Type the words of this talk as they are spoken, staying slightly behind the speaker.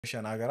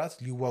ሀገራት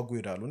ሊዋጉ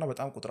ይላሉና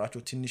በጣም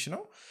ቁጥራቸው ትንሽ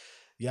ነው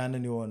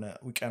ያንን የሆነ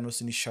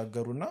ውቅያኖስን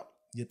ይሻገሩና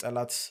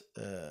የጠላት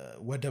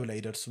ወደብ ላይ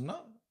ይደርሱና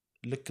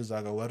ልክ እዛ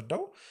ጋር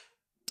ወርደው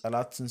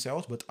ጠላትን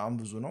ሲያዩት በጣም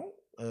ብዙ ነው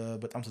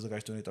በጣም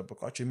ተዘጋጅተው ነው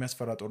የጠበቃቸው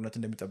የሚያስፈራ ጦርነት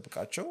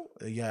እንደሚጠብቃቸው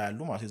ያያሉ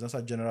ማለት የዛን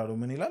ሰዓት ጀነራሉ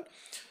ምን ይላል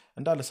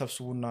እንዳለ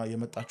ሰብስቡና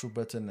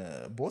የመጣችሁበትን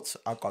ቦት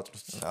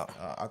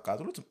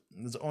አቃጥሉት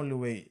the only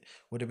way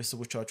ወደ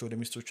ቤተሰቦቻችሁ ወደ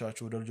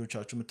ሚስቶቻችሁ ወደ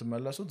ልጆቻችሁ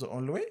የምትመለሱት the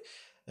only way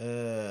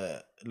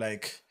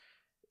like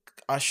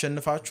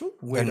አሸንፋችሁ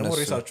ወይ ደግሞ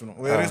ሬሳችሁ ነው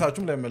ወይ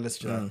ሬሳችሁም ላይ መለስ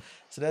ይችላል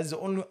ስለዚህ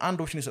only አንድ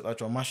ኦፕሽን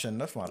ይሰጣቸው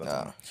ማሸነፍ ማለት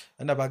ነው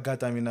እና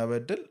በአጋጣሚና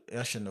በእድል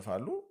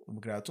ያሸንፋሉ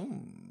ምክንያቱም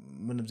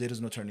ምንም there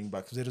is no turning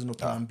back there is no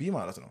plan B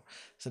ማለት ነው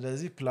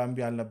ስለዚህ plan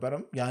B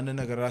አልነበረም ያን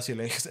ነገር ራሴ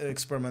ላይ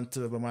ኤክስፐሪመንት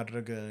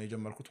በማድረግ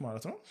የጀመርኩት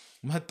ማለት ነው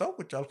መጣው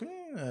ቁጭ አልኩኝ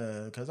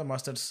ከዛ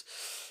ማስተርስ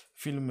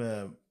ፊልም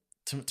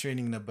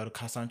ትሬኒንግ ነበር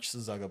ካሳንችስ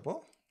እዛ ገባው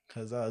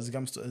ከዛ እዚህ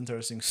ጋር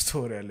ኢንተረስቲንግ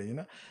ስቶሪ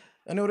አለኝና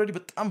እኔ ኦሬዲ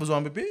በጣም ብዙ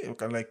አንብቤ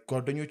በቃ ላይክ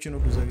ጓደኞቼን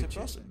ሁሉ ዘግቼ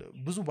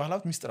ብዙ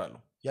ባህላት ሚስጥር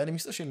አለው ያኔ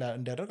ሚስጥር ሼል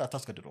እንዲያደርግ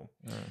አታስገድደው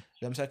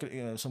ለምሳሌ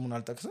ስሙን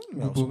አልጠቅስም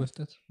ጉቦ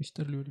መስጠት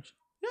ሚስጥር ሊሆን ይችላል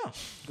ያ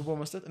ጉቦ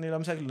መስጠት እኔ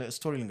ለምሳሌ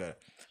ስቶሪ ልንገር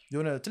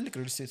የሆነ ትልቅ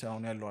ሪል ስቴት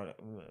አሁን ያለው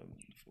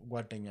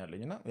ጓደኛ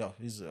አለኝና ያው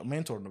ሂዝ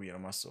ሜንቶር ነው ብዬ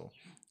ነው የማስበው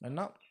እና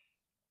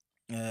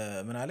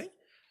ምን አለኝ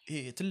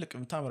ይሄ ትልቅ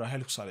ምታምራ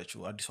ሄሊክስ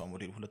አለችው አዲሷ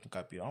ሞዴል ሁለቱም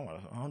ካፒ ነው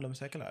ማለት ነው አሁን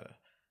ለምሳሌ አለ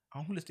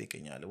አሁን ሁለት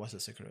ይቀኛል what's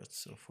the secret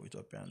of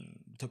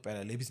ኢትዮጵያ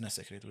ላይ ቢዝነስ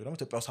ሴክሬት ወይ ደግሞ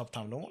ኢትዮጵያ ውስጥ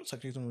ሀብታም ነው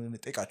ሴክሬቱን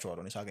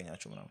ጠይቃቸዋለሁ እኔ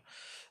ሳገኛቸው ምናምን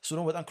እሱ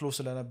ነው በጣም ክሎዝ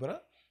ስለነበረ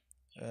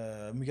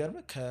የሚገርም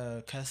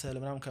ከሰል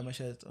ምናምን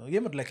ከመሸጥ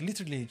የምር like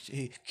literally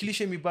ይሄ ክሊሼ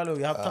የሚባለው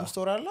የሀብታም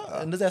ስቶሪ አለ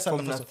እንደዛ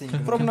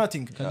ያሳልፈው from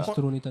nothing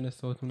ከስትሮን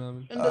የተነሳው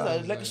ምናምን እንደዛ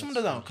like እሱም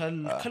እንደዛ ነው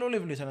ከሎ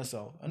ሌቭል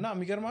የተነሳው እና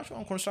የሚገርማቸው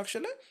አሁን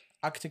ኮንስትራክሽን ላይ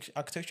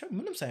አርኪቴክቸር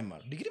ምንም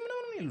ሳይማር ዲግሪ ምንም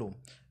የለውም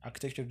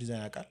አርኪቴክቸር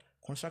ዲዛይን ያውቃል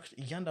ኮንስትራክሽን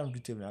እያንዳንዱ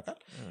ዲቴል ያውቃል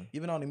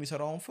ኢቭን አሁን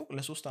የሚሰራውን ፎቅ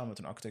ለ3 አመት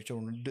ነው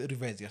አርኪቴክቸሩን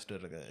ሪቫይዝ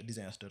ያስደረገ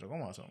ዲዛይን ያስደረገው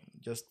ማለት ነው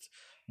just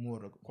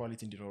more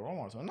quality እንዲኖረው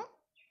ማለት ነው እና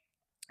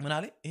ምን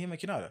አለ ይሄ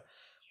መኪና አለ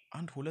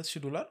አንድ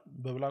 $2000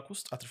 በብላክ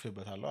ውስጥ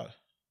አትርፌበታለሁ አለ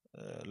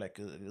like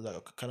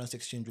ከረንሲ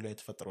ኤክስቼንጅ ላይ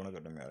የተፈጠረው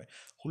ነገር ነው የሚያወራው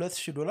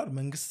 $2000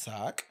 መንግስት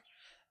ሳቅ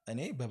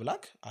እኔ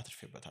በብላክ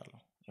አትርፌበታለሁ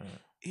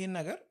ይሄን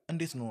ነገር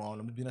እንዴት ነው አሁን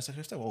ቢዝነስ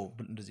ሴክሬታሪ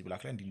እንደዚህ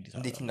ብላክ ላይ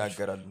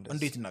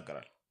እንዴት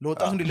ይናገራል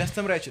ለወጣቱ እንዴ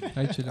ሊያስተምር አይችልም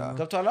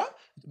ገብቷላ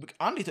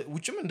አንድ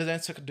ውጭም እንደዛ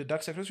አይነት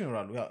ዳርክ ሴክሬታሪ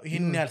ይኖራሉ ያው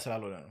ይሄን ያህል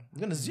ስላልሆነ ነው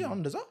ግን እዚህ አሁን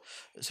እንደዛ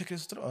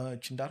ሴክሬታሪ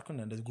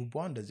እንዳርኩን እንደዚህ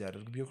ጉባኤው እንደዚህ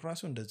ያደርግ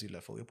ቢሮክራሲው እንደዚህ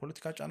ለፈው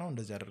የፖለቲካ ጫናው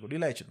እንደዚህ ያደርገው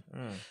ሌላ አይችልም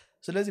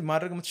ስለዚህ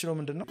ማድረግ የምትችለው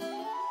ምንድነው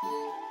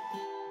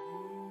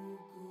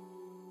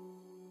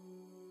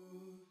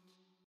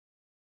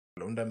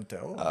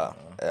እንደምታየው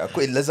እኮ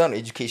ለዛ ነው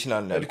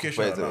ኤጁኬሽናል ነው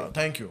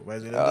thank you by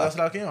the way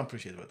ስላልከኝ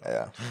appreciate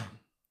በጣም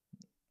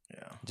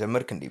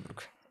ጀመርክ እንዴ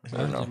ብሩክ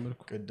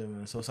ቀደም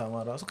ሰው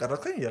ሳማ ራሱ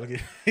ቀረከኝ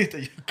ያልከኝ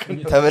ይጠይቀኝ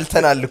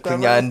ተበልተናል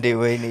እኮኛ አንዴ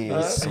ወይኔ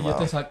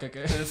እየተሳቀቀ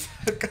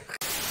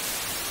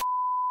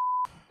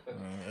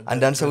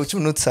አንዳንድ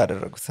ሰዎችም ኖትስ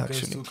አደረጉት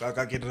actually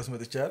አቃቂ ድረስ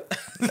መጥቻል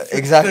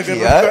exactly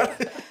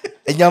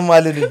እኛም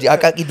ማለት እንዴ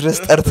አቃቂ ድረስ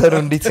ጠርተን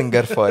እንዴት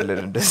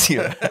እንገርፈዋለን እንደዚህ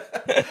ነው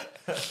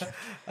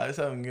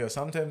አይሳም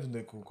sometimes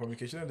the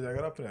communication እንደዛ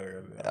ጋር አፕን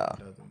ያደርጋል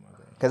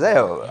ከዛ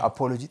ያው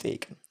አፖሎጂ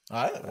ጠይቅን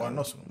አይ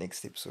ዋናው እሱ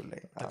ኔክስት ኤፒሶድ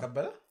ላይ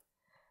ተቀበለ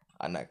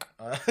አናቅ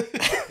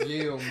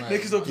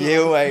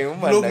የው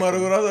ብሎግ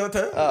ማረጋራታ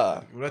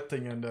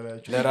ሁለተኛ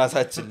እንዳላችሁ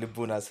ለራሳችን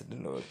ልቦና ስል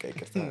ነው በቃ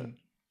ይቅርታ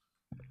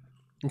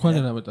እንኳን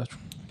ደህና መጣችሁ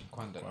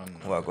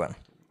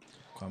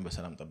እንኳን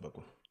በሰላም ጠበቁ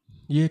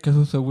ይሄ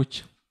ከሶስት ሰዎች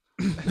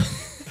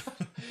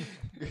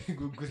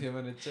ጉጉት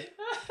የመነጨ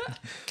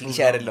ክሊሼ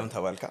አይደለም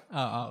ተባልካ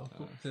አዎ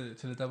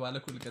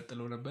ስለተባለኩ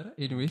ልቀጥለው ነበር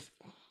ኤኒዌይስ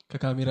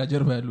ከካሜራ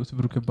ጀርባ ያሉት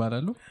ብሩክ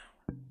ይባላሉ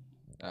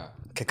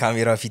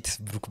ከካሜራ ፊት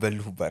ብሩክ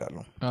በልሁ ይባላሉ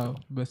አዎ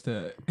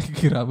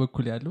በስተግራ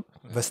በኩል ያለው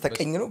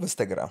በስተቀኝ ነው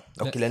በስተግራ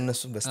ኦኬ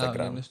ለነሱ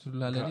በስተግራ ነው ለነሱ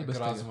ላለኔ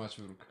በስተግራ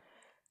ብሩክ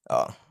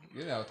አዎ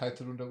ያው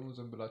ታይትሉን ደግሞ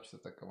ዝም ብላችሁ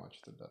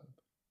ተጠቀማችሁት እንዳለ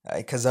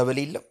አይ ከዛ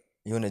በላይ የለም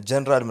የሆነ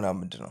ጀነራል ምናምን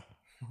ምንድነው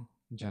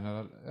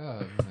ጀነራል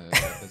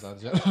በዛ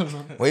ጀነራል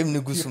ነው ወይም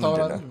ንጉስ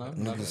ምንድነው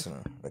ንጉስ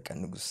ነው በቃ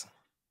ንጉስ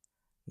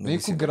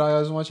ንጉስ ግራ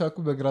ያዝማቻኩ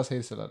በግራ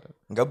ሳይድ ስላለ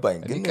ገባኝ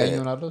ግን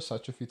ቀኝናለው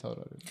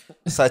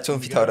እሳቸውን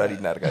ፊት አውራሪ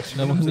እናርጋችሁ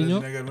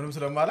ለማንኛውም ነገር ምንም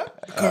ስለማላ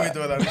ኮሜንት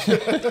ወላል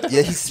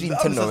የሂስትሪ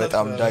እንትን ነው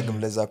በጣም ዳግም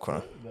ለዛ እኮ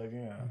ነው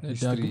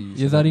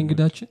የዛሬ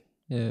እንግዳችን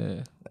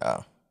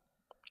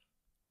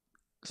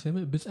ስም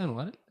ብጸ ነው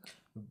አይደል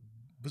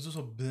ብዙ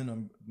ሰው ነው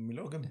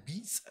የሚለው ግን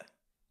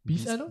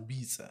ቢጸ ነው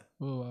ቢጸ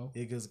ዋው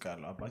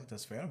የገዝቃለው አባቴ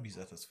ተስፋዬ ነው ቢጸ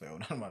ተስፋዬ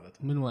ሆናል ማለት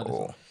ነው ምን ማለት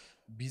ነው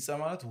ቢጸ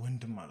ማለት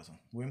ወንድም ማለት ነው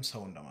ወይም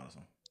ሰው እንደማለት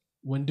ነው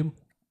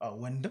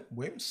ወንድም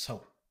ወይም ሰው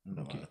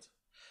እንደማለት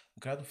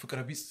ምክንያቱም ፍቅረ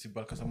ቢጽ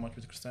ሲባል ከሰማችሁ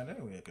ቤተክርስቲያን ላይ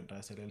ወይ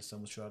ቅዳሴ ላይ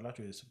ልሰሙ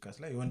ትችላላችሁ የስብከት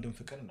ላይ የወንድም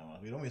ፍቅር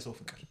እንደማለት ወይ ደግሞ የሰው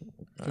ፍቅር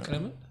ፍቅር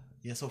ምን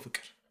የሰው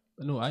ፍቅር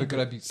ነው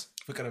ፍቅረ ቢጽ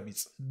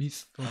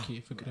ኦኬ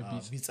ፍቅረ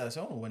ቢጽ ቢጽ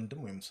ሳይሆን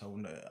ወንድም ወይም ሰው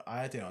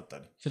አያቴ ነው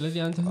አጣልኝ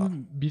ስለዚህ አንተ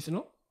ቢጽ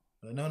ነው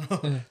ኖ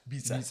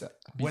ቢጽ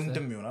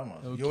ወንድም ይሆናል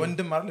ማለት ነው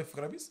የወንድም አይደል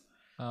ፍቅረ ቢጽ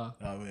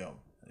ያው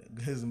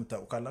ግዝ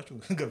መጣው ካላችሁ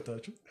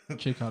ገብታችሁ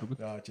ቼክ አድርጉት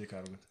ቼክ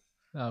አድርጉት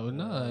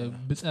አውና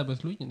ብጻ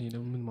በስሎኝ እኔ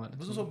ነው ምን ማለት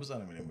ብዙ ሰው ብጻ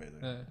ነው የሚለው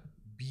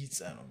ቢጻ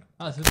ነው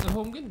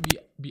ስለሆም ግን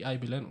ቢአይ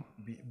ብለ ነው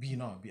ቢ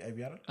ነው ቢአይ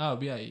ቢአር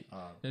ቢአይ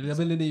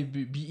ለምን እኔ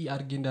ቢኢ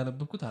አርጌ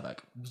እንዳነበብኩት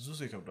አላውቅም ብዙ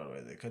ሰው ይከብዳል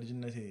ባይዘ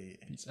ከልጅነቴ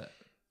ቢጻ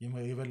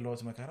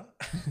የበላውት መከራ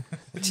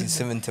እቺ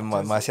ስምንት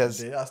ማስያዝ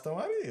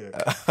አስተማሪ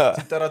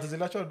ሲጠራት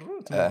ዝላቸው ድሮ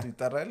ትምህርት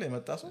ይጠራል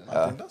የመጣ ሰው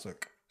አቴንዳንስ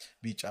በቃ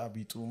ቢጫ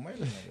ቢጡ ማይል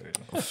ነገር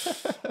የለም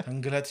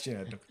እንግላት ይችላል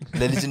ያደኩ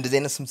ለልጅ እንደዚህ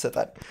አይነት ስም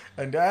ሰጣል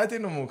እንዴ አያቴ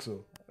ነው ሞክሶ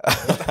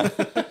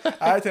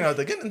አያቴ ነው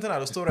ግን እንትን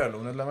አለ ስቶሪ አለው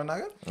እነ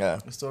ለመናገር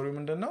ስቶሪው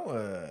ምንድነው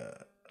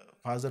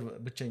ፋዘር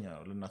ብቸኛ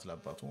ነው ለእናት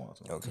ለአባቱ ማለት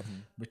ነው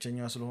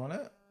ብቸኛ ስለሆነ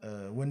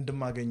ወንድም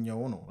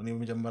አገኘው ነው እኔ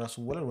መጀመሪያ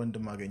ስወለድ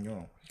ወንድም አገኘው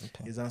ነው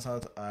የዛን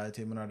ሰዓት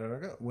አያቴ ምን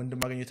አደረገ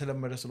ወንድም አገኘው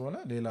የተለመደ ስለሆነ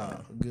ሌላ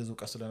ግዙ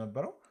ቀስ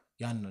ስለነበረው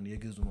ያንን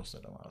የግዙን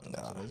ወሰደ ማለት ነው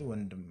ስለዚህ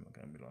ወንድም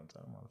ከሚለው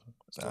አንፃር ማለት ነው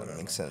ስቶሪ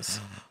ሜክ ሴንስ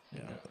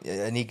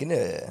እኔ ግን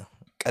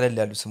ቀለል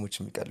ያሉ ስሞች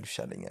የሚቀሉ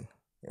ይሻለኛል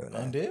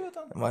እንዴ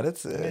በጣም ማለት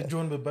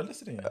ጆን በበለስ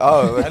ነኝ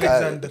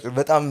አሌክሳንደር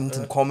በጣም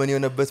እንትን ኮመን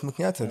የሆነበት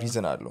ምክንያት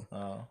ሪዝን አለው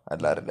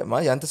አለ አይደለም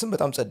ያንተ ስም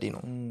በጣም ጸዴ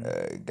ነው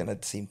ግን at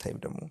the same time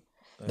ደግሞ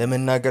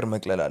ለመናገር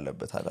መቅለል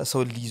አለበት አላ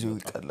ሰው ሊይዞ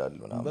ይቀላል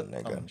ምናምን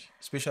ነገር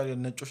ስፔሻሊ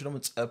ነጮች ደግሞ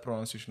ጸ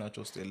ፕሮናንሲዬሽን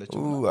ናቸው ውስጥ ያለች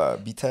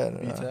ቢተ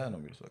ነው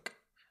የሚሉት በቃ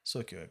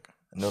ሶኪ በቃ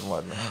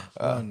ኖርማል ነው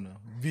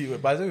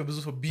ባይዘው ብዙ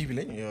ሰው ቢ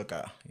ቢለኝ በቃ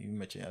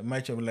ይመቸኛል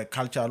ማይቸም ላይ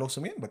ካልቻለው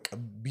ስሜን በቃ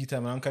ቢተ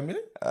ምናምን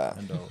ከሚለኝ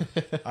እንደው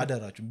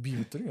አደራችሁ ቢ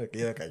ብትሉኝ በቃ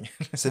ይበቃኛል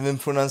ስምን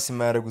ፕሮናንስ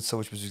የማያደርጉት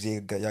ሰዎች ብዙ ጊዜ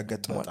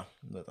ያጋጥማል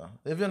በጣም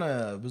even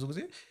ብዙ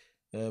ጊዜ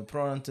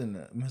ፕሮናንትን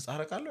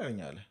ምህጻረ ቃል ነው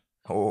ያኛለ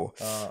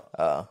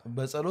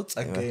በጸሎት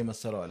ጸጋዬ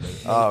መሰለው አለ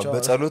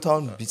በጸሎት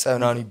አሁን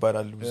ቢጸናኑ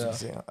ይባላል ብዙ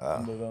ጊዜ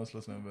እንደዛ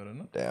መስሎት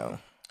ነበርና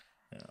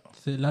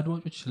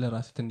ለአድማጮች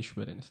ስለራስ ትንሽ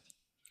በለን እስቲ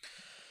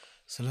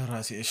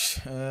ስለራሴ እሺ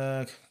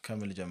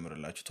ከመል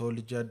ጀምርላችሁ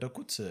ተወልጄ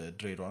ያደኩት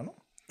ድሬዳዋ ነው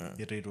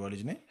የድሬዳዋ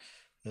ልጅ ነኝ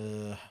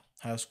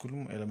ሃይ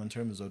ስኩልም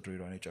ኤሌመንተሪም እዛው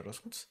ድሬዳዋ ነው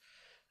የጨረስኩት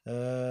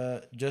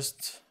just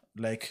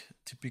like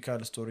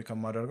typical story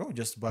ከማደርገው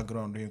just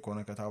background ይሄን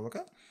ኮነ ከታወቀ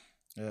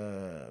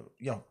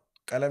ያው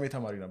ቀለሜ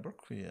ተማሪ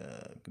ነበርኩ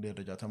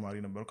የደረጃ ተማሪ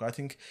ነበርኩ I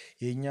think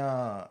የኛ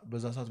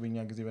በዛ ሰዓት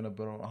በእኛ ጊዜ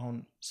በነበረው አሁን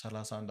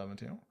 31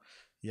 አመቴ ነው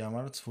ያ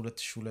ማለት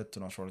 2002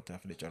 ነው 12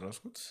 ያፍል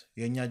የጨረስኩት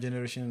የኛ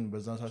ጄነሬሽን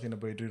በዛ ሰዓት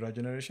የነበረው የድሬዳዋ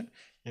ጄነሬሽን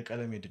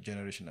የቀለሜ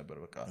ጄነሬሽን ነበር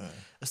በቃ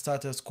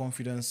ስታተስ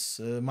ኮንፊደንስ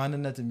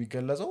ማንነት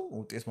የሚገለጸው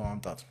ውጤት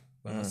ማምጣት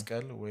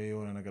በመስቀል ወይ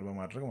የሆነ ነገር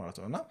በማድረግ ማለት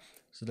ነውና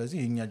ስለዚህ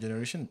የኛ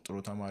ጄነሬሽን ጥሩ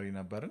ተማሪ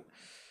ነበርን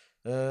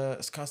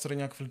እስከ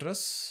 10ኛ ክፍል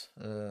ድረስ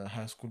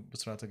ሃይ ስኩል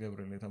በስራተ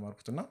ገብርኤል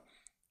የተማርኩትና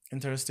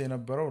ኢንተረስት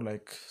የነበረው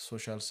ላይክ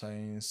ሶሻል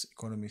ሳይንስ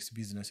ኢኮኖሚክስ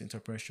ቢዝነስ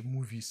ኢንተርፕረነርሺፕ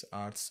ሙቪስ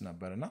አርትስ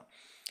ነበርና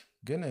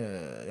ግን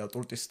ያው ጥሩ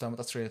ውጤት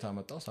ስታመጣ ስትሬት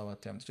አመጣው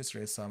 7 አመት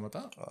ስትሬት ሳመጣ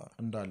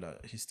እንዳለ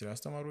ሂስትሪ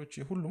አስተማሪዎች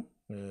ሁሉም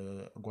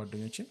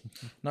ጓደኞቼ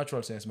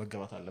ናቹራል ሳይንስ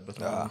መገባት አለበት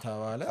ማለት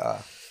ተባለ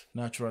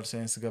ናቹራል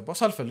ሳይንስ ገባው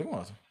ሳልፈልግ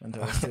ማለት ነው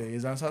ኢንተረስት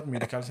የዛን ሰዓት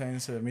ሜዲካል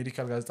ሳይንስ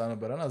ሜዲካል ጋዜጣ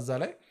ነበርና እዛ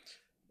ላይ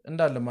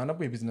እንዳለ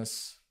ማነበው የቢዝነስ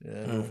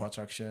ሎው ኦፍ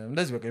አትራክሽን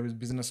እንደዚህ በቃ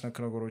የቢዝነስ ነክ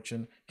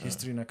ነገሮችን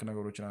ሂስትሪ ነክ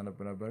ነገሮችን አነብ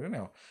ነበር ግን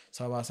ያው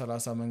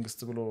 70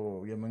 መንግስት ብሎ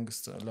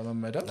የመንግስት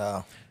ለመመደብ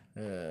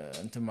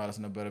እንትን ማለት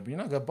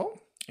ነበርብኝና ገባው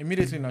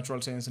immediately natural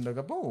science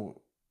እንደገባው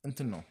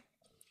እንትን ነው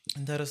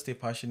ኢንተረስት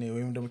ፓሽኔ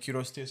ወይም ደግሞ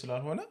ኪዩሪዮሲቲ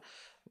ስላልሆነ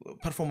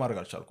ፐርፎርም ማድረግ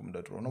አልቻልኩም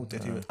እንደድሮ ነው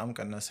ውጤቴ በጣም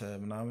ቀነሰ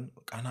ምናምን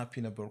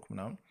ቃናፒ ነበርኩ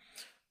ምናምን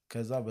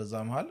ከዛ በዛ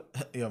መሃል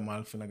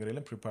የማልፍ ነገር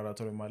የለም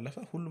ፕሪፓራቶሪ ማለፈ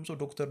ሁሉም ሰው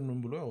ዶክተር ነው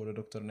ብሎ ወደ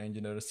ዶክተርና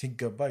ኢንጂነር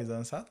ሲገባ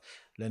ይዛን ሰዓት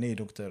ለኔ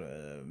ዶክተር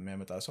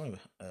የሚያመጣ ሰው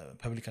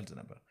ፐብሊክ ሄልዝ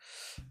ነበር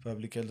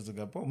ፐብሊክ ሄልዝ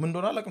ገባው ምን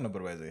እንደሆነ አላውቅም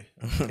ነበር ባይዘይ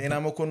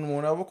ጤና መኮንን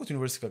መሆን አወቅኩት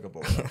ዩኒቨርሲቲ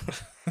ከገባው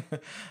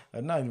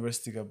እና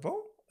ዩኒቨርሲቲ ገባው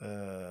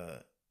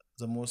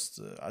the most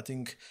I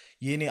think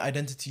የኔ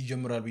አይደንቲቲ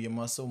ይጀምራል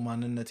በየማሰው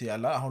ማንነቴ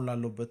ያላ አሁን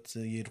ላለበት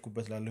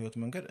የሄድኩበት ላለው ህይወት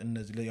መንገድ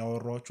እነዚህ ላይ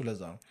ያወራዋችሁ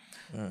ለዛ ነው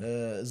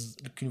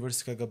ልክ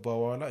ዩኒቨርሲቲ ከገባው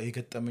በኋላ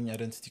የገጠመኝ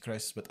አይደንቲቲ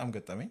ክራይሲስ በጣም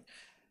ገጠመኝ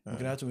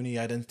ምክንያቱም እኔ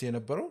አይደንቲቲ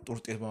የነበረው ጥሩ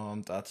ውጤት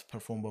በማምጣት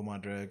ፐርፎርም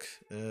በማድረግ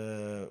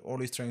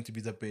always trying to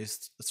be the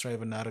best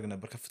strive እናደርግ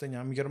ነበር ከፍተኛ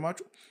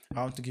የሚገርማችሁ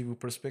አሁን to give you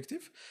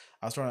perspective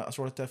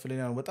 12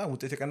 ያፍለኛ በጣም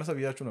ውጤት የቀነሰ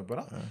ብያችሁ ነበር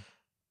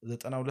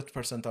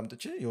 92%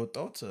 አምጥቼ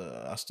የወጣሁት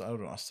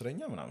 10ኛ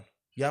ምናምን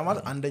ያ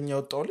ማለት አንደኛ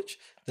ወጣው ልጅ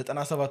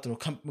 97 ነው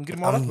እንግዲህ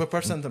ማለት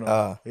በፐርሰንት ነው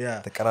ያ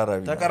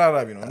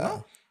ተቀራራቢ ነውና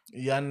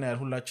ያን ያህል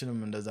ሁላችንም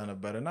እንደዛ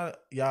ነበርና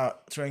ያ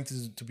trying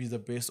to be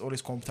the best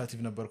always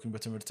competitive ነበርኩኝ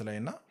በትምህርት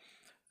ላይና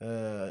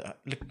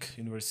ልክ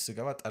ዩኒቨርሲቲ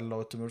ስገባ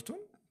ጠላው ትምህርቱን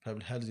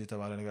ፐብሊክ ሄልዝ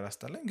የተባለ ነገር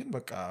አስጠላኝ ግን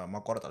በቃ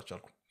ማቋረጥ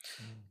አልቻልኩም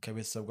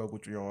ከቤተሰብ ጋር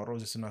ቁጭ ያወራው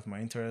this is not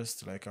my interest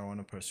like I want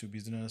to pursue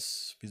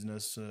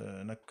business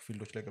ነክ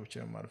ፊልዶች ላይ ገብቼ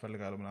መማር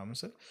ፈልጋለሁ ምናምን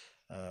ስል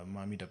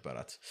ማሚ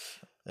ደበራት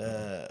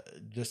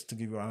just to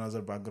give you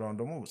another background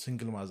ደግሞ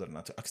ሲንግል ማዘር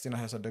ናት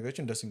አክስቴና ያሳደገች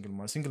እንደ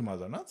ሲንግል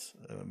ማዘር ናት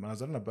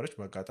ማዘር ነበረች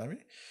በአጋጣሚ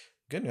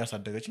ግን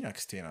ያሳደገችኝ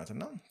አክስቴ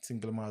ናትና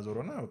ሲንግል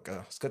ማዘርና በቃ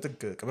እስከ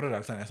ጥግ ቅብር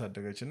ዳክታን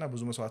ያሳደገችና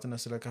ብዙ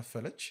መስዋዕትነት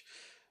ስለከፈለች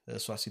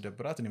እሷ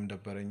ሲደብራት እኔም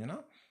ደበረኝና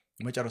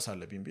መጨረስ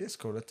አለብኝ ቢስ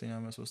ከ2ኛ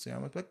ዓመት 3ኛ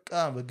ዓመት በቃ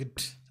በግድ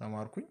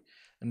ተማርኩኝ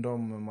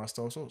እንደውም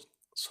ማስተዋወሰው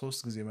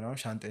ሶስት ጊዜ ምናምን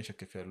ሻንጣዬን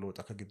ሸክፌ ያለው ወጣ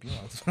ከግቢ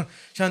ማለት ነው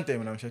ሻንጣዬ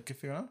ምናምን ሸክፌ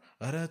ምናምን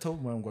ኧረ ተው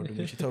ምናምን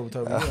ጓደኞቼ ተው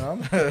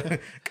ምናምን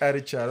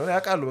ቀርቻለሁ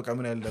ያውቃሉ በቃ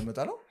ምን ያህል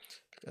እንደምጠላው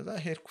ከዛ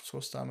ሄድኩ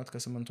 3 አመት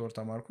ከ8 ወር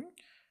ተማርኩኝ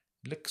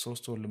ልክ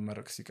 3 ወር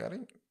ልመረቅ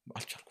ሲቀረኝ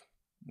አልቻልኩም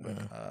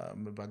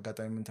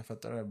በአጋጣሚ ምን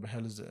ተፈጠረ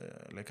በሄልዝ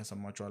ላይ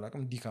ከሰማችሁ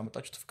አላውቅም ዲ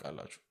ካመጣችሁ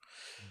ትፍቃላችሁ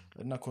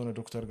እና ከሆነ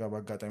ዶክተር ጋር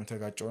በአጋጣሚ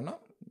ተጋጨውና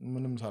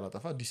ምንም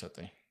ሳላጠፋ ዲ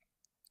ሰጠኝ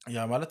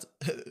ያ ማለት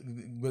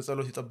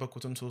በጸሎት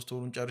የጠበቅኩትን 3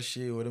 ወሩን ጨርሼ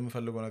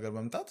ወደምፈልገው ነገር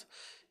መምጣት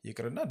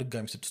ይቅርና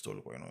ድጋሚ 6 ወር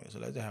ቆይ ነው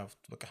ስለዚህ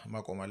በቃ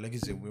ማቆም አለ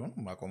ጊዜው ቢሆን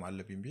ማቆም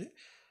አለብኝ ብዬ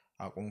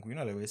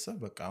አቆምኩኝና ለቤተሰብ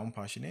በቃ አሁን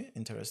ፓሽኔ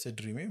ኢንተረስት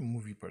ድሪሜ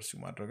ሙቪ ፐርሱ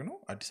ማድረግ ነው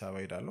አዲስ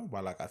አበባ ሄዳለሁ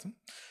ባላቃትም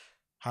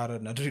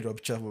ሀረርና ድሬዳዋ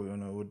ብቻ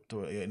ነው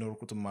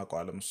የኖርኩት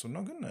ማቋለም እሱ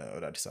ነው ግን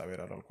ወደ አዲስ አበባ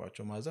ሄዳለሁ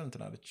አልኳቸው ማዘር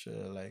እንትናለች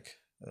ላይክ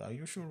አዩ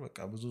ሹር በቃ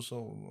ብዙ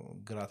ሰው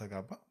ግራ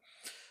ተጋባ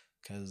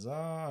ከዛ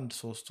አንድ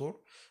 3 ወር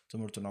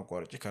ትምህርቱን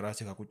አቋርጬ ከራሴ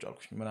ጋር ቁጭ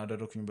አልኩኝ ምን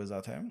አደረኩኝ በዛ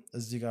ታይም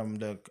እዚህ ጋር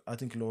አይ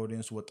ቲንክ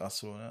ለኦዲየንስ ወጣት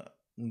ስለሆነ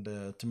እንደ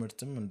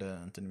ትምህርትም እንደ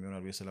እንትን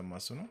የሚሆናል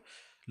በሰለማስብ ነው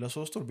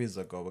ለ3 ወር ቤት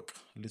ዘጋው በቃ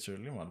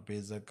ሊተራሊ ማለት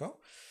ቤት ዘጋው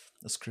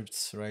ስክሪፕት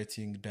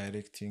ራይቲንግ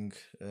ዳይሬክቲንግ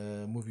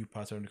ሙቪ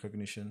ፓተርን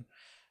ሪኮግኒሽን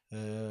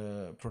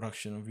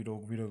ፕሮዳክሽን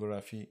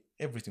ቪዲዮግራፊ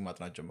ኤቭሪቲንግ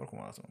ማጥናት ጀመርኩ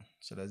ማለት ነው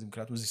ስለዚህ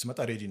ምክንያቱም እዚህ ስመጣ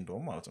ሬዲ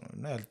እንደውም ማለት ነው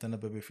እና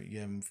ያልተነበበ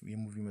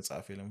የሙቪ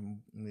መጽሐፍ የለም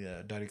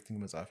የዳይሬክቲንግ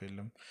መጽሐፍ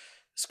የለም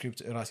ስክሪፕት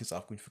ራሴ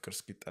ጻፍኩኝ ፍቅር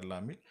እስኪጠላ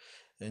የሚል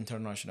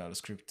ኢንተርናሽናል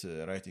ስክሪፕት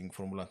ራይቲንግ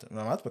ፎርሙላ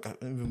ማለት በቃ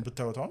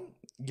ብታዩታው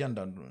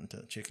እያንዳንዱ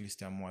ቼክ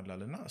ሊስት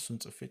ያሟላልና እሱን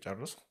ጽፌ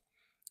ጨረስኩ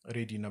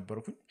ሬዲ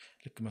ነበርኩኝ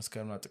ልክ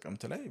መስከረምና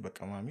ጥቅምት ላይ በቃ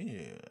ማሚ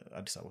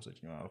አዲስ አበባ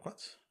ወሰደኝ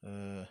አልኳት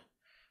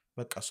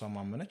በቃ እሷ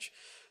ማመነች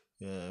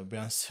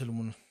ቢያንስ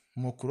ህልሙን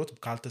ሞክሮት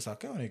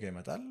ካልተሳካ የሆነ ጋር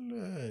ይመጣል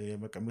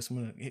በቃ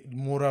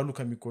ሞራሉ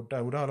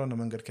ከሚጎዳ ወደ ኋላው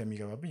መንገድ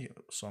ከሚገባብኝ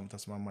እሷም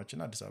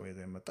ተስማማችና አዲስ አበባ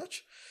ይዘኝ መጣች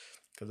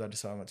ከዛ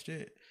አዲስ አበባ መጥቼ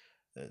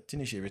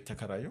ትንሽ የቤት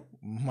ተከራየው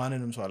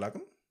ማንንም ሰው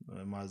አላቅም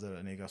ማዘር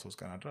እኔ ጋር 3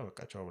 ቀን አድራ በቃ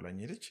ቻው ብላኝ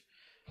ሄደች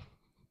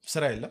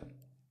ስራ የለም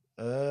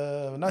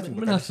nothing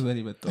ምን አስበን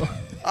ይመጣው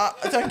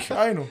thank you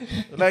I know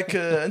like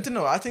እንትን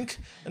ነው I think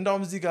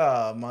እንዳውም እዚህ ጋር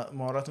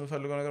ማውራት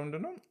የምፈልገው ነገር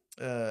ምንድነው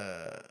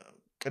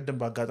ቀደም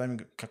በአጋጣሚ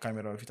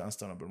ከካሜራው በፊት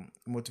አንስተው ነበር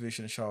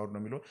ሞቲቬሽን ሻወር ነው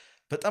የሚለው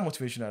በጣም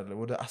ሞቲቬሽናል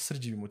ወደ 10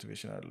 GB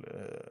ሞቲቬሽናል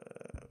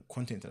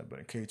ኮንቴንት ነበር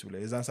ከዩቲዩብ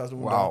ላይ የዛን ሰዓት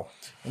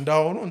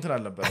እንዳሁኑ እንትን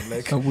አልነበረም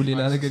ላይክ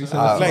ከቡሌላ ነገር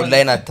ይሰራል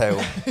ኦንላይን አታዩ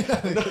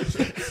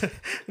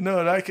no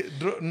like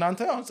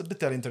እናንተ አሁን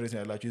ጽድት ያለ ኢንተርኔት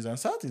ነው ያላችሁ የዛን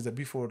ሰዓት is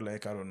before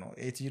like I don't know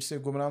 8 years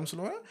ago ምናምን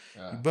ስለሆነ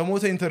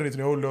በሞተ ኢንተርኔት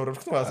ነው ሁሉ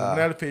ያወረድኩት ማለት ነው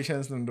ምን ያህል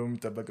ፔሽንስ ነው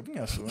እንደሚጠበቅብኝ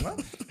አስቡና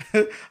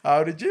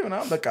አውርጄ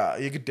ምናምን በቃ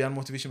የግድ ያን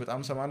ሞቲቬሽን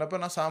በጣም ሰማ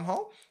ነበርና somehow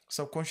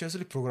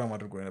subconsciously program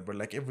አድርጎ ነበር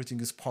like everything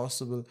is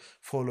possible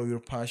follow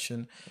your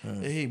passion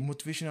ይሄ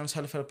motivational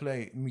self help ላይ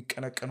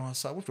የሚቀነቀኑ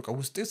ሐሳቦች በቃ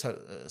ውስጤ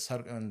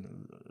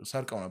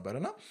ሰርቀው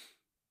ነበርና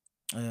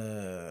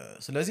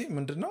ስለዚህ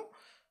ምንድነው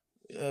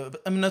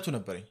እምነቱ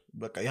ነበርኝ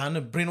በቃ ያን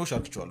ብሬኖች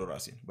አድርቻለሁ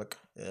ራሴን በቃ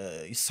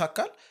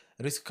ይሳካል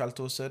ሪስክ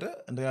ካልተወሰደ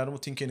እንደኛ ደግሞ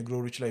think and grow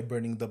rich ላይ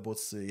burning the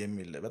boats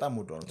የሚል በጣም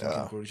ወደው ነው think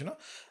and grow rich እና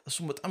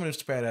እሱም በጣም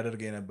ኢንስፓየር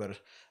ያደርገኝ ነበር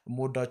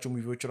ሞዳቸው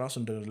ሙቪዎች ራሱ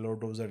እንደ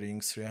Lord of the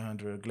Rings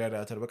 300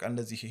 Gladiator በቃ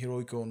እንደዚህ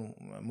ሂሮይክ የሆኑ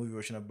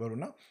ሙቪዎች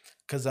ነበሩና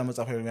ከዛ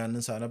መጽሐፍ ላይ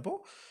ያንን ሳነበው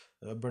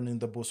burning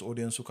the boats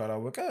ኦዲየንሱ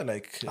ካላወቀ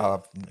like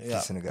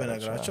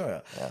በነገራቸው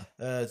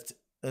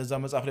እዛ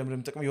መጽሐፍ ላይ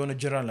ምንም ጥቅም የሆነ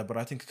ጀነራል ነበር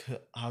I think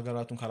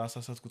ሀገራቱን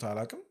ካላሳሳትኩት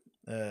አላቅም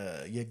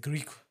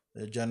የግሪክ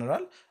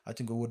ጀነራል I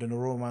think ወደ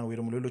ሮማን ወይ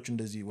ደግሞ ሌሎች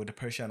እንደዚህ ወደ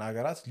ፐርሺያን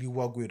ሀገራት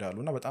ሊዋጉ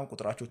ይላሉና በጣም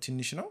ቁጥራቸው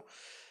ትንሽ ነው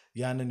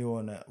ያንን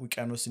የሆነ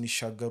ውቅያኖስን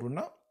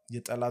ይሻገሩና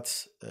የጠላት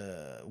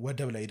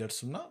ወደብ ላይ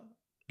ይደርሱና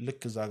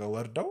ልክ እዛ ጋር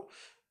ወርደው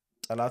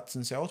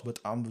ጠላትን ሲያዩት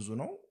በጣም ብዙ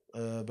ነው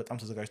በጣም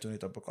ተዘጋጅተው ነው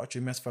የጠበቃቸው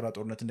የሚያስፈራ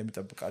ጦርነት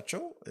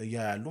እንደሚጠብቃቸው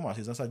ያያሉ ማለት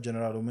የዛን ሰዓት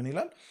ጀነራሉ ምን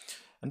ይላል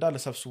እንዳለ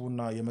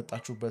ሰብስቡና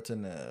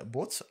የመጣችሁበትን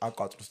ቦት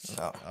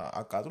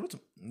አቃጥሉት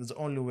the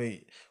only way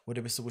ወደ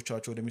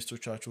ቤተሰቦቻችሁ ወደ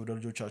ሚስቶቻችሁ ወደ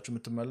ልጆቻችሁ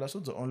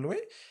የምትመለሱት the only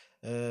way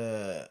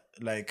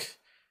like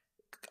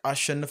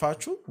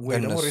አሸንፋችሁ ወይ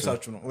ደግሞ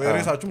ሬሳችሁ ነው ወይ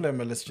ሬሳችሁም ላይ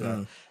መለስ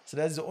ይችላል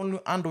ስለዚህ the only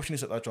አንድ ኦፕሽን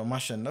ይሰጣቸው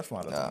ማሸነፍ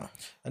ማለት ነው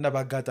እና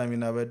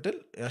በአጋጣሚና በእድል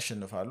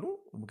ያሸንፋሉ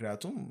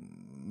ምክንያቱም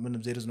ምንም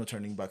there is no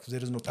turning back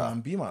there is no plan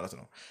B ማለት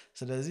ነው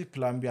ስለዚህ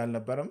plan B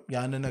አልነበረም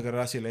ያን ነገር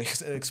ራሴ ላይ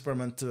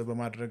ኤክስፐሪመንት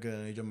በማድረግ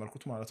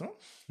የጀመርኩት ማለት ነው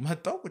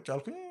መጣው ቁጭ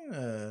አልኩኝ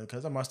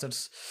ከዛ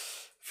ማስተርስ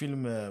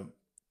ፊልም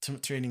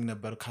ትሬኒንግ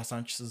ነበር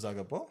ካሳንችስ እዛ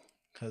ገባው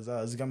ከዛ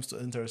እዚህ ጋር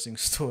ኢንተረስቲንግ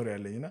ስቶሪ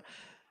አለኝና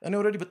እኔ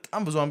ኦሬዲ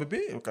በጣም ብዙ አንብቤ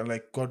በቃ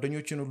ላይክ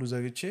ጓደኞቼን ሁሉ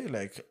ዘግቼ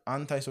ላይክ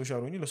አንታይ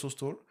ሶሻል ሆኜ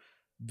ለ3 ወር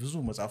ብዙ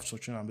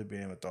መጽሐፍቶችን አንብቤ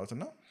ነው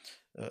የመጣሁትና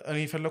እኔ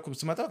የፈለኩት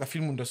ስመጣ በቃ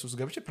ፊልሙ እንደሱስ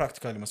ገብቼ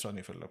ፕራክቲካሊ መስራት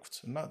ነው የፈለኩት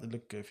እና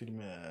ልክ ፊልም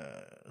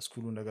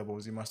ስኩሉ እንደገባው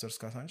እዚህ ማስተርስ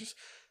ካሳንችስ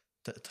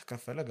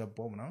ተከፈለ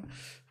ገባው ምናምን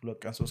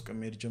 2 ቀን 3 ቀን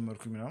መሄድ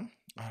ጀመርኩኝ ምናምን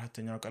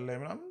አራተኛው ቀን ላይ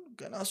ምናምን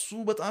ገና እሱ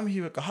በጣም ይሄ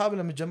በቃ ሀብ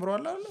ለምጀምረው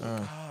አለ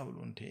ሀብ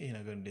እንዴ ይሄ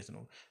ነገር እንዴት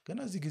ነው ገና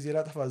እዚህ ጊዜ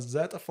ላጠፋ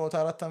እዛ ጠፋሁት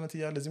 4 አመት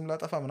ይያለ እዚህም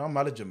ላጠፋ ምናምን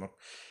ማለት ጀመርኩ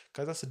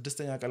ከዛ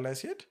 6ኛ ቀን ላይ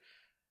ሲሄድ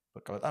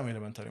በቃ በጣም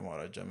ኤሌመንታሪ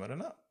ማውራት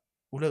ጀመረና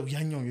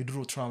ያኛው የድሮ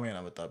ትራውማ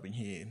ያመጣብኝ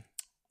ይሄ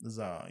እዛ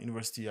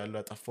ዩኒቨርሲቲ ያለ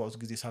ጠፋውት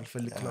ጊዜ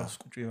ሳልፈልግ ክላስ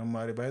ቁጭ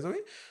የመማሪ ባይዘው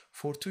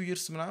for 2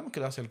 years ምናምን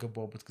ክላስ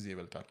ያልገባውበት ጊዜ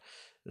ይበልጣል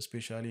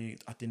especially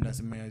አቴንዳንስ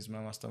የሚያዝ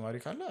ማስተማሪ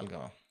ካለ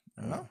አልገባም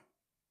እና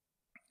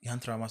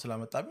ያን ትራማ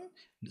ስላመጣብኝ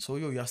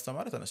ሰውየው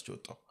ያስተማረ ተነስቼ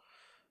ወጣው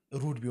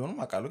ሩድ ቢሆንም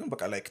አቃሉ ግን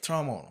በቃ ላይክ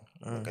ትራማው ነው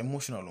በቃ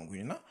ኢሞሽናል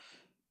ሆንኩኝና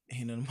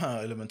ይሄንንማ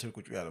ኤሌመንተሪ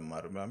ቁጭ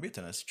ያለማር ምናምን ቤት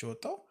ተነስቼ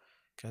ወጣው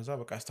ከዛ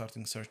በቃ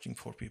starting searching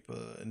for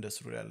people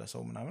ኢንዱስትሪ ያለ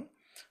ሰው ምናምን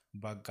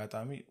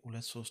በአጋጣሚ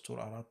 2-3 ወር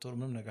 4 ወር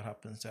ምንም ነገር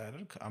happen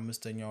ሳያደርግ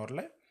አምስተኛ ወር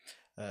ላይ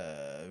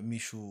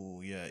ሚሹ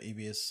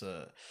የኢቢኤስ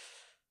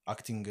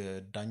አክቲንግ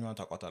ዳኛዋን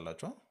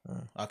ታቋታላችሁ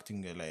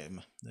አክቲንግ ላይ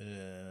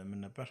ምን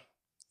ነበር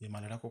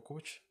የማለዳ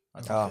ኮከቦች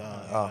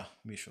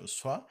ሚሹ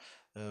እሷ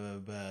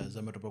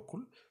በዘመድ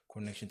በኩል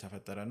ኮኔክሽን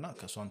ተፈጠረና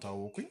ከሷን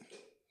ታወቁኝ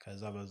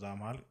ከዛ በዛ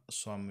መሃል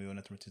እሷም የሆነ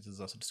ትምህርት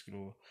እዛ 6 ኪሎ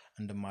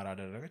እንድማር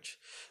አደረገች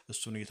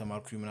እሱን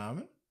እየተማርኩኝ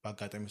ምናምን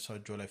በአጋጣሚ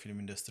ሳጆ ላይ ፊልም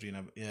ኢንዱስትሪ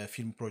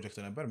የፊልም ፕሮጀክት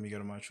ነበር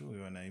የሚገርማችሁ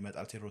የሆነ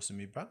ይመጣል ቴሮስ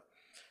የሚባል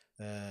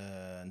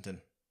እንትን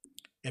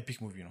ኤፒክ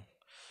ሙቪ ነው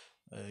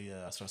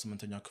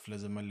የ18ኛው ክፍለ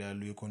ዘመን ላይ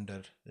ያሉ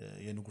የጎንደር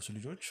የንጉስ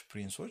ልጆች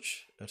ፕሪንሶች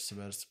እርስ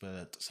በርስ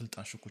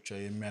በስልጣን ሽኩቻ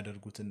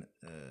የሚያደርጉትን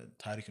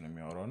ታሪክ ነው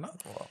የሚያወራውና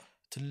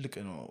ትልቅ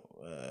ነው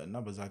እና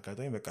በዛ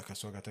አጋጣሚ በቃ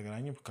ከሷ ጋር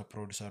ተገናኘን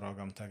ከፕሮዲዩሰሯ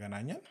ጋርም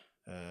ተገናኘን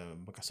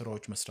በቃ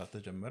ስራዎች መስራት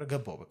ተጀመረ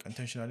ገባው በቃ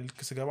ኢንቴንሽናሊ ልክ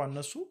ስገባ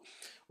እነሱ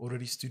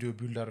ኦሬዲ ስቱዲዮ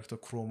ቢልድ ዳይሬክተር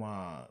ክሮማ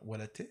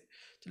ወለቴ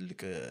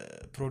ትልቅ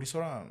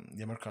ፕሮዲዩሰሯ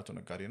የመርካቶ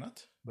ነጋዴ ናት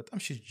በጣም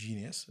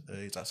ጂኒየስ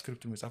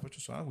ስክሪፕቱን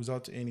የጻፈችው እሷ ናት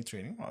without any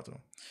training ማለት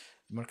ነው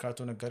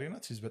መርካቶ ነጋዴ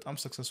ናት በጣም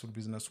ሰክሰስፉል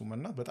ቢዝነስ ውመን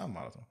ናት በጣም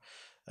ማለት ነው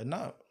እና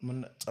ምን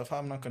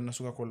ጸፋምና ከነሱ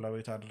ጋር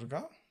ኮላቦሬት አድርጋ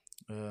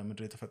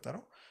ምድር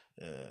የተፈጠረው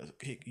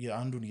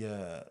የአንዱን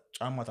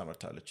የጫማ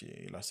ታመርታለች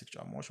የላስቲክ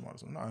ጫማዎች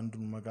ማለት ነውና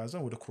አንዱን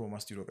መጋዘን ወደ ክሮማ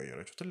ስቱዲዮ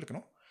ቀየረችው ትልቅ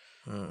ነው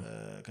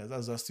ከዛ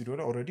እዛ ስቱዲዮ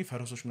ላይ ኦሬዲ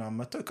ፈረሶች ምናምን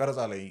መጥተው ቀረጻ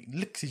ላይ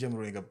ልክ ሲጀምሩ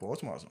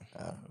የገባሁት ማለት ነው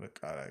በቃ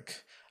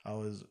I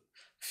was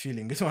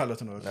feeling it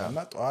ማለት ነው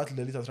እና ጧት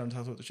ለሊት 11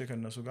 ሰዓት ወጥቼ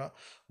ከነሱ ጋር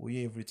ወይ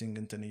ኤቭሪቲንግ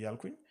እንትን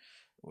እያልኩኝ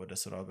ወደ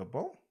ስራው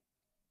ገባው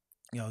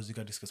ያው እዚህ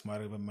ጋር ዲስከስ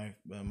ማድረግ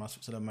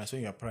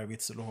ስለማይሰኝ ያ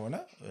ፕራይቬት ስለሆነ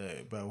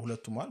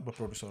በሁለቱም ማለት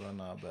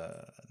በፕሮዲዩሰርና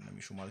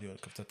በነሚሹ ማለት ነው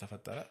ክፍተት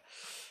ተፈጠረ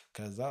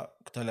ከዛ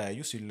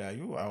ተለያዩ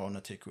ሲለያዩ I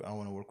want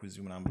to work with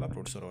you ምናምን ብላ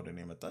ፕሮዲዩሰር ወደ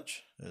እኔ መጣች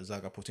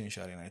እዛ ጋር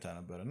ፖቴንሻል አይታ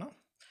ነበርና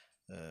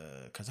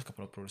ከዛ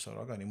ከፕሮዲዩሰሯ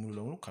ጋር እኔ ሙሉ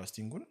ለሙሉ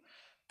ካስቲንጉን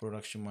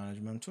ፕሮዳክሽን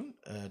ማኔጅመንቱን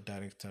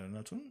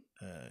ዳይሬክተርነቱን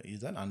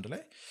ይዘን አንድ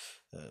ላይ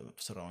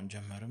ስራውን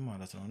ጀመርን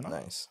ማለት ነውና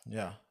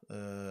ያ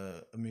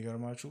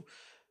የሚገርማችሁ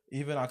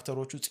ኢቨን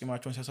አክተሮቹ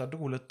ጺማቸውን ሲያሳድጉ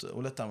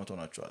ሁለት አመት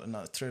ሆናቸዋል እና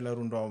ትሬለሩ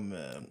እንደውም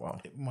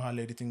መሃል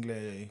ኤዲቲንግ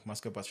ላይ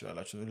ማስገባት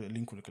ይችላልላችሁ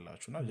ሊንኩ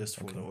ልክላችሁና just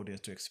for the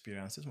audience to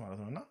experience it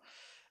ማለት ነውና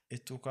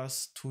it took us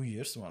 2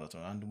 years ማለት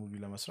ነው አንድ ሙቪ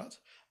ለመስራት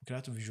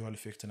ምክንያቱም ቪዥዋል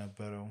ኢፌክት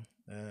ነበረው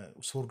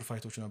ሶርድ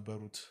ፋይቶች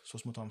ነበሩት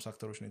 350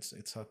 አክተሮች ነው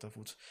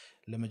የተሳተፉት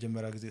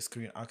ለመጀመሪያ ጊዜ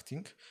ስክሪን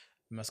አክቲንግ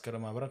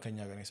መስከረም አብራ ከኛ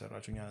ጋር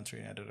የሰራችው እኛን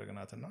ትሬን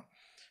ያደረግናትና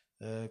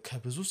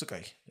ከብዙ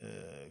ስቃይ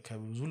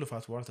ከብዙ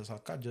ልፋት በኋላ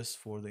ተሳካ just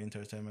for the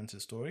entertainment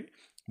story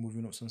ሙቪ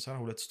ነው ስንሰራ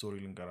ሁለት ስቶሪ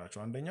ልንገራቸው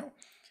አንደኛው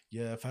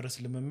የፈረስ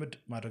ልምምድ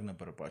ማድረግ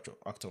ነበረባቸው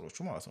አክተሮቹ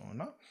ማለት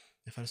ነውና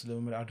የፈረስ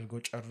ልምምድ አድርገው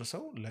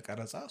ጨርሰው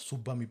ለቀረጻ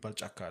ሱባ የሚባል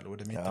ጫካ አለ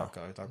ወደ ሜታ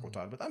አካባቢ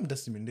ታቆታል በጣም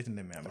ደስ የሚል እንዴት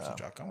እንደሚያምር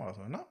ጫካ ማለት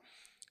ነውና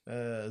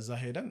እዛ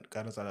ሄደን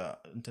ቀረጻ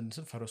እንትን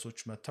ፈረሶች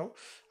መተው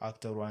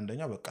አክተሩ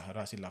አንደኛው በቃ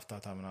ራሴ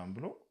ላፍታታ ምናምን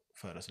ብሎ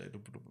ፈረስ ላይ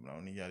ዱብ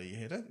ምናምን ይያለ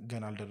ይሄደ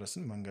ገና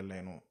አልደረስን መንገድ ላይ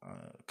ነው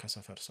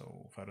ከሰፈር ሰው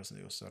ፈረስ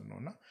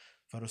የወሰድነውና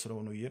ፈረስ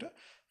ነው ይሄደ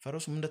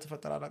ፈረሱ ምን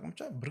እንደተፈጠረ አላቅም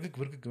ብቻ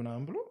ብርግግ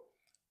ምናምን ብሎ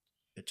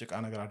እጭቃ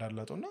ነገር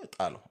አዳላጠውና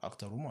ጣለው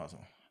አክተሩ ማለት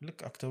ነው ልክ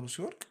አክተሩ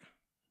ሲወርቅ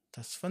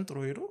ተስፈንጥሮ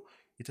ሄዶ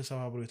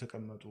የተሰባብሮ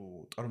የተቀመጡ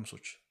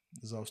ጠርምሶች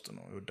እዛ ውስጥ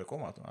ነው የወደቀው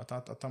ማለት ነው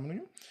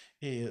አታምኑኝም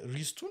ይሄ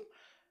ሪስቱን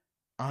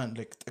አንድ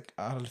like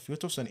አልፍ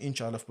የተወሰነ ኢንች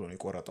አለፍ ብሎ ነው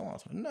የቆረጠው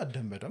ማለት ነው እና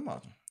ደም በደም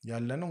ማለት ነው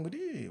ያለነው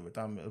እንግዲህ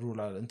በጣም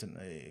ሩራል እንትን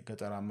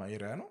ገጠራማ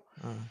ኤሪያ ነው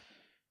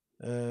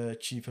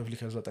ቺ ፐብሊክ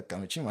ሄልዝ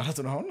ተጠቀመች ማለት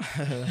ነው አሁን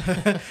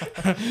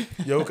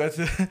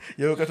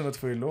የውቀት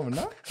መጥፎ የለውም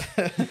እና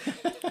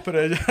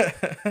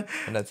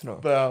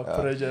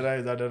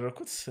ፕሬጀራይዝ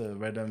አደረኩት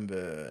በደንብ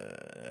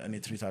እኔ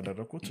ትሪት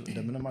አደረኩት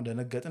እንደምንም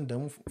እንደነገጥን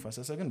ደሙ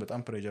ፈሰሰ ግን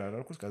በጣም ፕሬጀር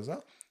አደረኩት ከዛ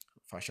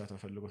ፋሻ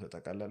ተፈልጎ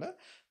ተጠቀለለ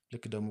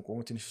ልክ ደሙ ቆሞ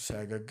ትንሽ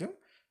ሳያገግም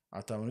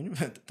አታምኑኝም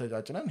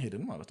ተጫጭናን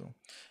ሄድን ማለት ነው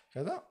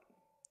ከዛ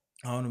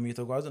አሁንም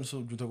እየተጓዘን እሱ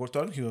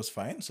ተቆርጧል he was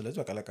fine ስለዚህ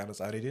በቃ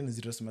ለቀረጻ ሬዲን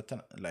እዚህ ድረስ መተን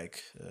ላይክ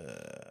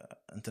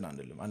እንትን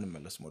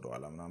አንመለስም ወደ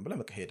ኋላ ምናምን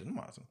ብለን በቃ ሄድን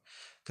ማለት ነው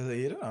ከዛ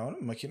ሄድን አሁን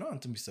መኪናው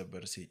እንትን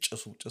ቢሰበር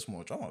ጭስ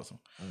ማውጫው ማለት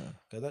ነው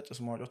ከዛ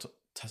ጭስ ማውጫው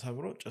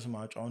ተሰብሮ ጭስ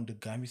ማውጫውን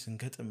ድጋሚ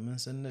ስንገጥም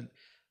ምን ስንል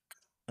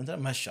እንትን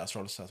መሻ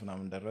 12 ሰዓት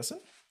ምናምን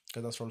ደረስን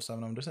ከዛ 12 ሰዓት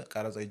ምናምን ደረስን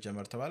ቀረጻ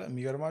ይጀመር ተባለ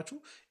የሚገርማችሁ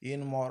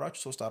ይሄን ማወራችሁ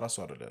 3-4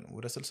 ሰው አይደለም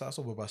ወደ 60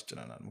 ሰው በባስ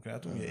ጭነናል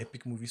ምክንያቱም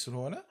የኤፒክ ሙቪ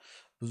ስለሆነ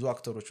ብዙ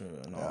አክተሮች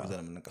ነው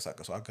ይዘን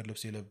የምንንቀሳቀሰው አገር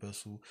ልብስ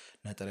የለበሱ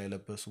ነጠላ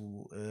የለበሱ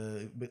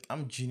በጣም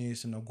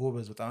ጂኒየስ እና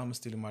ጎበዝ በጣም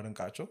ስቲል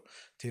ማድንቃቸው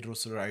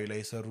ቴድሮስ ራይ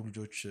ላይ ሰሩ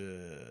ልጆች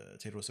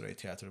ቴድሮስ ራይ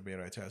ቲያትር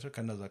ብሔራዊ ቲያትር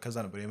ከዛ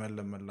ነበር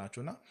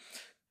የመለመላቸውና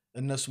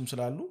እነሱም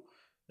ስላሉ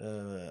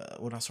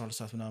ወደ 12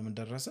 ሰዓት ምናምን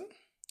ደረስን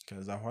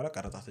ከዛ በኋላ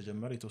ቀረጻ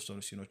ተጀመረ የተወሰኑ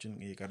ሲኖችን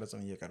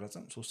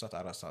እየቀረጽን 3 ሰዓት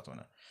 4 ሰዓት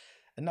ሆነ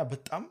እና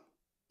በጣም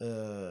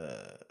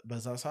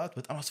በዛ ሰዓት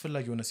በጣም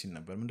አስፈላጊ ሆነ ሲን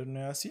ነበር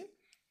ምንድነው ያ ሲን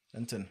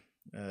እንትን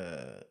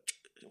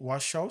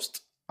ዋሻ ውስጥ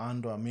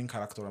አንዷ ሜን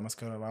ካራክተሯ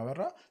መስከረም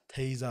አበራ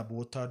ተይዛ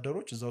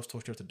በወታደሮች እዛ ውስጥ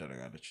ቶርቸር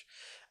ትደረጋለች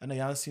እና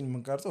ያን ሲን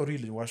ምን ቀርጸው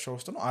ሪል ዋሻ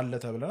ውስጥ ነው አለ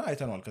ተብለና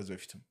አይተናል ከዚህ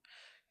በፊትም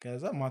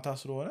ከዛ ማታ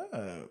ስለሆነ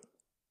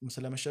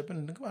ስለመሸብን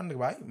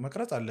እንግባ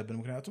መቅረጽ አለብን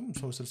ምክንያቱም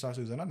ሰው 60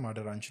 ሰው ይዘናል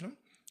ማደር አንችልም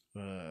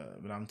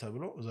ብላም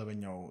ተብሎ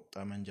ዘበኛው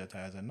ጠመንጃ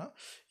ተያዘና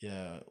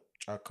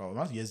የጫካው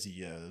ማለት የዚህ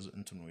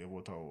እንትኑ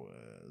የቦታው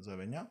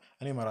ዘበኛ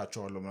እኔ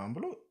መራቸዋለሁ ምናምን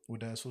ብሎ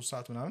ወደ 3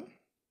 ሰዓት ምናምን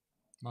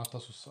ማታ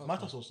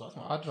 3 ሰዓት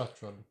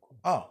አድራችኋል እኮ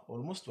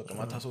ኦልሞስት በቃ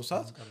ማታ 3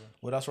 ሰዓት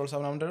ወደ 12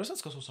 ሰዓት ምናምን ደረሰ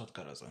እስከ 3 ሰዓት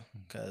ቀረጸ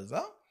ከዛ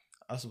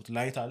አስቡት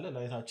ላይት አለ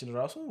ላይታችን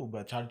ራሱ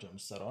በቻርጀር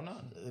መስራውና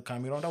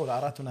ካሜራው እንዳ ወደ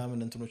 4 ምናምን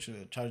እንትኖች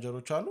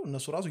ቻርጀሮች አሉ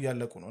እነሱ ራሱ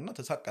ያለቁ ነውና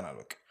ተሳቀናል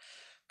በቃ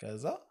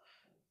ከዛ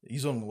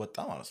ይዞን ወጣ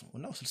ማለት ነው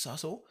እና 60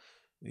 ሰው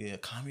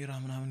የካሜራ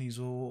ምናምን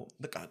ይዞ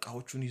በቃ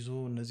ቃዎቹን ይዞ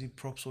እነዚህ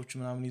ፕሮፕሶች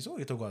ምናምን ይዞ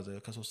የተጓዘ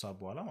ከ3 ሰዓት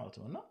በኋላ ማለት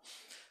ነውና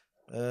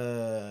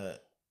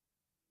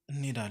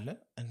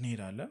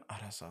እንሄዳለን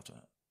 4 ሰዓት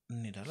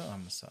እንሄዳለን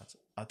 5 ሰዓት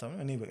አታም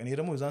እኔ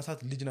ደግሞ የዛን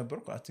ሰዓት ልጅ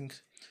ነበርኩ አይ ቲንክ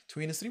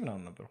 23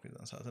 ምናምን ነበርኩ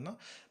የዛን ሰዓትና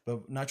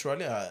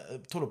ናቹራሊ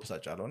ቶሎ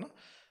በሳጫለውና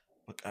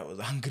በቃ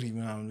ሃንግሪ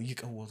ምናምን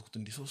እየቀወጥኩት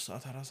እንዴ 3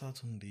 ሰዓት 4 ሰዓት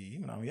እንዴ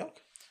ምናምን ያልኩ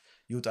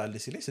ይውጣል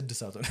ሲለኝ 6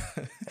 ሰዓት ነው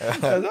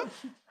ከዛ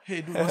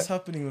ሄዱ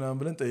ዋትስአፕኒንግ ምናምን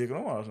ብለን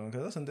ጠይቅነው ማለት ነው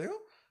ከዛ ስንጠይቀው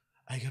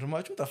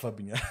አይገርማችሁ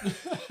ጠፋብኛል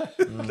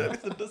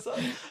ለሊት 6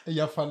 ሰዓት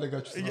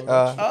እያፋለጋችሁ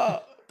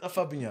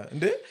ጠፋብኛል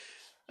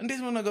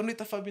እንዴት ነው ነገሩ እንዴት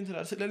ጠፋብኝ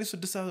ትላለህ ስለዚህ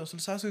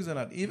 60 ሰው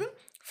ይዘናል ኢቭን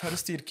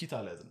ፈርስት ኤድ ኪት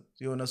አለዝን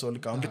የሆነ ሰው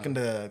ልክ እንደ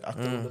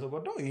አክተር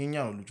እንደተጎዳው ይሄኛ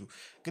ነው ልጁ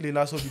ግን ሌላ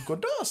ሰው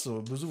ቢጎዳ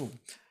ብዙ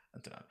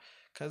እንትና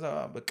ከዛ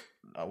በቃ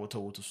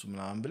አወተውት እሱ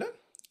ምናምን ብለን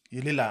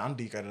የሌላ አንድ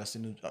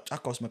ይቀርጽን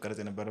ጫካ ውስጥ መቀረጽ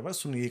የነበረበት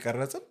እሱን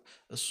ይቀርጽን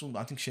እሱ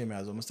አይ ቲንክ ሼም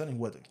ያዘው መሰለኝ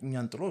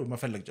እኛን ጥሎ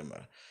መፈለግ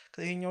ጀመረ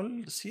ከዚህኛው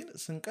ሲን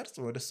ስንቀርጽ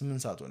ወደ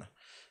 8 ሰዓት ሆነ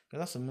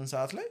ከዛ 8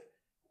 ሰዓት ላይ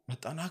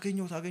መጣና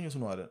አገኘሁት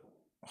ነው አለ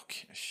ኦኬ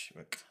እሺ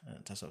በቃ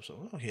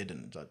ተሰብስበው ሄድን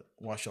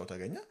ዋሻው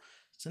ተገኘ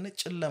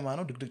ጨለማ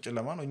ነው ድቅድቅ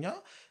ጨለማ ነው እኛ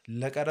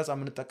ለቀረጻ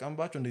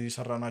የምንጠቀምባቸው እንደዚህ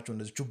ሰራናቸው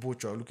እንደዚህ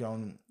ችቦች አሉ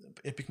አሁን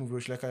ኤፒክ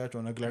ሙቪዎች ላይ ካያቸው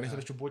ነግላሪስ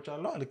ችቦች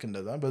አሉ ልክ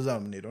እንደዛ በዛ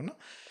ነው የምንሄደውና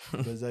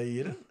በዛ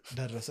ይሄድን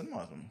ደረስን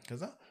ማለት ነው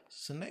ከዛ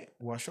ስናይ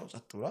ዋሻው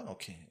ጸጥ ብሏል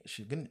ኦኬ እሺ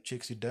ግን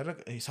ቼክ ሲደረግ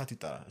እሳት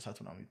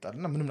ምናምን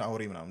ይጣልና ምንም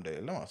አውሬ ምናምን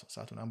እንደሌለ ማለት ነው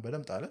እሳት ምናምን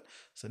በደም ጣለን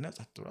ስናይ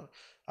ጸጥ ብሏል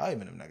አይ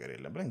ምንም ነገር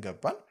የለም ብለን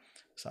ገባን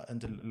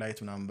እንትን ላይት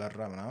ምናምን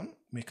በራ ምናምን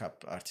ሜካፕ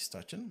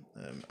አርቲስታችን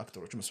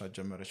አክተሮቹ መስራት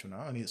ጀመረች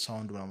ምናምን እኔ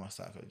ሳውንድ ምናምን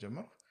ማስተካከል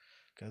ጀመርኩ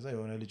ከዛ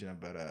የሆነ ልጅ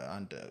ነበር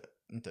አንድ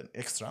እንትን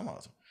ኤክስትራ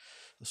ማለት ነው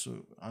እሱ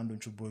አንዱን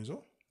ችቦ ይዞ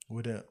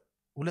ወደ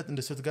ሁለት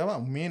እንደስትገባ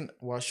ሜን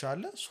ዋሻ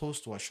አለ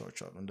 3 ዋሻዎች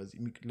አሉ እንደዚህ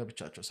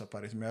ለብቻቸው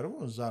ሰፓሬት የሚያደርጉ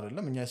እዛ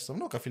አይደለም እኛ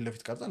ያስተምነው ከፊት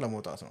ለፊት ቀርጸን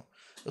ለመውጣት ነው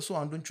እሱ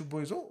አንዱን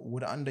ችቦ ይዞ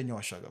ወደ አንደኛው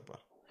ዋሻ ገባ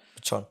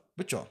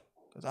ብቻውን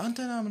ከዛ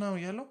አንተና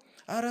ምናምን ያለው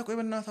አረ ቆይ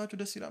በእናታችሁ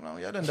ደስ ይላል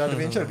ምናምን ያለ እንደ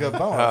አድቬንቸር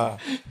ገባ ማለት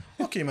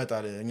ነው ኦኬ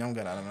ይመጣል እኛም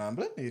ገና ምናምን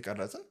ብለን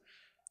እየቀረጽን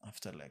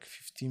አፍተር ላይክ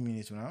 15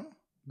 ሚኒት ምናምን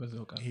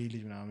በዛው ቃል ይሄ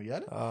ልጅ ምናምን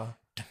ያለ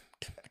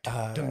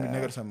ደም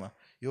ነገር ሰማ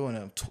የሆነ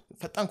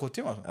ፈጣን ኮቴ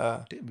ማለት ነው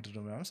ምንድን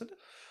ነው ምናምን ስለ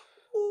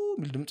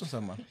ሚል ድምጽ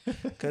ሰማን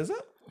ከዛ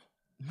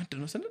ምንድን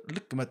ነው ስለ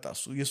ልክ መጣ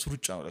እሱ የሱ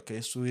ሩጫ ነው ለካ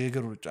የሱ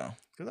የእግር ሩጫ ነው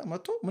ከዛ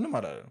መጥቶ ምንም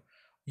አላለም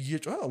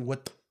እየጮኸ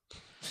ወጣ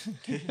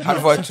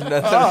አልፎ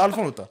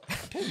ወጣ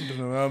ምንድን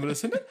ነው ምናምን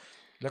ስለ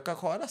ለካ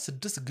ከኋላ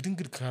 6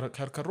 ግድንግድ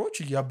ከርከሮች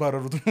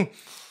ያባረሩት ነው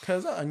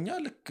ከዛ እኛ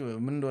ልክ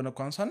ምን እንደሆነ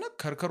ቋንሳና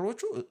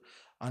ከርከሮቹ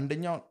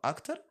አንደኛው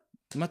አክተር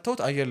መተውት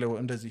አየር ላይ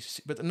እንደዚህ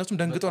እነሱም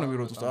ደንግጠው ነው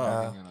የሚሮጡት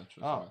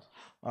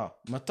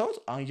መተውት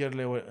አየር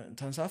ላይ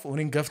ተንሳፍ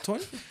ወኔን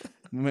ገፍቶኝ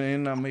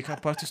ምንና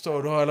ሜካፕ አርቲስቷ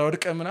ወደ ኋላ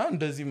ወድቀ ምናምን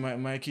እንደዚህ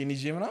ማይኬን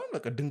ይዤ ምናምን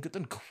በቃ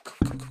ድንግጥን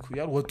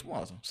ያል ወጡ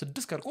ማለት ነው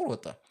 6 ከርቆር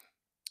ወጣ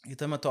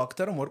የተመታው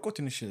አክተርም ወድቆ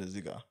ትንሽ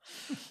እዚህ ጋር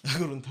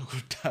እግሩን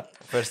ተጎዳ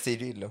ፈርስት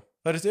ኤድ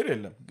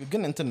የለም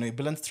ግን እንትን ነው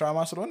ብለንት ትራማ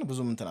ስለሆነ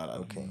ብዙም እንትን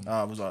አላለም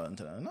ብዙ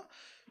እንትና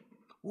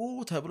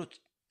ተብሎ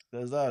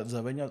ከዛ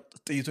ዘበኛ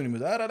ጥይቱን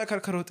ይመዛራ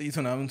ለከርከረው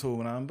ጥይቱን አምንቶ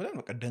ምናምን ብለን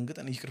በቃ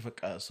ደንግጠን ይቅር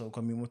በቃ ሰው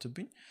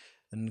ከሚሞትብኝ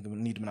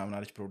እንሂድ ምናምን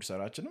አለች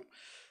ፕሮዲዩሰራችንም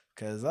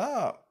ከዛ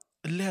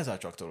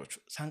ለያዛቸው አክተሮች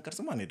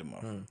ሳንቀርጽማ እንሄድማ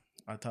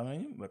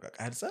አታመኝም በቃ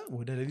ቀርጸ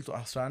ወደ ሌሊቱ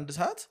 11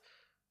 ሰዓት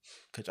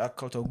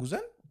ከጫካው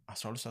ተጉዘን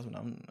 12 ሰዓት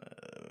ምናምን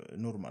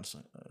ኖርማል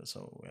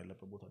ሰው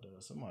ያለበት ቦታ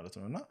ደረሰ ማለት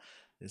ነውና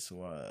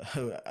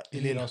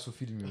ሌላሱ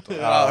ፊልም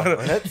ይወጣል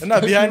እና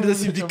ቢሃይንድ ዘ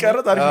ሲን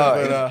ቢቀረጥ አሪፍ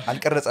ነበር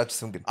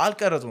አልቀረጻችሁም ግን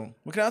አልቀረጹም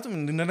ምክንያቱም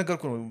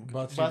እንደነገርኩ ነው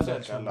ባትሪ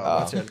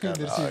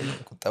ያልቃል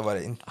ቁጠባ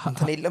ላይ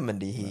እንትን የለም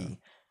እንደ ይሄ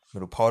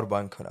ፓወር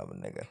ባንክ ምናምን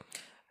ነገር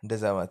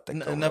እንደዛ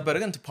ማተቀው ነበር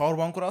ግን ፓወር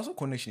ባንኩ ራሱ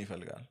ኮኔክሽን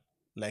ይፈልጋል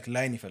ላይክ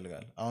ላይን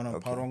ይፈልጋል አሁን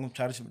ፓወር ባንኩ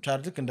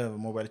ቻርጅ እንደ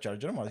ሞባይል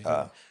ቻርጀር ማለት ነው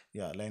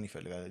ያ ላይን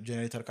ይፈልጋል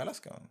ጄኔሬተር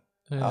ካላስከም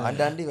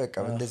አንዳንዴ በቃ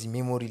እንደዚህ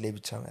ሜሞሪ ላይ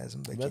ብቻ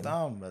መያዝም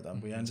በጣም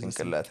ያን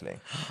ጭንቅላት ላይ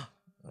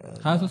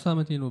 23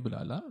 ዓመቴ ነው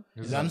ብላላ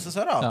ያን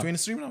ሰራ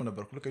 23 ምናምን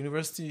ነበርኩ ልክ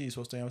ዩኒቨርሲቲ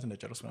 3ኛ ዓመት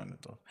እንደጨረስኩ ነው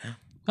ያነጣው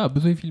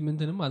ብዙ ፊልም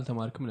እንትንም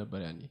አልተማርክም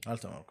ነበር ያኔ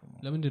አልተማርኩም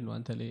ለምንድን ነው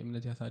አንተ ላይ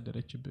እምነት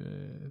ያሳደረች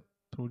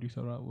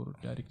ፕሮዲዩሰሯ ወር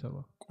ዳይሬክተሯ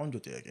ቆንጆ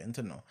ጥያቄ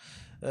እንትን ነው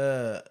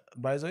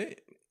ባይዘይ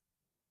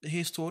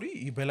ይሄ ስቶሪ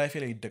በላይፍ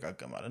ላይ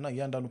ይደጋገማል እና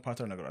ያንዳንዱ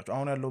ፓተርን ነገራቸው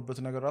አሁን ያለውበት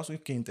ነገር ራሱ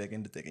ይከን ጥያቄ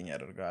እንድጠይቀኝ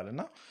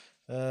ያደርጋልና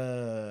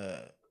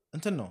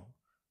እንትን ነው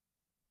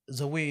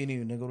ዘዌይ እኔ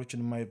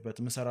ነገሮችን የማይበት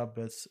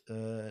መሰራበት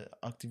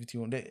አክቲቪቲ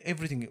ሆነ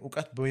ኤቭሪቲንግ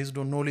እውቀት based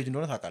on knowledge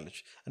እንደሆነ ታውቃለች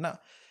እና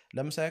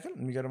ለምሳሌ ያክል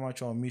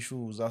የሚገርማቸው ሚሹ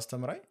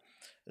ዛስተምራይ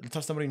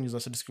ልታስተምረኝ እዛ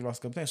 6 ኪሎ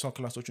አስገብታኝ እሷ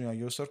ክላሶችን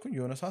ያየወሰርኩኝ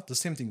የሆነ ሰዓት the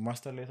same thing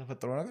ማስተር ላይ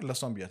የተፈጠረው ነገር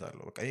ለሷም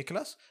ብያታለሁ በቃ ይሄ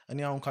ክላስ እኔ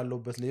አሁን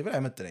ካለውበት ሌቭል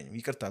አይመጥነኝም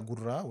ይቅርታ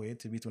ጉራ ወይ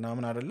ትቢት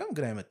ምናምን አይደለም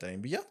ግን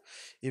አይመጥነኝም ብያት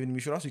ኢቭን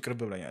ሚሹ ራሱ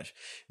ይቅርብ ብላኛለች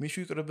ሚሹ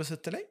ይቅርብ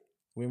ስትለኝ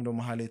ወይም ደግሞ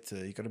ሐሌት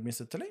ይቅርብኝ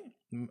ስትለኝ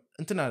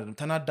እንትና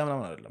ተናዳ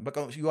ምናምን አይደለም በቃ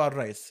you are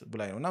right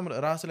ብላይ ነውና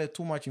ራስ ላይ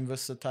too much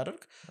invest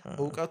ስታደርግ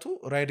እውቀቱ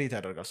ራይዴት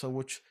ያደርጋል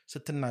ሰዎች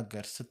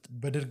ስትናገር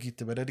በድርጊት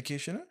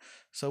በዴዲኬሽን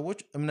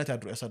ሰዎች እምነት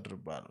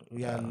ያሳድርባሉ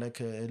ያለክ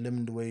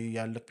ልምድ ወይ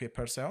ያለክ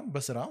ፔፐር ሳይሆን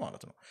በስራ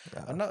ማለት ነው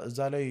እና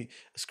እዛ ላይ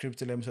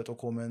ስክሪፕት ላይ የምሰጠው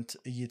ኮሜንት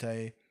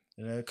እይታዬ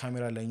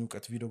ካሜራ ላይ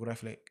እውቀት ቪዲዮግራፊ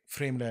ላይ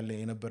ፍሬም ላይ ያለ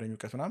የነበረኝ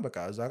እውቀት ምናምን በቃ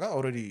እዛ ጋር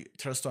ኦሬዲ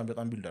ትረስቷን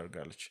በጣም ቢልድ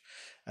አድርጋለች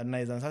እና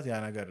የዛን ሰዓት ያ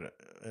ነገር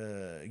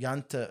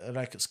ያንተ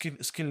ላይክ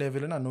ስኪል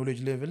ሌቭል እና ኖሌጅ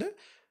ሌቭል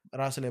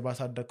ራስ ላይ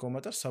ባሳደግከው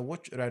መጠን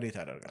ሰዎች ራዲት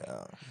ያደርጋል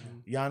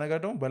ያ ነገር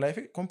ደግሞ በላይፍ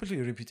ኮምፕሊትሊ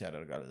ሪፒት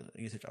ያደርጋል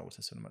እየተጫወተ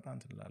ስንመጣ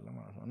እንትን ላለ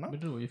ማለት ነውና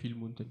ምንድነው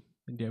የፊልሙ እንትን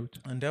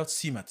እንዲያውት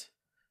ሲመት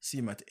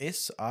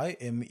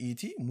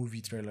SIMET ሙቪ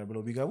ትሬለር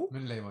ብለው ቢገቡ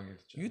ምን ላይ ማግኘት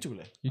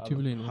ይችላል ዩቲዩብ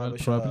ላይ ነው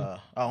ፕሮባብሊ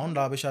አሁን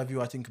ለአበሻ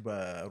ቪው አይ ቲንክ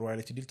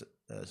በሮያሊቲ ዲል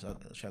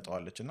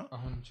ሸጠዋለችና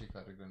አሁን ቼክ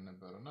አድርገን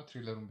ነበርና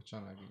ትሬለሩን ብቻ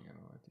ነው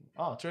ያገኘነው አይ ቲንክ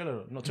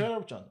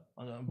ትሬለር ብቻ ነው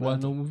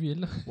ዋናው ሙቪ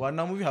የለ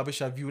ዋናው ሙቪ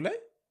አበሻ ቪው ላይ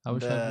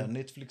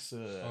ኔትፍሊክስ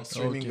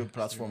ስትሪሚንግ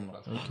ፕላትፎርም ነው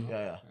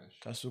ያ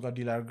ከሱ ጋር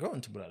ዲል አድርገው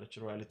እንትን ብላለች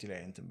ሮያሊቲ ላይ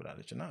እንትን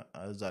ብላለች እና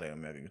እዛ ላይ ነው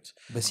የሚያገኙት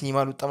በሲኒማ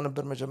አልወጣም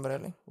ነበር መጀመሪያ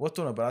ላይ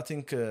ወጥቶ ነበር አይ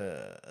ቲንክ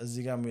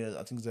እዚህ ጋር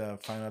አይ ቲንክ the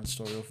final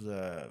story of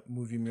the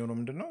movie የሚሆነው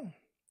ምንድነው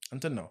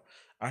እንትን ነው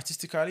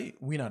አርቲስቲካሊ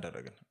ዊን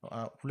አደረግን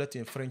ሁለት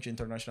የፍሬንች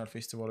ኢንተርናሽናል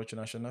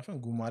ፌስቲቫሎችን አሸነፍን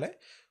ጉማ ላይ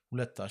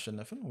ሁለት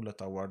አሸነፍን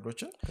ሁለት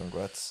አዋርዶችን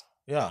congrats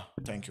ያ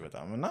ታንክ ዩ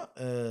በጣም እና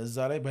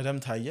እዛ ላይ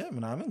በደም ታየ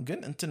ምናምን ግን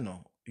እንትን ነው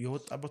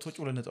የወጣበት ወጪ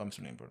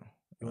 2.5 ሚሊዮን ብር ነው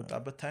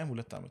የወጣበት ታይም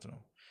 2 አመት ነው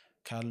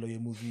ካለው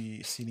የሙቪ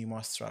ሲኒማ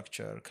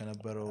ስትራክቸር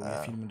ከነበረው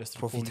የፊልም ኢንደስትሪ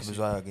ፕሮፊት ብዙ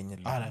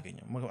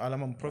አላገኘም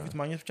አላማም ፕሮፊት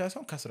ማግኘት ብቻ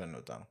ሳይሆን ከስረን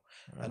ወጣ ነው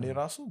እኔ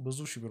ራሱ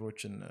ብዙ ሺህ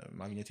ብሮችን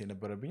ማግኘት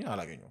የነበረብኝ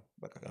አላገኘው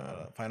በቃ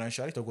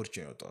ፋይናንሻሊ ተጎድቼ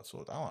ነው የወጣው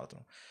ወጣ ማለት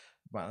ነው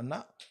እና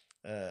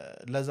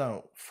ለዛ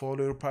ነው ፎሎ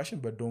ዩር ፓሽን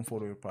but don't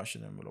follow your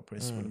passion የሚለው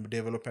ፕሪንሲፕል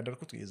ዴቨሎፕ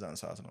ያደርኩት የዛን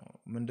ሰዓት ነው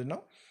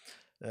ምንድነው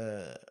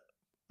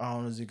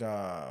አሁን እዚህ ጋር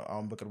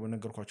አሁን በቅርቡ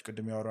ነገርኳችሁ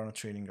ቅድም ያወራነው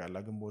ትሬኒንግ አለ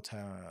ግንቦት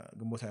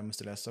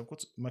 25 ላይ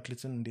ያሰብኩት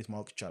መክሊትን እንዴት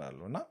ማወቅ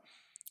ይችላልና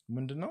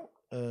ምንድነው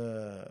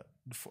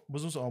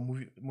ብዙ ሰው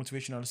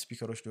ሞቲቬሽናል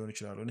ስፒከሮች ሊሆኑ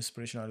ይችላሉ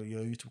ኢንስፒሬሽናል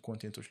የዩቲዩብ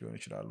ኮንቴንቶች ሊሆኑ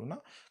ይችላሉና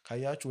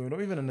ካያችሁ ወይ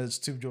ነው ኢቭን እነ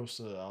ስቲቭ ጆብስ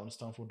አሁን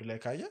ስታንፎርድ ላይ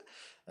ካየ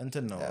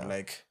እንትን ነው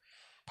ላይክ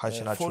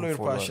ፎሎ ዩር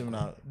ፓሽን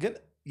ግን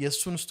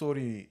የሱን ስቶሪ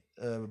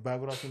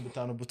ባዮግራፊን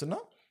ብታነቡትና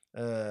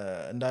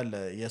እንዳለ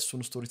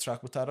የሱን ስቶሪ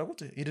ትራክ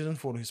ብታደርጉት he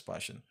didn't follow his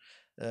passion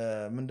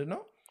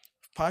ምንድነው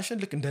ፓሽን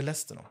ልክ እንደ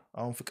ለስት ነው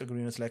አሁን ፍቅር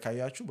ግንኙነት ላይ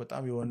ካያችሁ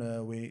በጣም የሆነ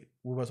ወይ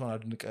ውበቷን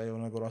አድንቀ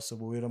የሆነ ነገር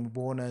አስቦ ወይ ደግሞ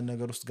በሆነ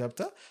ነገር ውስጥ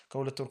ገብተ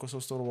ከሁለት ወር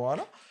ከሶስት ወር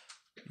በኋላ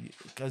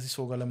ከዚህ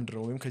ሰው ጋር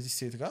ለምንድነው ወይም ከዚህ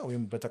ሴት ጋር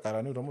ወይም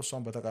በተቃራኒው ደግሞ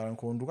እሷን በተቃራኒ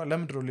ከወንዱ ጋር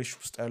ለምንድነው ሌሽ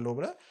ውስጥ ያለው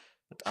ብለ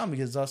በጣም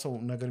የዛ ሰው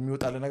ነገር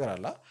የሚወጣለ ነገር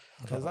አለ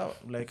ከዛ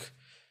ላይክ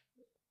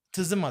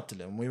ትዝም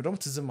አትለም ወይ ደግሞ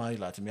ትዝም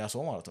አይላትም ያ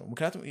ሰው ማለት ነው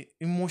ምክንያቱም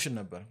ኢሞሽን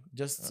ነበር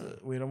ጀስት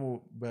ወይ ደግሞ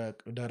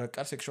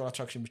በዳይሬክት ሴክሹዋል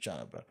አትራክሽን ብቻ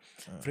ነበር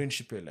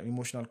ፍሬንድሺፕ የለም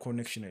ኢሞሽናል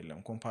ኮኔክሽን የለም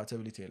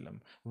ኮምፓቲቢሊቲ የለም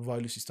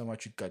ቫልዩ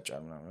ሲስተማችሁ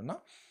ይጋጫል ምናምንና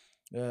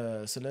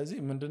ስለዚህ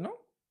ምንድነው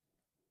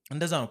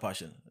እንደዛ ነው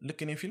ፓሽን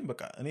ልክ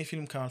እኔ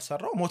ፊልም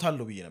ካልሰራው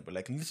ሞታለሁ ብዬ ነበር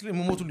ላይክ ሊትራሊ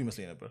ሞቱሉ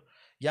ይመስለኝ ነበር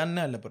ያን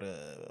ያህል ነበር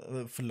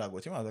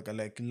ፍላጎቴ ማለት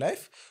ላይክ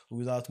ላይፍ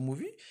ዊዛውት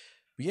ሙቪ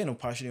ብዬ ነው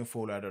ፓሽኔን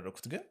ፎሎ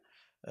ያደረኩት ግን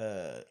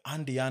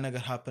አንድ ያ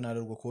ነገር ሃፕን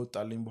አድርጎ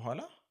ከወጣልኝ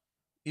በኋላ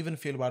ኢቭን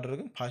ፌል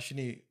ባደረግም ፓሽኔ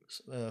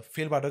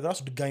ፌል ባደረግ ራሱ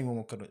ድጋሚ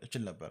መሞከር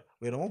እችል ነበር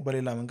ወይ ደግሞ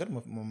በሌላ መንገድ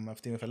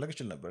መፍትሄ መፈለግ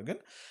እችል ነበር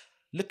ግን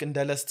ልክ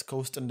እንደ ለስት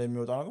ከውስጥ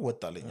እንደሚወጣው ነገር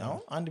ወጣልኝ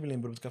አሁን 1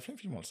 ሚሊዮን ብር ብትከፍለኝ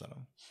ፊልም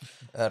አልሰራም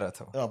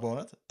አራተው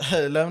በእውነት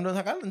ለምን ነው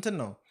ታውቃለህ እንትን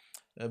ነው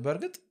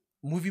በእርግጥ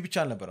ሙቪ ብቻ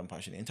አልነበረም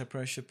ፓሽን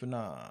ኢንተርፕረነርሺፕ እና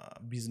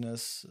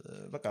ቢዝነስ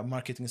በቃ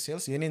ማርኬቲንግ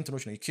ሴልስ የኔ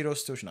እንትኖች ነው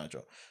ኪሪዮሲቲዎች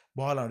ናቸው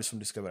በኋላ ነው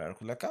እሱን ዲስከቨር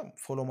ያደረኩት ለካ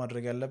ፎሎ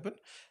ማድረግ ያለብን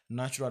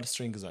ናቹራል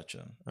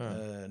ስትሬንግዛችን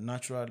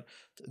ናቹራል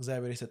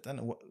እግዚአብሔር የሰጠን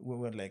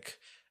ላይክ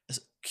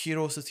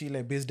ኪሪዮሲቲ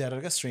ላይ ቤዝድ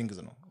ያደረገ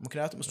ስትሬንግዝ ነው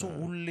ምክንያቱም እሱ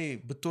ሁሌ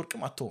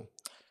ብትወርቅም አትተውም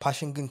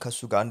ፓሽን ግን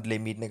ከሱ ጋር አንድ ላይ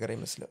የሚሄድ ነገር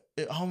አይመስልም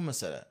አሁን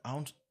መሰለ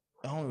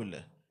አሁን ይለ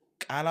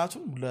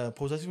ቃላቱን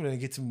ለፖዚቲቭ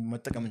ለኔጌቲቭ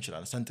መጠቀም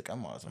እንችላለን ሰንጥቀም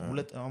ማለት ነው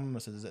ሁለት አሁን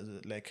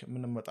ላይክ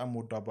ምንም በጣም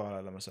ወዶ አባባል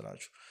አለ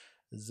መሰላችሁ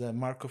the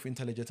mark of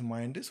intelligent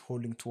mind is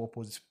holding two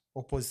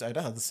opposite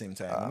ideas at the same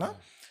time እና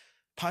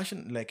passion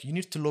like you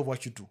need to love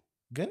what you do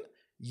ግን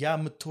ያ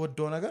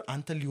የምትወደው ነገር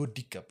አንተ ሊወድ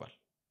ይገባል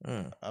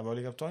አባሊ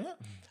ገብቷኛል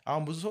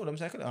አሁን ብዙ ሰው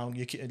ለምሳሌ አሁን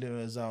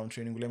የዛውን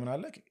ትሬኒንግ ላይ ምን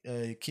አለ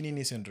ኪኒኒ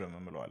ሲንድሮም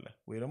እንለዋለ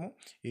ወይ ደግሞ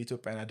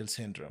የኢትዮጵያን አድል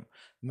ሲንድሮም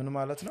ምን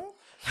ማለት ነው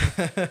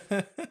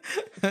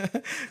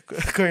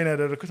ኮይና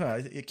ያደረኩት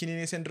የኪኒኒ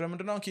ሲንድሮም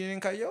ምንድነው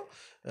ኪኒኒን ካየው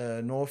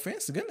no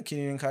offense ግን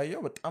ኪኒኒን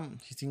ካየው በጣም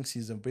he thinks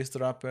he's the best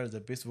rapper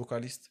the best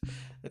vocalist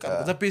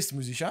the best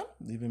musician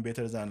even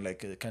better than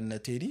like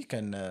ከነ ቴዲ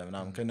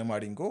ከነ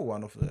ማሪንጎ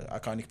one of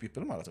iconic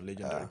people ማለት ነው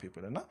legendary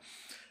people እና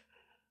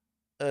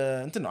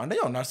እንትን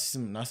አንደኛው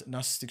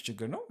ናርሲስቲክ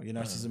ችግር ነው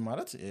የናርሲዝም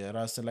ማለት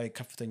ራስ ላይ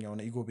ከፍተኛ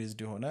የሆነ ኢጎ ቤዝድ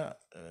የሆነ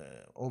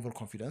ኦቨር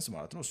ኮንፊደንስ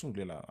ማለት ነው እሱ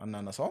ሌላ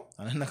አናናሳው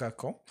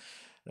አናነካካው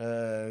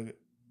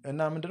እና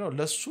ምንድነው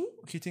ለሱ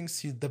he thinks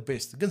he's the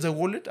best ግን the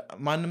world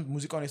ማንም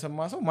ሙዚቃውን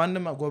የሰማ ሰው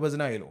ማንም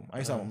ጎበዝና አይለውም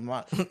አይሰማም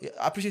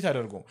አፕሪሺየት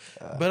ያደርገው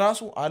በራሱ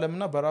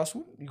ዓለምና በራሱ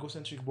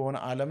ኢጎሴንትሪክ በሆነ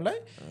ዓለም ላይ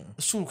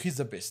እሱ he's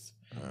the best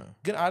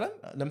ግን ዓለም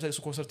ለምሳሌ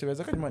እሱ ኮንሰርት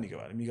ቢያዘጋጅ ማን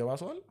ይገባል የሚገባ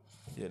ሰው አለ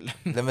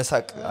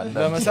ለመሳቅ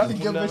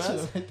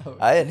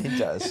አይ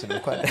እንጃ እሱ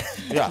እንኳን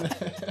ያ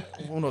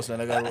ሆኖስ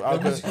ለነገሩ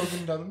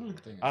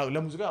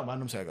ለሙዚቃ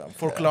ማንም ሳይገባ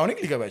ፎር ክላውኒንግ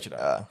ሊገባ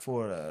ይችላል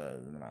ፎር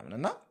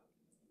እና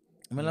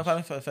ምን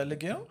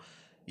ለፈልጌ ነው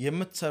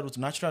የምትሰሩት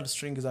ናቹራል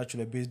ስትሪንግ ዛችሁ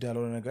ላይ ቤዝድ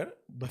ያለው ነገር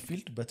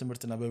በፊልድ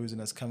በትምህርትና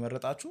በቢዝነስ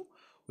ከመረጣችሁ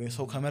ወይ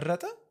ሰው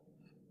ከመረጠ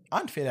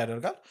አንድ ፌል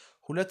ያደርጋል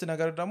ሁለት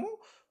ነገር ደግሞ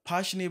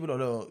ፓሽኔብል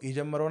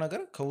የጀመረው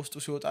ነገር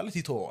ከውስጡ ሲወጣለት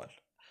ይተወዋል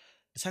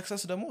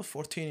success ደግሞ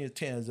for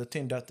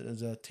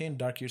 10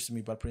 dark years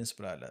የሚባል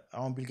ፕሪንሲፕል አለ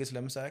አሁን ቢል ጌትስ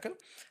ለምሳሌ ያክል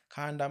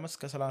ከ1 አመት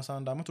እስከ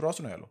 31 አመት ራሱ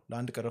ነው ያለው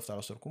ለአንድ ቀረፍት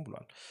አልወሰድኩም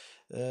ብሏል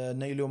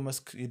እና ኢሎን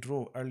መስክ የድሮ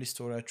early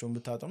ስቶሪያቸውን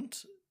ብታጠኑት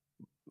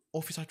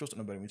ኦፊሳቸው ውስጥ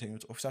ነበር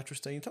የሚተኙት ኦፊሳቸው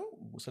ውስጥ ተኝተው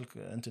ስልክ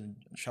እንትን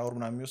ሻወር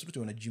ምናምን የሚወስዱት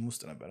የሆነ ጂም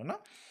ውስጥ ነበርና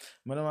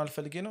ምንም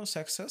አልፈልጌ ነው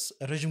ሰክሰስ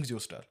ረጅም ጊዜ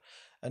ይወስዳል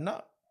እና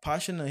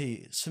ፓሽን ይሄ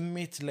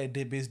ስሜት ላይ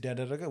ቤዝድ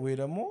ያደረገ ወይ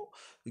ደግሞ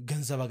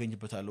ገንዘብ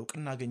አገኝበታለሁ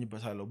ቅና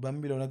አገኝበታለሁ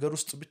በሚለው ነገር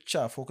ውስጥ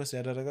ብቻ ፎከስ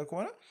ያደረገ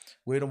ከሆነ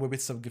ወይ ደግሞ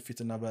በቤተሰብ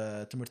ግፊትና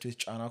በትምህርት ቤት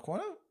ጫና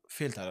ከሆነ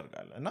ፌል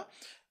ታደርጋለህ እና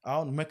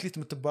አሁን መክሊት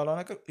የምትባለው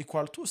ነገር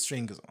ኢኳል ቱ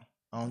ስትሪንግዝ ነው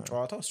አሁን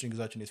ጨዋታው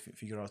ስትሪንግዛችን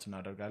ፊገር አውት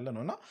እናደርጋለን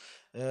ነውና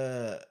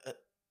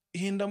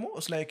ይሄን ደግሞ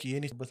ላይክ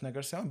የኔበት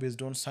ነገር ሳይሆን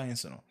ቤዝድ ኦን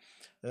ሳይንስ ነው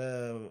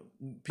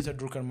ፒተር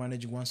ድሩከር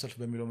ማኔጂንግ ዋንሰልፍ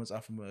በሚለው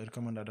መጽሐፍ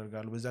ሪኮመንድ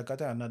አደርጋለሁ በዛ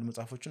አጋጣሚ አንዳንድ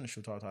መጽሐፎችን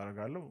ሹታውት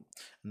አደርጋለሁ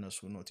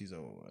እነሱ ኖት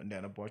ይዘው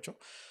እንዲያነቧቸው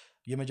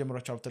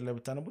የመጀመሪያው ቻፕተር ላይ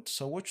ብታነቡት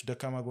ሰዎች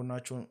ደካማ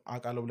ጎናቸውን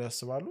አቃለው ብለው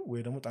ያስባሉ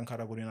ወይ ደግሞ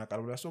ጠንካራ ጎናቸውን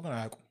አቃለው ብለው ያስቡ ግን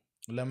አያውቁም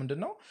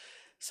ለምንድነው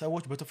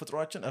ሰዎች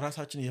በተፈጥሯችን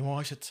ራሳችን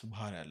የማዋሸት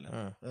ባህሪ አለ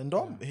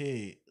እንደውም ይሄ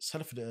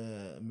ሰልፍ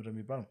ምንድነው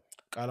የሚባለው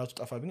ቃላቱ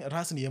ጠፋብኝ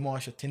ራስን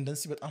የማዋሸት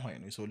ቴንደንሲ በጣም ሃይ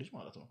ነው የሰው ልጅ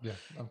ማለት ነው ያ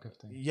በጣም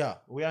ከፍተኛ ያ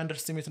ወይ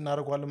አንደርስቲሜት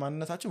እናደርጋለን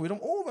ማንነታችን ወይ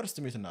ደግሞ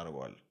ኦቨርስቲሜት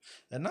እናደርጋለን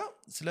እና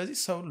ስለዚህ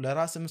ሰው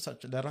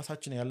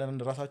ለራሳችን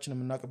ያለን ራሳችን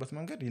የምናውቅበት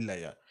መንገድ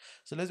ይለያያል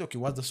ስለዚህ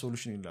ኦኬ ዋት ዘ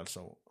ሶሉሽን ይላል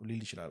ሰው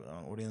ሊል ይችላል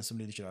ኦዲየንስም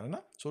ሊል ይችላል እና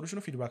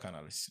ሶሉሽኑ ፊድባክ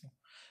አናሊሲስ ነው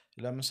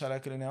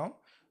ለምሳሌ ክለኔ አሁን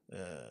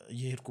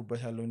የሄድኩበት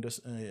ያለው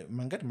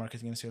መንገድ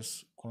ማርኬቲንግ ኤንድ ሴልስ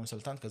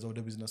ኮንሰልታንት ከዛ ወደ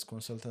ቢዝነስ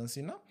ኮንሰልተንሲ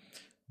እና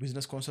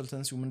ቢዝነስ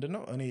ኮንሰልተንሲው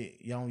ምንድነው እኔ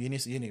ያው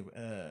የኔ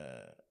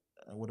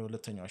ወደ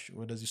ሁለተኛው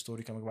ወደዚህ ስቶሪ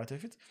ከመግባት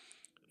በፊት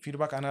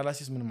ፊድባክ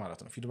አናሊሲስ ምን ማለት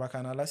ነው ፊድባክ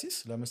አናሊሲስ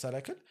ለምሳሌ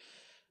ያክል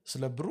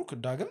ስለ ብሩክ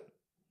ዳግም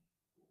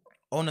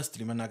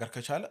ሆነስትሊ መናገር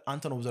ከቻለ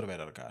አንተን ኦብዘርቭ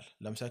ያደርጋል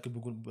ለምሳሌ ያክል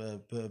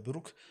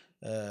ብሩክ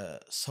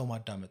ሰው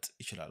ማዳመጥ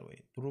ይችላል ወይ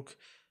ብሩክ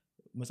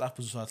መጽሐፍ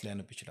ብዙ ሰዓት ላይ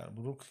ያነብ ይችላል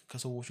ብሩክ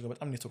ከሰዎች ጋር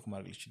በጣም ኔትወርክ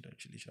ማድረግ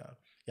ይችላል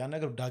ያ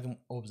ነገር ዳግም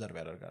ኦብዘርቭ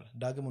ያደርጋል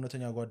ዳግም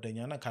እውነተኛ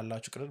ጓደኛና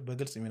ካላችሁ ቅርብ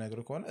በግልጽ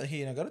የሚነግር ከሆነ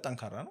ይሄ ነገር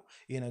ጠንካራ ነው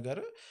ይሄ ነገር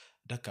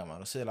ደካማ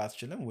ነው ስለ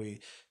አትችልም ወይ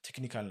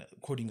ቴክኒካል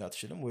ኮዲንግ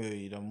አትችልም ወይ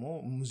ደግሞ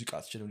ሙዚቃ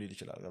አትችልም ሊል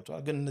ይችላል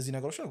ገብቷል ግን እነዚህ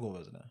ነገሮች ላይ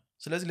ጎበዝ ነህ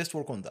ስለዚህ let's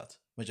work on that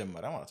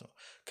መጀመሪያ ማለት ነው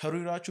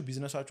ከሪራችሁ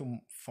ቢዝነሳችሁ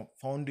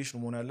ፋውንዴሽኑ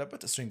መሆን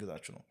ያለበት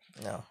ስትሪንግዛችሁ ነው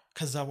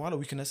ከዛ በኋላ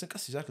ዊክነስን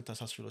ቀስ ይዛክ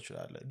ተሳስችሎ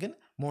ይችላል ግን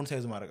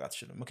ሞኔታይዝ ማድረግ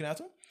አትችልም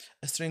ምክንያቱም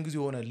ስትሪንግዝ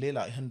የሆነ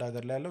ሌላ ህንድ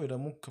ሀገር ላይ ያለው ወይ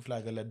ደግሞ ክፍለ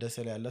ሀገር ላይ ደስ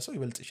ላይ ያለ ሰው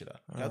ይበልጥ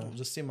ይችላል ምክንያቱም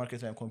the same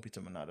market ላይ ኮምፒት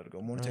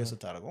የምናደርገው ሞኔታይዝ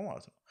ስታደርገው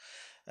ማለት ነው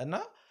እና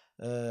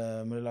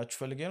ምንላችሁ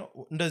ፈልጌ ነው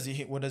እንደዚህ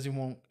ወደዚህ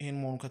ይሄን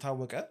መሆኑ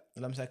ከታወቀ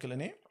ለምሳሌ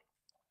እኔ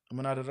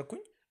ምን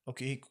አደረኩኝ ኦኬ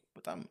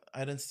በጣም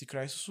አይደንቲቲ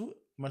ክራይሲሱ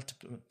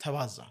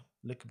ተባዛ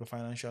ልክ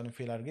በፋይናንሻል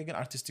ፌል አድርጌ ግን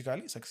አርቲስቲካሊ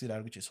ሰክሲድ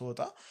አድርጌ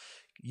ስወጣ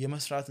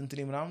የመስራት እንትኔ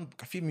ምናምን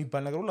ከፊ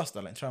የሚባል ነገር ሁሉ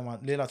አስጠላኝ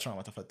ሌላ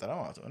ትራማ ተፈጠረ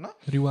ማለት ነውና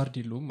ሪዋርድ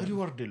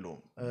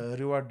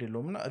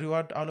የለውም እና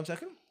ሪዋርድ አሁን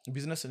ለምሳሌ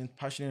ቢዝነስ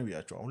ፓሽን ነው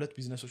ብያቸው ሁለት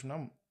ቢዝነሶች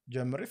ምናምን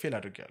ጀምሬ ፌል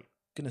አድርጌያለሁ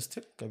ግን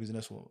ስቲል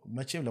ከቢዝነሱ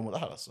መቼም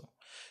ለመውጣት አላሰብም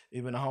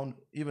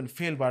ኢቭን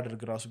ፌል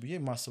ባደርግ ራሱ ብዬ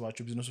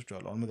ማስባቸው ቢዝነሶች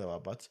አሉ አሁን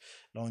መገባባት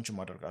ላውንች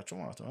ማደርጋቸው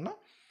ማለት ነውና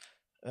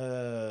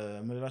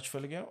ምንላችሁ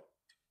ፈልጌ ነው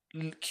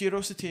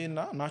ኪዩሪዮሲቲ እና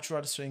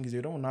ናቹራል ስትሬንግ ጊዜ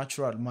ደግሞ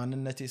ናቹራል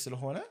ማንነቴ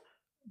ስለሆነ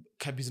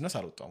ከቢዝነስ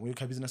አልወጣም ወይ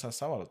ከቢዝነስ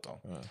ሐሳብ አልወጣም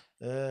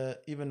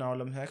ኢቭን አሁን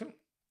ለምሳሌ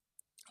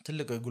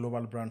ትልቅ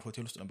ግሎባል ብራንድ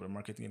ሆቴል ውስጥ ነበር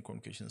ማርኬቲንግ ኤንድ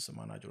ኮሙኒኬሽንስ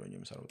ማናጀር ሆኜ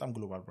የምሰራው በጣም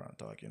ግሎባል ብራንድ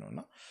ታዋቂ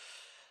ነውና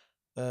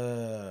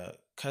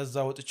ከዛ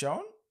ወጥቼ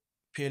አሁን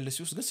ፒኤልሲ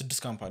ውስጥ ግን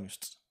 6 ካምፓኒ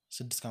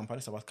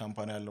 7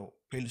 ካምፓኒ ያለው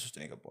ፒኤልሲ ውስጥ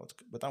ነው የገባሁት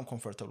በጣም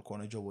ኮምፎርታብል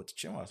ከሆነ ጆብ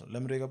ወጥቼ ማለት ነው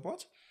ለምን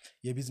የገባሁት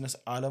የቢዝነስ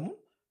ዓለሙን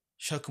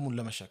ሸክሙን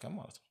ለመሸከም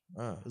ማለት ነው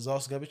እዛው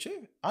ውስጥ ገብቼ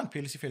አንድ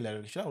ፒኤልሲ ፌል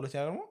ያደርግ ይችላል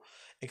ሁለተኛ ደግሞ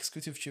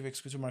ኤክስኪዩቲቭ ቺፍ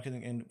ኤክስኪዩቲቭ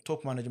ማርኬቲንግ ኤንድ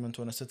ቶፕ ማኔጅመንት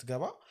ሆነ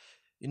ስትገባ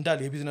እንዳለ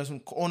የቢዝነሱን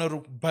ከኦነሩ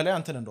በላይ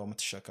አንተን እንደው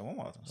የምትሸከመው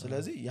ማለት ነው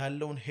ስለዚህ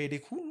ያለውን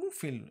ሄዴክ ሁሉ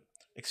ፊል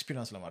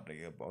ኤክስፒሪየንስ ለማድረግ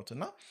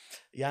የገባውትና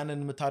ያንን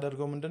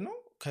የምታደርገው ምንድነው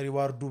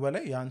ከሪዋርዱ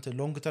በላይ ያንተ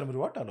ሎንግ ተርም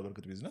ሪዋርድ አለው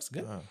በርግጥ ቢዝነስ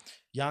ግን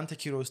ያንተ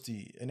ኪሮሲቲ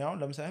እኔ አሁን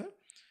ለምሳሌ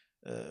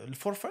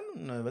ፎር ፈን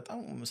በጣም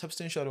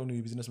ሰብስታንሻል የሆኑ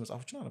የቢዝነስ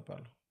መጽሐፎችን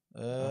አነባለሁ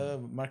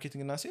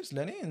ማርኬቲንግ እና ሴልስ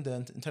ለኔ እንደ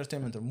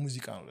ኢንተርቴይንመንት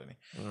ሙዚቃ ነው ለኔ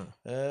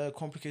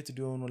ኮምፕሊኬትድ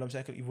የሆኑ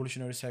ለምሳሌ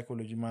ኢቮሉሽነሪ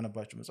ሳይኮሎጂ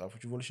ማነባቸው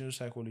መጽሐፎች ኢቮሉሽነሪ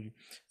ሳይኮሎጂ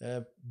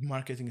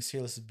ማርኬቲንግ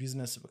ሴልስ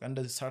ቢዝነስ በቃ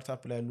እንደ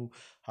ስታርታፕ ላይ ያሉ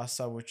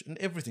ሐሳቦች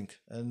ኤቭሪቲንግ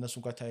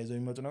እነሱን ጋር ተያይዘው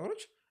የሚመጡ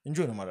ነገሮች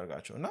ኢንጆይ ነው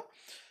ማድረጋቸው እና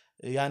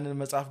ያንን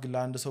መጽሐፍ ግን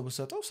ለአንድ ሰው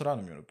ብሰጠው ስራ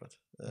ነው የሚሆንበት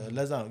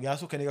ለዛ ነው ያ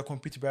ሰው ከኔ ጋር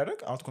ኮምፒት ቢያደርግ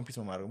አውት ኮምፒት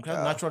ነው ማድረግ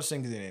ምክንያቱም ናቹራል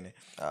ሴንግ ጊዜ ነኝ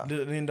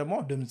እኔ ደግሞ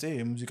ድምጼ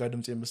የሙዚቃ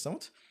ድምጼ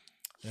የምሰሙት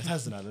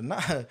ያሳዝናል እና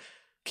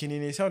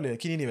ኪኒኔ ሰው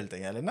ኪኒኔ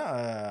ይበልጠኛል እና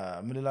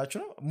ምን ልላችሁ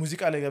ነው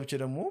ሙዚቃ ላይ ገብቼ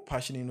ደግሞ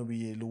ፓሽኔ ነው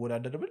ብዬ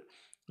ልወዳደር ብል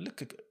ልክ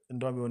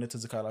እንደውም የሆነ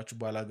ተዝካላችሁ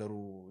ባላገሩ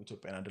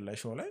ኢትዮጵያን አንድ ላይ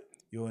ሾው ላይ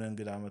የሆነ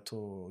እንግዳ መጥቶ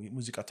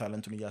ሙዚቃ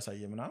ታለንቱን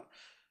እያሳየ ምናምን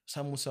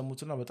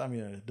ሰሙትና በጣም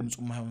ድምጹ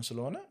ማይሆን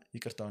ስለሆነ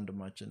ይቅርታ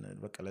ወንድማችን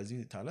በቃ ለዚህ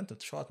ታለንት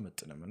ተሻዋት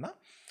መጥነምና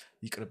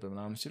ይቅርብ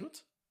ምናምን ሲሉት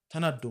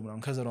ተናዶ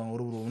ምናምን ከዘራው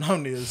ወርውሮ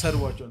ምናምን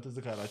ሰርዋቸው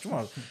ተዝካላችሁ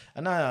ማለት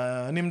እና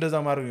እኔም እንደዛ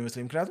ማድረግ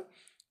ይመስለኝ ምክንያቱም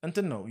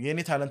እንትን ነው የኔ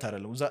ታለንት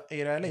አይደለም እዛ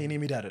ኤሪያ ላይ የኔ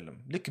ሜዳ አይደለም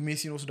ልክ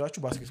ሜሲን ወስዳችሁ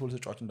ባስኬትቦል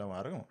ተጫዋች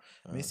እንደማድረግ ነው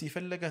ሜሲ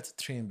የፈለገ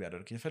ትሬን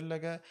ቢያደርግ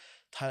የፈለገ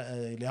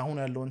አሁን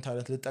ያለውን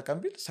ታለንት ልጠቀም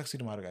ቢል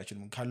ሰክሲድ ማድረግ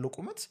አይችልም ካለው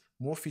ቁመት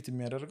ሞፊት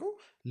የሚያደርገው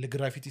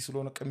ለግራቪቲ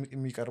ስለሆነ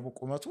የሚቀርበው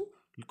ቁመቱ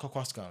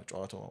ከኳስ ጋር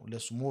ጨዋታው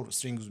ለሱ ሞር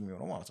ስትሪንግዝ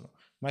የሚሆነው ማለት ነው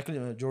ማይክል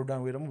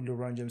ጆርዳን ወይ ደግሞ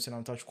ሌብሮን ጄምስ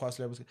ናምታችሁ ኳስ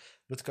ላይ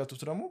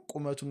በተከቱት ደግሞ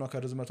ቁመቱና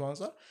ከርዝመቱ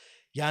አንፃር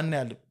ያን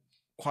ያለ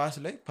ኳስ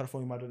ላይ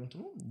ፐርፎርም ማድረግ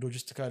እንትኑ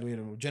ሎጂስቲካሊ ወይ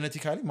ደግሞ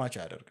ጄኔቲካሊ ማች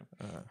አያደርግም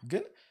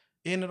ግን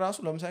ይሄን ራሱ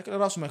ለምሳሌ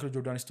ራሱ ማይክል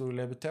ጆርዳን ስቶሪ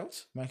ላይ ብታዩት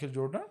ማይክል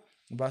ጆርዳን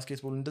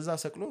ባስኬትቦል እንደዛ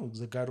ሰቅሎ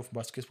ዘ ጋድ ኦፍ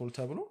ባስኬትቦል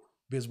ተብሎ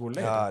ቤዝቦል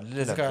ላይ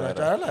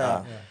ተስካራቻለ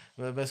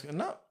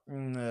እና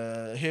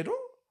ሄዶ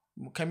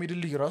ከሚድል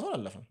ሊግ ራሱ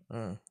አላለፈም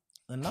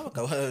እና በቃ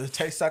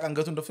ታይሳቅ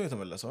አንገቱን ደፍቶ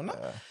የተመለሰውና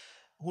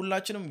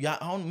ሁላችንም ያ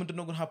አሁን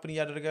ምንድነው ግን ሀፕን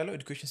ያደረገ ያለው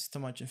ኤዱኬሽን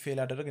ሲስተማችን ፌል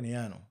ያደረገን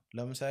ያ ነው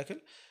ለምሳሌ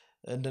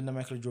እንደነ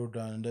ማይክል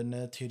ጆርዳን እንደነ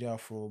ቴዲ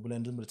አፍሮ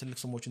ብለን ዝም ብለን ትልቅ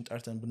ስሞችን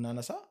ጠርተን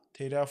ብናነሳ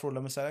ቴዲ አፍሮ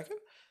ለምሳሌ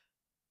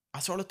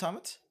 12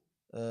 አመት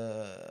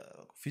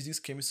ፊዚክስ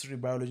ኬሚስትሪ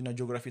ባዮሎጂ እና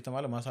ጂኦግራፊ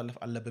ተማለ ማሳለፍ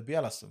አለበት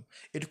ቢያላስም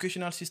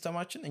ኤዱኬሽናል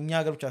ሲስተማችን እኛ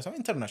ሀገር ብቻ ሳይሆን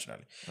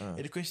ኢንተርናሽናሊ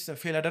ኤዱኬሽን ሲስተም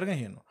ፌል ያደረገን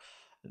ይሄ ነው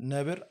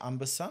ነብር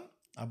አንበሳን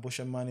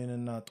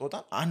አቦሸማኔንና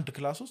ጦጣን አንድ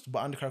ክላስ ውስጥ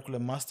በአንድ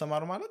ካሪኩለም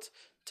ማስተማር ማለት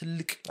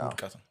ትልቅ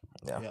ውድቀት ነው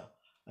ያ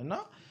እና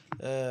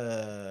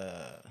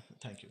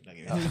ታንክ ዩ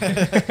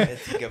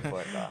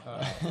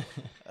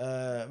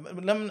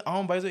ለምን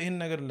አሁን ባይዘው ይሄን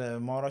ነገር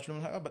ለማውራችሁ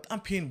ለምን በጣም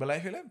ፔን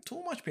በላይፍ ላይ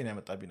ቱ ማች ፔን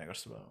ያመጣብኝ ነገር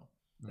ስለሆነ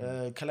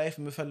ከላይፍ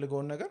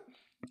የምፈልገውን ነገር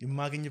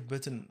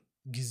የማገኝበትን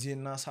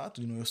ጊዜና ሰዓት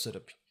ነው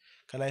የወሰደብኝ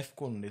ከላይፍ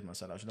ኮን እንዴት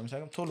መሰላችሁ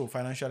ለምሳሌ ቶሎ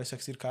ፋይናንሻሊ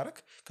ሰክሲድ ካረክ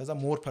ከዛ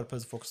ሞር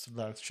ፐርፐዝ ፎከስ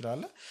ታደርግ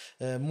ትችላለህ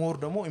ሞር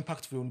ደግሞ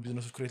ኢምፓክትፉል የሆኑ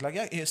ቢዝነሶች ክሬት ላይ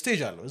ይሄ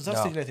ስቴጅ አለው እዛ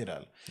ስቴጅ ላይ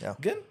ትሄዳለህ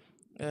ግን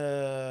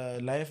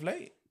ላይፍ ላይ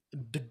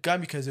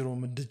ድጋሚ ከዜሮ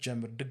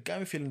እንድትጀምር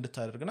ድጋሚ ፌል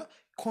እንድታደርግና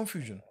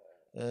ኮንፊውዥን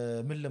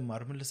ምን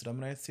ልማር ምን ልስራ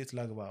ምን አይነት ሴት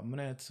ላግባ ምን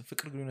አይነት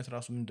ፍቅር ግንኙነት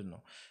ራሱ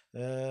ምንድነው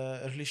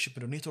ሪሌሽንሺፕ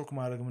ኔትወርክ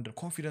ማድረግ ምንድነው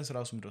ኮንፊደንስ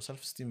ራሱ ምንድነው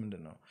ሰልፍ ስቲም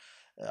ምንድነው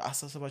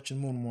አስተሳሰባችን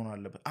ምን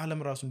አለበት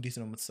ዓለም ራሱ እንዴት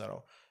ነው የምትሰራው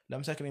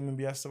ለምሳሌ ምን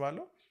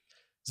ቢያስባለው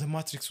ዘ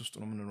ማትሪክስ ውስጥ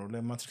ነው ምንድነው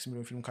ለማትሪክስ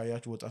የሚለው ፊልም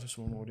ካያችሁ ወጣቶች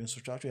ስለሆኑ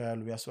ኦዲየንሶቻችሁ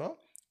ያያሉ ቢያስባው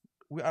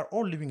we are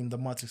all living in the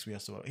matrix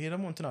ቢያስባው ይሄ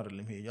ደግሞ እንትን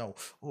አይደለም ይሄ ያው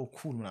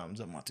ኩል ምናምን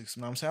ዘ ማትሪክስ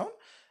ምናምን ሳይሆን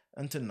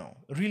እንትን ነው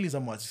ሪሊ ዘ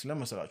ማትሪክስ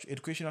ለምሳሌ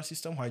ኤዱኬሽናል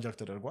ሲስተም ሃይጃክ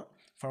ተደርጓል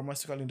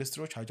ፋርማሲካል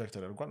ኢንዱስትሪዎች ሃይጃክ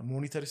ተደርጓል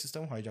ሞኔታሪ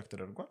ሲስተም ሃይጃክ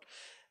ተደርጓል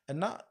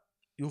እና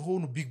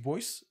የሆኑ ቢግ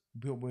ቦይስ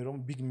ቢሮም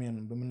ቢግ ሜን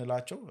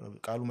በመንላቸው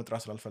ቃሉ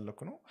መጥራት ስላልፈለኩ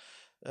ነው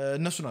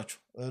እነሱ ናቸው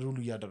ሩሉ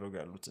ያደረጉ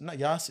ያሉት እና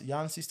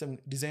ያን ሲስተም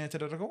ዲዛይን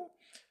የተደረገው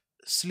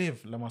ስሌቭ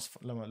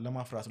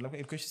ለማፍራት ለምን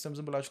ኤዱኬሽን ሲስተም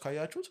ዝም ብላችሁ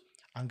ካያችሁት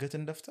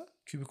አንገትን ደፍተ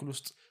ኩቢክል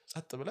ውስጥ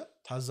ጸጥ ብለ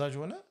ታዛዥ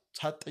ሆነ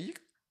ሳትጠይቅ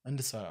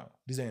እንድትሰራ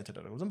ዲዛይን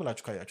የተደረገው ዝም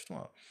ብላችሁ ካያችሁት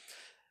ማለት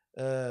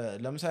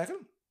ለምሳሌ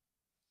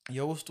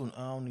የውስጡን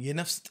አሁን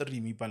የነፍስ ጥሪ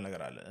የሚባል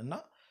ነገር አለ እና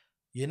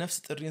የነፍስ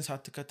ጥሪን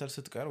ሳትከተል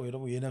ስትቀር ወይ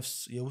ደግሞ የነፍስ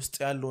የውስጥ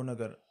ያለው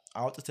ነገር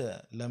አውጥተ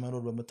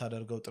ለመኖር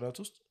በመታደርገው ጥረት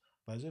ውስጥ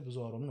ባይዘ ብዙ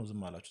አሮም ነው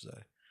ዝም አላችሁ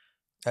ዛሬ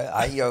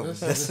አያው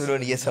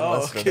ደስሎን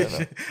እየሰማስ ነው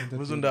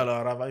ብዙ እንዳለው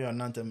አራባዩ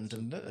እናንተ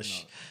ምንድን እሺ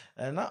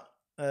እና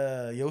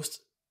የውስጥ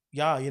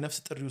ያ የነፍስ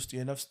ጥሪ ውስጥ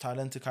የነፍስ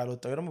ታለንት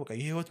ካልወጣው ደግሞ በቃ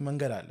የህይወት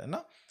መንገድ አለ እና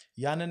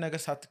ያንን ነገር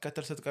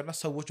ሳትከተል ስትቀርና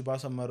ሰዎች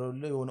ባሰመረው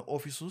የሆነ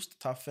ኦፊስ ውስጥ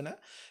ታፍነ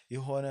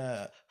የሆነ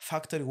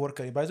ፋክተሪ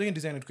ወርከር ባይዘው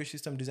ዲዛይን ኤዱኬሽን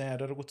ሲስተም ዲዛይን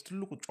ያደረጉት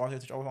ትልቁ ጨዋታ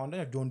የተጫወተው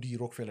አንደኛ ጆን ዲ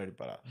ሮክፌለር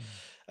ይባላል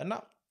እና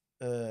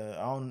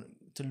አሁን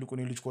ትልቁን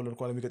የልጅ ኮለር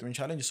ኳል የሚገጥመኝ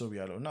ቻሌንጅ ሰው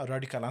ያለው እና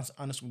ራዲካል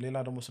አንስ ሌላ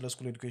ደግሞ ስለ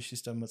ስኩል ኤዱኬሽን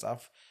ሲስተም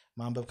መጽሐፍ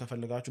ማንበብ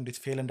ከፈለጋችሁ እንዴት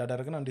ፌል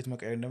እንዳደረግና እንዴት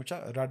መቀየር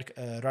እንደምቻል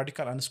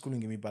ራዲካል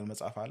አንስኩሊንግ የሚባል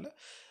መጽሐፍ አለ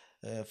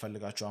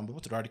ፈልጋችሁ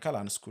አንብቡት ራዲካል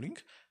አንስኩሊንግ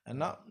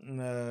እና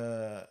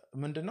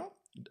ምንድነው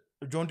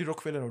ጆን ዲ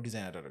ሮክፌለር ነው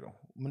ዲዛይን ያደረገው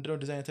ምንድነው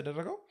ዲዛይን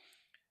የተደረገው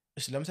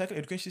ለምሳሌ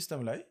ኤዱኬሽን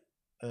ሲስተም ላይ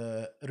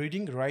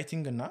ሪዲንግ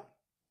ራይቲንግ እና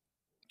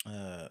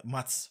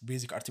ማትስ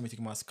ቤዚክ አርትሜቲክ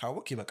ማትስ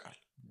ካወቅ ይበቃል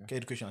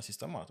ከኤዱኬሽናል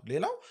ሲስተም ማለት ነው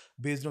ሌላው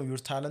ቤዝድ ነው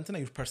ዩር ታለንት እና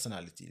ዩር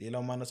ፐርሰናሊቲ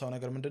ሌላው ማነሳው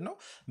ነገር ምንድነው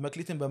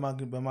መክሊትን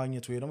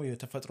በማግኘት ወይ ደግሞ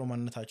የተፈጥሮ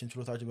ማንነታችን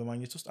ችሎታችን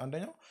በማግኘት ውስጥ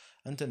አንደኛው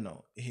እንትን ነው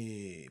ይሄ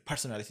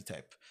ፐርሰናሊቲ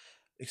ታይፕ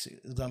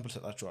ኤግዛምፕል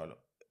ሰጣችኋለሁ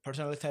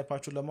ፐርሰናሊቲ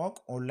ታይፓችሁን ለማወቅ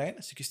ኦንላይን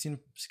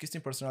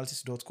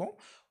 16personalities.com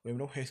ወይም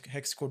ደግሞ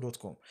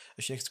hexco.com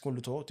እሺ hexco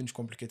ልቶ ትንሽ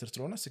ኮምፕሊኬትድ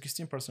ስለሆነ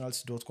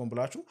 16personalities.com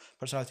ብላችሁ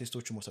ፐርሰናሊቲ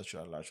ቴስቶችን መውሰድ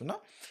ትችላላችሁ እና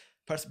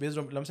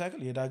ለምሳሌ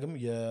የዳግም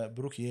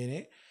የብሩክ የኔ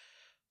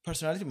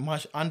ፐርሰናሊቲ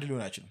አንድ ሊሆን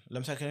አይችልም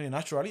ለምሳሌ ከኔ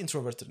ናቹራሊ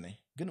ኢንትሮቨርትድ ነኝ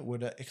ግን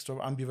ወደ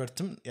ኤክስትሮቨርት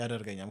አምቢቨርትም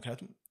ያደርገኛል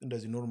ምክንያቱም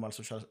እንደዚህ ኖርማል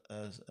ሶሻል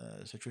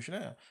ሲቹዌሽን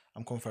ላይ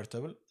አም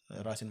ኮምፎርታብል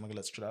ራሴን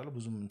መግለጽ እችላለሁ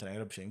ብዙም እንትን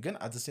አይረብሸኝ ግን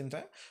አት ዘ ሴም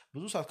ታይም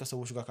ብዙ ሰዓት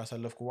ከሰዎች ጋር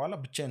ካሳለፍኩ በኋላ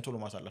ብቻዬን ቶሎ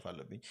ማሳለፍ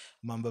አለብኝ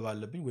ማንበብ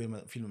አለብኝ ወይ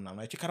ፊልም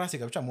ምናምን አይቼ ከራሴ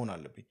ጋር ብቻ መሆን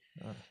አለብኝ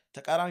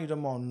ተቃራኒ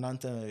ደግሞ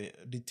እናንተ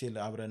ዲቴል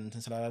አብረን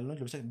እንትን ስላላልነው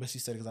ለምሳሌ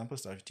በሲስተር ኤግዛምፕል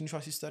ስታችሁ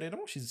ትንሿ ሲስተር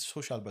ደግሞ ሺ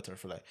ሶሻል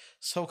በተርፍላይ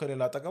ሰው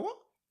ከሌላ አጠገቧ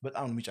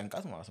በጣም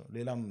የሚጨንቃት ማለት ነው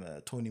ሌላም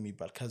ቶኒ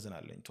የሚባል ከዝን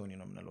አለኝ ቶኒ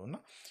ነው የምንለው እና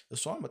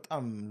እሷን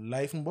በጣም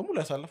ላይፍን በሙሉ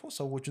ያሳለፈው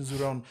ሰዎችን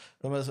ዙሪያውን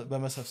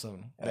በመሰብሰብ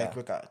ነው ላይክ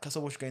በቃ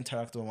ከሰዎች ጋር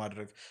ኢንተራክት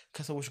በማድረግ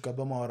ከሰዎች ጋር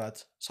በማውራት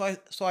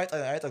ሰው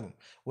አይጠግም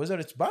whether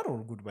it's bad or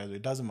good by the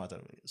way doesn't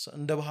matter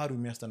እንደ ባህሪው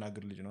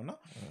የሚያስተናግድ ልጅ ነውና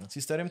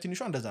ሲስተርም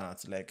ትንሿ እንደዛ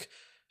ናት ላይክ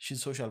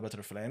she's social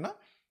butterfly እና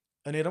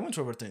እኔ ደግሞ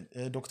ኢንትሮቨርት ነኝ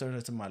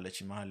ዶክተርነትም አለች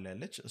መሀል ላይ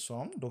ያለች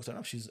እሷም ዶክተር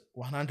ናት she's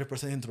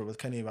 100% ኢንትሮቨርት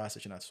ከኔ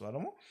ባሰች ናት እሷ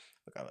ደግሞ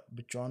በቃ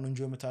ብቻዋን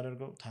እንጆይ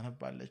የምታደርገው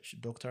ታነባለች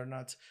ዶክተር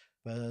ናት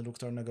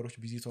በዶክተር ነገሮች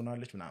ቢዚ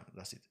ትሆናለች ምናምን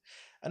ዛሲት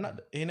እና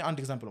ይሄን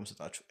አንድ ኤግዛምፕል ነው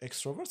የምሰጣችሁ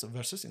ኤክስትሮቨርት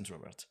versus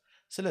ኢንትሮቨርት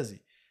ስለዚህ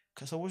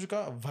ከሰዎች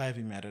ጋር ቫይብ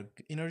የሚያደርግ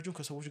ኢነርጂውን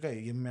ከሰዎች ጋር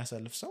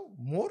የሚያሳልፍ ሰው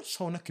ሞር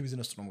ሰው ነክ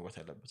ቢዝነስ ነው መግባት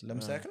ያለበት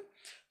ለምሳሌ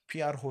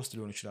ፒአር ሆስት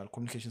ሊሆን ይችላል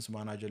ኮሚኒኬሽንስ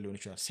ማናጀር ሊሆን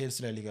ይችላል ሴልስ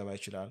ላይ ሊገባ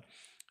ይችላል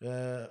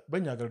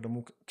በእኛ ሀገር ደግሞ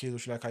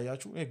ኬዞች ላይ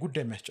ካያችሁ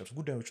ጉዳይ የሚያስጨርሱ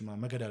ጉዳዮችን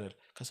መገዳደል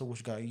ከሰዎች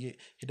ጋር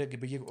ሄደግ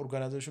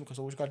በየኦርጋናይዜሽኑ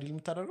ከሰዎች ጋር ዲል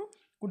የምታደርገው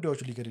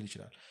ጉዳዮችን ሊገድል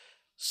ይችላል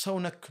ሰው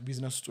ነክ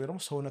ቢዝነስ ውስጥ ወይ ደግሞ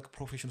ሰው ነክ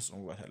ፕሮፌሽን ውስጥ ነው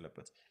መግባት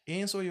ያለበት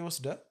ይህን ሰው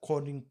የወስደ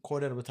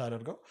ኮደር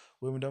ብታደርገው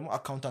ወይም ደግሞ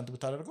አካውንታንት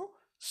ብታደርገው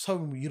ሰው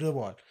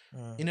ይርበዋል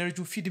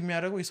ኢነርጂው ፊድ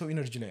የሚያደርገው የሰው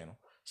ኢነርጂ ላይ ነው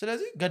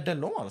ስለዚህ ገደል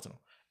ነው ማለት ነው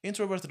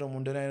ኢንትሮቨርት ደግሞ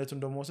እንደኔ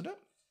አይነቱን ደግሞ ወስደ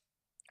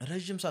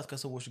ረጅም ሰዓት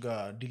ከሰዎች ጋር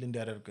ዲል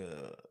እንዲያደርግ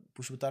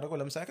ፑሽ ብታደርገው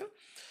ለምሳሌ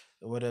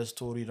ወደ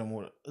ስቶሪ ደግሞ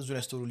እዙ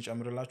ላይ ስቶሪ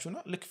ሊጨምርላችሁና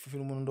ልክ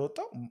ፊልሙን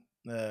እንደወጣው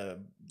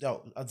ያው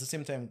at the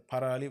same time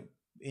parallel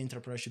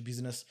entrepreneurship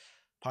business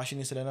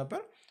passion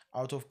ስለነበር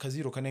out of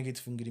ከዜሮ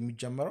ከኔጌቲቭ እንግዲህ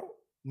የሚጀምረው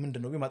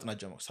ምንድነው ማጥናት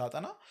ጀመርኩ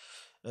ሳጠና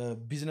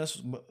ቢዝነስ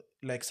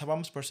like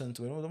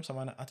 75% ወይ ደግሞ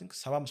 80 I think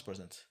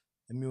 75%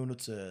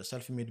 የሚሆኑት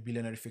ሰልፍ ሜድ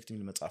ቢሊዮነር ኢፌክት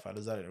የሚል መጽሐፍ አለ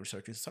ዛሬ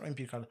ሪሰርች የተሰራው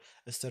ኢምፒሪካል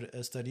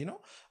ስተዲ ነው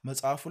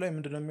መጽሐፉ ላይ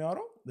ምንድነው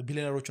የሚያወራው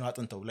ቢሊዮነሮችን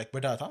አጥንተው like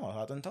በዳታ ማለት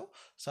አጥንተው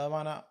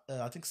 70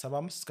 I think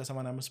 75 እስከ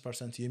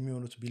 85%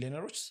 የሚሆኑት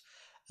ቢሊዮነሮች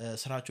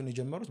ስራቸውን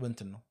የጀመሩት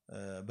በእንትን ነው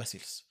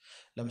በሴልስ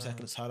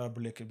ለምሳሌ ሳራ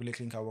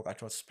ብሌክሊንክ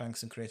አወቃቸዋት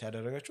ስፓንክስን ክሬት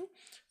ያደረገችው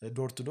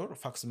ዶር ቱ ዶር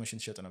ፋክስ ማሽን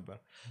ትሸጥ ነበር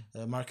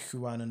ማርክ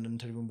ኩባንን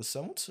ኢንተርቪውን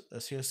ብትሰሙት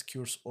ሴልስ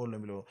ኪውርስ ኦል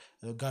የሚለው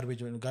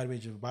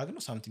ጋርቤጅ ባግ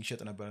ነው ሳምቲንግ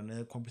ይሸጥ ነበር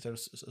ኮምፒውተር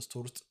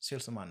ስቶር ውስጥ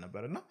ሴልስ ማን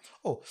ነበርና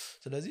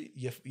ስለዚህ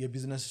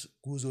የቢዝነስ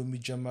ጉዞ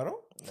የሚጀመረው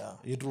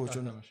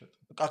የድሮዎቹን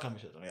እቃ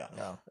ከመሸጥ ነው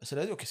ያ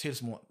ስለዚህ ኦኬ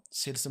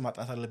ሴልስ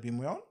ማጥናት አለብኝ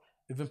ሙያውን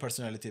even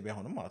personality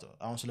ቢሆንም ማለት ነው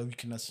አሁን ስለ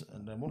ዊክነስ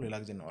ደግሞ ሌላ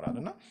ጊዜ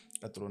እናወራለና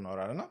ቀጥሎ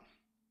እናወራለና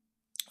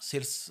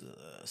ሴልስ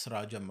ስራ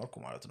ጀመርኩ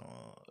ማለት ነው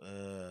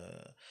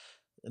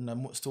እና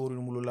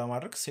ስቶሪውን ሙሉ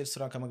ለማድረግ ሴልስ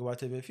ስራ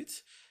ከመግባቴ በፊት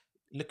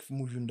ልክ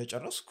ሙቪው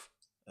እንደጨረስኩ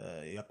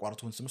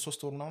ያቋርጡን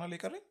 3 ወር ምናምን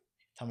ላይ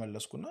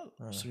ተመለስኩና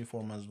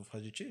 3-4 months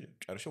ፈጅቼ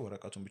ጨርሼ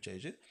ወረቀቱን ብቻ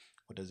ይዤ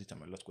ወደዚህ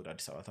ተመለስኩ ወደ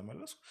አዲስ አበባ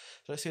ተመለስኩ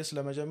ስለዚህ ሴልስ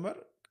ለመጀመር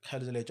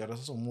ሄልዝ ላይ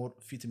ጨረሰ ሰው ሞር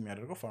ፊት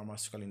የሚያደርገው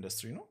ፋርማሲውቲካል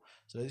ኢንዱስትሪ ነው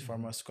ስለዚህ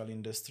ፋርማሲውቲካል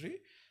ኢንዱስትሪ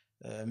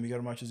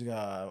የሚገርማችሁ እዚህ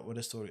ጋር ወደ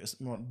ስቶሪ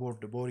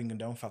ቦሪንግ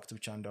እንዳውን ፋክት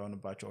ብቻ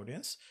እንዳውንባቸው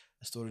ኦዲየንስ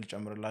ስቶሪ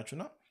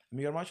ልጨምርላችሁና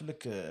የሚገርማችሁ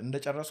ልክ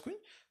እንደጨረስኩኝ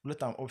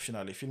ሁለት ኦፕሽን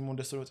አለ ፊልሙ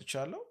ኢንዱስትሪ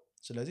ወጥቻለሁ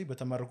ስለዚህ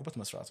በተመረኩበት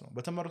መስራት ነው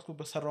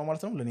በተመረኩበት ሰራው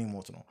ማለት ነው ለኔ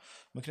ሞት ነው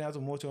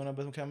ምክንያቱም ሞት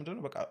የሆነበት ምክንያት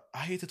ምንድነው በቃ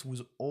I hate it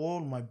with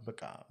all my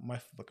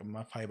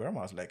my fiber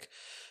ማለት like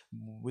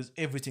with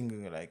everything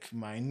like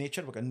my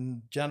nature በቃ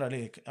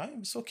generally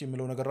it's okay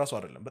የሚለው ነገር ራሱ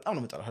አይደለም በጣም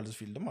ነው መጣራ ሄልዝ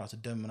ፊልድ ማለት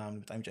ደም ምናምን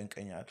በጣም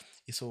ይጨንቀኛል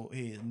የሰው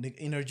ይሄ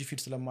ኤነርጂ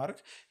ፊልድ ስለማድረግ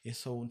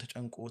የሰው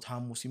ተጨንቆ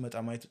ታሙ ሲመጣ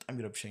ማየት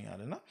በጣም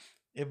ይረብሸኛልና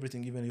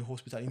everything even the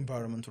hospital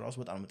environment ራሱ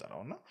በጣም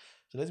መጣራውና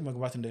ስለዚህ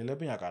መግባት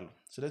እንደሌለብኝ አውቃለሁ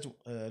ስለዚህ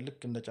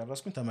ልክ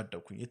እንደጨረስኩኝ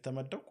ተመደብኩኝ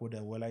የተመደብኩ ወደ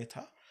ወላይታ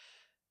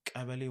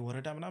ቀበሌ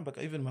ወረዳ ምናምን በቃ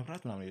even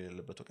መብራት ምናምን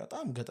የሌለበት በቃ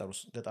በጣም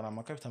ገጠራማ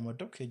አካባቢ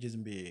ተመደብኩ ሄጄ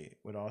ዝም ብዬ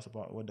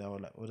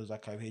ወደ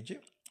አካባቢ ሄጄ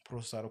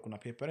ፕሮሰስ አደረኩና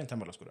ፔፐርን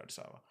ተመለስኩ ወደ አዲስ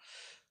አበባ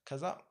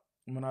ከዛ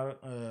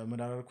ምን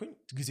አደረኩኝ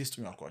ጊዜ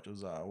ስጡኝ አልኳቸው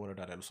እዛ ወረዳ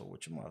ላይ ያሉ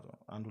ሰዎች ማለት ነው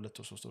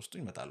 1-2 3 ወር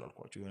ስጡኝ እመጣለሁ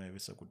አልኳቸው የሆነ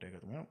የቤተሰብ ጉዳይ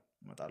ገጥሞኝ ነው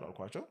እመጣለሁ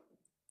አልኳቸው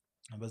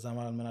በዛ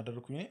ማለት ምን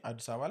አደረኩኝ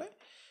አዲስ አበባ ላይ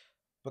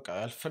በቃ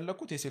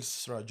ያልፈለኩት የሴልስ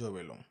ስራ ጆብ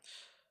የለውም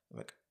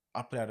በቃ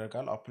አፕላይ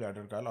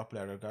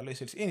አደርጋለሁ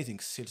የሴልስ ኤኒቲንግ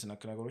ሴልስ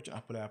ነክ ነገሮችን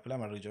አፕላይ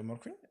ማድረግ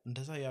ጀመርኩኝ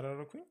እንደዛ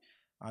ያደረኩኝ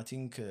I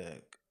think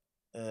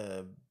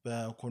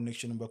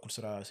በኮኔክሽን በኩል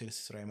ስራ ሴልስ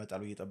ስራ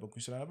ይመጣሉ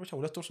እየጠበቁኝ ስለነበር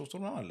 2 ወር 3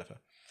 ወር ምናምን አለፈ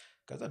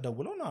ከዛ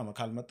ደውለውና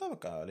ካልመጣ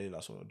በቃ ሌላ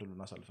ሰው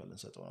ድሉና አሳልፈልን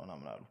ሰጠው ነው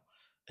ምናምን አሉ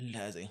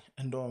ለያዘኝ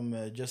እንደውም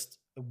just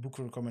book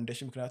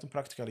recommendation ምክንያቱም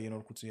ፕራክቲካሊ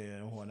የኖርኩት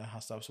የሆነ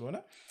ሐሳብ ስለሆነ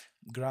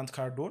ግራንት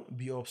ካርዶን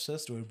be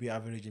obsessed or be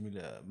average የሚል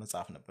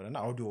መጽሐፍ ነበርና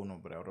አውዲዮ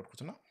ነበር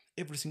ያወረድኩትና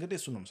every single day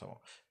እሱን ነው የምሰማው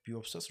be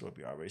obsessed or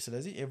be average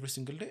ስለዚህ every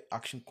single day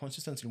action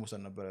consistently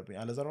መውሰድ ነበረብኝ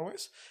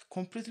otherwise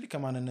completely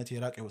ከማንነት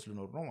የራቀ ህይወት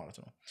ልኖር ነው ማለት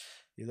ነው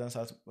የዛን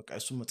ሰዓት በቃ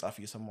እሱን መጽሐፍ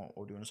እየሰማው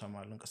ኦዲዮን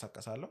ሰማለሁ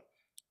እንቀሳቀሳለሁ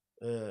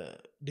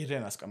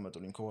ዴድላይን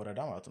አስቀመጡልኝ ከወረዳ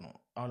ማለት ነው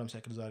አሁን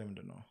ለምሳሌ ዛሬ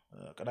ምንድነው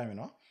ቅዳሜ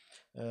ነው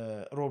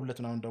ሮብለት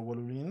ነው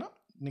ደወሉልኝና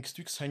ኔክስት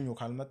ዊክ ሰኞ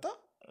ካልመጣ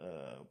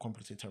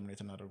ኮምፕሊትሊ ተርሚኔት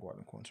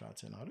እናደርገዋለን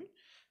ኮንትራክትን አሉኝ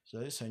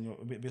ስለዚህ ሰኞ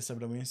ቤተሰብ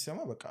ደግሞ ሲሰማ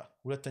በቃ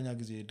ሁለተኛ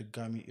ጊዜ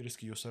ድጋሚ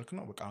ሪስክ እየወሰድክ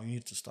ነው በቃ you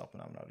need to stop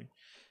ምናምን አሉኝ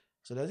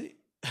ስለዚህ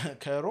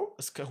ከሮብ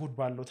እስከ እሁድ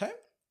ባለው ታይም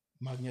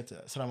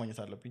ስራ ማግኘት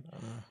አለብኝ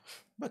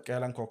በቃ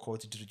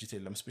ያላንኳኳሁት ድርጅት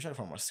የለም ስፔሻል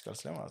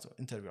ፋርማሲውቲካልስ ላይ ማለት ነው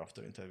ኢንተርቪው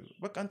አፍተር ኢንተርቪው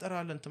በቃ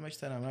እንጠራለን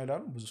ተመችተና ምናምን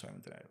ይላሉ ብዙ ሰው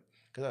አይመጣም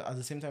ከዛ at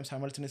the same time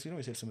simultaneously ነው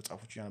የሴልስ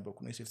መጽሐፎች ያነበብኩ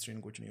ነው የሴልስ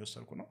ትሬኒንጎችን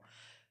እየወሰድኩ ነው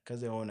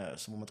ከዛ የሆነ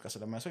ስሙ መጥቀስ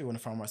ስለማያሰው የሆነ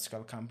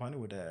ፋርማሲውቲካል ካምፓኒ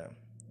ወደ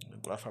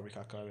እንቁላል ፋብሪካ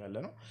አካባቢ ያለ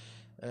ነው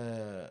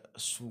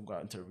እሱ ጋር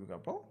ኢንተርቪው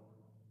ገባው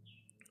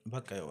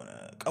በቃ የሆነ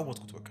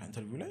ቀወጥኩት በቃ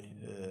ኢንተርቪው ላይ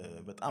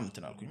በጣም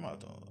እንትን አልኩኝ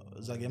ማለት ነው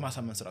እዛ ጋር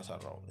የማሳመን ስራ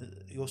ሰራው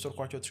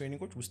የወሰድኳቸው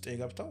ትሬኒንጎች ውስጥ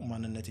የገብተው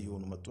ማንነቴ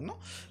የሆኑ መጡና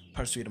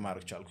ፐርሱዌድ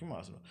ማድረግ ቻልኩኝ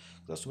ማለት ነው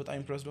እሱ በጣም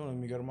ኢምፕረስድ ሆነ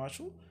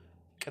የሚገርማችሁ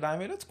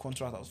ቅዳሜ ዕለት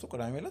ኮንትራክት አውጥቶ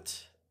ቅዳሜ ዕለት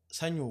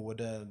ሰኞ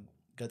ወደ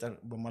ገጠር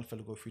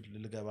በማልፈልገው ፊልድ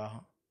ልገባ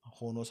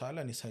ሆኖ ሳለ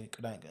እኔ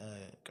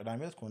ቅዳሜ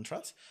ዕለት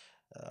ኮንትራክት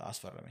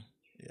አስፈረመኝ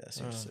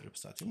የሴልስ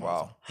ሪፕሬዘንታቲቭ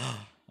ማለት ነው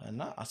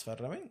እና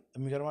አስፈረመኝ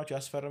የሚገርማችሁ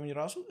ያስፈረመኝ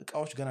ራሱ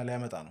እቃዎች ገና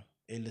ሊያመጣ ነው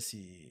ኤልሲ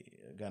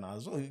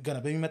ገና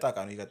በሚመጣ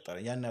ቃ ነው ይገጠረ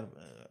ያን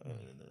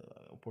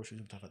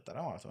ኦፖርቹኒቲ ተፈጠረ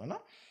ማለት ነውና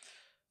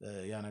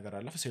ያ ነገር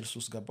አለፈ ሴልስ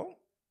ውስጥ ገባው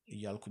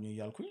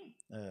እያልኩኝ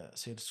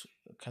ሴልስ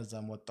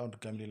ከዛም ወጣው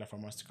ድጋሚ ሌላ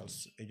ፋርማሲውቲካልስ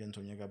ኤጀንት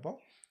ሆኜ ገባው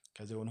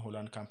ከዛ የሆነ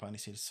ሆላንድ ካምፓኒ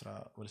ሴልስ ስራ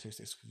ወደ ሴልስ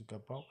ኤክስኪዩቲቭ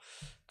ገባው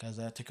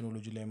ከዛ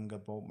ቴክኖሎጂ ላይም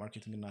ገባው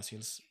ማርኬቲንግ እና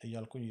ሴልስ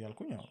እያልኩኝ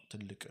ያው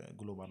ትልቅ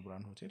ግሎባል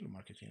ብራንድ ሆቴል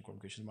ማርኬቲንግ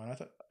ኮሚኒኬሽን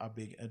ማለት አቤ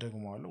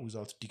ደግሞዋለሁ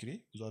without degree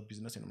without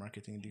business and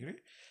marketing degree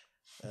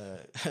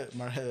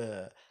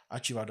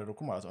አቺቭ አደረኩ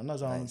ማለት ነው እና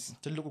ዛውን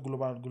ትልቁ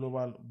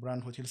ግሎባል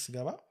ብራንድ ሆቴል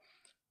ስገባ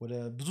ወደ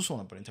ብዙ ሰው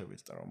ነበር ኢንተርቪው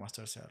የተጠራው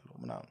ማስተርስ ያለው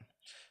ምናምን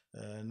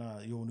እና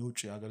የሆነ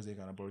ውጪ ሀገር ዜጋ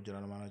ነበር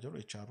ጀነራል ማናጀሩ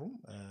ኤችአርም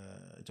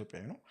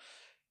ኢትዮጵያዊ ነው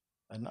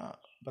እና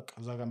በቃ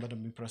እዛ ጋር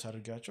በደንብ ኢምፕረስ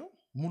አድርጋቸው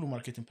ሙሉ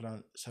ማርኬቲንግ ፕላን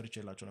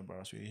ሰርቼላቸው ነበር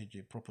ራሱ ይሄ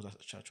ፕሮፖዛል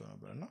ሰጥቻቸው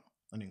ነበርና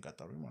እኔን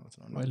ቀጠሩኝ ማለት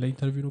ነው እና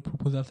ለኢንተርቪው ነው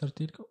ፕሮፖዛል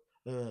ሰርቴልከው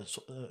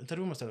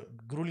ኢንተርቪው መሰለ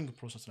ግሩሊንግ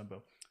ፕሮሰስ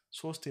ነበር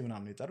 3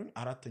 ምናምን የጠሩኝ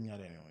አራተኛ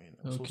ላይ ነው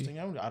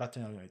ሶስተኛው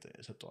አራተኛ ላይ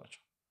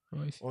የሰጠዋቸው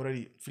ኦሬዲ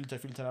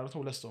ፊልተር አድርገው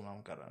ሁለት ሰው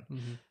ምናምን ቀራን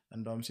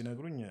እንደውም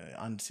ሲነግሩኝ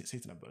አንድ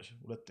ሴት ነበረች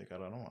ሁለት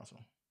የቀራ ነው ማለት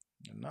ነው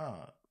እና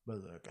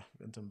በቃ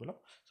እንትን ብለው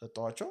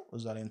ሰጣዋቸው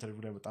እዛ ላይ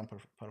ኢንተርቪው ላይ በጣም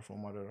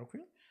ፐርፎርም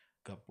አደረኩኝ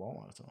ገባው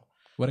ማለት ነው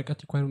ወረቀት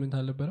ሪኳየርመንት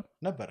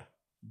ነበር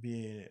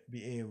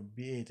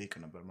ቢኤ ቴክ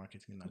ነበር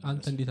ማርኬቲንግ እና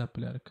አንተ እንዴት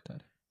አፕላይ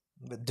አድርገታል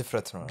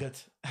ድፍረት ነው ገት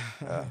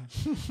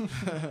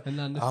እና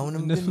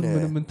እነሱ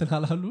ምንም እንትን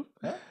አላሉ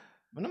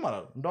ምንም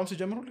አላሉ እንደውም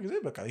ሲጀምሩ ሁሉ ጊዜ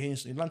በቃ ይሄን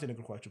ኢላንት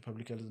የነገርኳቸው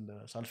ፐብሊክ ሄልዝ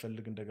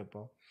ሳልፈልግ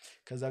እንደገባው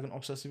ከዛ ግን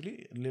ኦብሰሲቭሊ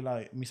ሌላ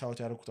ሚሳውት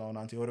ያደረኩት አሁን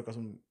አንተ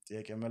የወረቀቱን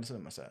ጥያቄ መልስ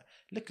ለምሳሌ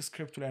ልክ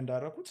ስክሪፕቱ ላይ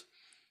እንዳደረኩት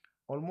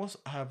almost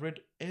I have read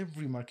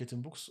every marketing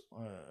books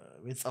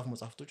የተጻፉ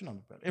መጽሐፍቶችን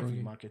አንብቤያለሁ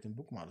every marketing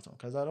book ማለት ነው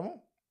ከዛ ደግሞ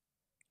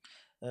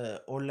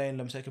ኦንላይን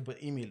ለምሳሌ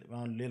በኢሜል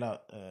አሁን ሌላ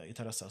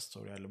የተረሳ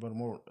ስቶሪ አለ but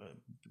more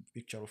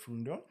picture of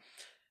እንዲሆን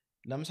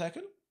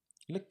ለምሳሌ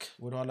ልክ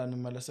ወደ ኋላ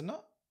እንመለስና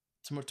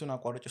ትምህርቱን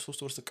አቋርጬ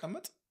 3 ወር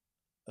ስቀመጥ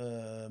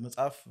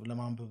መጽሐፍ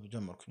ለማንበብ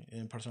ጀመርኩኝ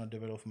ፐርሰናል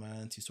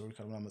ዴቨሎፕመንት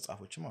ሂስቶሪካል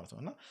መጽሐፎች ማለት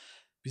ነውና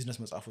ቢዝነስ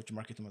መጽሐፎች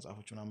ማርኬቲንግ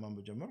መጽሐፎች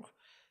ማንበብ ጀመርኩ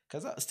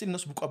ከዛ ስቲል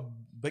እነሱ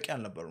በቂ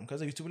አልነበሩም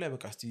ከዛ ዩቲዩብ ላይ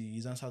በቃ እስቲ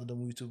ይዛን ሰዓት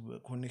ደግሞ ዩቲዩብ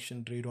ኮኔክሽን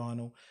ድሬዳዋ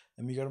ነው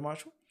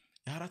የሚገርማችሁ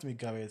የ4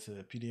 ሜጋባይት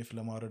ፒዲኤፍ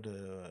ለማውረድ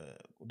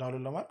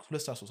ዳውንሎድ ለማድረግ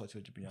 2 ሰዓት 3 ሰዓት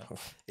ይፈጅብኛል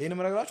ይሄን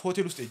መረጋጋች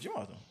ሆቴል ውስጥ ሄጄ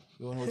ማለት ነው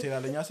የሆነ ሆቴል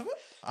አለኛ ሰፈር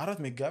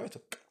 4 ሜጋባይት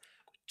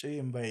ቁጭ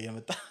እምባዬ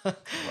የመጣ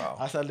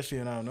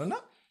አሳልፌ ነውና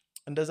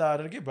እንደዛ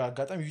አድርጌ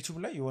በአጋጣሚ ዩቲዩብ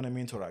ላይ የሆነ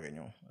ሜንቶር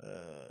አገኘው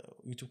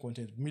ዩቲዩብ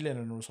ኮንቴንት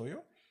ሚሊዮነር ነው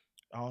ሰውየው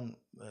አሁን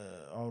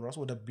ራሱ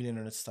ወደ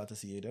ቢሊዮነር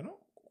ስታተስ እየሄደ ነው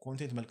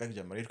ኮንቴንት መልቀቅ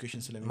ጀመረ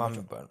ኤዱኬሽን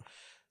ስለሚባል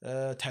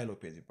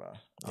ታይሎፔዝ ይባላል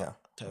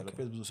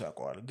ታይሎፔዝ ብዙ ሰው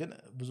ያውቀዋል ግን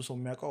ብዙ ሰው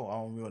የሚያውቀው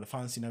አሁን የሆነ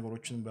ፋንሲ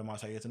ነገሮችን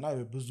በማሳየትና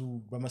ብዙ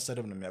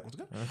በመሰደብ ነው የሚያውቁት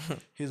ግን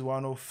he's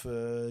one of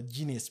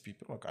genius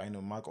people በቃ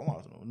አይነው ማውቀው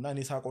ማለት ነው እና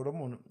እኔ ሳውቀው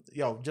ደግሞ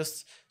ያው just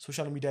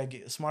ሶሻል ሚዲያ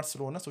ስማርት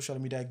ስለሆነ ሶሻል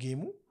ሚዲያ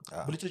ጌሙ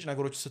ብልጭልጭ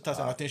ነገሮች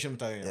ስታሳና አቴንሽን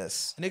ምታገኝ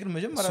እኔ ግን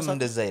መጀመሪያ እሱም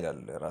እንደዛ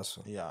ይላል ራሱ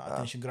ያ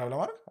አቴንሽን ግራብ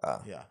ለማድረግ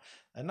ያ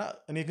እና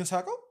እኔ ግን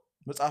ሳውቀው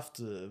መጽሐፍት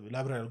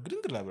ላይብራሪ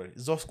ግድንግድ ላይብራሪ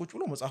እዛው ቁጭ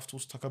ብሎ መጽሐፍት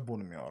ውስጥ ተከቦ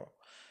ነው የሚያወራው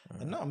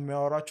እና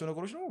የሚያወራቸው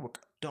ነገሮች ነው በቃ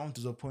ዳውን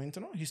ቱ ዘ ፖይንት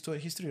ነው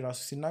ሂስትሪ ራሱ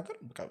ሲናገር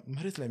በቃ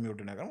መሬት ላይ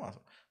የሚወርድ ነገር ማለት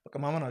ነው በቃ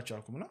ማመን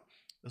አልቻልኩምና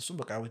እሱም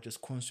በቃ just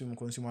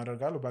consume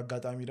አደርጋለሁ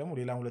በአጋጣሚ ደግሞ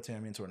ሌላ ሁለተኛ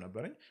ሜንቶር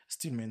ነበረኝ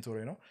ስቲል ሜንቶሬ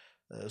ነው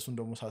እሱን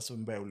ደግሞ ሳስብ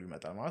ባይውል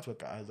ይመጣል ማለት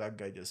በቃ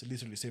አዛጋይ just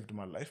literally saved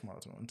my life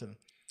ማለት ነው እንትን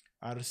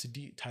RCD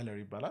ታይለር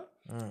ይባላል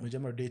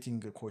መጀመሪያ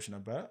ዴቲንግ ኮች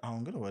ነበር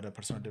አሁን ግን ወደ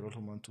ፐርሰናል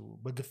ዴቨሎፕመንቱ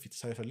በግፊት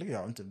ሳይፈልግ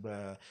ያው እንትን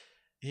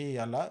ይሄ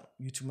ያላ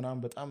ዩቲዩብ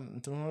ምናምን በጣም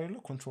እንትን ሆኖ የለ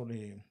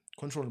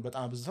ኮንትሮል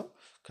በጣም ብዙ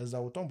ከዛ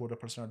ወጣው ወደ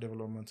ፐርሰናል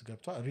ዴቨሎፕመንት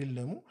ገብቷል ሪል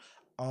ደግሞ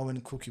አውን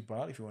ኩክ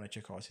ይባላል if you want to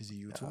check out his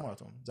YouTube ማለት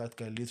ነው that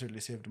guy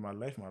literally saved my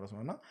life ማለት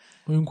ነውና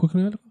አውን ኩክ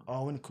ነው ያልኩት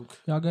አውን ኩክ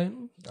ያ ጋይ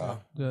ነው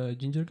the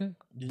ginger guy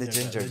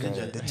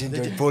the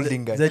ginger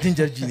balding guy the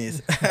ginger genius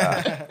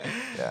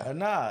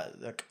እና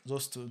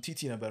ዞስት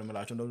ቲቲ ነበር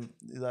የምላቸው እንደው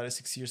ዛሬ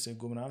 6 years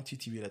ago ምናምን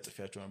ቲቲ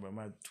ቢለጥፊያቸው ነበር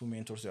my two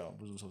mentors ያው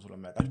ብዙ ሰው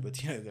ስለማያውቃቸው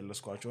በቲቲ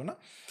ገለስኳቸውና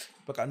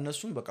በቃ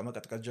እነሱን በቃ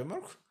መቀጥቀጥ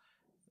ጀመርኩ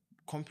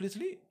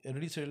completely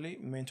literally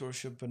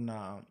mentorship እና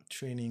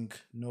training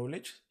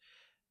knowledge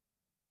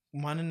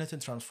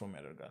ማንነትን ትራንስፎርም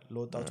ያደርጋል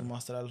ለወጣቱ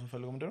ማስተላለፍ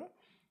ፈልገው ምንድነው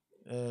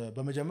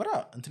በመጀመሪያ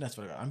እንትን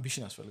ያስፈልጋል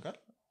አምቢሽን ያስፈልጋል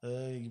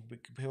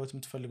በህይወት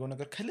የምትፈልገው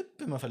ነገር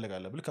ከልብ መፈለግ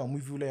አለብህ ልክ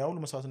ሙቪው ላይ ያው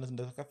መስዋዕትነት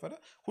እንደተከፈለ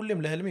ሁሌም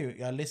ለህልሜ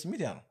ያለኝ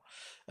ስሜት ያ ነው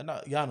እና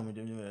ያ ነው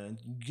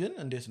ግን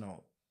እንዴት ነው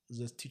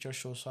the teacher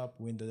shows up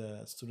when the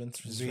student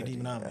is ready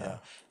ምናምን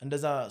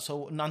እንደዛ ሰው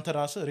እናንተ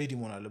ራስ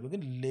ሬዲ መሆን አለብህ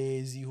ግን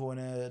ሌዚ ሆነ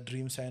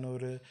ድሪም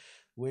ሳይኖር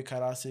ወይ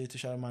ከራስ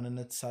የተሻለ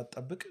ማንነት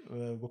ሳትጠብቅ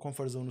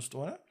በኮምፎርት ዞን ውስጥ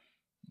ሆነ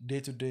day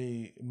to day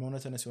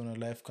monotonous የሆነ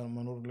ላይፍ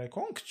ከመኖር ላይ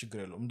ኮንክ ችግር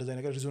የለውም እንደዛ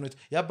ነገር ሪዞኔት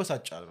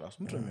ያበሳጫል ራሱ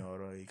ምንድነው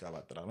የሚያወራው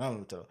ይቃባጥራል ምናምን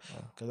ነው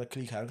ከዛ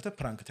ክሊክ አድርገህ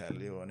ፕራንክ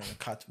ታያለ የሆነ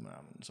ካት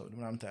ምናምን ሰው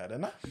ምናምን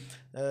ታያለና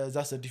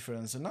that's the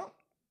difference እና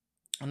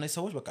እነዚህ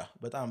ሰዎች በቃ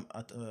በጣም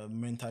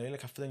ሜንታሊ ላይ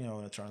ከፍተኛ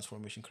የሆነ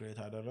ትራንስፎርሜሽን ክሬት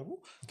አደረጉ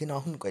ግን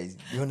አሁን ቆይ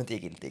የሆነ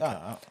ጥያቄ ልጠይቅ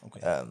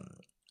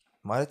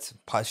ማለት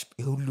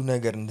ሁሉ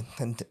ነገር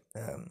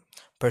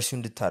ፐርሲው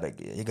እንድታደርግ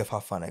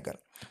የገፋፋ ነገር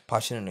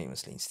ፓሽን ነው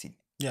ይመስለኝ ስቲል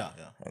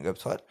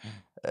ገብቷል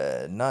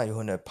እና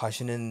የሆነ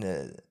ፓሽንን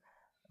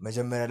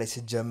መጀመሪያ ላይ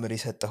ስትጀምር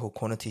የሰጠው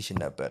ኮኖቴሽን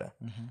ነበረ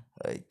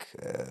ላይክ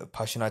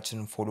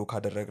ፓሽናችንን ፎሎ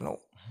ካደረግነው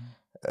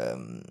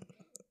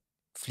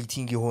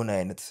ፍሊቲንግ የሆነ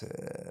አይነት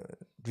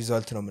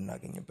ሪዛልት ነው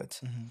የምናገኝበት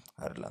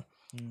አይደል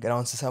ግን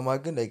አሁን ስሰማ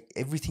ግን ላይክ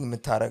ኤቭሪቲንግ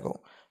የምታረገው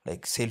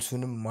ላይክ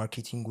ሴልሱንም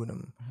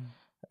ማርኬቲንጉንም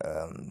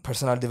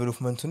ፐርሰናል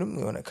ዴቨሎፕመንቱንም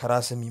የሆነ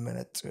ከራስ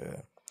የሚመነጭ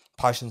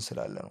ፓሽን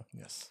ስላለ ነው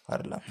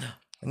አይደል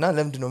እና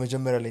ለምንድን ነው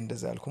መጀመሪያ ላይ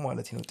እንደዛ ያልኩ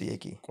ማለት ነው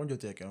ጥያቄ ቆንጆ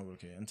ጥያቄ ነው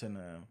ብሩክ እንትን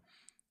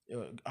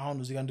አሁን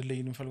እዚህ ጋር እንደለይ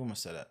እንፈልገው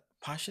መሰለ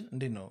ፓሽን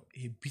እንዴት ነው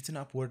ይሄ ቢትን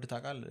አፕ ወርድ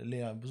ታውቃል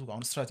ብዙ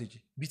አሁን ስትራቴጂ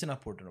ቢትን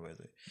አፕ ወርድ ነው ባይዘ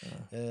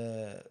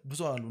ብዙ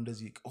አሉ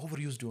እንደዚህ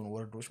ኦቨር ዩዝድ የሆኑ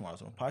ወርዶች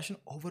ማለት ነው ፓሽን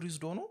ኦቨር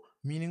ዩዝድ ሆኖ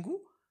ሚኒንጉ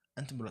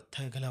እንትን ብሎ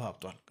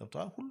ተገለባብጧል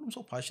ገብቷል ሁሉም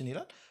ሰው ፓሽን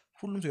ይላል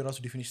ሁሉም ሰው የራሱ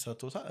ዲፊኒሽን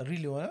ሰጥቶታል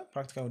ሪል የሆነ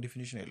ፕራክቲካል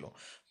ዲፊኒሽን የለውም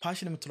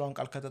ፓሽን የምትለውን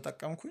ቃል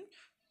ከተጠቀምኩኝ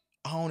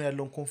አሁን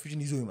ያለውን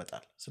ኮንፊውዥን ይዞ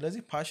ይመጣል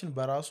ስለዚህ ፓሽን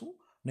በራሱ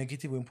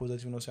ኔጌቲቭ ወይም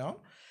ፖዚቲቭ ነው ሳይሆን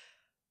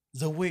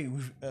the way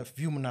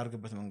view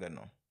የምናደርግበት መንገድ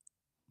ነው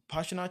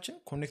ፓሽናችን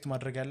ኮኔክት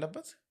ማድረግ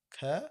ያለበት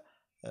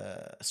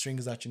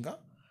ከስትሪንግዛችን ጋር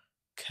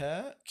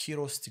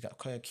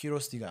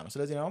ከኪሮሲቲ ጋር ነው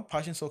ስለዚህ አሁን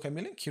ፓሽን ሰው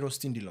ከሚለኝ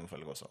ኪሮሲቲ እንዲል ነው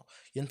የምፈልገው ሰው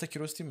የንተ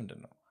ኪሮሲቲ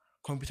ምንድነው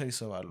ኮምፒውተር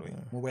ይስባል ወይ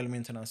ሞባይል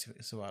ሜንቴናንስ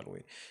ይስባል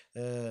ወይ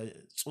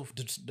ጽሁፍ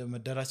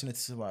መደራሲነት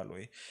ይስባል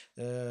ወይ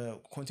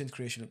ኮንቴንት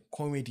ክሪኤሽን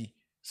ኮሜዲ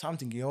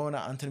something የሆነ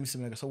አንተ የሚስብ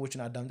ነገር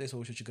ሰዎችን አዳምጠው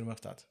ሰዎች ችግር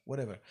መፍታት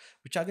whatever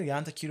ብቻ ግን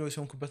ያንተ ኪሮሲቲ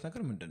ሆንኩበት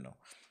ነገር ምንድነው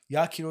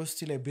ያ ኪሮሲቲ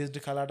ላይ ቤዝድ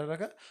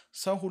ካላደረገ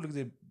ሰው ሁሉ ጊዜ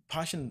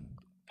ፓሽን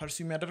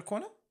ፐርሲው የሚያደርግ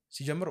ከሆነ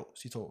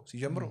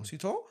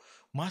ሲጀምረው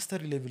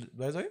ማስተሪ ሌቭል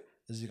ባይዘው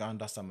እዚህ ጋር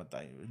አንድ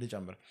አስተማጣኝ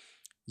ልጨምር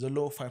the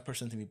low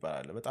 5%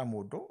 የሚባል በጣም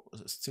ወዶ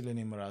ስቲል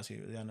እኔም ራሴ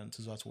ያንን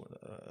ትዛት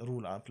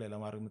ሩል አፕላይ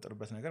ለማድረግ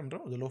የምጥርበት ነገር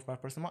ምንድነው the low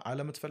 5% ማለት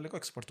አለምትፈልገው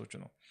ኤክስፐርቶች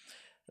ነው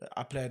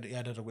አፕላይ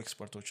ያደረጉ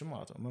ኤክስፐርቶች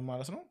ማለት ነው ምን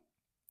ማለት ነው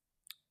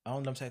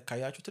አሁን ለምሳሌ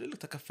ካያችሁ ትልልቅ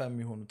ተከፋይ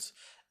የሚሆኑት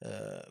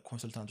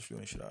ኮንሰልታንቶች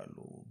ሊሆኑ ይችላሉ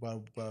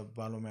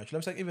ባለሙያዎች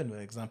ለምሳሌ ኢቭን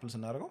ኤግዛምፕል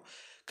ስናደርገው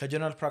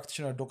ከጀነራል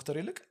ፕራክቲሽነር ዶክተር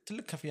ይልቅ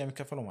ትልቅ ከፍያ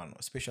የሚከፈለው ማለት ነው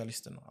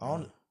ስፔሻሊስት ነው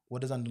አሁን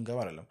ወደዛ እንድንገባ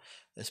አይደለም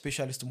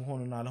ስፔሻሊስት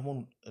መሆንና አለመሆን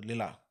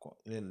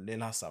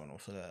ሌላ ሐሳብ ነው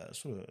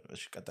እሱ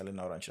ቀጥለን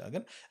እናወራ እንችላለን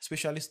ግን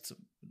ስፔሻሊስት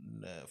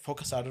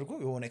ፎከስ አድርጎ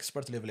የሆነ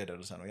ኤክስፐርት ሌቭል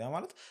ያደረሰ ነው ያ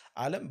ማለት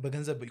ዓለም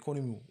በገንዘብ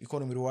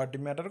ኢኮኖሚ ሪዋርድ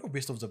የሚያደርገው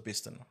ቤስት ኦፍ ዘ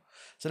ቤስት ነው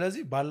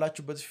ስለዚህ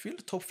ባላችሁበት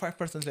ፊልድ ቶፕ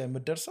 5% ላይ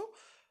የምትደርሰው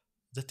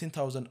the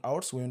 10,000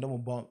 hours ወይም ደግሞ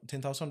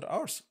 10,000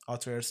 hours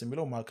Outliers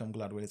የሚለው ማልከም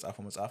ግላድዌል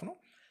የጻፈው መጽሐፍ ነው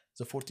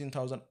the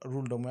 14,000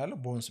 rule ደግሞ ያለው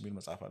ቦንስ የሚል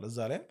መጽሐፍ አለ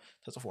እዛ ላይም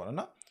ተጽፏል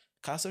እና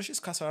ከ10,000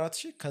 እስከ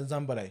 14,000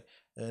 ከዛም በላይ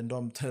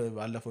እንደውም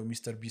ባለፈው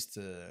ሚስተር ቢስት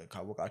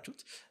ካወቃችሁት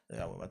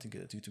ያው አቲንክ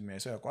ዩቲዩብ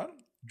የሚያይሰው ያውቃል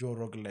ጆ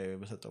ሮግን ላይ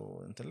በሰጠው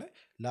እንትን ላይ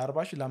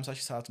ለ40,000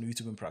 ለ50,000 ሰዓት ነው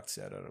ዩቲዩብን ፕራክቲስ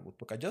ያደረጉት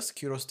በቃ ጀስት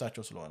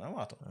ኪሮሲቲያቸው ስለሆነ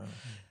ማለት ነው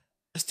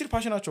ስቲል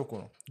ፓሽናቸው እኮ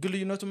ነው ግን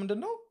ልዩነቱ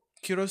ምንድነው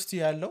ኪሮሲቲ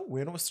ያለው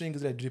ወይ ነው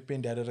ስትሪንግዝ ላይ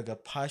ዲፔንድ ያደረገ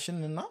ፓሽን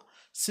እና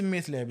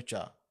ስሜት ላይ ብቻ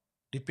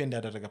ዲፔንድ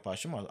ያደረገ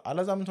ፓሽን ማለት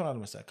አላዛ ምን ሆናል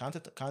መሰለህ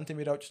ካንተ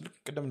ሜዳዎች ልክ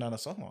ቅድም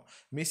እንዳነሳው ማለት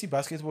ሜሲ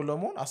ባስኬትቦል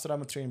ለመሆን 10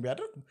 አመት ትሬኒንግ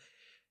ቢያደርግ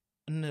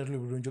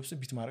ሌብሮን ጆብስ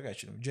ቢት ማድረግ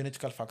አይችልም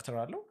ጄኔቲካል ፋክተር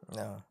አለው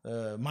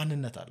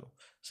ማንነት አለው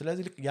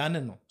ስለዚህ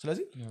ያንን ነው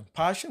ስለዚህ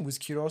ፓሽን with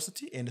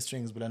curiosity and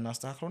strengths ብለን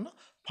እናስተካክለውና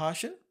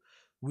ፓሽን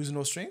with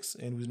no strengths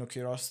and with no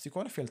curiosity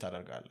ከሆነ ፌል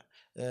ታደርጋለህ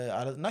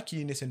እና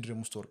ኪሊኔስ ሲንድሮም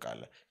ውስጥ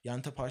ወርቃለህ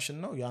ያንተ ፓሽን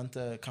ነው ያንተ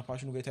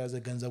ከፓሽኑ ጋር የተያዘ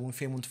ገንዘቡን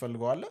ፌሙን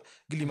ትፈልገዋለህ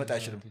ግን ሊመጣ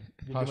አይችልም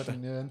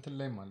ፓሽን እንትን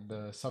ላይ ማለት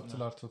the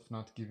subtle art of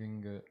not giving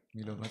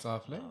ሚለው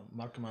መጽሐፍ ላይ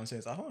ማርክ ማንሰን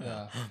የጻፈው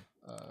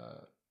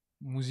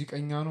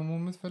ሙዚቀኛ ነው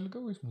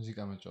የምትፈልገው ወይስ ሙዚቃ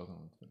መጫወት ነው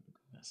የምትፈልገው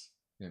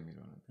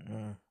የሚለው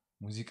ነገር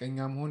ሙዚቀኛ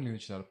መሆን ሊሆን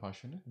ይችላል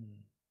ፓሽን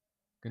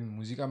ግን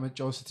ሙዚቃ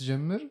መጫወት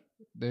ስትጀምር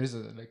there is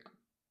like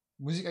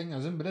ሙዚቀኛ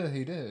ዝም ብለህ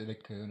ሄደ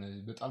like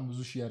በጣም ብዙ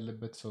ሺህ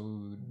ያለበት ሰው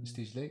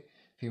ስቴጅ ላይ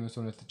ፌመስ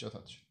ሆነ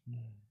ተጫወታች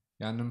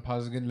ያንን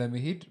ፓዝ ግን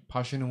ለመሄድ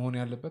ፓሽን መሆን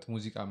ያለበት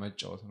ሙዚቃ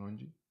መጫወት ነው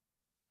እንጂ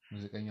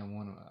ሙዚቀኛ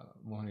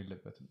መሆን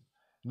የለበትም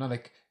እና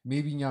like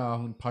maybe ኛ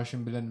አሁን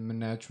ፓሽን ብለን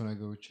የምናያቸው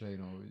ነገሮች ላይ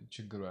ነው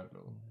ችግሩ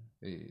ያለው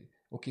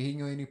ኦኬ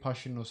ይሄኛው የኔ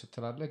ፓሽን ነው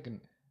ስትላለህ ግን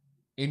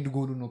ኤንድ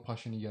ጎሉ ነው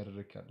ፓሽን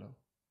እያደረክ ያለው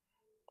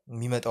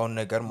የሚመጣውን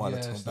ነገር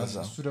ማለት ነው በዛ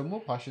እሱ ደግሞ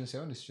ፓሽን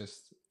ሳይሆን it's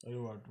just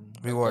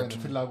ሪዋርድ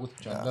ፍላጎት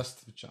ብቻ ላስት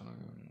ብቻ ነው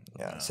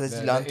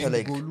ስለዚህ ላንተ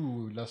ላይ ጎሉ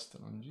ላስት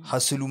ነው እንጂ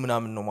ሀስሉ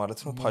ምናምን ነው ማለት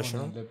ነው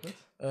ፓሽኑ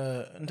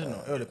እንትን ነው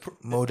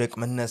መውደቅ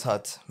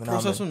መነሳት ምናምን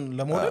ፕሮሰሱን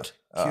ለመውደድ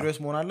ሲሪየስ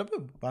መሆን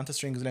አለበት በአንተ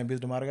ስትሪንግዝ ላይ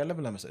ቤዝድ ማድረግ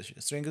አለበት ለምሳሌ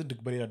ስትሪንግዝ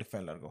ድግ በሌላ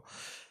ዲፋይን አድርገው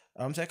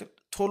አምሳይ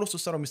ቶሎ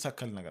ስትሰራው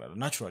የሚሳካል ነገር አለ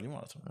ናቹራሊ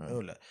ማለት ነው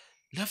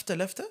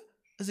ለፍተ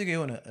እዚህ ጋር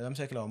የሆነ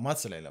ለምሳሌ ክላው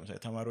ማትስ ላይ ለምሳሌ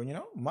ተማሪዎች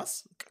ነው ማትስ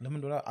ለምን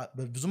እንደሆነ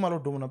ብዙም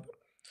አልወደውም ነበር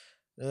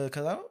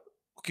ከዛ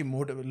ኦኬ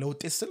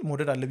ለውጤት ስል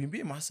ሞዴል አለብኝ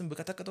ቢይ ማስም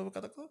በከተከተው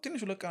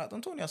ትንሽ ለቀና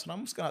አጥንቶ እኔ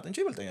 15 ቀን አጥንቼ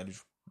ይበልጣኛል ልጁ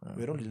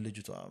ወይሮ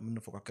ልጅቷ ምን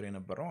ፎካከረ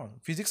የነበረው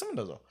ፊዚክስም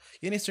እንደዛው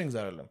የኔ ስትሪንግዝ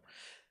አይደለም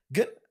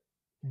ግን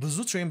ብዙ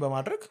ትሬን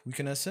በማድረግ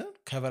ዊክነስን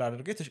ከቨር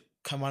አድርገ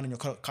ከማንኛው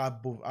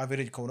ከአቦ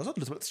አቨሬጅ ከሆነ ሰው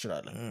ልትበልጥ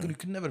ትችላለህ ግን you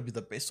can never be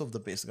the best of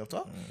the best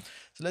ገብቷል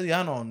ስለዚህ ያ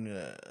ነው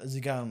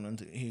እዚህ ጋር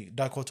ይሄ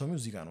ዳይኮቶሚው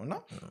እዚህ ጋር ነውና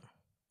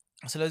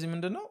ስለዚህ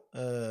ምንድነው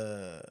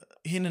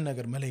ይሄንን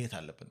ነገር መለየት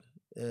አለብን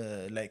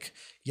ላይክ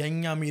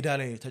የኛ ሜዳ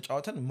ላይ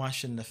ተጫወተን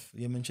ማሸነፍ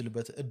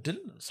የምንችልበት እድል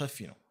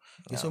ሰፊ ነው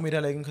የሰው ሜዳ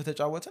ላይ ግን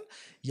ከተጫወተን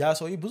ያ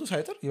ሰውዬ ብዙ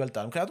ሳይጥር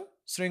ይበልጣል ምክንያቱም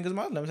ስትሪንግዝ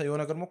ማለት ለምሳሌ የሆነ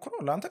ነገር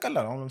ሞክሮ ላንተ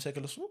ቀላል አሁን ለምሳሌ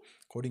ከለሱ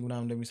ኮዲንግ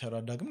ምናምን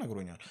እንደሚሰራ ዳግም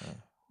ነግሮኛል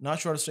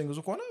ናቹራል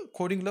ስትሪንግዝ ከሆነ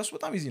ኮዲንግ ለሱ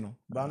በጣም ኢዚ ነው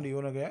በአንድ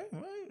የሆነ ነገር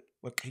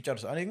በቃ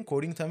ይጨርሳል እኔ ግን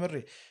ኮዲንግ ተምሬ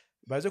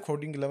ባይዘ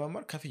ኮዲንግ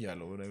ለመማር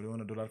ከፍያለሁ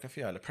የሆነ $1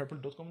 ከፍያለሁ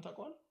purple.com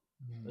ታውቀዋለህ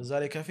እዛ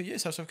ላይ ከፍዬ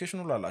ሰርቲፊኬሽን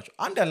ሁሉ አላችሁ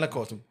አንድ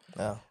ያልነካውትም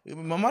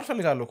መማር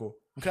ፈልጋለሁ እኮ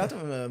ምክንያቱም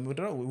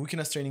ምንድነው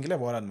ዊክነስ ትሬኒንግ ላይ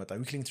በኋላ እንመጣ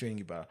ዊክሊንግ ትሬኒንግ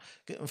ይባላል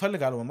ግን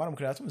ፈልጋለሁ መማር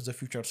ምክንያቱም ዘ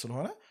ፊውቸር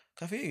ስለሆነ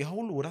ከፍዬ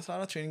ያሁሉ ወደ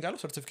 14 ትሬኒንግ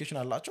አለው ሰርቲፊኬሽን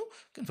አላቸው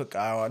ግን በቃ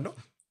አያዋለሁ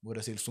ወደ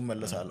ሴልሱ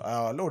መለሳለሁ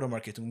አያዋለሁ ወደ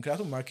ማርኬቲንግ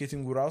ምክንያቱም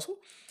ማርኬቲንጉ ራሱ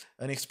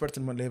እኔ ኤክስፐርት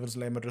ሌቨልስ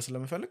ላይ መድረስ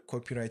ስለምፈልግ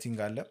ኮፒራይቲንግ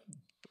አለ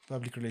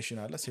ፐብሊክ ሪሌሽን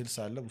አለ ሴልስ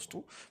አለ ውስጡ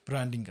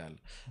ብራንዲንግ አለ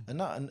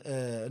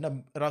እና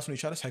ራሱን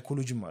የቻለ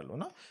ሳይኮሎጂም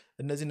አለውና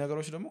እነዚህ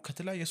ነገሮች ደግሞ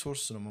ከተለያየ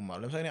ሶርስ ነው መማር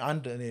ለምሳሌ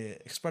እኔ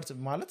ኤክስፐርት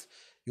ማለት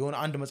የሆነ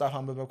አንድ መጽሐፍ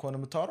አንብበህ ከሆነ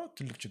የምታወራው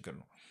ትልቅ ችግር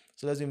ነው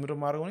ስለዚህ ምንድን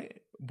ማድረግ ነው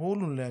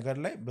በሁሉ ነገር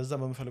ላይ በዛ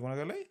በመፈልገው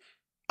ነገር ላይ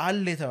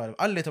አለ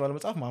የተባለ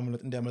መጽሐፍ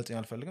ማምለጥ እንዲያመልጠኝ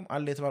አልፈልግም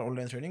አለ የተባለ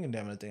ኦንላይን ትሬኒንግ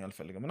እንዲያመልጠኝ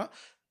አልፈልግም እና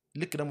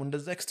ልክ ደግሞ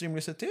እንደዛ ኤክስትሪም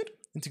ላይ ስትሄድ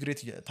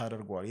ኢንቲግሬት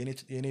ታደርገዋል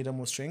የኔ ደግሞ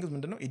ስትሪንግዝ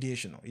ምንድነው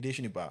ኢዲዬሽን ነው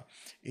ኢዲዬሽን ይባላል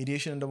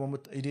ኢዲዬሽን ደግሞ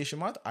ኢዲዬሽን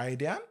ማለት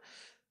አይዲያን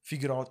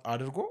ፊገር አውት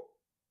አድርጎ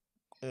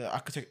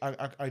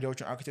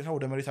አይዲያዎችን አርኪቴክቸር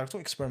ወደ መሬት አርክቶ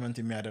ኤክስፐሪመንት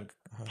የሚያደርግ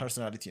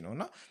ፐርሰናሊቲ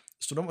ነውና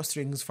እሱ ደግሞ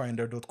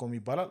strengthsfinder.com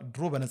ይባላል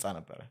ድሮ በነፃ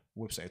ነበረ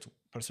ዌብሳይቱ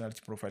ፐርሰናሊቲ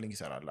ፕሮፋይሊንግ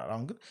ይሰራል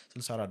አሁን ግን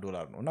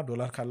 $64 ነው እና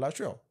ዶላር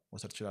ካላችሁ ያው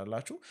ወሰድ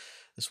ይችላልላችሁ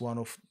is one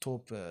of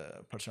top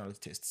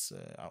personality tests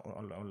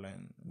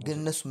online ግን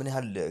እነሱ ምን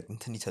ያህል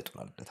እንትን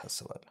ይሰጡናል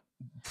ታስባለህ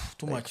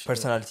too much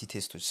personality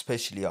tests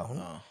especially አሁን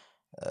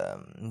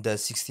እንደ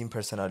 16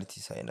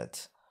 personalities አይነት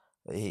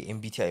ይሄ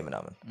MBTI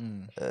ምናምን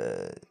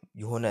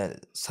የሆነ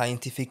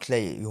ሳይንቲፊክ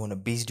ላይ የሆነ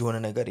ቤዝድ የሆነ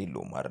ነገር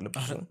የለውም አይደል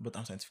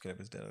በጣም ሳይንቲፊክ ላይ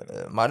ቤዝድ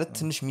ማለት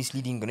ትንሽ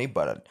ሚስሊዲንግ ነው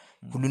ይባላል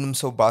ሁሉንም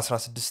ሰው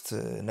በ16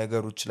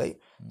 ነገሮች ላይ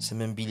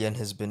 8 ቢሊዮን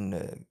ህዝብን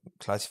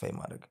ክላሲፋይ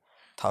ማድረግ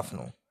ታፍ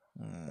ነው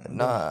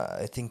እና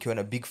I think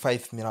የሆነ big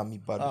 5 ምናምን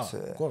የሚባሉት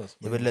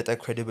የበለጠ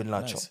credible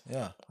ናቸው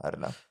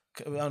አይደል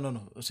no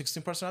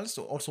 16 personalities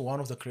also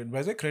one of the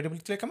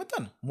credibility ላይ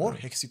ከመጣን more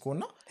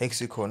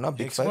hexaco እና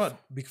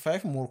big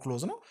 5 more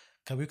close ነው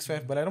ከቢግ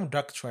 5 በላይ ደግሞ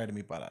ዳርክ ትራይድ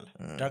የሚባላል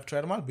ዳርክ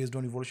ትራይድ ማለት ቤዝድ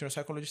ኦን ኢቮሉሽናሪ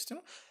ሳይኮሎጂስት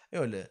ነው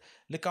ይኸውልህ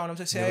ልክ አሁን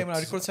ለምሳሌ ሲአይኤ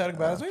ምናምን ሪኮርድ ሲያደርግ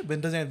ባያዘው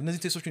በእንደዚህ አይነት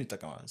እነዚህ ቴስቶችን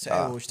ይጠቀማል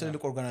ሲአይኤዎች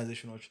ትልልቅ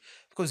ኦርጋናይዜሽኖች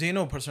because they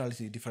know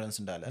personality difference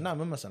እንዳለ እና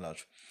ምን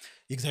መሰላችሁ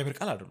የእግዚአብሔር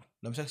ቃል አይደሉም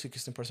ለምሳሌ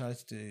 16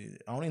 personality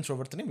አሁን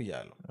ኢንትሮቨርት ነኝ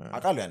ብያለሁ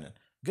አውቃለሁ ያንን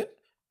ግን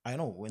I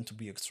know when to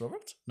be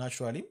extrovert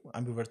naturally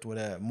ambivert ወደ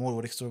more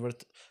ወደ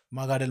extrovert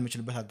ማጋደል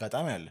የምችልበት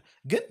አጋጣሚ አለ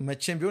ግን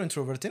መቼም ቢሆን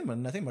ኢንትሮቨርትን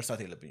ማንነቴን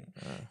መርሳት የለብኝም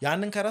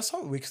ያንን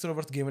ከራሳው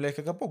ኤክስትሮቨርት ጌም ላይ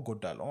ከገባው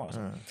ጎዳለው ማለት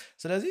ነው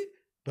ስለዚህ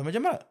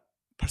በመጀመሪያ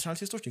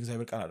ፐርሰናሊቲ ቴስቶች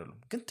የእግዚአብሔር ቃል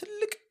አይደሉም ግን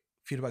ትልቅ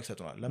ፊድባክ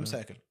ይሰጡናል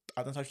ለምሳሌ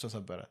አጥንታችሁ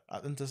ተሰበረ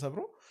አጥንት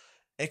ተሰብሮ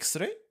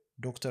ኤክስሬይ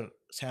ዶክተር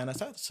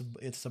ሲያነሳ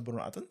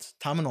የተሰበረውን አጥንት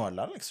ታምነዋል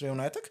አይደል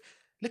ኤክስሬዩን አይተክ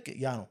ልክ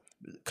ያ ነው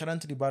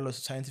currently ባለው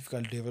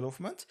ሳይንቲፊካል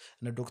ዴቨሎፕመንት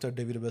እና ዶክተር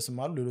ዴቪድ በስም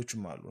አሉ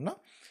ሌሎችም አሉና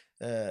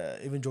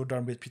ኢቭን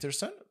ጆርዳን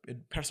ፒተርሰን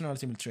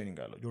ፐርሰናሊቲ ሚል ትሬኒንግ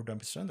አለው ጆርዳን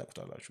ፒተርሰን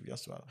ታውቁታላችሁ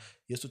ያስባል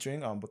የሱ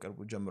ትሬኒንግ አሁን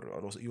በቅርቡ ጀምሮ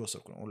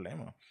ይወሰድኩ ነው ኦንላይን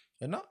ማለት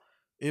እና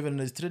even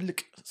እነዚህ ትልልቅ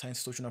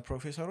ሳይንቲስቶችና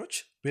ፕሮፌሰሮች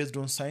based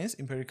on science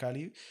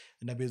empirically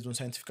እና based on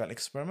scientific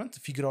experiment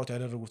figure out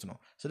ያደረጉት ነው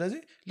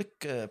ስለዚህ ልክ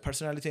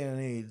ፐርሰናሊቲ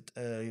እኔ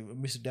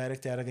ሚስ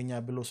ዳይሬክት ያደርገኛ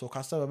ብሎ ሰው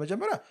ካሰበ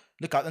በመጀመሪያ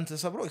ልክ አጥንት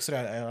ተሰብሮ ኤክስሬ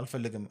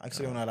አልፈልግም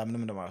ኤክስሬውን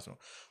አላምንም እንደማለት ነው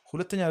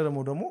ሁለተኛ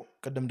ደግሞ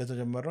ቀደም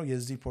እንደተጀመረው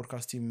የዚህ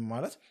ፖድካስት ቲም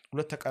ማለት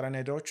ሁለት ተቃራኒ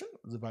አይዲያዎችን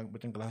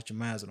በጭንቅላታችን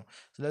መያዝ ነው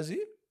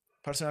ስለዚህ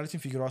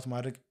ፐርሰናሊቲን ፊግር አውት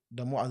ማድረግ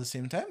ደግሞ at the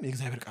same time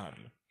የእግዚአብሔር ቃል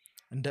አይደለም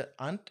እንደ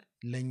አንድ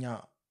ለኛ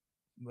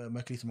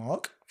መክሊት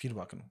ማወቅ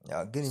ፊድባክ ነው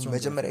ያ ግን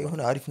መጀመሪያ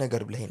የሆነ አሪፍ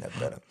ነገር ብለህ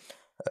ነበር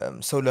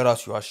ሰው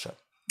ለራሱ ይዋሻል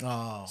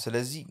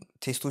ስለዚህ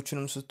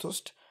ቴስቶቹንም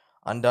ስትወስድ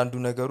አንዳንዱ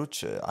ነገሮች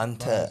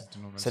አንተ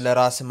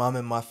ስለራስ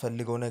ማመን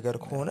ማፈልገው ነገር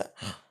ከሆነ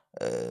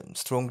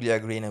strongly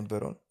agree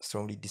ነበረው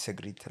strongly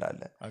disagree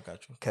ትላለ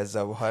አቃችሁ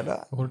ከዛ በኋላ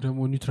or ደግሞ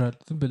ኒውትራል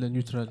ዝም ብለ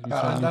ኒውትራል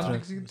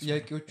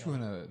ጥያቄዎቹ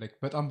ሆነ like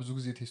በጣም ብዙ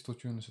ጊዜ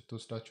ቴስቶቹን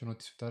ስትወስዳቸው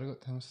ኖቲስ ብታደርገው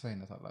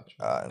ተመሳሳይነት አላቸው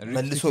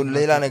መልሶ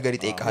ሌላ ነገር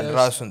ይጠይቃል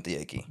ራሱን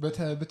ጥያቄ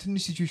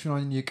በትንሽ ሲቹዌሽን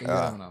አሁን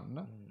የቀየረ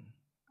ምናምንና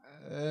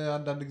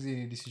አንዳንድ ጊዜ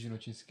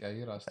ዲሲዥኖችን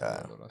ሲቀያየር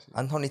አስተዋለው ራሴ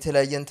አንተን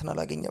የተለያየ እንትን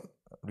አላገኘም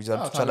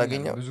ሪዛልቶች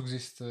አላገኘም ብዙ ጊዜ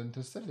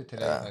ስትንተስል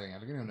የተለያየ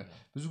ታገኛለህ ግን የሆነ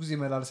ብዙ ጊዜ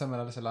መላልሰ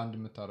ለአንድ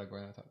የምታረጋው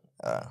አይነት አለ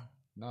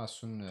እና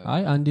እሱን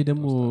አይ አንዴ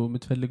ደግሞ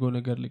የምትፈልገው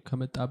ነገር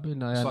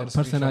ከመጣብህና ያ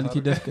ፐርሰናሊቲ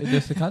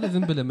ደስ ካለ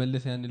ዝም ብለ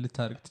መልሰ ያን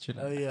ልታርግ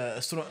ትችላለህ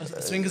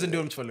ስትሪንግስ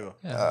እንዲሆን የምትፈልገው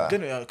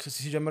ግን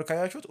ሲጀምር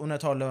ካያችሁት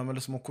እውነታውን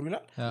ለመመለስ ሞክሩ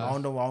ይላል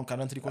አሁን ደግሞ አሁን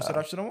ካረንት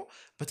ሪኮንስትራክሽን ደግሞ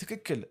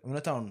በትክክል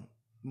እውነታውን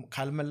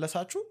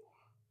ካልመለሳችሁ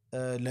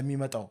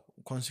ለሚመጣው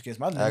ኮንሲኩዌንስ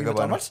ማለት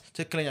ለሚመጣው ማለት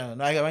ትክክለኛ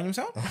ነው አይገባኝም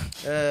ሳይሆን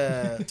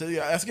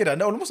ያስገዳ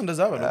እንደ ኦልሞስት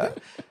እንደዛ በለው ግን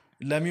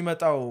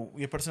ለሚመጣው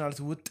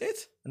የፐርሰናሊቲ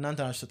ውጤት እናንተ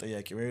ናችሁ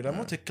ተጠያቂ ወይ ደግሞ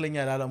ትክክለኛ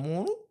ያለ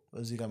መሆኑ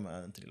እዚህ ጋር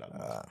እንትን ይላል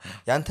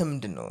ያንተ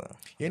ምንድነው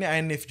የኔ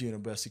INFJ ነው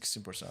በ16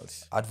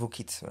 personalities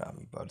አድቮኬት ምናምን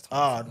ይባሉት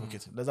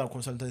አድቮኬት ለዛ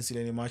ኮንሰልተንሲ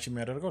ላይ ማች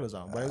የሚያደርገው ለዛ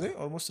ነው ባይዘ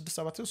ኦልሞስት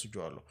 6-7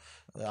 ወስጄዋለሁ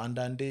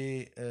አንዳንዴ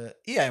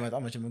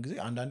አይመጣም መቼም ጊዜ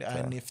አንዳንዴ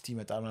INFT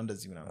ይመጣል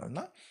እንደዚህ ምናምን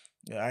እና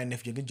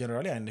INFJ ግን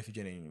ጀነራሊ INFJ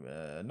ነኝ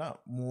እና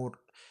ሞር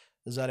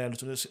እዛ ላይ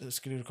ያሉት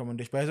ስክሪን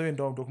ሪኮመንዴሽን ባይዘው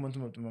እንደውም ዶክመንት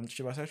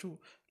ማምጥቼ ባሳችሁ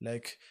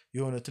ላይክ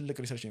የሆነ ትልቅ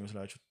ሪሰርች ነው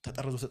ይመስላችሁ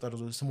ተጠርዞ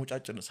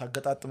ስሙጫጭን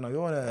ሳገጣጥም ነው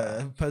የሆነ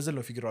ፐዝል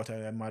ነው ፊግር አውት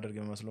ማድረግ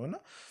የሚመስለውና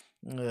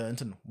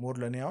እንትን ነው ሞር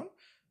ለኔ አሁን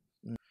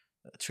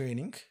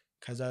ትሬኒንግ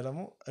ከዛ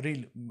ደግሞ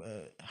ሪል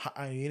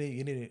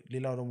የኔ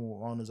ሌላው ደግሞ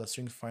አሁን እዛ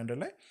ስትሪንግ ፋይንደር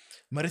ላይ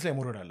መሬት ላይ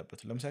መውረድ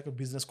አለበት ለምሳሌ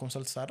ቢዝነስ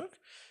ኮንሰልት ሳደርግ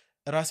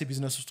ራሴ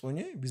ቢዝነስ ውስጥ ሆኜ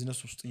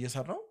ቢዝነስ ውስጥ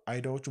እየሰራው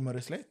አይዲያዎቹ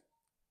መሬት ላይ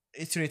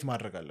ኢትሬት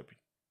ማድረግ አለብኝ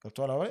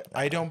ከቷላ ወይ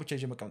አይዲያውን ብቻ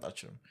ይዤ መቀመጥ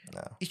አልችልም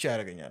ኢች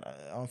ያደርገኛል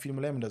አሁን ፊልም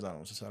ላይም እንደዛ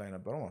ነው ሲሰራ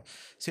የነበረው ማለት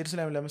ሴልስ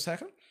ላይም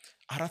ለምሳሌ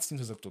 4 ሲም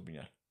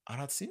ተዘግቶብኛል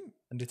 4 ሲም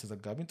እንዴት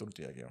ተዘጋብኝ ጥሩ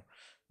ጥያቄ ነው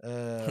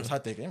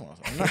ሳትጠይቀኝ ማለት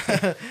ነው እና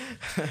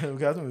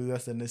ምክንያቱም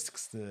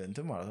ያስተነስክስ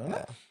እንትን ማለት ነው እና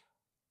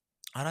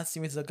 4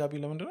 ሲም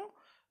የተዘጋብኝ ለምንድነው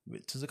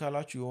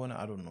ትዝካላችሁ የሆነ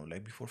I don't know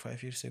like before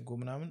 5 years ago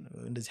ምናምን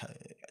እንደዚህ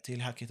ቴሌ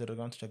ሃክ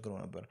የተደረገው ተቸግረው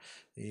ነበር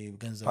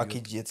ገንዘብ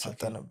ፓኬጅ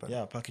የተሰጠ ነበር ያ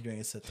ፓኬጅ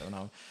የተሰጠ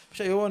ምናምን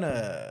ብቻ የሆነ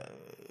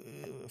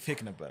ፌክ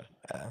ነበር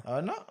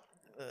እና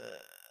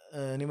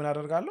እኔ ምን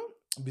አደርጋለሁ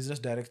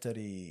ቢዝነስ ዳይሬክተሪ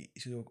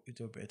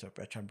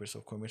ኢትዮጵያ ቻምበርስ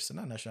ኦፍ ኮሜርስ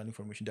እና ናሽናል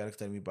ኢንፎርሜሽን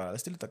ዳይሬክተር የሚባል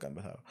ስቲል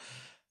ተቀበታለሁ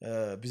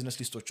ቢዝነስ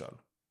ሊስቶች አሉ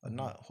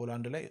እና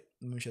ሆላንድ ላይ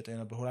ምን ሸጠው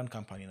ነበር ሆላንድ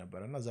ካምፓኒ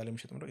ነበር እና እዛ ላይ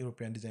ምን ሸጠው ነበር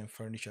ኢትዮጵያን ዲዛይን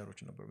ፈርኒቸሮች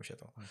ነበር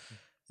መሸጠው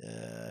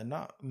እና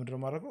ምንድነው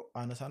ማድረገው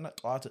አነሳና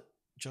ጧት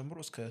ጀምሮ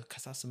እስከ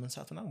ከሳት 8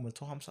 ሰዓት እና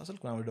 150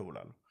 ስልክ ምናምን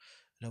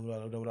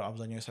ደውላለሁ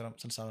አብዛኛው የሰራም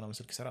 60 ምናምን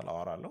ስልክ ይሰራል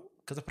አወራለሁ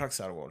ከዛ ፕራክቲስ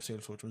አድርገዋለሁ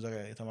ሴልሶቹ እዛ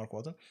ጋር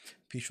የተማርኩትን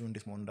ፒቹን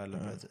እንዴት መሆን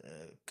እንዳለበት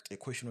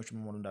ኩዌስችኖች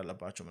መሆን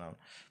እንዳለባቸው ምናምን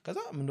ከዛ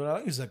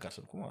ምንድነው ይዘጋል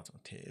ስልኩ ማለት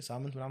ነው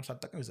ሳምንት ምናምን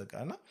ሳልጠቀም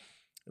ይዘጋል እና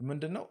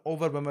ምንድነው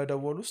ኦቨር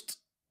በመደወል ውስጥ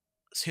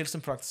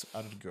ሴልስን ፕራክቲስ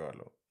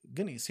አድርጌዋለሁ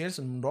ግን ሴልስ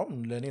እንደውም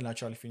ለኔ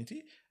ናቹራል አፊኒቲ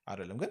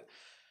አይደለም ግን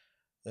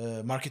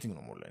ማርኬቲንግ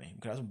ነው ሞለኔ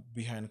ምክንያቱም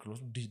ቢሃይንድ ክሎዝ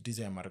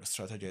ዲዛይን ማድረግ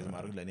ስትራቴጂያይዝ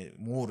ማድረግ ለኔ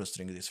ሞር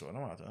ስትሪንግ ዲስ ስለሆነ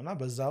ማለት ነው እና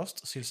በዛ ውስጥ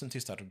ሴልስን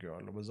ቴስት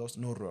አድርጌዋለሁ በዛ ውስጥ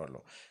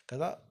ኖሬዋለሁ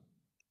ከዛ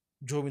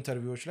ጆብ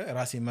ኢንተርቪዎች ላይ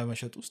ራሴን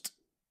መመሸጥ ውስጥ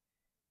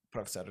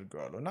ፕራክቲስ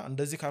አድርጌዋለሁ እና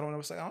እንደዚህ ካልሆነ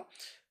በስተቀር አሁን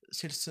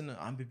ሴልስን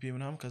አንብቤ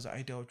ምናምን ከዛ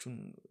አይዲያዎቹን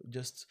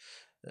ጀስት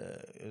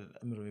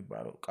ምንም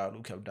ይባላል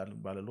ቃሉ ከብዳል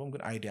ባለለውም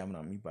ግን አይዲያ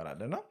ምናምን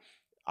ይባላል እና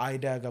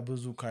አይዲያ ጋር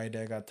ብዙ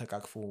ከአይዲያ ጋር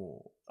ተቃቅፎ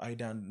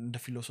አይዲያ እንደ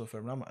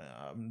ፊሎሶፈር ምናምን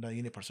እንደ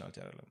የኔ ፐርሰናሊቲ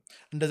አይደለም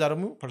እንደዛ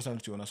ደግሞ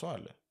ፐርሰናሊቲ የሆነ ሰው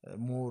አለ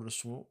ሞር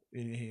እሱ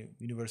ይሄ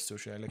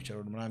ዩኒቨርሲቲዎች ላይ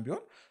ሌክቸረር ምናምን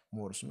ቢሆን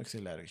ሞር እሱ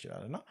ኤክሴል ላይ ያደርግ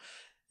ይችላል እና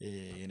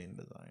የኔ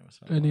እንደዛ ነው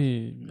ይመስላል እኔ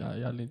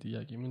ያለኝ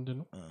ጥያቄ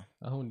ምንድነው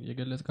አሁን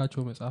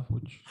የገለጽካቸው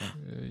መጽሐፎች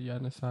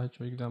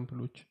ያነሳቸው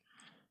ኤግዛምፕሎች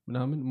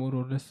ምናምን ሞር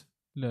ኦር ለስ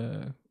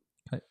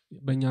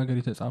በእኛ ሀገር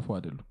የተጻፉ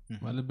አይደሉም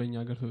ማለት በእኛ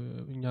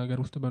ሀገር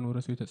ውስጥ በኖረ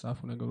ሰው የተጻፉ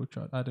ነገሮች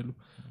አይደሉም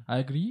I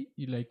agree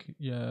like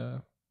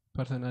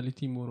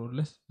የፐርሰናሊቲ ሞር ኦር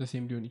ለስ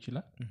ዘሴም ሊሆን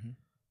ይችላል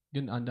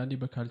ግን አንዳንዴ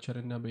በካልቸር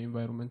እና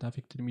በኤንቫይሮንመንት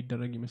አፌክትድ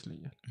የሚደረግ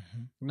ይመስለኛል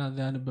እና እዛ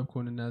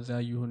ያነበብከውንና እዛ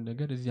ይሁን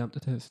ነገር እዚህ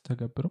አምጥተህ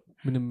ስተገብረው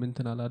ምንም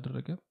እንትን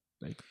አላደረገም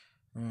like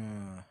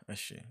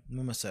እሺ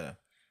ምን መሰለህ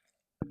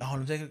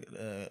አሁን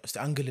እስቲ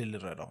አንግል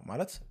ልረዳው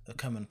ማለት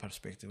ከምን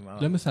ፐርስፔክቲቭ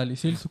ለምሳሌ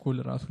ሴልስ ኮል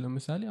ራሱ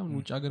ለምሳሌ አሁን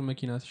ውጭ ሀገር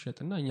መኪና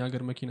ሲሸጥና እኛ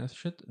ሀገር መኪና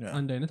ሲሸጥ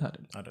አንድ አይነት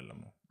አይደለም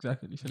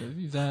ኤግዛክትሊ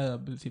ስለዚህ ዛ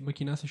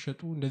መኪና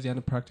ሲሸጡ እንደዚህ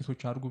አይነት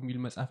ፕራክቲሶች አድርጉ የሚል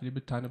መጽሐፍ ላይ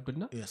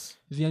ብታነብና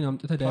እዚህ ያኛው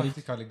አምጥተህ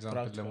ፕራክቲካል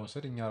ኤግዛምፕል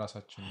ለመውሰድ እኛ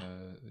ራሳችን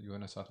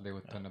የሆነ ሰዓት ላይ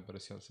ወጥተን ነበር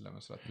ሴልስ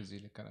ለመስራት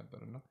እዚህ ልክ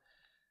ነበርና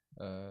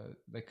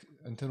like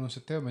እንትኑን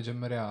ስታየው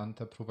መጀመሪያ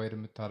አንተ ፕሮቫይድ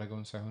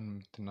የምታደርገውን ሳይሆን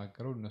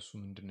የምትናገረው እነሱ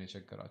ምንድነው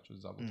የቸገራቸው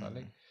እዛ ቦታ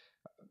ላይ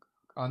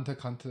አንተ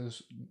ካንተ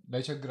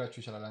ላይቸግራችሁ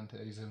ይችላል አንተ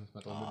ይዘህ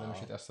የምትመጣው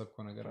ለመሸጥ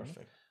ያሰብከው ነገር አለ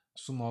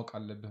እሱ ማወቅ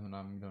አለብህ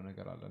ምናምን የሚለው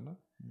ነገር አለና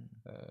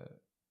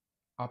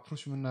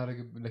አፕሮች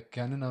ምናደርግ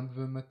ለካንን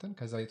አንብበን መተን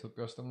ከዛ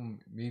ኢትዮጵያ ውስጥ ደግሞ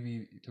ሜቢ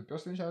ኢትዮጵያ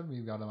ውስጥ እንሻል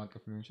ሜቢ ዓለም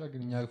አቀፍ ሊሆን ይችላል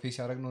ግን እኛ ፌስ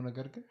ያደረግነው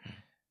ነገር ግን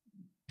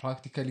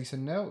ፕራክቲካሊ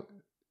ስናየው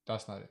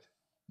ዳስናለት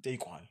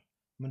ይጠይቀዋል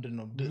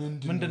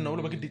ምንድነው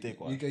ብሎ በግድ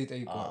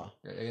ይጠይቀዋል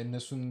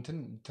የነሱን እንትን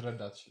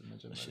ትረዳት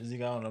መጀመሪያ እዚህ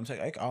ጋር ለምሳሌ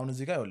አሁን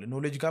እዚህ ጋር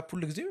ኖሌጅ ጋፕ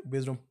ሁሉ ጊዜ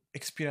ቤዝድ ኦን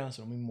ኤክስፒሪየንስ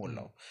ነው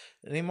የሚሞላው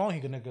እኔም አሁን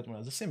ይሄ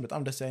ገነገጥሞኛል ዘሴም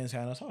በጣም ደስ ያለኝ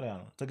ሳይነሳው ያ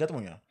ነው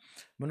ተገጥሞኛል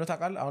ምን ነው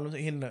ታውቃለህ አሁን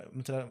ይሄን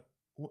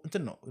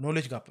እንትን ነው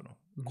ኖሌጅ ጋፕ ነው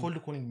ኮልድ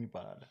ኮሊንግ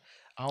የሚባል አለ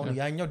አሁን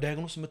ያኛው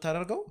ዳያግኖስ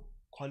የምታደርገው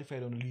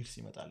ኳሊፋይድ ሆነ ሊድስ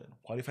ይመጣል ነው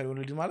ኳሊፋይድ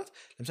ሆነ ሊድ ማለት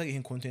ለምሳሌ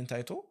ይሄን ኮንቴንት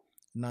አይቶ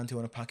እናንተ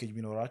የሆነ ፓኬጅ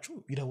ቢኖራችሁ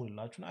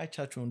ይደውልላችሁና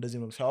አይቻችሁ እንደዚህ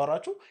ነው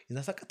ሲያወራችሁ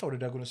የዛሰቀጣው ወደ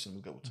ዳያግኖስ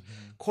የሚገቡት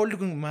ኮልድ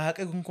ግን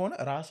ማያቀግን ከሆነ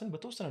ራስን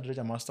በተወሰነ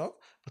ደረጃ ማስተዋወቅ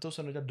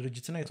በተወሰነ ደረጃ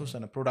ድርጅትና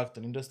የተወሰነ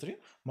ፕሮዳክትን ኢንደስትሪ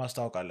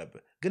ማስተዋወቅ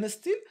አለበት ግን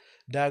ስቲል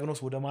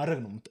ዳያግኖስ ወደ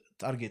ማድረግ ነው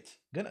ታርጌት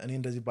ግን እኔ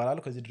እንደዚህ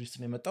ባላለው ከዚህ ድርጅት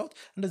ነው የመጣሁት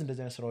እንደዚህ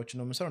አይነት ስራዎችን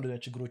ነው የምሰራው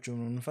እንደዚህ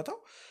ችግሮችን ነው የምንፈታው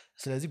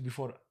ስለዚህ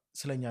ቢፎር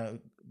ስለኛ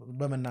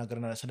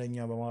በመናገርና ስለኛ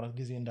በማውራት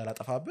ጊዜ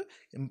እንዳላጠፋብህ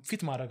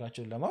ፊት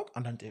ማድረጋችንን ለማወቅ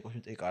አንዳንድ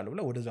ጥያቄዎችን ጠይቃለሁ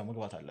ብለ ወደዛ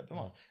መግባት አለብህ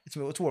ማለት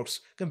it works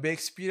ግን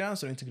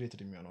በኤክስፒሪየንስ ነው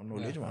ኢንተግሬትድ የሚሆነው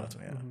ኖሌጅ ማለት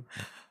ነው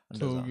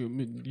ሶ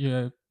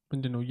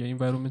ምንድነው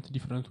የኢንቫይሮንመንት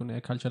ዲፈረንስ ሆነ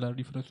የካልቸራል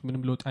ዲፈረንስ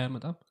ምንም ለውጥ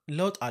አያመጣም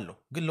ለውጥ አለው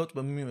ግን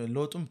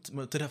ለውጡም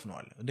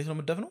ትደፍነዋለህ እንዴት ነው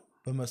የምትደፍነው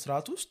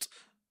በመስራት ውስጥ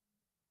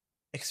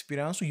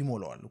ኤክስፒሪየንሱ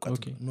ይሞላዋል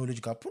እውቀት ኖሌጅ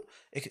ጋፑን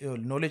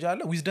ኖሌጅ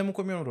አለ ዊዝደም እኮ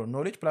የሚሆነው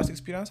ኖሌጅ ፕላስ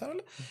ኤክስፒሪየንስ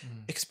አይደለ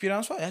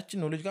ኤክስፒሪየንሷ ያቺን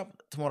ኖሌጅ ጋፕ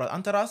ትሞራል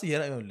አንተ ራስህ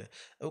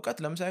እውቀት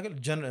ለምሳሌ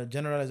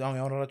ጀነራላይዝ አሁን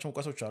ያወራናቸው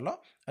እውቀቶች አሉ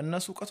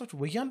እነሱ እውቀቶች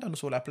በእያንዳንዱ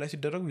ሰው ላይ አፕላይ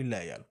ሲደረጉ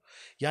ይለያያሉ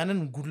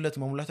ያንን ጉድለት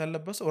መሙላት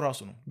ያለበት ሰው ራሱ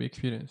ነው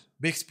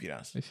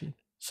በኤክስፒሪየንስ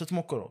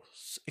ስትሞክረው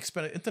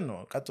እንትን ነው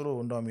ቀጥሎ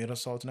እንደውም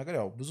የረሳሁት ነገር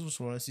ያው ብዙ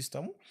ስለሆነ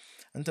ሲስተሙ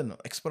እንትን ነው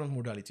ኤክስፐሪመንት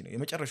ሞዳሊቲ ነው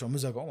የመጨረሻው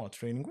ምዘጋው ማለት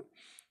ትሬኒንጉን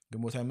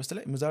ግንቦት 5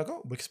 ላይ ምዘጋው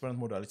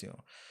በኤክስፐሪመንት ሞዳሊቲ ነው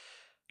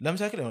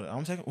ለምሳሌ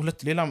ሁለት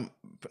ሌላም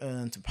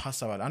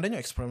ሐሳብ አለ አንደኛው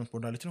ኤክስፐሪመንት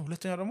ሞዳሊቲ ነው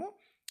ሁለተኛው ደግሞ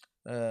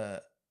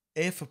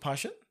ኤፍ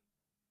ፓሽን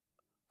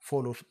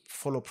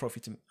ፎሎ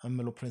ፕሮፊት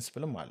የሚለው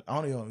ፕሪንሲፕልም አለ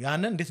አሁን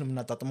ያንን እንዴት ነው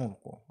የምናጣጥመው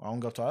እኮ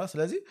አሁን ገብቷል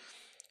ስለዚህ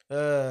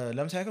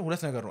ለምሳሌ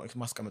ሁለት ነገር ነው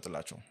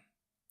ማስቀመጥላቸው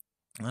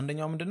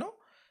አንደኛው ምንድነው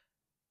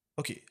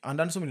ኦኬ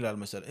አንዳንድ ሰው ምን ይላል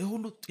መሰለህ ይሄ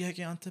ሁሉ ጥያቄ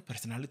አንተ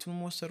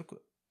ፐርሰናሊቲውን ወሰድኩ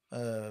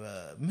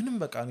ምንም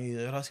በቃ እኔ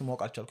ራሴ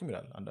ማወቅ አልቻልኩም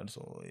ይላል አንዳንድ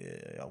ሰው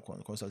ያው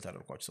ኮንሰልት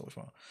ያደርጓቸው ሰዎች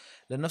ማለት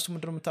ለነሱ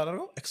ምንድነው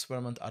የምታደርገው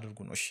ኤክስፐሪመንት አድርጉ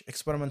ነው እሺ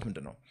ኤክስፐሪመንት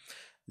ምንድነው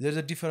there is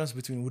a difference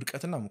between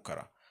ውድቀትና ሙከራ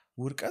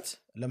ውድቀት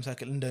ለምሳሌ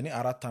እንደኔ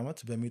 4 አመት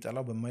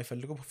በሚጠላው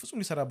በማይፈልገው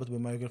ፍጹም ሊሰራበት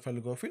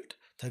በማይፈልገው ፊልድ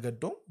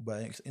ተገዶ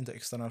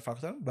በኤክስተርናል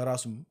ፋክተር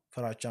በራሱም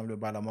ፍራቻም ላይ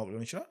ባለማወቅ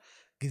ሊሆን ይችላል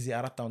ጊዜ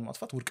 4 አመት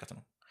ማጥፋት ውድቀት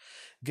ነው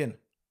ግን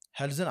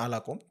ሄልዝን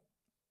አላቆም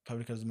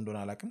ፐብሊክ ሄልዝ እንደሆነ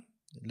አላቅም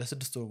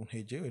ለ6 ወር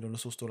ሄጄ ወይ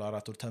ለ3 ወር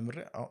 4 ወር ተምሬ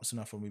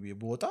ስና ፎር ሜቢ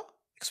ቦታ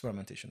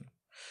ኤክስፐሪመንቴሽን ነው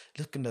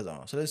ልክ እንደዛ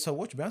ነው ስለዚህ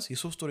ሰዎች ቢያንስ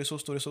የ3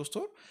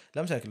 ወር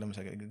ለምሳሌ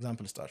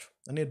ኤግዛምፕል ስታርሽ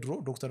እኔ ድሮ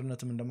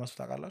ዶክተርነትም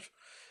እንደማስታቃላችሁ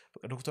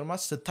በቃ ዶክተር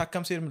ማስ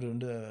ስታከም ሲል ምንድነው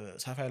እንደ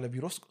ሳፋ ያለ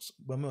ቢሮ ውስጥ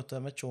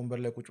በመተመቸው ወንበር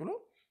ላይ ቁጭ ብሎ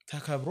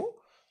ተከብሮ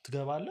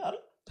ትገባለህ አይደል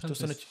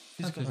ተወሰነች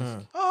ፊዚካል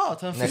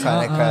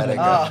ነካ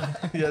ያረጋ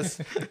yes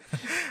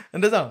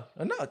እንደዛ ነው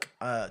እና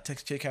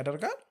ቼክ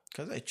ያደርጋል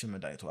ከዛ እቺ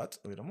መድኃኒት ዋጥ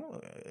ወይ ደግሞ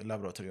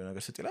ላብራቶሪ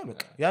ነገር ስትይላል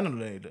በቃ ያንን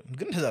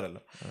ግን እንደዛ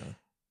አይደለም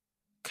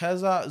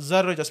ከዛ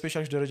ዘረጃ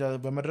ስፔሻሊስት ደረጃ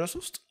በመድረስ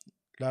ውስጥ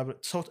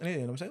ሰው እኔ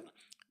ለምሳሌ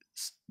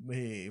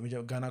ይሄ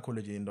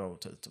ጋናኮሎጂ እንደው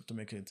to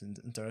make it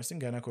interesting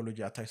ጋናኮሎጂ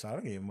አታይስ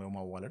አደረገ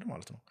የማዋለድ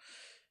ማለት ነው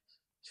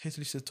ሴት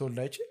ልጅ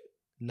ስትወልዳች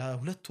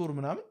ለሁለት ወር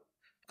ምናምን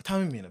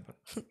ታምሜ ነበር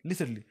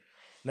ሊትራሊ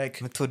ላይክ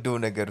የምትወደው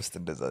ነገር ውስጥ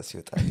እንደዛ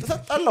ሲወጣ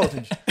ተጣላሁት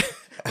እንጂ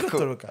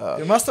ዶክተር በቃ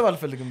ማስተባበል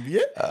አልፈልግም ብዬ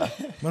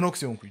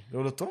መኖክስ ሆንኩኝ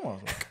ለሁለት ወር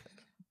ማለት ነው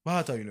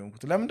ባህታዊ ነው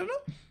ሆንኩት ለምንድን ነው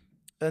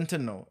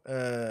እንትን ነው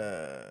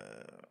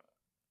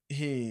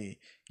ይሄ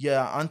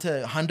የአንተ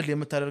ሃንድል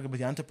የምታደርግበት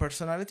የአንተ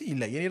ፐርሰናሊቲ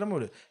ይለያል የኔ ደግሞ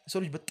ሰው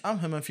ልጅ በጣም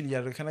ህመም ፊል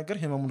ያደርግ ከነገር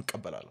ህመሙን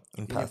ይቀበላለሁ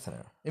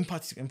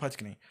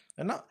ኢምፓቲክ ነኝ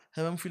እና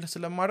ህመም ፊል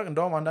ስለማድረግ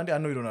እንደውም አንዳንዴ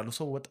አነው ይሆናሉ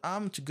ሰው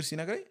በጣም ችግር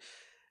ሲነግረኝ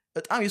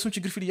በጣም የሱን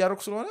ችግር ፊል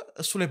ያደርኩ ስለሆነ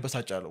እሱ ላይ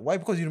በሳጫለሁ why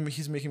because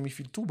he's making me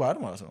feel too bad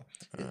ማለት ነው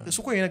እሱ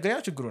እኮ የነገረኛ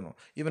ችግሩ ነው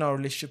even our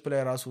relationship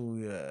ላይ ራሱ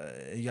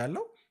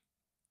ያለው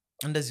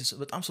እንደዚህ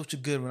በጣም ሰው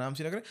ችግር ምናምን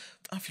ሲነግረኝ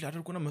በጣም ፊል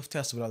አድርጎና መፍትሄ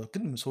ያስብላል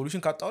ግን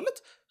ሶሉሽን ካጣውለት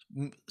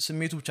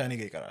ስሜቱ ብቻ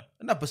ነገ ይቀራል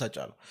እና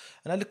በሳጫለሁ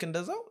እና ልክ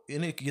እንደዛው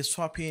እኔ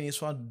የሷ ፔን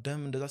የሷ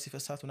ደም እንደዛ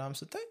ሲፈሳት ምናምን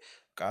ስታይ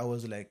I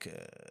was like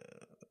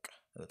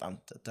በጣም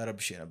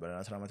ተረብሼ ነበርና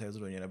ትራውማታይዝ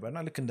ሆኜ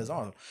ነበርና ልክ እንደዛ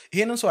ማለት ነው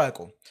ይሄንን ሰው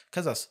አያውቀውም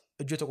ከዛስ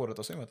እጁ የተቆረጠ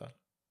ሰው ይመጣል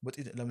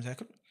በጥይት ለምሳሌ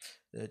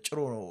ጭሮ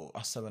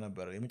አሰበ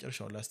ነበር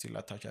የመጨረሻው ላስቲል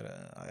አታች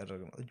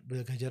ያደረገ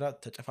በገጀራ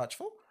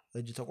ተጨፋጭፈው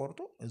እጅ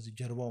ተቆርጦ እዚህ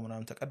ጀርባው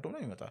ምናምን ተቀዶ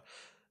ነው ይመጣል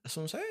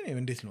እሱን ሳይ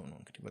እንዴት ነው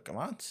እንግዲህ በቃ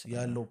ማለት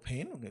ያለው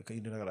ፔን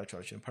ከይደረጋቸው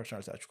አልችልም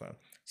ፐርሰናል ታች ኮን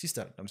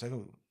ሲስተር ለምሳሌ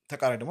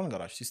ተቃራኒ ደግሞ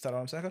ነገራችሁ ሲስተር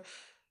ለምሳሌ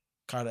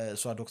ካለ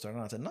እሷ ዶክተር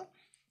ናትና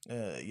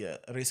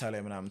የሬሳ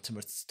ላይ ምናምን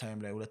ትምህርት ታይም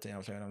ላይ ሁለተኛ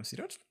ዓመት ላይ ምናምን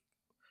ሲደርስ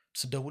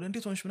ስደውል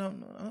እንዴት ሆነሽ ምናምን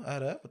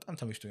አረ በጣም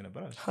ተመችቶኝ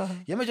ነበር አለች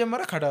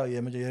የመጀመሪያ ካዳ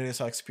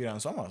የሬሳ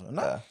ኤክስፒሪየንስ ማለት ነው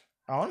እና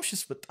አሁንም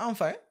ሽስ በጣም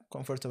ፋይን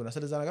ኮምፎርታብል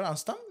ስለዛ ነገር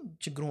አንስታም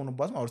ችግር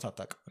ሆኖባት ማውራት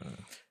አጣቀ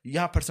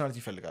ያ ፐርሰናሊቲ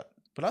ይፈልጋል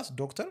ፕላስ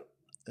ዶክተር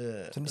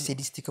ትንሽ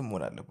ሳዲስቲክም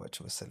መሆን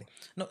አለባቸው መሰለኝ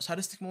ነው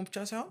ሳዲስቲክ መሆን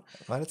ብቻ ሳይሆን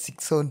ማለት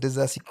ሰው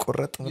እንደዛ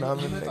ሲቆረጥ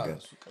ምናምን ነገር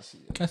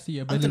ቀስ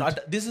ይበል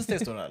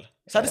ዲሰንስታይዝ ሆናል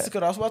ሳዲስቲክ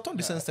ራሱ ባትሆን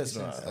ዲሰንስታይዝ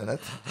ሆናል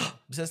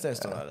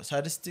ዲሰንስታይዝ ሆናል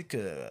ሳዲስቲክ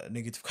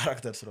ኔጌቲቭ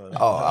ካራክተር ስለሆነ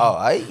አዎ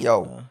አይ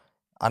ያው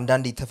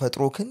አንዳንዴ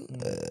ተፈጥሮክን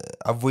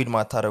አቮይድ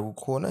ማታረጉ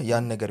ከሆነ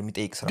ያን ነገር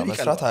የሚጠይቅ ስራ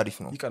መስራት አሪፍ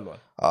ነው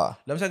ይቀልዋል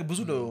ለምሳሌ ብዙ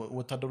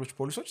ወታደሮች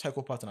ፖሊሶች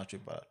ሳይኮፓት ናቸው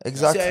ይባላል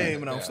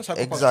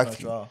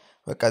ኤግዛክትሊ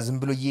በቃ ዝም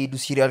ብሎ እየሄዱ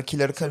ሲሪያል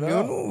ኪለር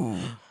ከሚሆኑ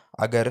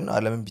አገርን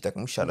ዓለምን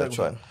ቢጠቅሙ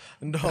ይሻላቸዋል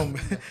እንደውም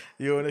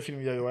የሆነ ፊልም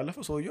ያየው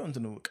ባለፈው ሰውየው እንት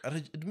ነው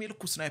እድሜ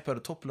ልኩ ስናይፐር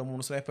ቶፕ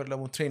ለመሆኑ ስናይፐር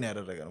ለመሆኑ ትሬን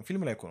ያደረገ ነው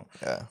ፊልም ላይ እኮ ነው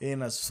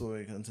ይሄና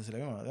እንት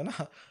ስለሚሆን እና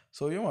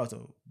ሰውየው ማለት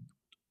ነው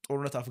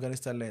ጦርነት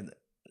አፍጋኒስታን ላይ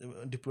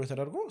ዲፕሎይ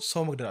ተደርጎ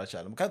ሰው መግደል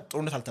አልቻለም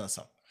ጦርነት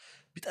አልተነሳም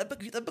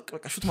ቢጠብቅ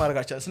በቃ ሹት ማድረግ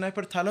አልቻለም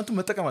ስናይፐር ታለንቱ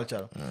መጠቀም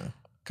አልቻለም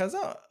ከዛ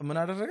ምን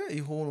አደረገ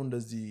ይሆኑ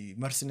እንደዚህ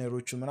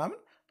መርሲነሮቹ ምናምን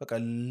በቃ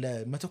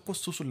ለመተኮስ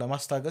ሱሱን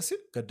ለማስታገስ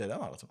ሲል ገደለ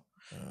ማለት ነው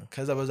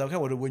ከዛ በዛ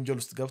ምክንያት ወደ ወንጀል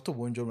ውስጥ ገብቶ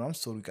ወንጀል ምናምን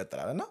ስቶሪ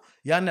ይቀጥላልና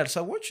ያን ያህል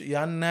ሰዎች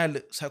ያን ያህል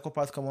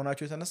ሳይኮፓት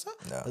ከመሆናቸው የተነሳ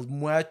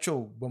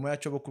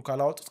በሙያቸው በኩል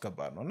ካላወጡት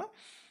ከባድ ነውና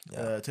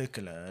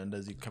ትክክል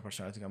እንደዚህ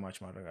ከፐርሰናሊቲ ጋር ማች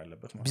ማድረግ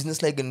አለበት ማለት ቢዝነስ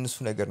ላይ ግን እሱ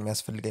ነገር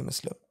የሚያስፈልግ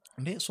አይመስልም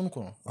እንዴ እሱን እኮ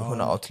ነው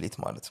የሆነ አውትሌት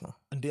ማለት ነው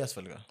እንዴ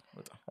ያስፈልጋል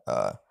በጣም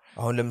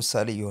አሁን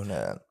ለምሳሌ የሆነ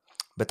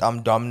በጣም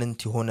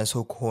ዶሚናንት የሆነ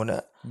ሰው ከሆነ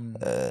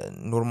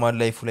ኖርማል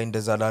ላይፉ ላይ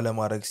እንደዛ ላለ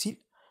ማድረግ ሲል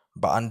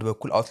በአንድ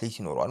በኩል አውትሌት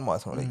ይኖረዋል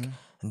ማለት ነው ላይክ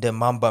እንደ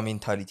ማምባ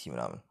ሜንታሊቲ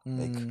ምናምን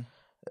ላይክ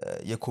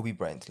የኮቢ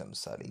ብራይንት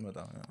ለምሳሌ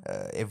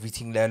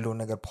ኤቭሪቲንግ ላይ ያለውን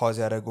ነገር ፓውዝ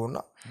ያደረገውና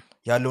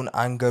ያለውን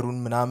አንገሩን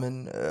ምናምን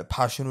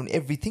ፓሽኑን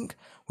ኤቭሪቲንግ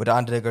ወደ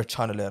አንድ ነገር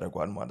ቻነል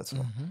ያደርገዋል ማለት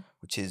ነው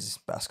which is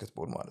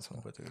basketball ማለት ነው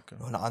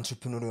የሆነ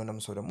አንትረፕረነር የሆነም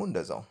ሰው ደግሞ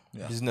እንደዛው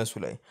ቢዝነሱ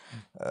ላይ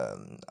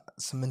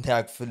 8ኛ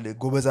ክፍል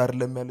ጎበዝ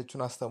አይደለም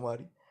ያለችውን አስተማሪ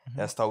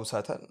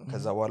ያስታውሳታል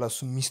ከዛ በኋላ እሱ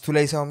ሚስቱ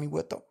ላይ ሳይሆን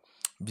የሚወጣው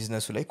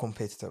ቢዝነሱ ላይ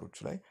ኮምፒቲተሮቹ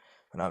ላይ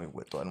ምናምን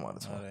ይወጣዋል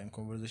ማለት ነው አሬን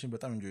ኮንቨርሴሽን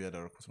በጣም ኢንጆይ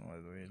ያደረኩት ነው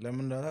ማለት ነው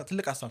ለምን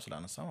ትልቅ ሀሳብ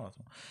ስላነሳ ማለት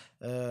ነው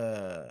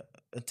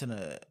እንትን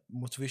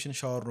ሞቲቬሽን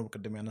ሻወር ነው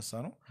በቀደም ያነሳ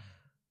ነው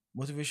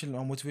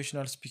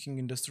ሞቲቬሽናል ስፒኪንግ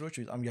ኢንዱስትሪዎች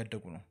በጣም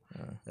ያደጉ ነው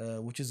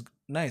which is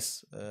nice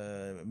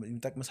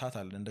የሚጠቅም ሰዓት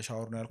አለ እንደ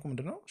ሻወር ነው ያልኩ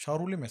ምንድነው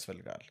ሻወር ሁሌም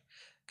ያስፈልጋል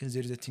ግን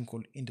there is a thing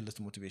called endless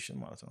motivation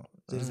ማለት ነው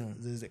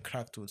there is a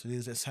crack to it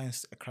there is a science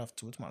a craft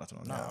to it ማለት ነው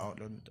እና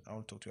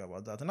I'll talk to you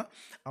about that እና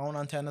አሁን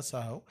አንተ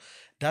ያነሳኸው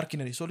ዳርክ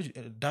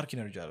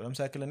ኢነርጂ አለ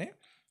ለምሳሌ እኔ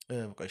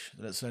በቃሽ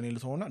ስለኔ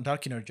ልተውና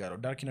ዳርክ ኢነርጂ አለ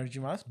ዳርክ ኢነርጂ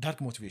ማለት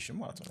ዳርክ ሞቲቬሽን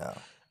ማለት ነው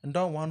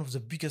እንደው one of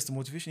the biggest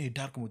motivation ይሄ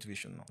ዳርክ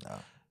ሞቲቬሽን ነው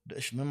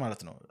እሺ ምን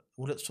ማለት ነው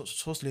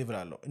ሶስት ሌቭል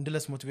አለው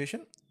ኢንድለስ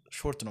ሞቲቬሽን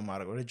ሾርት ነው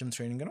ማድረገው ረጅም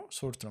ትሬኒንግ ነው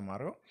ሾርት ነው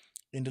ማድረገው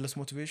ኢንድለስ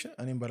ሞቲቬሽን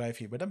እኔም በላይፌ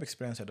በደንብ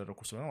ኤክስፒሪየንስ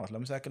ያደረኩት ስለሆነ ማለት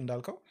ለምሳሌ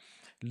እንዳልከው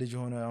ልጅ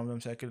ሆነ አሁን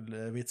ለምሳሌ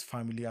ቤት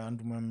ፋሚሊ አንዱ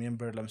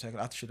ሜምበር ለምሳሌ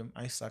አትችልም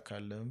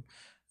አይሳካልም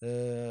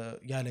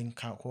ያለኝ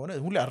ከሆነ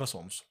ሁሉ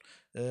ያረሰውም እሱ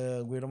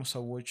ወይ ደግሞ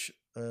ሰዎች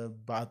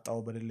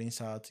ባጣው በደለኝ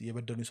ሰዓት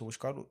የበደሉኝ ሰዎች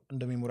ካሉ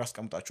እንደ ሜሞሪ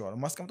አስቀምጣቸዋለሁ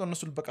ማስቀምጠው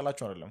እነሱ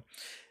ልበቀላቸው አይደለም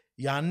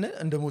ያን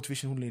እንደ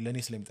ሞቲቬሽን ሁሉ ለኔ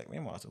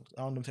ስለሚጠቅመኝ ማለት ነው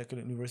አሁን ለምሳሌ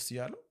ዩኒቨርሲቲ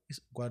ያለው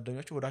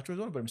ጓደኞቹ ወዳቸው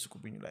ዞር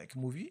በሚስቁብኝ ላይክ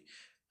ሙቪ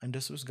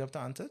ኢንደስትሪስ ገብታ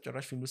አንተ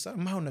ጭራሽ ፊልም ልትሰራ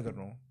ማይሆን ነገር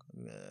ነው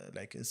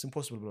ላይክ ኢትስ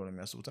ኢምፖሲብል ብሎ ነው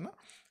የሚያስቡትና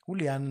ሁሉ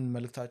ያንን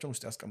መልእክታቸውን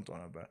ውስጥ ያስቀምጠው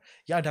ነበር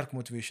ያ ዳርክ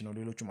ሞቲቬሽን ነው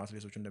ሌሎቹ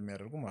አትሌቶች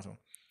እንደሚያደርጉ ማለት ነው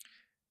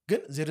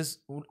ግን there is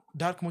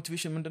ዳርክ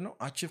ሞቲቬሽን ምንድነው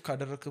አቺቭ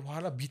ካደረክ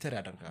በኋላ ቢተር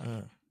ያደርጋል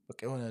በቃ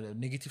የሆነ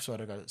ኔጌቲቭ ሰው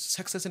ያደርጋል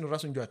ሰክሰስን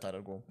ራሱ እንጆይ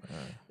አታደርገውም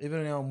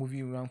ኢቭን ያው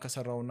ሙቪ ምናምን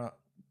ከሰራውና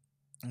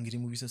እንግዲህ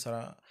ሙቪ ስንሰራ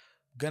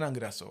ገና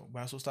እንግዲህ አሰው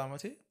በ23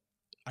 አመቴ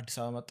አዲስ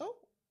አበባ መጣው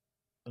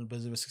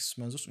በዚህ በ6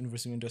 months ውስጥ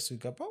ዩኒቨርሲቲ ኢንዱስትሪ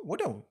ገባው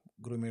ወዲያው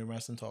ግሮሜር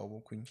ማስተን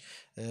ተዋወቅኩኝ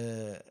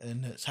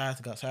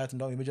ሳያት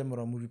እንዳው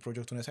የመጀመሪያው ሙቪ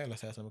ፕሮጀክቱን ያሳይላ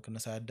ሳያት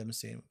መከነ ሳያት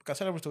ደምሴ በቃ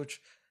ሴሌብሪቲዎች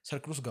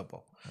ሰርክል ውስጥ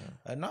ገባው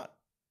እና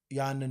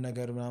ያንን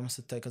ነገር ምናምን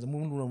ስታይ ከዛ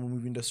ሙሉ ነው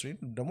ሙቪ ኢንዱስትሪ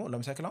ደግሞ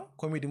ለምሳሌ ነው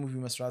ኮሜዲ ሙቪ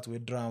መስራት ወይ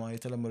ድራማ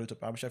የተለመደው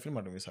ኢትዮጵያ አብሻ ፊልም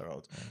አይደለም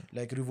የሰራሁት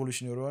ላይክ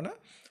ሪቮሉሽነሪ የሆነ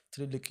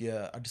ትልልቅ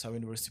የአዲስ አበባ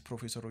ዩኒቨርሲቲ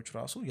ፕሮፌሰሮች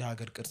ራሱ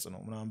የሀገር ቅርጽ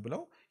ነው ምናምን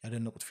ብለው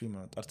ያደነቁት ፊልም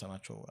ነው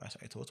ጠርተናቸው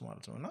አይተውት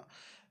ማለት ነውና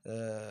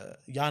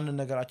ያንን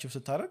ነገር አቺቭ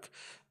ስታረክ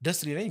ደስ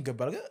ሊለኝ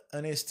ይገባል ግን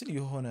እኔ ስቲል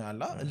የሆነ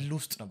አላ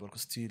ውስጥ ነበርኩ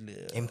ስቲል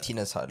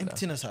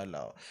ኤምፕቲነስ አለ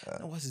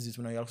what is it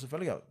ምናምን ያልኩት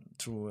ፈልጋ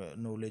ትሩ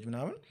ኖሌጅ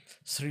ምናምን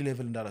 3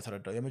 ሌቭል እንዳለ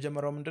ተረዳው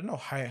የመጀመሪያው ምንድነው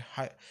ሃይ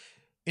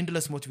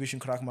ኢንድለስ ሞቲቬሽን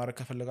ክራክ ማድረግ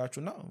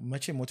ከፈለጋችሁና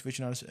መቼ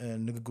ሞቲቬሽናል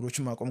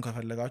ንግግሮችን ማቆም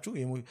ከፈለጋችሁ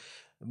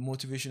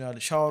ሞቲቬሽናል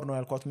ሻወር ነው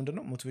ያልኳት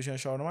ምንድነው ሞቲቬሽናል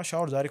ሻወር ነው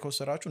ሻወር ዛሬ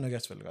ከወሰራችሁ ነገ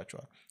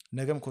ያስፈልጋችኋል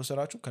ነገም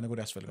ከወሰራችሁ ከነገ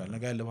ወዲያ ያስፈልጋል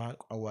ነገ ያለባህ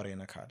አዋራ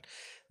ይነካል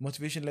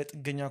ሞቲቬሽን ላይ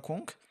ጥገኛ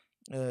ኮንክ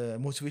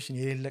ሞቲቬሽን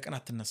የሌለ ቀን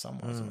አትነሳም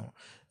ማለት ነው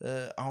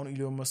አሁን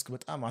ኢሎን መስክ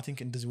በጣም አይ ቲንክ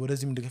እንደዚህ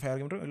ወደዚህም እንደገፋ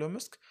ያርገም ነው ኢሎን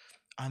መስክ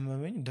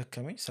አመመኝ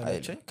ደከመኝ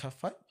ሰለቸኝ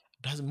ከፋኝ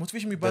ዳዝ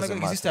ሞቲቬሽን የሚባል ነገር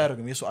ኤግዚስት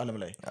አያደርግም የሱ ዓለም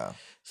ላይ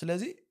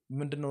ስለዚህ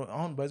ምንድነው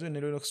አሁን ባይዞ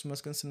ኔሎክስ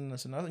መስክን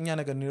ስናት እኛ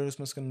ነገር ኔሎክስ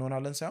መስክን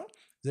እንሆናለን ሳይሆን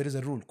there is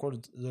a rule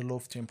called the law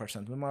of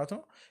 10% ምን ማለት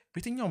ነው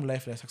በየትኛውም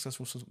ላይፍ ላይ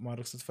ሰክሰስፉል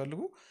ማድረግ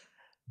ስትፈልጉ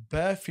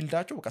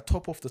በፊልዳቸው በቃ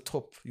ቶፕ ኦፍ ዘ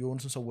ቶፕ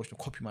የሆኑትን ሰዎች ነው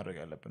ኮፒ ማድረግ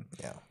ያለብን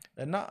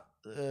እና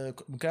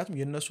ምክንያቱም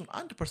የነሱን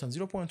 1%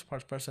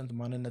 0.1%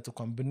 ማንነት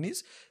እንኳን ብንይዝ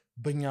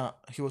በእኛ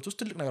ህይወት ውስጥ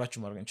ትልቅ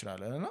ነገራችን ማድረግ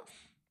እንችላለን እና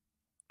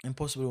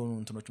ኢምፖሲብል የሆኑ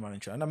እንትኖች ማድረግ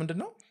እንችላለን እና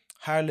ምንድነው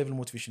higher level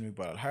motivation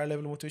ይባላል higher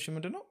level motivation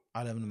ምንድነው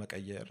ዓለምን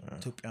መቀየር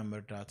ኢትዮጵያን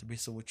መርዳት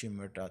ቤተሰቦችን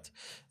መርዳት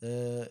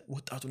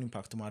ወጣቱን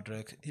ኢምፓክት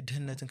ማድረግ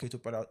ድህነትን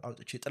ከኢትዮጵያ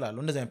አውጥቼ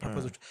እጥላለሁ እንደዚህ አይነት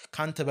ፐርፐዞች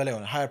ካንተ በላይ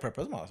ሆነ higher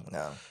purpose ማለት ነው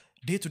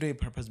day to day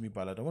purpose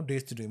የሚባለው ደግሞ day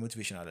to day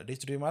motivation አለ day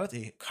to day ማለት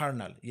ይሄ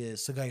ካርናል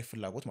የስጋይ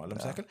ፍላጎት ማለት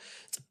ለምሳሌ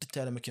ጽድት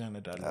ያለ መኪና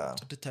ነዳለሁ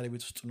ጽድት ያለ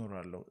ቤት ውስጥ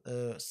እኖራለሁ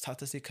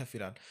ስታተሴ ከፍ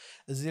ይላል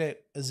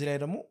እዚህ ላይ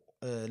ደግሞ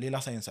ሌላ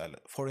ሳይንስ አለ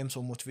forms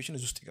of motivation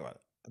እዚህ ውስጥ ይገባል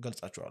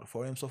ገልጻቸዋለሁ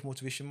forms of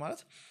motivation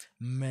ማለት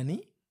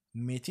money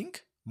ሜቲንግ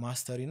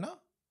ማስተሪ እና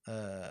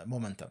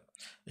ሞመንተም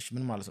እሺ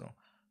ምን ማለት ነው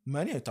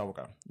ማኒ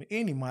ይታወቃል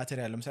ኤኒ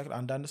ማቴሪያል ለምሳሌ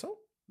አንዳንድ ሰው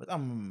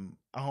በጣም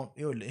አሁን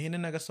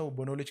ይሄንን ነገር ሰው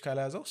በኖሌጅ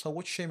ካላያዘው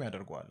ሰዎች ሼም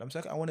ያደርገዋል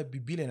ለምሳሌ I want to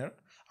be billionaire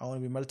I want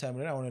to be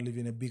multi-millionaire I want to live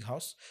in a big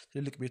house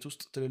ትልልቅ ቤት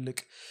ውስጥ ትልልቅ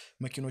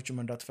መኪኖችን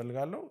መንዳት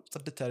ፈልጋለሁ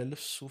ጽድት ያለ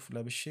ልብስ ሱፍ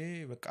ለብሼ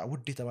በቃ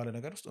ውድ የተባለ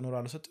ነገር ውስጥ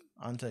እኖራለሁ ስትል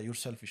አንተ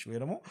you're selfish ወይ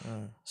ደግሞ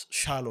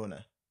ሻሎነ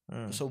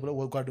ሰው ብለው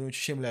ጓደኞች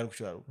ሼም ላይ ያርጉ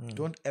ይችላሉ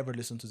don't ever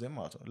listen to them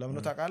ማለት ነው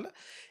ለምን ታውቃለህ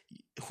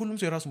ሁሉም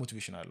ሰው የራሱ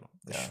ሞቲቬሽን አለው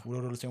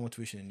ወደ ሁለተኛው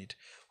ሞቲቬሽን need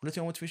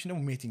ሁለተኛው ሞቲቬሽን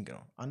ደግሞ ሜቲንግ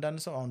ነው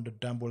አንዳንድ ሰው አሁን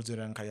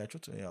ቢልዘሪያን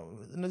ካያችሁት ያው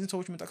እነዚህ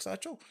ሰዎች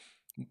የምጠቅሳቸው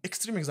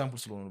ኤክስትሪም ኤግዛምፕል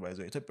ስለሆኑ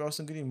ባይዘው ኢትዮጵያ ውስጥ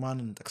እንግዲህ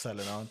ማንን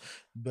እንጠቅሳለን አሁን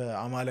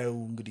በአማላዩ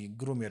እንግዲህ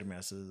ግሩም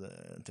ኤርሚያስ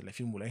እንትን ላይ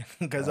ፊልሙ ላይ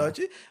ከዛ ውጪ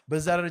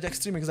በዛ ደረጃ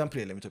ኤክስትሪም ኤግዛምፕል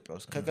የለም ኢትዮጵያ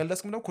ውስጥ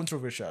ከገለጽኩም ደግሞ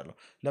ኮንትሮቨርሺ አለው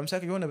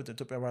ለምሳሌ የሆነ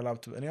ኢትዮጵያ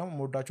ባለሀብት እኔው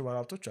ሞርዳቸው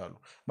ባለሀብቶች አሉ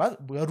ማለት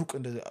በሩቅ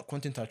እንደዚህ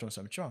ኮንቴንታቸውን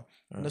ሰምቼው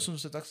እነሱን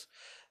ስጠቅስ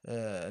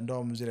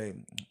እንደውም እዚህ ላይ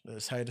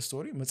ሳይድ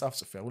ስቶሪ መጽሐፍ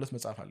ጽፌያ ሁለት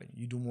መጽሐፍ አለኝ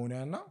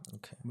ይዱሞኒያ እና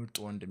ምርጥ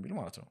ወንድ የሚል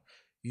ማለት ነው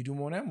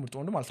ይዱሞኒያ ምርጥ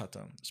ወንድም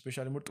አልታተመም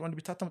ስፔሻሊ ምርጥ ወንድ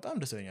ቢታተም በጣም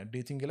ደስ ይለኛል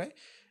ዴቲንግ ላይ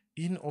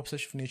ኢን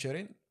ኦብሰሲቭ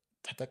ኔቸርን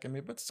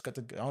ተጠቅሜበት እስከ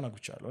አሁን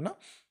አግብቻለሁና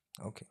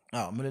ኦኬ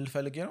ምን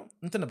ልፈልግ ነው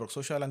እንትን ነበር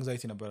ሶሻል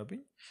አንግዛይቲ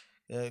ነበረብኝ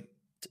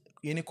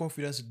የኔ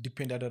ኮንፊደንስ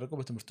ዲፔንድ ያደረገው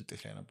በትምህርት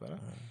ውጤት ላይ ነበር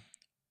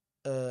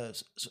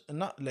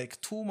እና ላይክ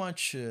ቱ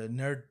ማች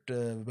ነርድ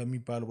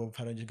በሚባለው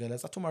በፈረንጅ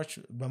ገለጻ ቱ ማች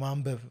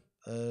በማንበብ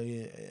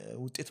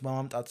ውጤት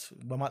በማምጣት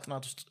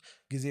በማጥናት ውስጥ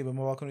ጊዜ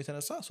በመባከኑ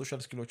የተነሳ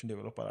ሶሻል ስኪሎችን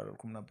ዴቨሎፕ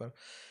አላደረኩም ነበር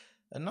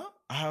እና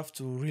I have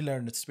to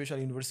relearn it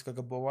especially ዩኒቨርሲቲ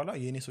ከገባሁ በኋላ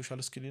የኔ ሶሻል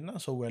ስኪል እና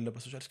ሰው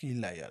ያለበት ሶሻል ስኪል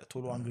ይለያያል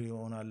ቶሎ አንግሪ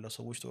ሆናለሁ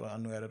ሰዎች ቶሎ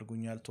አንኖ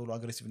ያደርጉኛል ቶሎ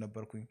አግሬሲቭ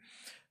ነበርኩኝ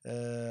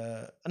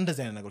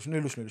እንደዚህ አይነት ነገሮች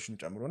ሌሎችም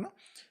ጨምሮና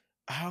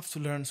I have to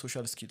learn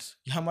social skills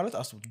ያ ማለት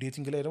አስቡት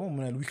ዴቲንግ ላይ ደግሞ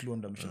ምን ያህል ዊክ ሊሆን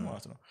እንደምችል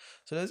ማለት ነው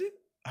ስለዚህ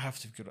I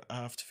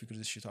have to figure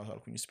this shit out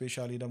አልኩኝ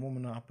especially ደግሞ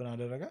ምን happen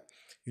አደረገ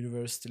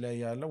ዩኒቨርሲቲ ላይ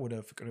ያለው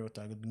ወደ ፍቅር ህይወት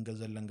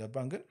ገንዘለን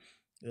ገባን ግን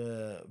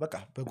በቃ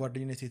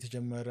በጓደኝነት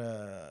የተጀመረ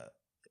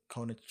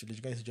ከሆነች ልጅ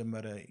ጋር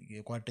የተጀመረ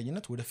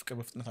የጓደኝነት ወደ ፍቅር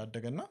በፍጥነት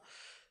አደገና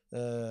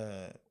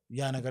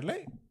ያ ነገር ላይ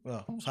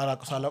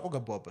ሳላቆ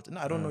ገባውበት እና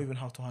I don't know even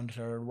how to handle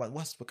her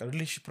what's በቃ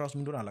relationship ራሱ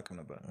ምን እንደሆነ አላውቅም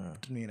ነበር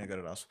ትንሽ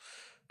ነገር ራሱ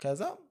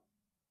ከዛ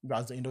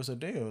ባዝ ኢንዶስ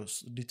ዴይ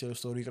ዲቴል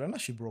ስቶሪ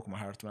ይቀርና she broke my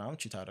heart ምናምን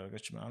ቺት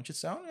አደረገች ምናምን ቺት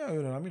ሳይሆን ያው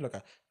የሆነ በቃ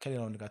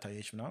ከሌላው ጋር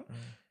ታየች ምናምን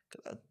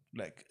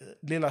like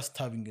ሌላ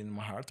stabbing in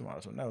my heart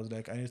ማለት ነው I was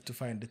like I need to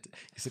find it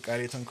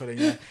ይስቃል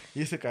ተንኮለኛ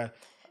ይስቃል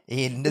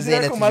ይሄ እንደዚህ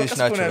አይነት ልጆች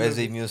ናቸው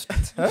እዚህ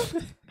የሚወስዱት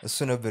እሱ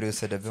ነበር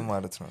የወሰደብህ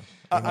ማለት ነው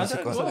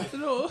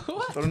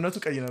ጦርነቱ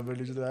ቀይ ነበር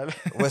ልጅ ታለ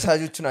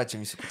ወሳጆቹ ናቸው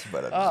የሚስቁት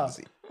ይባላል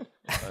እዚህ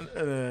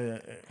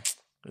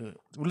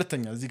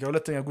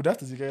ሁለተኛ ጉዳት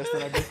እዚህ ጋር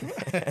ያስተናገድኩ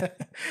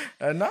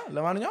እና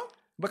ለማንኛውም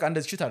በቃ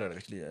እንደዚህ ቺት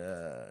አደረገች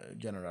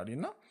ጀነራሊ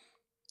እና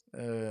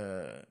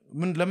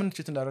ምን ለምን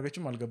ቺት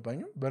እንዳደረገችም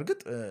አልገባኝም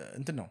በርግጥ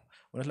እንትን ነው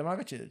ወደ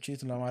ለማገች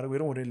ቺት ለማድረግ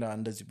ወይም ወደ ሌላ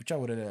እንደዚህ ብቻ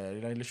ወደ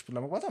ሌላ ሪሌሽንሺፕ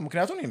ለመግባት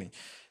ምክንያቱም እኔ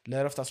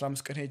ለረፍት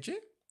 15 ቀን ሄጄ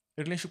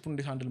ሪሌሽንሺፑን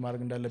እንዴት ሃንድል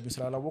ማድረግ እንዳለብኝ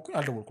ስላላወቅኩኝ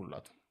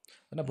አልደወልኩላትም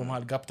እና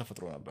በመሃል ጋፕ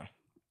ተፈጥሮ ነበር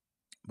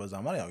በዛ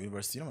ማለት ያው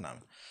ዩኒቨርሲቲ ነው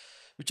ምናምን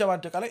ብቻ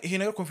ባጠቃላይ ይሄ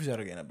ነገር ኮንፊውዝ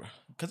ያደርገኝ ነበር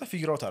ከዛ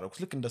ፊገር አውት አደረኩት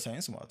ልክ እንደ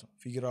ሳይንስ ማለት ነው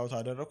ፊገር አውት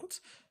አደረኩት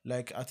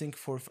like I think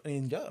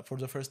for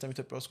the first time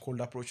ኢትዮጵያ ውስጥ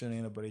cold approach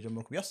ነው ነበር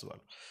የጀመርኩ ያስባሉ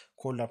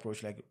cold approach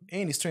like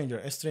any stranger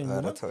a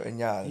stranger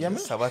እኛ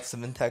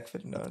 7-8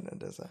 አክፍል ነው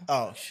እንደዛ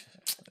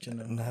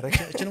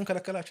እችንም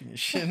ከለከላችሁኝ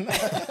እሺ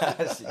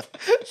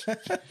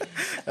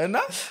እና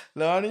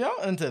ለማንኛውም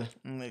እንትን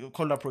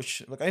cold approach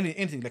በቃ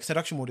anything like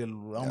seduction model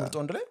አሁን ምርጥ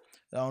ወንድ ላይ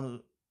አሁን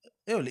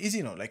ኢዚ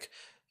ነው like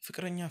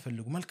ፍቅረኛ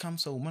ፈልጉ መልካም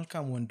ሰው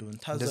መልካም ወንዶን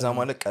ታዘዙ እንደዛ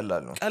ማለት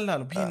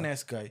ቀላል be a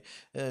nice guy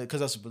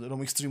ከዛስ ደግሞ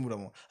ኤክስትሪሙ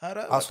ደግሞ አረ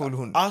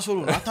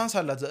አሶሉን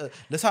አታንሳላት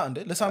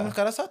ለሳምንት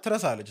ከረሳ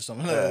ትረሳለች እሷ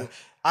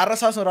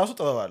አረሳሰው ራሱ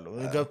ጥበባለሁ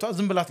ገብቷ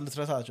ዝም ብላት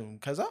ልትረሳቸው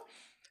ከዛ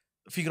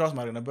ፊግር አውት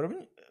ማድረግ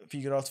ነበርብኝ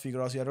ፊግር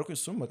አውት ያደረኩኝ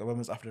እሱም በቃ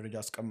በመጽሐፍ ደረጃ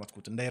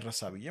አስቀመጥኩት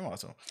እንዳይረሳ ብዬ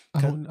ማለት ነው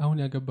አሁን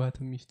ያገባት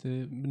ሚስት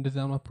እንደዛ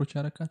ነው አፕሮች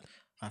ያረካት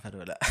አፈር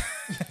በላ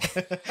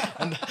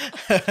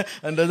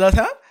እንደዛ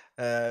ታም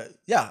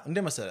ያ እንደ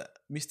መሰለ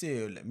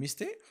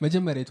ሚስቴ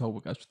መጀመሪያ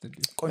የተዋወቃችሁት እንዴ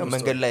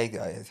መንገድ ላይ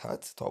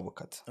አይታት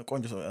ተዋወቃት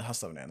ቆንጆ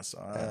ሐሳብ ነው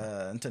ያነሳው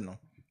እንትን ነው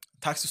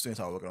ታክሲ ውስጥ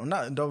የተዋወቀው እና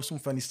እንደውም እሱም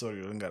ፈኒ ስቶሪ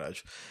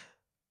ልንገራችሁ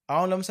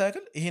አሁን ለምሳሌ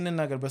ይሄንን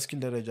ነገር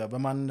በስኪል ደረጃ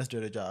በማንነት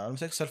ደረጃ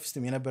ለምሳሌ ሰልፍ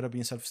ስቲም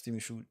የነበረብኝ ሰልፍ ስቲም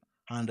ኢሹ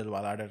ሃንድል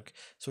ባላደርግ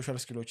ሶሻል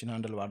ስኪሎችን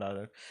ሃንድል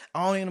ባላደርግ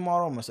አሁን ይሄን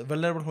ማውራው መሰለ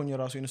ቨልነራብል ሆኜ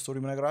ራሱ ይሄን ስቶሪ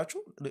ምነግራችሁ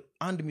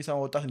አንድ የሚሰማ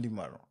ወጣት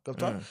እንዲማር ነው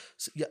ገብቷል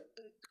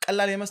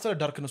ቀላል የመሰለ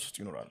ዳርክነስ ውስጥ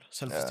ይኖራል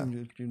ሰልፍ ስቲም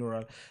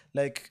ይኖራል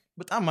ላይክ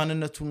በጣም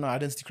ማንነቱና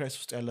አይደንቲቲ ክራይሲስ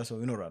ውስጥ ያለ ሰው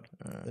ይኖራል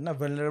እና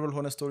ቨልነራብል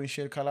ሆነ ስቶሪ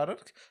ሼር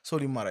ካላደርግ ሰው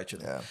ሊማር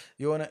አይችልም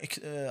የሆነ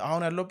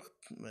አሁን ያለበት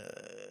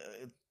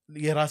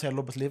የራስ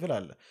ያለበት ሌቭል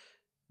አለ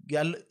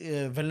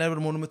ቨልነራብል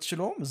መሆን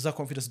የምትችለውም እዛ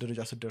ኮንፊደንስ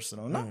ደረጃ ስትደርስ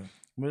ነው እና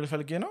ምን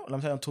ፈልጌ ነው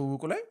ለምሳሌ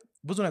ተውውቁ ላይ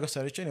ብዙ ነገር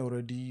ሰርቼ ነው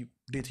ኦሬዲ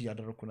ዴት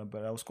እያደረኩ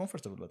ነበር I was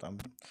comfortable በጣም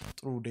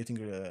ጥሩ ዴቲንግ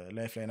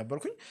ላይፍ ላይ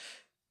ነበርኩኝ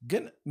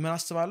ግን ምን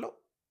አስባለሁ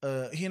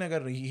ይሄ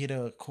ነገር ይሄደ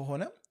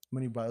ከሆነ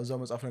ምን ይባላል እዛው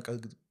መጽሐፍ ላይ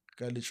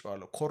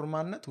ገልጬዋለሁ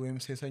ኮርማነት ወይም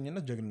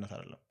ሴሰኝነት ጀግንነት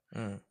አይደለም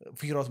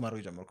ፊግር አውት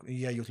ማድረግ ጀመርኩ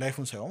እያየሁት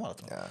ላይፉን ሳይው ማለት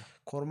ነው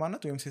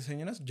ኮርማነት ወይም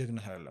ሴሰኝነት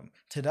ጀግንነት አይደለም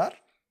ትዳር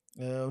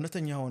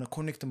እውነተኛ ሆነ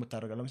ኮኔክት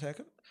የምታደርጋ ለምሳሌ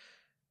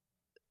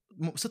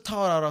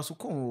ስታወራ ራሱ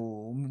እኮ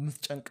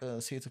ምትጨንቅ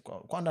ሴት እኮ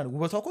አንዳንድ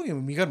ውበቷ እኮ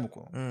የሚገርም እኮ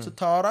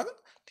ስታወራ ግን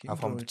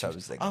አፋም ብቻ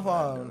ብዘጋ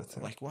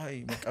ዋይ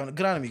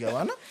ግራን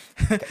የሚገባና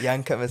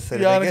ያን ከመሰለ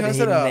ነገር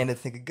ይሄን አይነት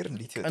ንግግር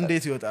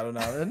እንዴት ይወጣል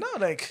እና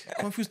ላይክ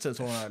ኮንፊውዝድ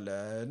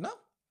ትሆናለህ እና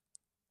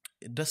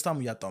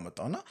ደስታም እያጣው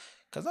መጣውና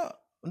ከዛ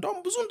እንደውም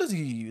ብዙ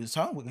እንደዚህ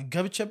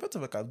ገብቼበት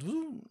በቃ ብዙ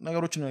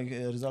ነገሮችን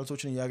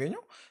ሪዛልቶችን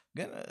ያገኘው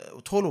ግን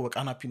ቶሎ በቃ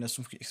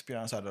ሃፒነሱን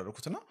ኤክስፒሪየንስ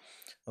አደረኩትና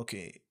ኦኬ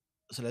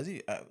ስለዚህ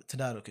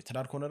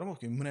ትዳር ከሆነ ደግሞ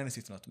ምን አይነት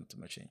ሴት ናት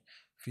የምትመቸኝ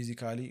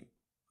ፊዚካሊ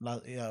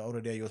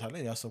ኦሬዲ ያዩታል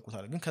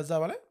ያሰብኩታል ግን ከዛ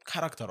በላይ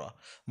ካራክተሯ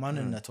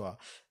ማንነቷ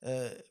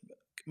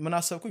ምን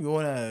አሰብኩ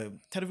የሆነ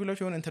ኢንተርቪው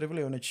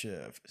ላይ የሆነች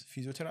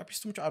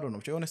ፊዚዮቴራፒስት ምጭ አዶ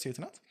ነው የሆነ ሴት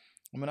ናት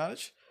ምን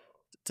አለች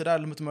ትዳር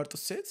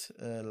የምትመርጡት ሴት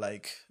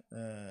ላይክ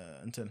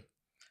እንትን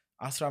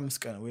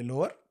 15 ቀን ወይ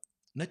ለወር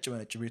ነጭ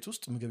በነጭ ቤት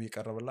ውስጥ ምግብ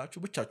እየቀረበላችሁ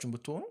ብቻችሁን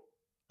ብትሆኑ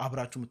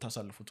አብራችሁ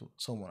የምታሳልፉት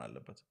ሰው መሆን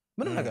አለበት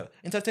ምንም ነገር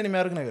ኢንተርቴይን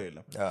የሚያደርግ ነገር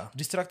የለም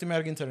ዲስትራክት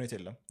የሚያደርግ ኢንተርኔት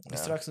የለም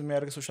ዲስትራክት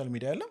የሚያደርግ ሶሻል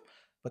ሚዲያ የለም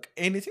በቃ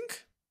ኤኒቲንግ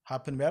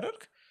ሃፕን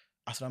ቢያደርግ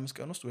 15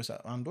 ቀን ውስጥ ወይ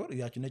አንድ ወር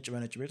ያቺ ነጭ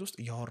በነጭ ቤት ውስጥ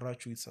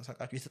እያወራችሁ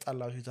እየተሳሳቃችሁ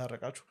እየተጣላችሁ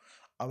እየታረቃችሁ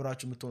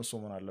አብራችሁ የምትሆኑ ሰው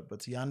መሆን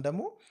አለበት ያን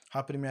ደግሞ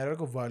ሃፕን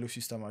የሚያደርገው ቫልዩ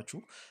ሲስተማችሁ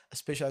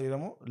ስፔሻሊ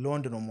ደግሞ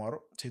ለወንድ ነው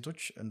የማወራው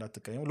ሴቶች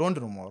እንዳትቀየሙ ለወንድ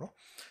ነው የማወራው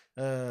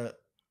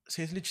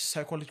ሴት ልጅ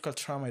ሳይኮሎጂካል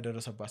ትራውማ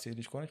የደረሰባት ሴት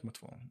ልጅ ከሆነች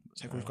መጥፎ ነው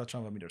ሳይኮሎጂካል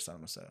ትራውማ በሚደርሳል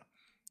መሰለህ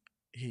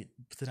ይሄ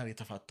በትዳር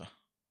የተፋታ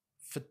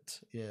ፍት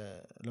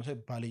ለምሳሌ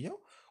ባልየው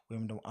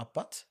ወይም ደግሞ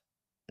አባት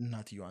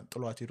እናትየዋን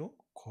ጥሏት ሄዶ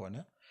ከሆነ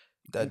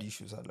ዳዲ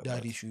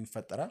ኢሹ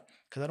ይፈጠራል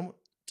ከዛ ደግሞ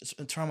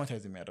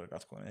ትራውማታይዝ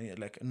የሚያደርጋት ከሆነ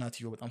ላይክ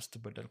እናትየው በጣም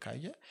ስትበደል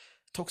ካየ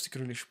ቶክሲክ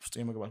ሪሌሽንሺፕ ውስጥ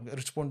የመግባት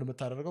ሪስፖንድ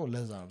የምታደርገው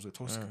ለዛ ነው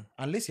ቶክሲክ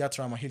አንሌስ ያ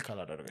ትራውማ ሂል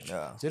ካላደረገች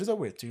there is a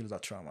way to heal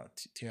that trauma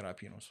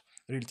ቴራፒ ነው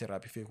ሪል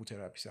ቴራፒ ፌክ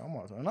ቴራፒ ሳይሆን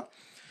ማለት ነውና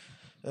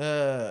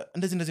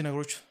እንደዚህ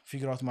ነገሮች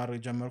ፊግር አውት ማድረግ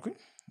ጀመርኩኝ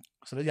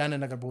ስለዚህ ያንን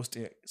ነገር በውስጥ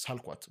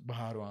ሳልኳት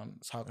ባህሪዋን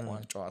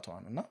ሳቋን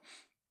ጨዋታዋን እና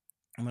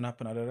ምን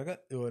አፕን አደረገ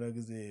የሆነ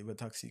ጊዜ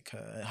በታክሲ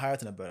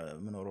ከሀያት ነበር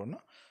ምኖረውና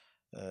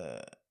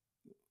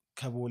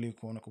ከቦሌ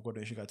ከሆነ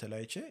ከጓደኞቼ ጋር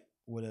ተላይቼ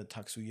ወደ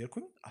ታክሲው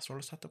እየርኩኝ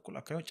 12 ሰዓት ተኩል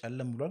አካባቢ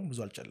ጨለም ብሏል ብዙ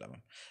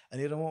አልጨለመም እኔ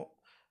ደግሞ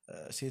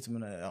ሴት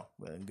ምን ያው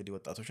እንግዲህ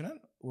ወጣቶች ነን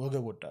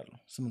ወገብ ወዳለሁ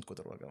 8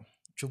 ቁጥር ወገብ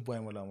ችቦ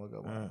አይሞላም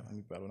ወገብ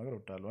የሚባለው ነገር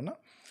ወዳለውና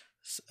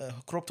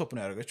ክሮፕ ቶፕ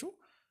ነው ያደረገችው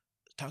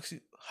ታክሲ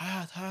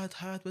ሀያት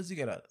በዚህ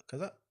ጋር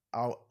ከዛ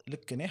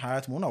ልክ እኔ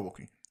ሀያት መሆን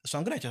አወኩኝ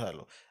እሷን ግን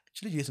አይቻታለሁ እቺ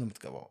ልጅ የት ነው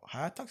የምትገባው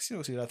ሀያት ታክሲ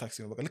ነው ሲላ ታክሲ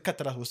ነው በቃ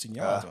ልከተላት ወስኛ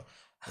ማለት ነው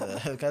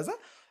ከዛ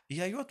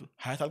እያየኋት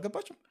ሀያት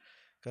አልገባችም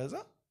ከዛ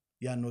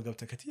ያን ወገብ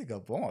ተከትዬ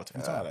ገባው ማለት ነው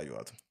እንትን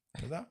አላየኋትም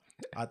ከዛ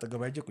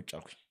አጠገባዬ ቁጭ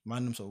አልኩኝ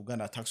ማንም ሰው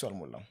ገና ታክሲው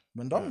አልሞላም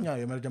እንደውም እኛ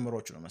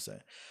የመጀመሪያዎቹ ነው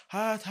መሰለኝ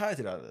ሀያት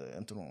ይላል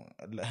እንትኑ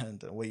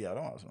ወይ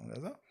ያለው ማለት ነው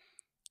ከዛ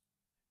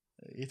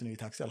የት ነው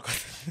የታክሲ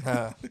አልኳት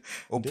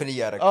ኦፕን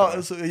እያደረኩ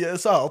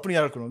ኦፕን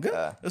እያደረኩ ነው ግን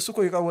እሱ እኮ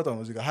የቃወጣው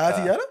ነው እዚህ ጋር ሀያት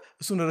እያለ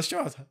እሱን ረስቼ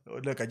ማለት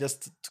ለካ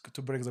just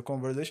to break the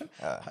conversation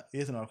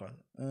የት ነው አልኳት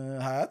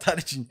ሀያት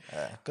አለችኝ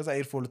ከዛ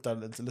ኤርፎን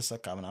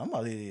ልሰካ ምናምን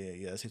ማለት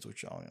የሴቶች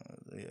አሁን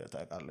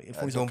ታውቃለህ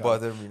ኤርፎን don't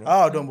bother me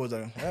don't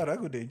bother me ኧረ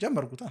ጉዴ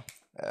ጀመርኩታ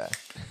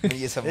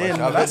እየሰማሽ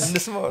አብረን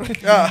እንስማው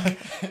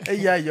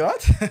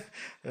እያየኋት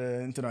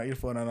እንትና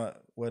ኤርፎን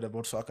ወደ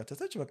ቦርሳዋ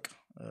ከተተች በቃ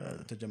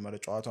ተጀመረ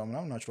ጨዋታው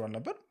ምናምን ናቹራል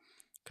ነበር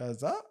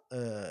ከዛ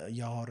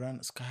ያወራን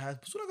እስከ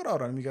 20 ብዙ ነገር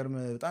አወራን የሚገርም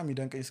በጣም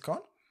ይደንቀኝ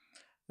እስካሁን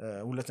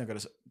ሁለት ነገር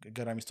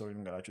ገራሚ ስቶሪ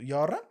ልንገራችሁ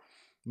ያወራን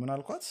ምን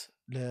አልኳት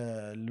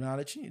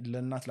ለናለችኝ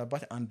ለእናት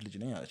ለአባቴ አንድ ልጅ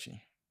ነኝ አለችኝ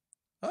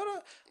አረ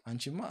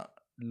አንቺማ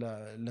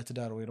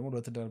ለትዳር ወይ ደግሞ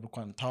ለትዳር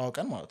እንኳን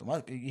ታወቀን ማለት ነው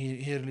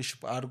ይሄ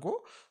ሪሌሽንሺፕ አድርጎ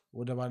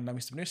ወደ ባልና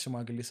ሚስት ብንሄድ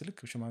ሽማግሌ ስልክ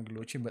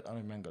ሽማግሌዎችን በጣም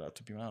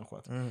የሚያንገላቱብኝ ምን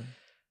አልኳት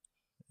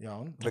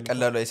ያውን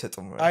በቀላሉ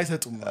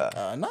አይሰጡም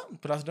እና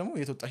ፕላስ ደግሞ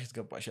የተወጣሽ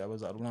ትገባሽ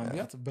ያበዛሉ ምናምን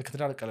ቢያት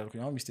በክትዳር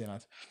ቀለልኩኝ አሁን ሚስቴ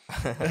ናት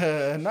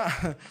እና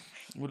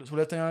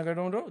ሁለተኛው ነገር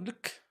ደግሞ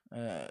ልክ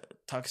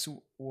ታክሲው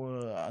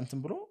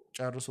እንትን ብሎ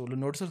ጨርሶ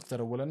ልንወርድ ስልክ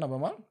ተደወለና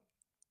በማል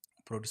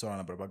ፕሮዲዩሰሯ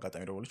ነበር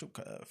በአጋጣሚ ደወለች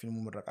ፊልሙ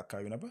ምረቃ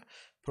አካባቢ ነበር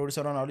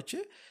ፕሮዲዩሰሯን አውልቼ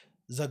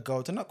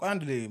ዘጋውትና ቆይ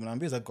አንድ ላይ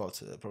ምናምን ዘጋውት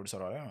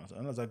ፕሮዲዩሰሯ ላይ ማለት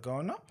ነው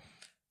ዘጋውና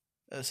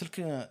ስልክ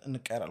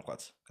እንቀያር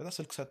አልኳት ከዛ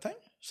ስልክ ሰጣኝ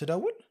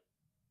ስደውል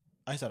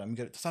አይሰራም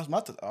የሚገርም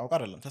ተሳስማት አውቃ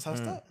አይደለም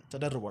ተሳስታ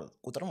ተደርቧል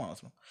ቁጥር ማለት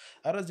ነው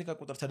አረ እዚህ ጋር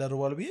ቁጥር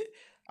ተደርቧል ብዬ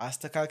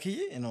አስተካክዬ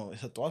ነው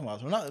የሰጠዋት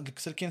ማለት ነውና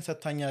ስልኬን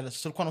ሰጣኛለ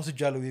ስልኳን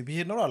ወስጃለሁ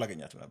ብሄድ ነው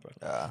አላገኛትም ነበር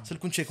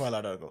ስልኩን ቼክ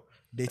ባላደርገው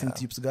ዴቲንግ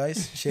ቲፕስ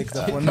ጋይስ ቼክ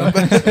ዘ ፎን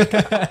ነበር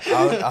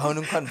አሁን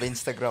እንኳን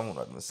በኢንስታግራም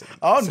ሆኗል መሰለኝ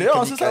አሁን ነው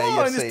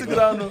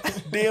ኢንስታግራም ነው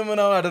ዴም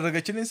ነው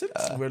አደረገችልኝ ስል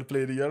ዌል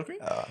ፕሌይድ እያልኩኝ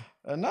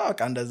እና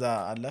በቃ እንደዛ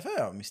አለፈ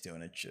ያው ሚስት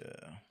የሆነች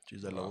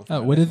ይዘላው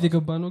ወደዚህ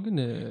ገባ ነው ግን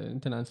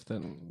እንትን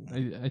አንስተን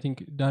አይ ቲንክ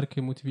ዳርክ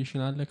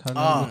ሞቲቬሽን አለ ካለ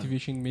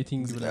ሞቲቬሽን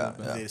ሚቲንግ ብለህ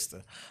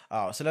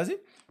ስለዚህ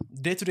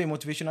ዴይ ቱ ዴይ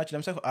ሞቲቬሽናችን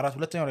ለምሳሌ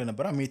ሁለተኛው ላይ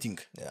ነበር ሚቲንግ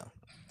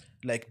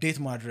like date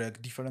ማድረግ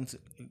ዲፈረንት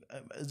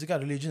እዚህ ጋር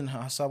ሪሊጂን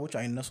ሐሳቦች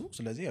አይነሱ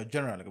ስለዚህ ያው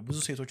ጀነራል ነገር ብዙ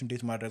ሴቶችን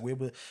ዴት ማድረግ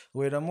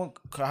ወይ ደግሞ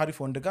ከአሪፍ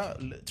ወንድ ጋር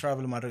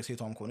ትራቨል ማድረግ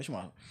ሴቷም ከሆነች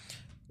ማለት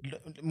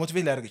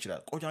ሞቲቬት ሊያደርግ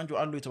ይችላል ቆጃንጆ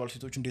አሉ የተባሉ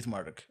ሴቶችን ዴት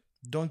ማድረግ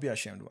don't be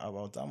ashamed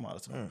about that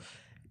ማለት ነው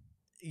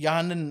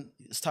ያንን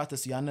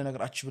ስታተስ ያንን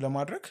ነገር አቺቭ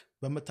ለማድረግ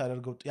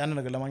በመታደርገው ያንን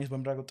ነገር ለማግኘት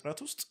በመድረግ ጥረት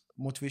ውስጥ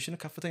ሞቲቬሽን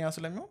ከፍተኛ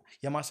ስለሚሆን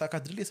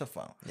የማሳካት ድል የሰፋ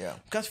ነው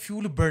because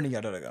fuel burn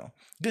ያደረገ ነው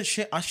ግን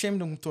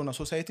ashamed እንድትሆነ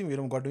ሶሳይቲ ወይ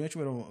ደግሞ ጓደኞች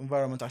ወይ ደግሞ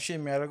environment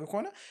ashamed የሚያደርግ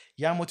ከሆነ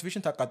ያ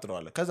ሞቲቬሽን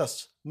ታቃጥለዋል ከዛስ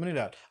ምን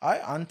ይላል አይ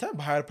አንተ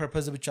በሃየር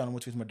ፐርፐዝ ብቻ ነው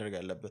ሞቲቬት መደረግ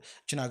ያለበት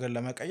እቺን ሀገር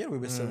ለመቀየር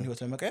ወይ ቤተሰብን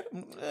ህይወት ለመቀየር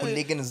ሁሌ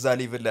ግን እዛ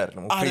ሌቭል ላይ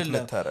አይደለም ኦፕሬት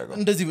መታረጋው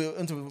እንደዚህ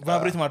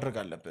ቫይብሬት ማድረግ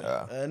አለበት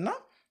እና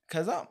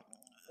ከዛ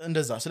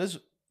እንደዛ ስለዚህ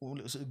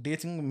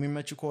ዴቲንግ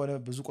የሚመች ከሆነ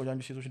ብዙ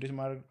ቆጃንጆ ሴቶች ዴት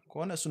ማድረግ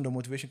ከሆነ እሱ እንደ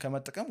ሞቲቬሽን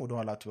ከመጠቀም ወደ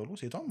ኋላ አትበሉ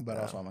ሴቷም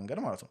በራሷ መንገድ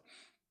ማለት ነው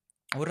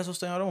ወደ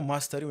ሶስተኛው ደግሞ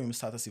ማስተሪ ወይም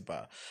ስታተስ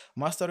ይባላል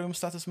ማስተሪ ወይም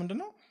ስታተስ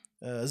ምንድነው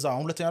እዛ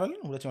አሁን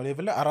ሁለተኛው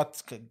ሌቭል ላይ አራት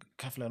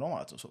ከፍለ ነው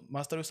ማለት ነው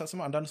ማስተሪ ወይም ስታተስ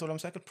አንዳንድ ሰው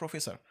ለምሳሌ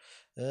ፕሮፌሰር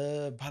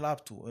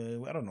ባላብቱ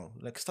I don't know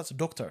like ስታተስ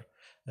ዶክተር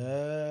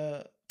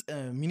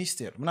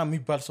ሚኒስቴር ምናምን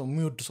የሚባል ሰው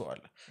የሚወድ ሰው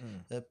አለ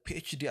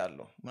PhD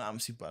አለው ምናምን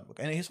ሲባል በቃ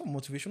ይሄ ሰው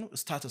ሞቲቬሽኑ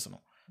ስታተስ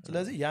ነው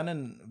ስለዚህ ያንን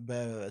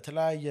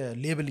በተለያየ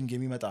ሌብሊንግ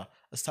የሚመጣ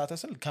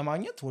ስታተስን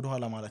ከማግኘት ወደ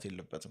ኋላ ማለት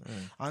የለበትም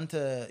አንተ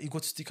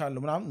ኢጎቲስቲክ አለ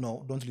ምናምን no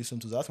don't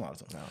listen to that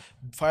ማለት ነው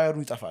ፋየሩ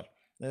ይጠፋል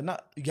እና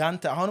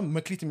ያንተ አሁንም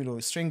መክሊት የሚለው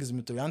ስትሪንግዝ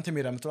የምትለው ያንተ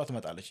ሜዳ የምትለው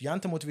ትመጣለች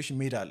ያንተ ሞቲቬሽን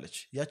ሜዳ አለች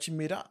ያቺ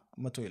ሜዳ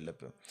መቶ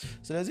የለብም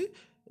ስለዚህ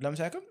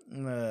ለምሳሌ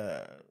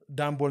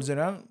ዳን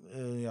ቦልዘሪያን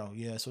ያው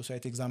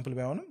የሶሳይቲ ኤግዛምፕል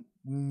ባይሆንም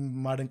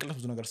ማደንቅለት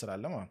ብዙ ነገር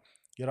ስላለ ማለት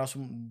የራሱ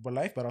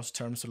በላይፍ በራሱ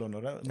ተርም ስለሆነ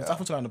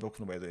መጽሐፉን ስላነበብኩ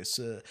ነው ባይዘስ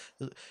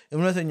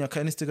እውነተኛ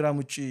ከኢንስታግራም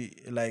ውጪ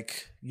ላይክ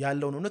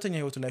ያለውን እውነተኛ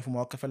ህይወት ላይፍ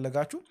ማወቅ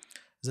ከፈለጋችሁ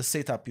the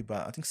setup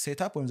ይባላል I think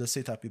setup ወይም the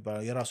setup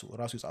ይባላል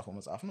የራሱ የጻፈው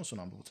መጽሐፍ ነው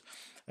እሱን አንብቡት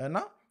እና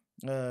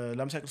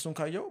ለምሳሌ እሱን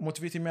ካየው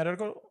ሞቲቬት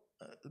የሚያደርገው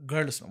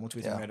ገርልስ ነው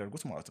ሞቲቬት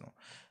የሚያደርጉት ማለት ነው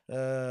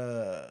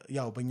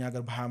ያው በእኛ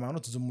ሀገር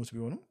በሃይማኖት ዝሙት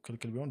ቢሆንም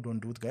ክልክል ቢሆን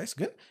don't do it guys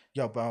ግን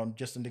ያው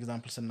just an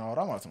example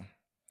ስናወራ ማለት ነው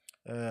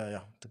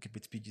ያው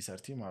ትክክል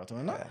PG-13 ማለት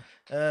ነውና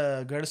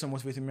ገርልስ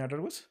ሞቲቬት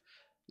የሚያደርጉት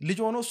ልጅ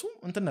ሆኖ እሱ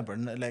እንትን ነበር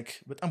ላይክ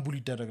በጣም ቡሊ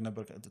ይደረግ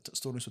ነበር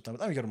ስቶሪውን ስታ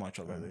በጣም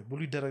ይገርማቸዋል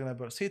ቡሊ ይደረግ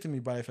ነበር ሴት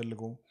የሚባል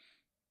አይፈልገው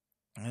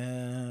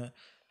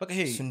በቃ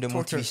ይሄ እንደ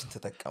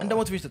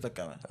ሞቲቬሽን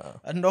ተጠቀመ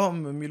እንደውም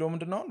የሚለው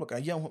ምንድነው በቃ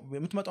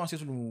የምትመጣው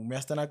ሴት ሁሉ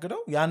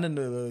የሚያስተናግደው ያንን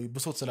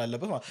ብሶት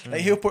ስላለበት ማለት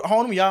ይሄ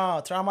አሁንም ያ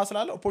ትራማ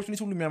ስላለ ኦፖርቹኒቲ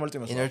ሁሉ የሚያመልጥ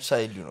ይመስላል ኢነር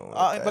ቻይልድ ነው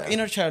በቃ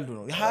ኢነር ቻይልድ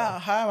ነው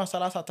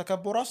 20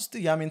 ተከቦ ራሱ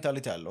እስቲ ያ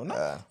ሜንታሊቲ ያለውና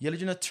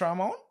የልጅነት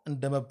ትራማውን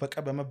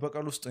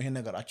በመበቀል ውስጥ ይሄን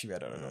ነገር አቺቭ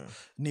ያደረገው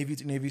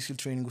ኔቪ ሲል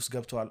ትሬኒንግ ውስጥ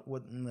ገብቷል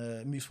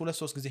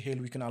 2-3 ጊዜ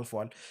ሄል ዊክን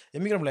አልፏል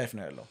የሚገርም ላይፍ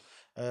ነው ያለው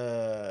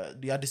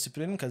ያ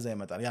ዲሲፕሊን ከዛ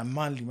ይመጣል ያ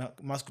ማንሊ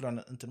ማስኩላን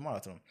እንትን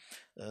ማለት ነው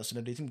ስለ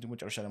ዴቲንግ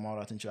መጨረሻ ላይ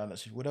ማውራት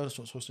እንችላለን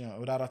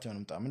ወደ አራተኛው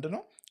እንምጣ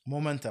ምንድነው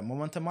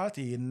ሞመንተም ማለት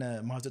የነ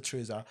ማዘር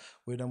ትሬዛ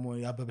ወይ ደግሞ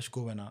ያበበች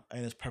ጎበና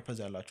አይነት ፐርፐዝ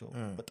ያላቸው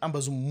በጣም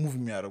ብዙ ሙቭ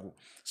የሚያደርጉ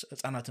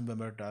ህፃናትን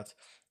በመርዳት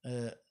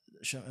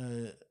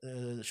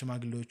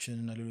ሽማግሌዎችን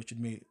እና ሌሎች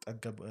እድሜ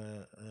ጠገብ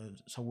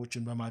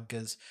ሰዎችን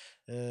በማገዝ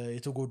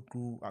የተጎዱ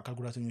አካል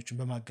ጉዳተኞችን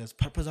በማገዝ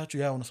ፐርፐዛቸው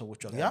ያው ነው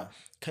ሰዎች አሉ ያ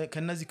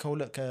ከነዚህ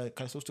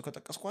ከሶስቱ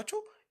ከጠቀስኳቸው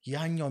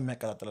ያኛው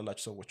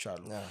የሚያቀጣጥላላቸው ሰዎች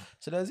አሉ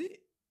ስለዚህ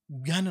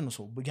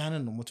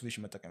ያንን ነው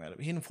ሞቲቬሽን መጠቀም ያለው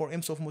ይሄን for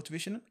aims of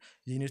motivation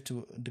you need to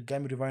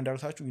ድጋሚ ሪቫይንድ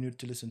አድርጋችሁ you need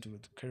to listen to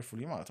it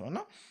carefully ማለት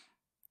ነውና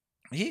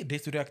ይሄ ዴይ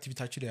ቱ ዴይ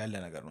አክቲቪቲያችን ላይ ያለ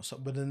ነገር ነው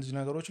በእነዚህ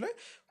ነገሮች ላይ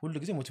ሁሉ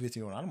ጊዜ ሞቲቬት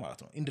ይሆናል ማለት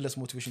ነው ኢንድለስ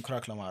ሞቲቬሽን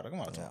ክራክ ለማድረግ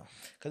ማለት ነው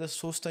ከዛ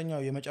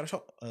ሶስተኛው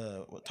የመጨረሻው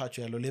ታች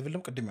ያለው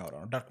ሌቭልም ቅድም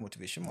ያወራው ዳርክ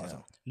ሞቲቬሽን ማለት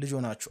ነው ልጅ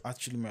ሆናችሁ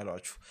አትችልም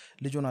ያሏችሁ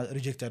ልጅ ሆና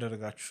ሪጀክት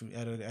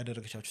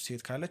ያደረጋችሁ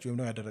ሴት ካለች ወይም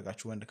ደግሞ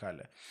ያደረጋችሁ ወንድ ካለ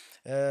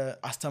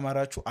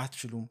አስተማራችሁ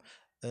አትችሉም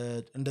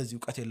እንደዚህ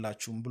ዕውቀት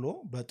የላችሁም ብሎ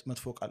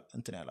በመጥፎ ቃል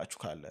እንትን ያላችሁ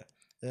ካለ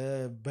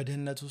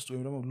በድህነት ውስጥ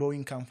ወይም ደግሞ ሎው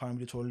ኢንካም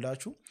ፋሚሊ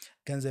ተወልዳችሁ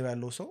ገንዘብ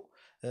ያለው ሰው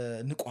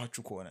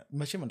ንቋችሁ ከሆነ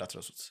መቼም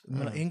እንዳትረሱት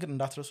ይሄን ግን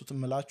እንዳትረሱት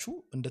ምላችሁ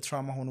እንደ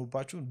ትራማ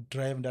ሆኖባችሁ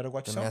ድራይቭ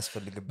እንዳደረጓችሁ ሰው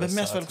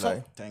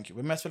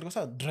በሚያስፈልገው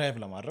ሰዓት ድራይቭ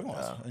ለማድረግ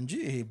ማለት ነው እንጂ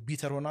ይሄ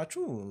ቢተር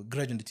ሆናችሁ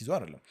ግረጅ እንድትይዙ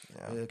አይደለም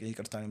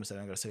ይቅርታን የመሰለ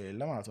ነገር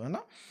ስለሌለ ማለት ነውና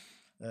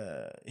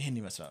ይሄን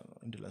ይመስላል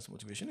ኢንድለስ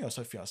ሞቲቬሽን ያው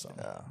ሰፊ ሀሳብ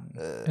ነው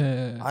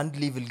አንድ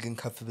ሌቭል ግን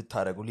ከፍ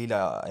ብታረጉ ሌላ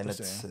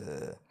አይነት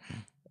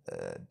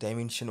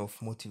ዳይሜንሽን ኦፍ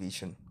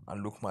ሞቲቬሽን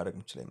አንሎክ ማድረግ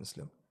ምችል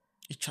አይመስልም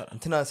ይቻላል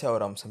እንትና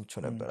ሲያወራም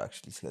ሰምቼው ነበር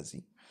actually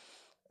ስለዚህ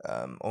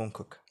own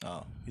cook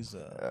he's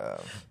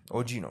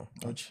OG no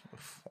OG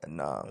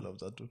and I love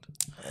that dude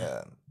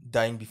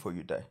dying before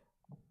you die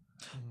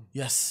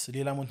yes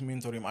ሌላ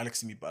ሜንቶሪም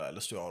አሌክስ የሚባላል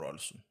እሱ ያወራል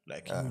እሱ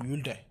like you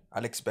will die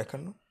አሌክስ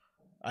ቤከር ነው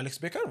አሌክስ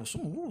ቤከር እሱ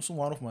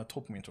one of my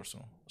top mentors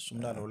ነው እሱ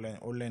እንዳለ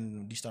ኦንላይን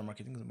ዲጂታል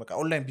ማርኬቲንግ በቃ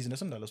ኦንላይን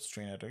ቢዝነስ እንዳለ እሱ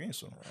ትሬን ያደረገኝ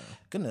እሱ ነው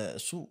ግን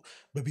እሱ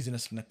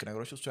በቢዝነስ ነክ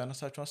ነገሮች እሱ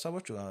ያነሳቸው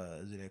ሀሳቦች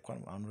እዚህ ላይ እንኳን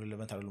አሁን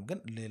ሪሌቫንት አይደሉም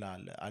ግን ሌላ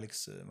አለ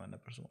አሌክስ ማን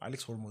ነበር እሱ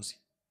አሌክስ ሆርሞዚ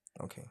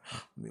okay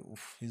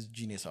he's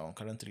genius አሁን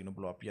currently ነው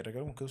ብሎ አፕ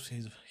ያደረገው because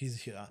he's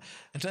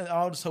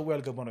አሁን ሰው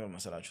ያልገባው ነገር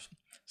መሰላችሁ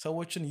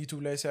ሰዎችን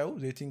ዩቲዩብ ላይ ሳይው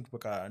they think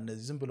በቃ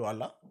እነዚህ ዝም ብለው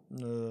አላ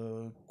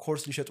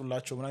ኮርስ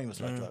ሊሸጡላቸው ምናምን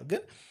ይመስላችኋል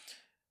ግን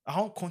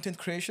አሁን ኮንቴንት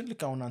ክሪኤሽን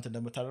ልክ አሁን እናንተ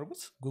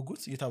እንደምታደርጉት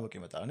ጉጉት እየታወቀ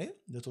ይመጣል እኔ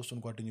ለተወሰኑ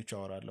ጓደኞች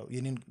ያወራለሁ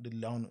የኔን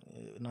አሁን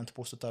እናንተ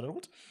ፖስት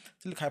ታደርጉት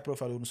ትልቅ ሃይ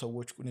ፕሮፋይል የሆኑ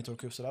ሰዎች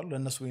ኔትወርክ ውስጥ ስላሉ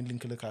ለነሱ ወይን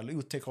ሊንክ ልካለሁ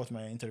you take out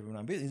my interview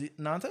ምናምን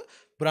እናንተ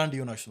ብራንድ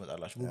ይሆናችሁ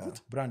ትመጣላችሁ ጉጉት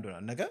ብራንድ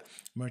ይሆናል ነገ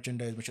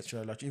መርቸንዳይዝ መሸጥ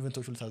ትችላላችሁ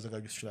ኢቨንቶች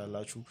ልታዘጋጁ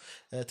ትችላላችሁ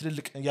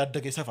ትልልቅ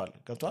ያደገ ይሰፋል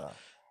ገብቷል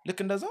ልክ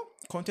እንደዛ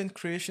ኮንቴንት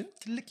ክሪኤሽን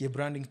ትልቅ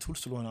የብራንዲንግ ቱል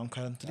ስለሆነ አሁን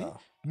ካረንትሊ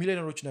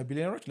ሚሊዮነሮች እና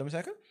ቢሊዮነሮች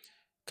ለምሳሌ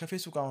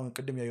ከፌስቡክ አሁን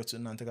ቅድም ያዩት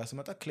እናንተ ጋር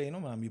ስመጣ ክሌይ ነው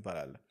ምናምን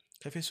ይባላል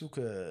ከፌስቡክ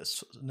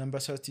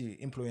ነምበር 30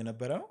 ኤምፕሎይ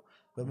የነበረ ነው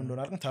በምን እንደሆነ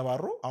አልከም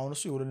ተባሮ አሁን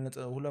እሱ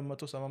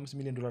 $275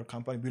 ሚሊዮን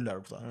ካምፓኒ ቢልድ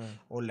አድርጓል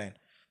ኦንላይን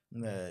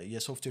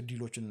የሶፍትዌር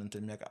ዲሎችን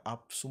እንትን የሚያቀ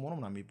አፕ ሱሞኖ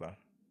ምናምን ይባላል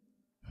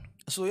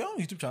እሱ ያው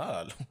ዩቲዩብ ቻናል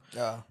አለው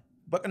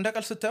በቃ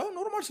እንደቀል ስታየው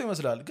ኖርማል ሰው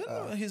ይመስላል ግን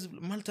ሂዝ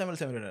መልቲ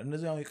ሚሊዮነር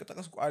እነዚህ አሁን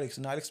የቀጠቀስኩ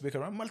አሌክስ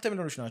ቤከር መልቲ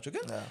ሚሊዮነሮች ናቸው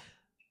ግን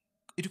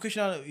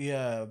ኤዱኬሽናል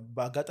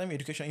በአጋጣሚ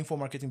ኤዱኬሽን ኢንፎ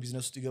ማርኬቲንግ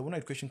ቢዝነስ ውስጥ ይገቡና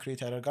ኤዱኬሽን ክሬት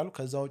ያደርጋሉ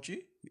ከዛ ውጪ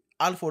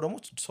አልፎ ደግሞ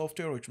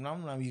ሶፍትዌሮች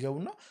ምናምን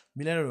ይገቡና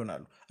ሚሊዮነር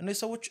ይሆናሉ እነዚህ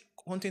ሰዎች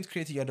ኮንቴንት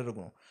ክሬት እያደረጉ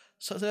ነው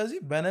ስለዚህ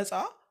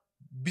በነፃ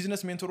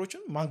ቢዝነስ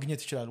ሜንቶሮችን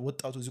ማግኘት ይችላል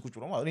ወጣቱ እዚህ ቁጭ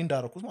ብሎ ማለት ነው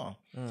እንዳረኩት ማለት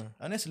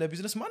እኔ ስለ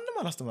ቢዝነስ ማንንም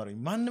አላስተማረኝ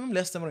ማንንም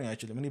ሊያስተምረኝ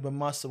አይችልም እኔ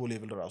በማስበው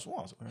ሌቭል ራሱ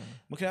ማለት ነው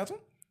ምክንያቱም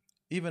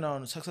ኢቨን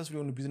አሁን ሰክሰስፉል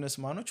የሆኑ ቢዝነስ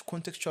ማኖች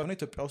ኮንቴክስቹዋል ነው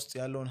ኢትዮጵያ ውስጥ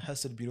ያለውን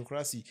ሀስል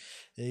ቢሮክራሲ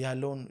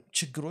ያለውን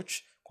ችግሮች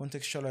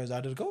ኮንቴክስቹዋላይዝ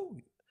አድርገው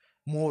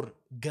ሞር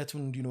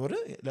ገቱን እንዲኖር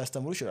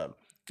ሊያስተምሩ ይችላሉ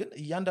ግን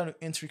እያንዳንዱ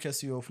ኢንትሪካሲ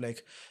ኦፍ ላይክ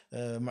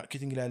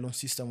ማርኬቲንግ ላይ ያለውን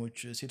ሲስተሞች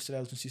ሴልስ ላይ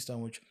ያሉትን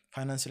ሲስተሞች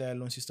ፋይናንስ ላይ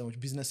ያለውን ሲስተሞች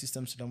ቢዝነስ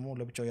ሲስተምስ ደግሞ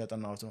ለብቻው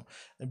ያጠናሁት ነው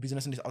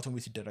ቢዝነስ እንዴት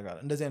አውቶሜት ይደረጋል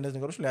እንደዚህ አይነት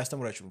ነገሮች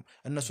ሊያስተምሩ አይችሉም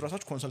እነሱ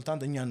ራሳቸው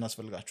ኮንሰልታንት እኛ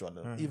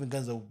እናስፈልጋቸዋለን ኢቭን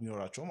ገንዘቡ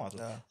ቢኖራቸው ማለት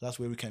ነው that's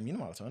where we come in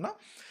ማለት ነውና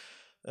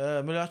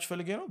ምንላችሁ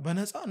ፈልጌ ነው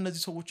በነፃ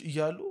እነዚህ ሰዎች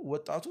እያሉ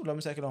ወጣቱ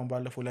ለምሳሌ አሁን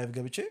ባለፈው ላይቭ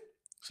ገብቼ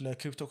ስለ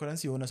ክሪፕቶ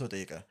ከረንሲ የሆነ ሰው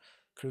ጠይቀ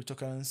ክሪፕቶ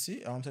ከረንሲ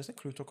አሁን ታይሰን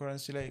ክሪፕቶ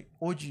ከረንሲ ላይ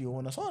ኦጂ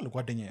የሆነ ሰው አለ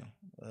ጓደኛዬ ነው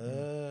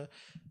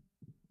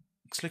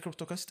ስለ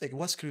ክሪፕቶ ከረንሲ ጠይቀ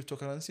ዋስ ክሪፕቶ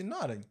ከረንሲ እና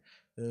አለኝ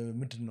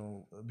ምንድነው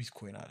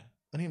ቢትኮይን አለ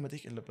እኔ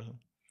መጠየቅ የለበትም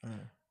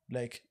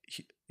like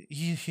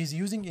he's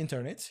using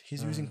internet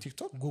he's using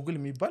TikTok Google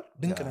የሚባል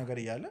ድንቅ ነገር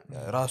ይያለ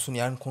ራሱን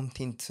ያን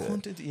ኮንቴንት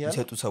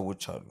ይሰጡ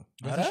ሰዎች አሉ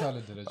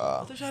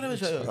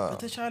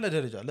በተሻለ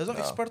ደረጃ ለዛው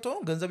ኤክስፐርት ሆኖ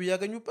ገንዘብ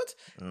ያገኙበት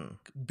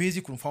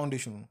ቤዚኩን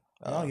ፋውንዴሽኑን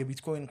አሁን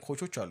የቢትኮይን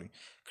ኮቾች አሉኝ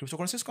ክሪፕቶ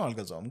ከረንሲ እስካሁን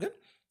አልገዛውም ግን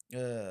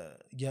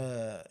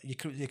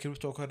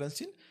የክሪፕቶ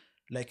ከረንሲን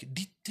like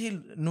detail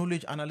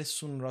knowledge analysis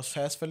ራሱ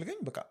ሳያስፈልገኝ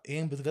በቃ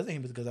ይሄን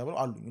ብትገዛ ብለው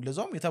አሉኝ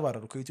ለዛውም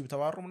የተባረሩ ከዩቲዩብ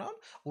ተባረሩ ምናምን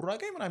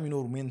ኡራጋይ ምናምን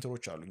የሚኖሩ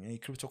ሜንተሮች አሉኝ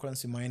ክሪፕቶ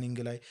ከረንሲ ማይኒንግ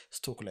ላይ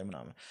ስቶክ ላይ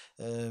ምናምን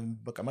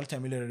በቃ መልቲ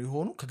ሚሊዮነር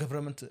የሆኑ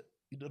ከገቨርንመንት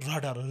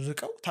ራዳር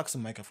ርቀው ታክስ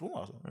የማይከፍሉ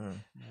ማለት ነው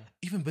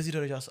ኢቭን በዚህ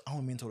ደረጃ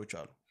አሁን ሜንተሮች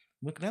አሉ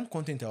ምክንያቱም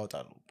ኮንቴንት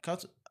ያወጣሉ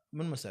ካት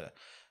ምን መሰለህ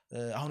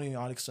አሁን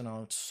አሌክስ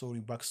ነው ስቶሪ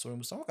ባክ ስቶሪ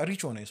ሙስታማ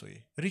ሪች ሆነ ይሶይ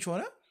ሪች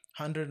ሆነ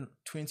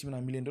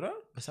 $120 ሚሊዮን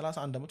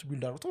በ31 አመት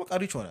ቢልድ አድርጎ በቃ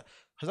ሪች ሆነ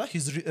ከዛ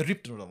ሂዝ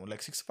ሪፕድ ነው ደግሞ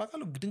ላይክ 6 ፓክ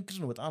አለው ግድንግድ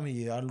ነው በጣም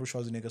ያለው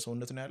ሻዝ ነገር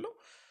ሰውነት ነው ያለው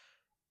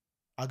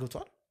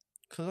አግብቷል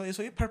ከዛ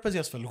የሰው ፐርፐዝ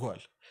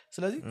ያስፈልገዋል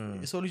ስለዚህ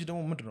የሰው ልጅ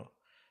ደግሞ ምንድነው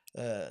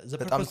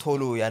በጣም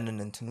ቶሎ ያንን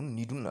እንትኑን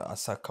ኒዱን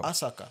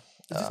አሳካ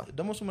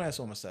ደግሞ እሱ ምን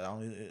ያሰው መሰለህ አሁን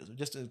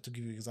just to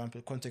give you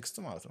example context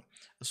ማለት ነው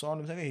እሱ አሁን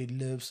ለምሳሌ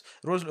ልብስ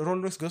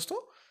ሮልስ ገዝቶ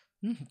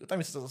በጣም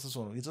የተጸጸተ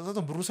ነው የተጸጸተ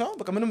ብሩ ሳይሆን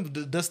በቃ ምንም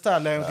ደስታ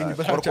ላይ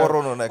ያገኝበት ቆርቆሮ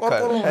ነው ነካ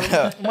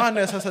ማን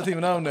ያሳሰተኝ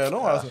ምናምን ነው ያለው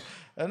ማለት ነው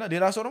እና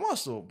ሌላ ሰው ደግሞ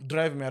አስቶ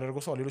ድራይቭ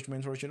የሚያደርገው ሰው ሌሎች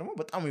ሜንቶሮች ደግሞ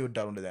በጣም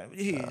ይወዳሉ እንደዛ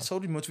ይሄ ሰው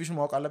ልጅ ሞቲቬሽን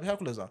ማወቅ አለበት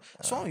ያልኩ ለዛ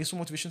ሰው የሱ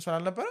ሞቲቬሽን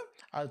ስላልነበረ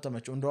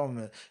አልተመቸው እንደውም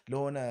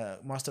ለሆነ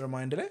ማስተር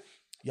ማይንድ ላይ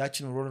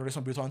ያችን ሮለር ሬስ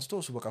ቤቷን አንስቶ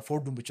እሱ በቃ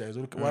ፎርዱን ብቻ ይዞ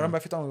ወራን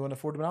በፊታው የሆነ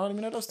ፎርድ ምናምን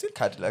የሚነዳው ስቲል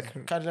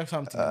ካዲላክ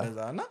ሳምቲንግ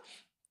እንደዛ እና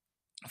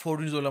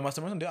ፎርዱን ይዞ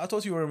ለማስተማር እንደ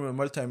አቶት ዩ ወር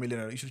መልቲ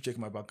ሚሊዮነር you should check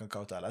my bank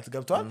account አላት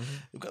ገብቷል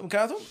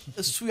ምክንያቱም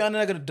እሱ ያን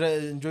ነገር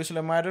ኢንጆይ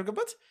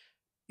ስለማያደርግበት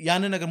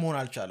ያን ነገር መሆን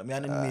አልቻለም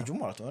ያን ኢሜጁ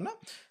ማለት ነውና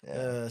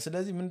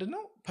ስለዚህ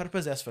ምንድነው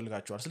ፐርፐዝ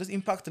ያስፈልጋቸዋል ስለዚህ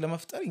ኢምፓክት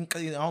ለመፍጠር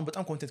አሁን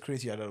በጣም ኮንቴንት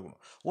ክሬት ያደርጉ ነው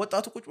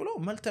ወጣቱ ቁጭ ብሎ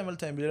መልቲ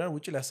ሚሊዮነር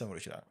ውጪ ሊያስተምሩ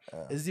ይችላል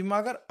እዚህ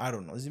ማገር አይ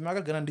ዶንት ኖ እዚህ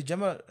ማገር ገና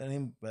እንደጀመረ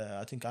እኔም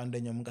አይ ቲንክ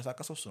አንደኛው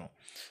መንቀሳቀሰው እሱ ነው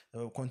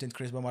ኮንቴንት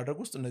ክሬት በማድረግ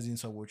ውስጥ እነዚህን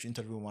ሰዎች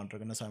ኢንተርቪው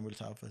ማድረግ እና ሳሙኤል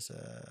ታፈሰ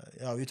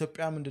ያው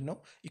ኢትዮጵያ ምንድነው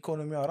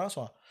ኢኮኖሚዋ ራሷ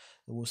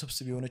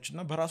ውስብስብ የሆነችና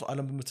በራሱ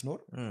ዓለም በምትኖር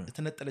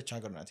የተነጠለች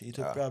ሀገር ናት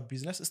የኢትዮጵያ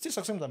ቢዝነስ ስቲል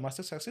ሰክሰስ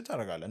ማስተር ሰክሰስ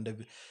ታደርጋለህ እንደ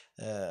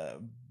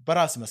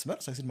በራስ መስመር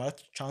ሰክሰስ ማለት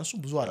ቻንሱ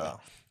ብዙ አለ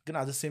ግን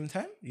at the same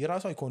time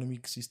የራሷ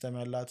ኢኮኖሚክ ሲስተም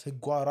ያላት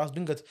ህጓ ራስ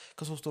ድንገት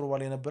ከ3 ወር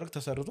በኋላ የነበረ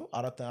ተሰርቶ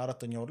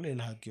አራተኛው ወር ላይ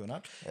ለህግ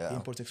ይሆናል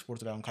ኢምፖርት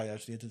ኤክስፖርት ላይ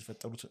ካያችሁ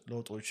የተፈጠሩት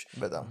ለውጦች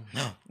በጣም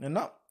እና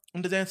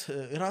እንደዚህ አይነት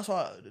ራሷ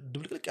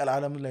ድብልቅልቅ ያለ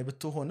ዓለም ላይ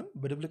ብትሆንም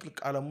በድብልቅልቅ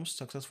ዓለም ውስጥ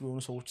ሰክሰስፉል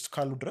የሆኑ ሰዎች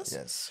እስካሉ ድረስ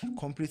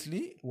ኮምፕሊትሊ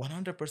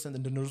 100%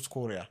 እንደ ኖርዝ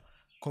ኮሪያ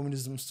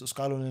ኮሚኒዝም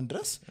እስካልሆነ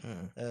ድረስ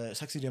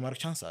ሰክሲድ የማድረግ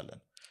ቻንስ አለን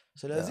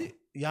ስለዚህ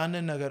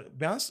ያንን ነገር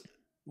ቢያንስ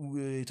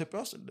ኢትዮጵያ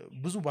ውስጥ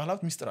ብዙ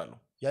ባህላት ሚስጥር አለው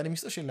ያን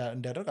ሚስጥር ሼር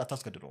እንዲያደርግ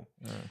አታስገድደውም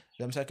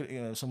ለምሳሌ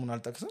ስሙን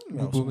አልጠቅስም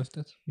ጉቦ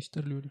መስጠት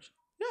ሚስጥር ሊሆን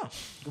ይችላል ያ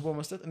ጉቦ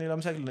መስጠት እኔ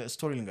ለምሳሌ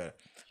ስቶሪ ልንገር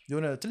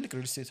የሆነ ትልቅ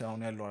ሪል ስቴት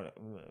አሁን ያለው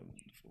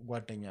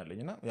ጓደኛ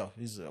አለኝና ያው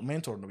ሂዝ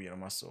ሜንቶር ነው ብዬ ነው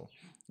የማስበው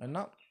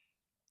እና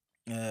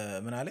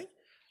ምን አለኝ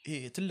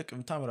ይሄ ትልቅ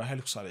ታምራ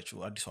ሄልክስ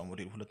አለችው አዲሷ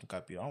ሞዴል ሁለቱም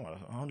ካፒ ነው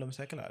ማለት ነው አሁን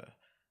ለምሳሌ አለ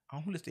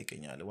አሁን ሁለት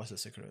ይቀኛል ዋስ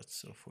ሴክሬት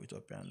ኦፍ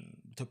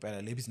ኢትዮጵያ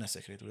ላይ ቢዝነስ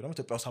ሴክሬት ወይ ደግሞ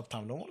ኢትዮጵያ ውስጥ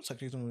ሀብታም ነው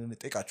ሴክሬቱን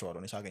ጠይቃቸዋለሁ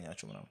እኔ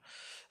ሳገኛቸው ምናምን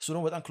እሱ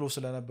ነው በጣም ክሎዝ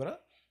ስለነበረ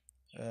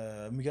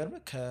የሚገርም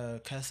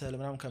ከሰል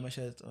ምናምን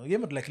ከመሸጥ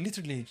የምር ላይክ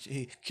ሊትራሊ ይሄ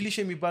ክሊሼ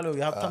የሚባለው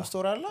የሀብታም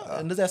ስቶሪ አለ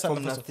እንደዛ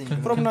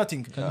ያሳለፈው from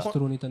nothing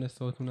ከስትሮን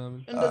የተነሳው ምናምን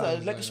እንደዛ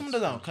ላይክ እሱም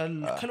እንደዛ ነው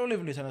ከሎ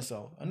ሌቭል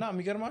የተነሳው እና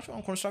የሚገርማቸው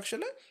አሁን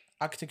ኮንስትራክሽን ላይ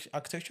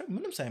አርኪቴክቸር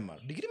ምንም ሳይማር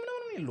ዲግሪ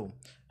ምንም የለውም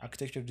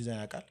አርኪቴክቸር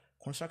ዲዛይን ያውቃል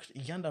ኮንስትራክሽን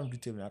እያንዳንዱ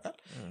ዲቴል ያውቃል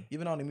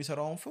ኢቭን አሁን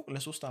የሚሰራውን ፎቅ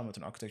ለ3 አመት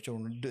ነው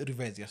አርኪቴክቸሩን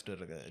ሪቫይዝ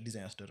ያስደረገ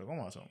ዲዛይን ያስደረገው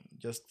ማለት ነው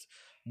ጀስት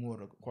ሞር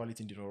ኳሊቲ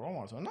እንዲኖረው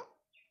ማለት ነው እና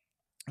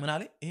ምን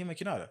አለ ይሄ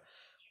መኪና አለ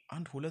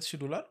አንድ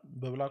 $2,000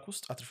 በብላክ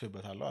ውስጥ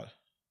አትርፌበታለሁ አለ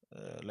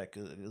ላይክ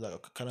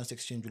ከረንሲ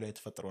ኤክስቼንጁ ላይ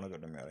የተፈጠረው ነገር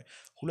ነው የሚያወራኝ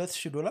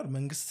 $2,000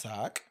 መንግስት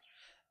ሳቅ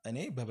እኔ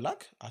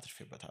በብላክ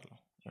አትርፌበታለሁ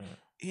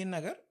ይሄን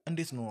ነገር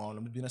እንዴት ነው አሁን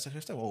ቢዝነስ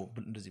ሰክሰስ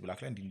እንደዚህ ብላክ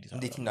ላይ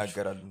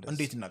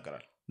እንዴት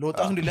ይናገራል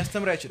ለወጣቱ እንዴ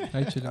ሊያስተምር አይችልም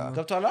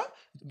ገብቷላ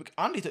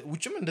አንድ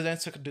ውጭም እንደዛ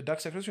አይነት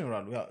ዳርክ ሴክሬቶች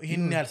ይኖራሉ ያው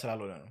ይሄን ያህል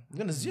ስላልሆነ ነው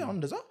ግን እዚህ አሁን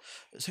እንደዛ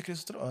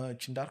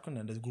ሴክሬቶች እንዳርኩና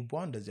እንደዚህ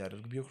ጉባዋ እንደዚህ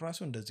ያደርግ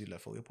ቢሮክራሲው እንደዚህ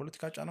ለፈው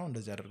የፖለቲካ ጫናው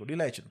እንደዚህ ያደርገው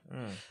ሌላ አይችልም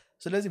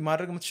ስለዚህ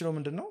ማድረግ የምትችለው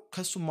ምንድነው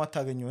ከሱም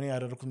ማታገኘው እኔ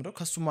ያደረኩት ምንድነው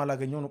ከሱም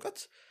ማላገኘው ዕውቀት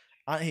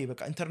ይሄ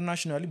በቃ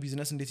ኢንተርናሽናሊ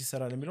ቢዝነስ እንዴት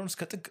ይሰራል የሚለውን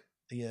እስከ ጥግ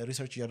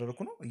ሪሰርች ያደረኩ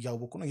ነው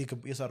ያወኩ ነው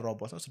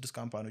የሰራውባት ነው 6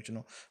 ካምፓኒዎች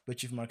ነው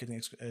በቺፍ ማርኬቲንግ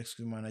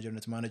ኤክስኪዩቲቭ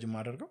ማኔጀርነት ማኔጅ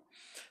ማደርገው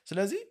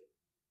ስለዚህ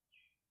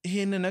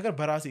ይሄን ነገር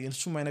በራሴ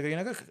እሱም አይነገረኝ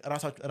ነገር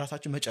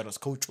ራሳችን መጨረስ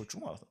ከውጮቹ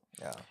ማለት ነው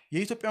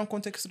የኢትዮጵያን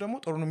ኮንቴክስት ደግሞ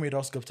ጦርኑ ሜዳ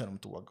ውስጥ ገብተህ ነው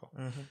የምትዋጋው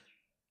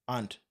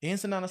አንድ ይሄን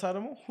ስናነሳ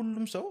ደግሞ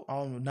ሁሉም ሰው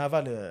አሁን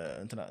ናቫል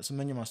እንትና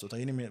ስመኝ ማስተውታ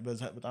የኔ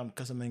በጣም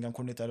ከስመኝ ጋር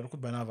ኮኔክት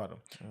ያደረኩት በናቫል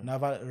ነው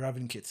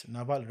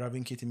ናቫል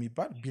ራቪንኬት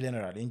የሚባል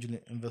ቢሊየነር ኤንጅል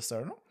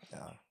ኢንቨስተር ነው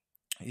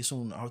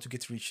እሱን how to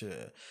get rich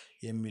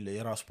የሚል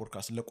የራሱ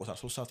ፖድካስት ለቆታ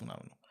 3 ሰዓት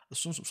ምናምን ነው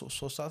እሱን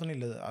 3 ሰዓት ነው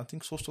I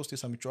think 3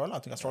 ሰምቼዋለሁ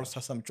I think 12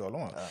 ሰዓት ሰምቼዋለሁ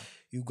ማለት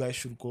you guys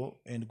should go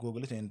and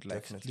google it and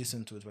like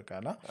listen to it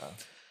በቃላ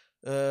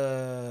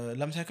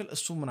ለምሳሌ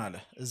እሱ ምን አለ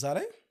እዛ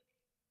ላይ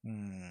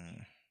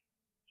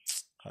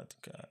I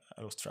think I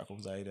lost track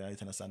of the idea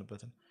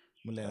የተነሳንበትን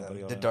ምን ላይ ነበር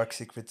the dark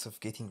secrets of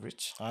getting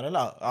rich አላላ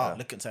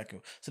ልክ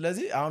እንሳከው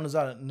ስለዚህ አሁን እዛ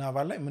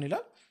ናቫል ላይ ምን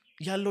ይላል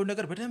ያለው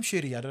ነገር በደም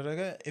ሼር ያደረገ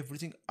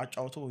ኤቭሪቲንግ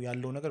አጫውቶ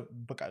ያለው ነገር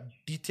በቃ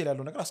ዲቴል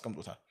ያለው ነገር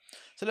አስቀምጦታል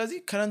ስለዚህ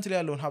ከረንትሊ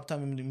ያለውን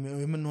ሀብታም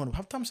የምንሆነው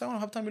ሀብታም ሳይሆን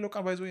ሀብታም የሚለው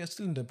ቃል ባይዞ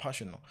ስቲል እንደ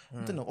ፓሽን ነው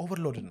እንትን ነው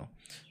ኦቨርሎድድ ነው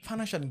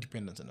ፋይናንሻል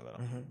ኢንዲፔንደንስ ነው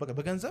በቃ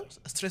በገንዘብ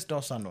ስትሬስ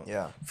ዳውንሳን ነው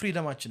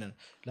ፍሪደማችንን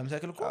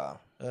ለምሳሌ እኮ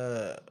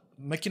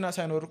መኪና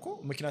ሳይኖር እኮ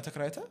መኪና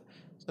ተከራይተ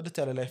ጽድት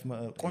ያለ ላይፍ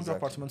ቆንጆ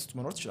አፓርትመንት ውስጥ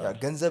መኖር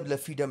ትችላለህ ገንዘብ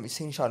ለፍሪደም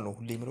ኤሴንሻል ነው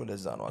ሁሌ የሚለው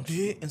ለዛ ነው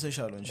ይሄ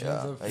ኤሴንሻል ነው እንጂ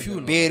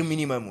ቤር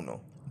ሚኒመሙ ነው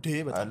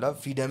አላ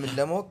ፍሪደምን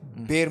ለማወቅ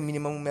ቤር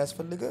ሚኒመሙ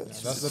የሚያስፈልገ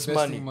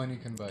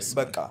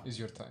በቃ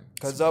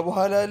ከዛ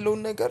በኋላ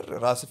ያለውን ነገር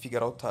ራስ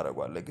ፊገር አውት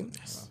ታደርጋለህ ግን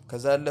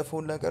ከዛ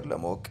ያለፈውን ነገር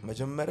ለማወቅ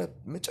መጀመሪያ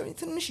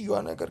ትንሽ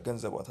ይዋ ነገር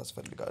ገንዘቧ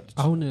ታስፈልጋለች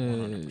አሁን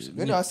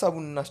ግን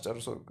ሐሳቡን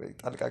እናስጨርሰው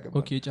ጣልቃ ገባ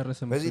ኦኬ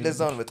ጨረሰ በዚህ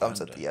ለዛ ነው በጣም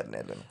ጸጥ ያልን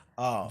ያለ ነው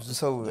ብዙ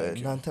ሰው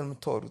እናንተን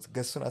የምታወሩት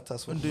ገሱን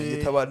አታስወጡ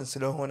እየተባልን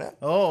ስለሆነ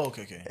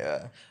ኦኬ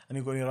እኔ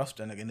ጎኔ ራስ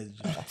ደነገ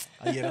እንደዚህ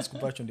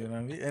አየራስኩባቸው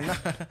እንደሆነ እና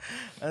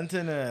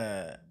እንትን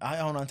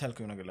አሁን አንተ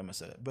ያልከው ነገር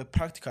ለመሰለ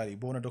በፕራክቲካሊ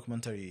በሆነ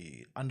ዶክመንተሪ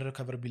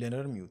አንደርከቨር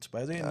ቢሊየነር ሚውት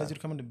ባይዘይ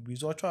እነዚህ ከመንድ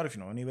ቢዟቸው አሪፍ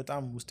ነው እኔ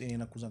በጣም ውስጤን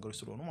የነኩ ነገሮች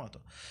ስለሆኑ ማለት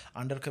ነው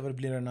አንደርከቨር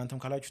ቢሊየነር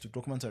እናንተም ካላችሁት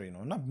ዶክመንተሪ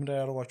ነው እና ምን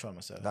ያደርጓቸዋል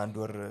መሰለ አንድ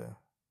ወር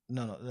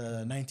no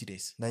 90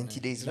 days 90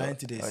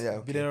 days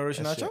ቢሊየነሮች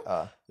ናቸው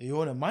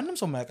የሆነ ማንንም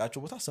ሰው የማያውቃቸው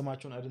ቦታ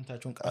ስማቸውን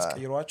አይደንታቸውን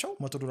አስቀይሯቸው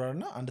 $100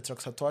 እና አንድ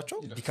ትረክ ሰጥቷቸው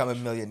become a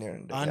millionaire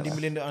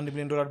 $1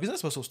 million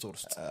ቢዝነስ በ3 ወር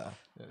ውስጥ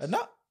እና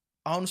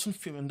አሁን እሱን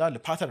እንዳለ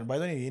ፓተርን ባይ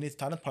ዘ ወይ የኔ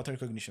ታለንት ፓተርን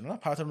ሪኮግኒሽን እና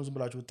ፓተርኑ ዝም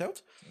ብላችሁ ብታዩት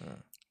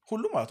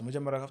ሁሉም ማለት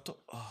መጀመሪያ ገብቶ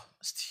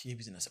እስቲ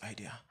የቢዝነስ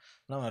አይዲያ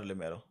ምናምን አይደለም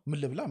ያለው ምን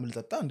ልብላ ምን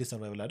ልጠጣ እንዴት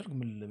ሰርቫይቭ ላደርግ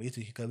ምን የት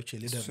ከብቼ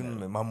ልደር እሱን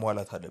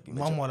ማሟላት አለብኝ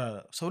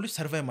ሰው ልጅ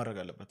ሰርቫይቭ ማድረግ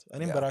አለበት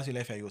እኔም በራሴ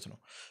ላይፍ ያየሁት ነው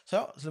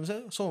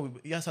ሰው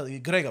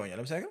ግራ ይገባኛል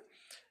ለምሳሌ ግን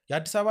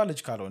የአዲስ አበባ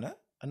ልጅ ካልሆነ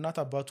እናት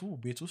አባቱ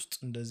ቤት ውስጥ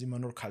እንደዚህ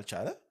መኖር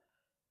ካልቻለ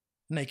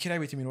እና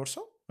የኪራይ ቤት የሚኖር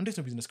ሰው እንዴት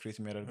ነው ቢዝነስ ክሬት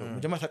የሚያደርገው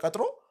መጀመሪያ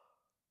ተቀጥሮ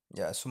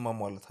እሱን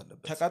ማሟላት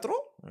አለበት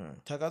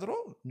ተቀጥሮ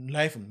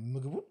ላይፍ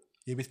ምግቡን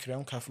የቤት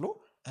ኪራዩን ከፍሎ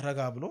ረጋ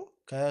ብሎ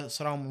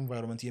ከስራው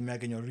ኢንቫይሮንመንት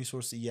የሚያገኘው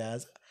ሪሶርስ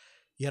እያያዘ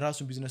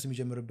የራሱን ቢዝነስ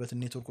የሚጀምርበት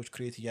ኔትወርኮች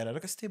ክሬት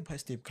እያደረገ ስቴፕ ባይ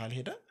ስቴፕ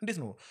ካልሄደ እንዴት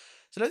ነው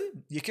ስለዚህ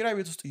የኪራይ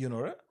ቤት ውስጥ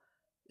እየኖረ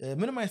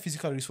ምንም አይነት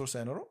ፊዚካል ሪሶርስ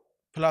አይኖረው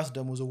ፕላስ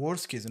ደግሞ ዘ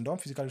ወርስት ኬዝ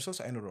እንደውም ፊዚካል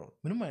ሪሶርስ አይኖረው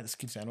ምንም አይነት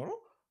ስኪልስ አይኖረው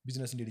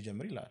ቢዝነስ እንዴት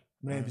ሊጀምር ይላል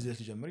ምን አይነት ቢዝነስ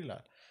ሊጀምር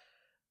ይላል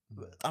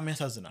በጣም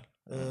ያሳዝናል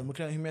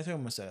ምክንያቱም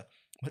የሚያሳየው መሰለ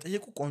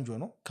መጠየቁ ቆንጆ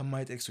ነው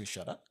ከማይጠይቅ ሰው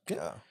ይሻላል ግን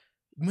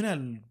ምን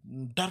ያህል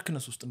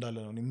ዳርክነስ ውስጥ እንዳለ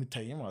ነው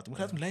የሚታየኝ ማለት ነው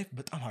ምክንያቱም ላይፍ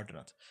በጣም ሃርድ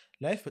ናት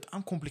ላይፍ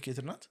በጣም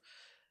ኮምፕሊኬትድ ናት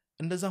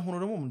እንደዛም ሆኖ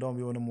ደግሞ እንደውም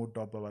የሆነ ሞዶ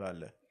አባባል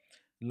አለ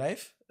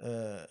ላይፍ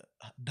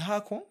ድሃ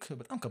ኮንክ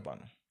በጣም ከባድ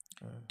ነው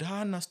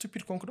ድሃና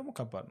ስቱፒድ ኮንክ ደግሞ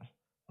ከባድ ነው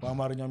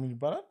በአማርኛ ምን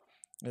ይባላል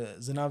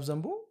ዝናብ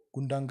ዘንቦ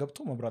ጉንዳን ገብቶ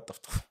መብራት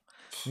ጠፍቶ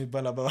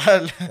የሚባል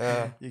አባባል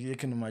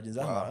የክን ማጅን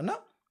ዛማ እና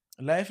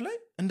ላይፍ ላይ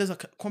እንደዛ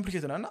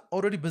ኮምፕሊኬትድ እና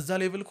ኦሬዲ በዛ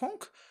ሌቭል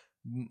ኮንክ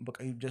በቃ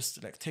you just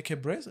like take a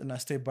breath እና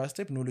step by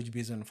step knowledge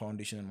based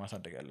foundation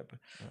ማሳደግ ያለበት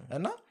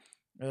እና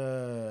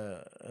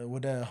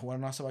ወደ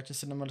ዋና ሐሳባችን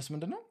ስንመለስ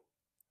ምንድነው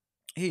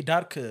ይሄ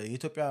ዳርክ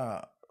የኢትዮጵያ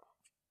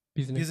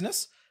ቢዝነስ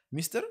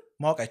ሚስተር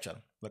ማወቅ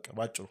አይቻልም በቃ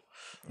ባጭሩ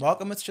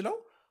ማወቅ የምትችለው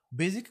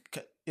ቤዚክ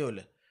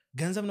ይኸውልህ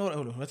ገንዘብ ነው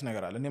ሁለት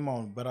ነገር አለ እኔም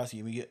አሁን በራሴ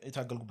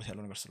የታገልኩበት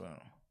ያለው ነገር ስለሆነ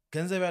ነው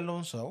ገንዘብ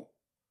ያለውን ሰው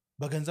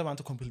በገንዘብ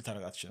አንተ ኮምፕሊት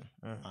ታደርግ አትችልም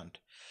አንድ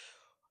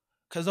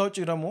ከዛ ውጪ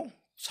ደግሞ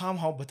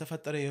ሳምሃው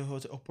በተፈጠረ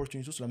የህይወት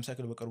ኦፖርቹኒቲስ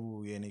ለምሳሌ በቅርቡ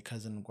የኔ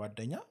ከዝን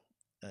ጓደኛ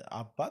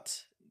አባት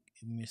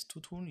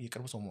ሚስቱቱን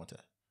የቅርብ ሰው ሞተ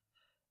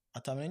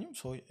አታምነኝም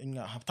ሰው እኛ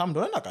ሀብታም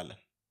እንደሆነ እናውቃለን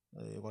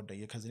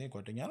የከዝኔ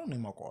ጓደኛ ነው እኔ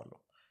ማውቀዋለሁ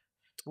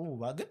ጥሩ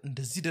ግን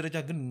እንደዚህ ደረጃ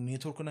ግን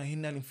ኔትወርክና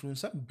ይሄናል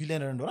ኢንፍሉዌንሰር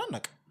ቢሊየነር እንደሆነ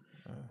አናውቅም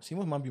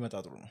ሲሞት ማን ቢመጣ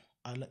ጥሩ ነው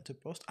አለ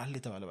ኢትዮጵያ ውስጥ አለ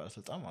የተባለ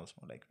ባለስልጣን ማለት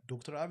ነው ላይክ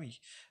ዶክተር አብይ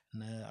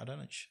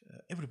አዳነች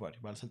ኤቭሪባዲ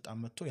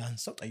ባለስልጣን መጥቶ ያን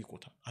ሰው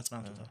ጠይቆታል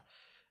አጽናንቶታል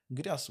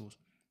እንግዲህ አስቡት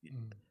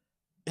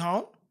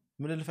አሁን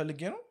ምን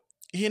ልፈልጌ ነው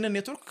ይሄንን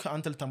ኔትወርክ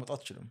አንተ ልታመጣው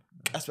አትችልም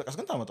ቀስ በቀስ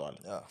ግን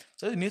ታመጣዋለህ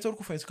ስለዚህ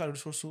ኔትወርኩ ፊዚካል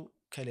ሪሶርሱ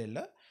ከሌለ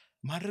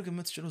ማድረግ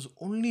የምትችለው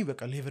ኦንሊ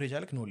በቃ ሌቨሬጅ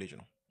አለክ ኖሌጅ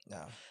ነው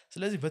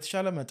ስለዚህ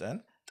በተሻለ መጠን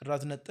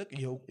ጥራት ነጥቅ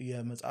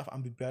የመጽሐፍ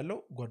አንብቤ ያለው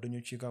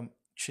ጓደኞቼ ጋር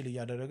ችል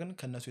ያደረግን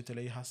ከነሱ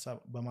የተለየ ሐሳብ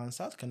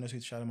በማንሳት ከነሱ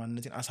የተሻለ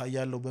ማንነትን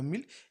አሳያለሁ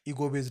በሚል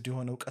ኢጎ ቤዝድ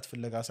የሆነ ዕውቀት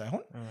ፍለጋ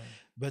ሳይሆን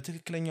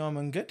በትክክለኛው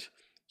መንገድ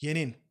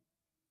የኔን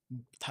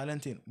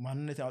ታለንቴን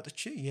ማንነት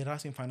ያወጥቼ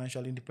የራሴን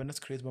ፋይናንሻል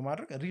ኢንዲፔንደንስ ክሬት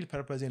በማድረግ ሪል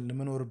ፐርፐዝን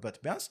ለመኖርበት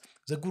ቢያንስ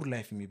ዘ ጉድ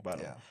ላይፍ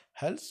የሚባለው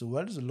ሄልዝ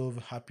ዌልዝ ሎቭ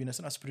ሃፒነስ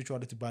እና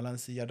ስፒሪቹዋሊቲ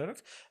ባላንስ ያደረግ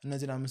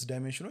እነዚህን 5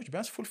 ዳይሜንሽኖች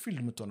ቢያንስ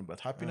ፉልፊልድ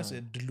የምትሆንበት ሃፒነስ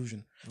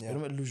ዲሉዥን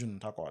ወይም ኢሉዥን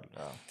ታውቀዋል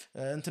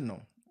እንትን ነው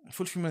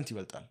ፉልፊልመንት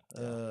ይበልጣል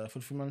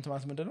ፉልፊልመንት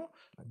ማለት ምንድነው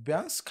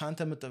ቢያንስ ካንተ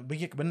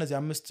በእነዚህ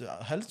 5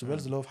 ሄልዝ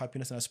ዌልዝ ሎቭ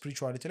ሃፒነስ እና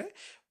ስፒሪቹዋሊቲ ላይ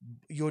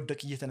ይወደቅ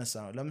እየተነሳ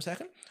ነው ለምሳሌ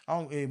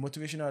አሁን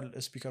ሞቲቬሽናል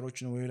ስፒከሮች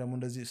ነው ወይ ደግሞ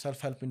እንደዚህ ሰልፍ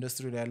ሄልፕ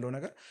ኢንደስትሪ ላይ ያለው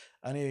ነገር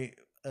እኔ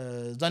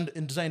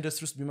ዲዛይን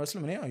ኢንደስትሪ ውስጥ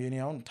ቢመስልም እኔ የኔ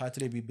አሁን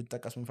ታይትል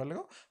ቢጠቀስ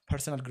የምፈልገው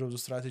ፐርሰናል ግሮዝ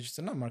ስትራቴጂስት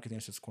እና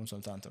ማርኬቲንግ ሴልስ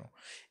ኮንሰልታንት ነው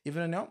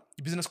ኢቭን ያው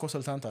ቢዝነስ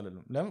ኮንሰልታንት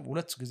አይደለም ለምን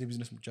 2 ጊዜ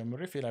ቢዝነስ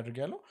ጀምሬ ፌል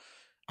አድርጌያለሁ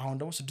አሁን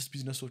ደግሞ 6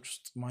 ቢዝነሶች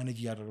ውስጥ ማኔጅ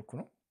እያደረኩ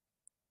ነው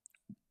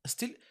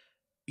still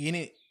የኔ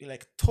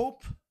like top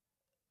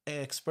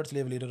ኤክስፐርት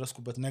ሌቭል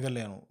የደረስኩበት ነገር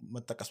ላይ ነው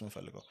መጠቀስ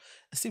የምፈልገው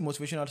still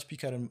ሞቲቬሽናል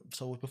ስፒከር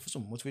ሰዎች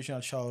በፍጹም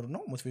ሞቲቬሽናል ሻወር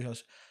ነው ሞቲቬሽናል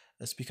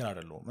ስፒከር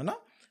አይደለም እና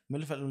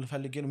ምን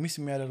ልፈልግ ነው ሚስ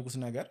የሚያደርጉት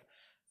ነገር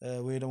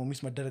ወይ ደግሞ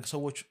ሚስ መደረግ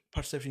ሰዎች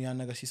ፐርሰፕሽን ያን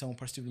ነገር ሲሰሙ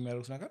ፐርሲቭ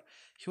የሚያደርጉት ነገር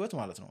ህይወት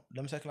ማለት ነው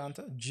ለምሳሌ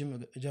አንተ ጂም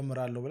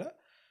ጀምራለሁ ብለ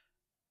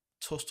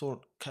 3 ወር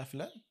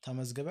ከፍለ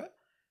ተመዝገበ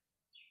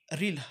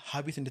ሪል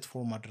ሃቢት እንዴት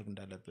ፎርም ማድረግ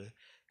እንዳለበት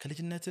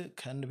ከልጅነት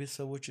ከአንድ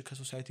ቤተሰቦች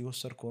ከሶሳይቲ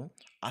ወሰርከው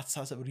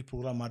አስተሳሰብ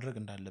ሪፕሮግራም ማድረግ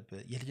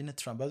እንዳለበት የልጅነት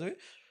ትራማ ባይዘው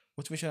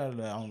ሞቲቬሽናል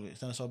አሁን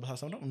የተነሳውበት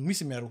ሐሳብ ነው ሚስ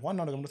የሚያደርጉ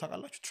ዋናው ነገር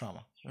ታውቃላችሁ ትራማ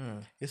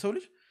የሰው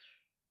ልጅ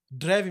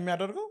ድራይቭ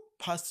የሚያደርገው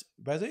ፓስት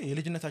ባይዘው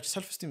የልጅነታችን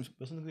ሰልፍ ስቲም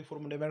በስንት ጊዜ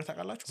ፎርም እንደሚያደርግ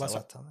ታውቃላችሁ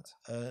በ7 አመት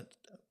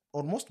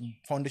ኦልሞስት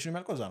ፋውንዴሽን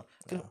የሚያልቀው እዛ ነው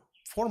ግን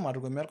ፎርም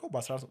አድርጎ የሚያልቀው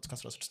በ14 እስከ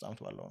 16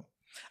 አመት ባለው ነው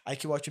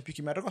አይኪዋችን ፒክ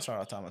የሚያደርገው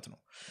 14 አመት ነው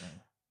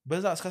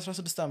በዛ እስከ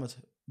 16 አመት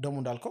ደሞ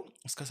እንዳልከው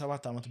እስከ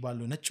 7 አመት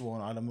ባለው ነጭ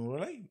በሆነ ዓለም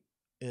ላይ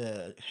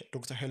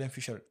ዶክተር ሄለን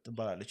ፊሸር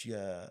ትባላለች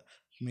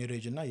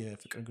ሜሬጅ እና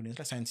የፍቅር ግንኙነት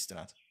ላይ ሳይንቲስት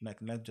ናት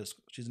not just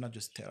she's not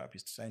just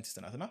therapist ሳይንቲስት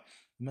ናት እና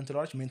ምን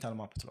ትለዋለች ሜንታል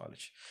ማፕ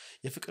ትለዋለች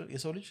የፍቅር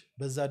የሰው ልጅ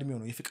በዛ እድሜው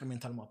ነው የፍቅር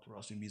ሜንታል ማፕ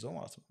ራሱ የሚይዘው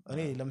ማለት ነው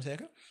እኔ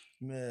ለምሳሌ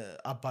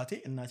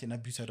አባቴ እናቴን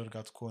አቢዩስ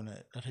ያደርጋት ከሆነ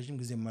ረጅም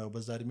ጊዜ የማየው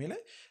በዛ እድሜ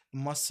ላይ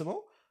የማስበው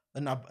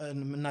እና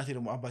እናቴ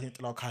ደግሞ አባቴን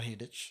ጥላው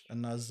ካልሄደች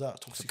እና እዛ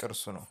ቶክሲክ ፍቅር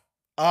እሱ ነው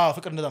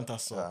ፍቅር እንደዛም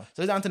ታስበው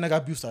ስለዚህ አንተ ነገ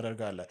አቢዩስ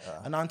ታደርጋለህ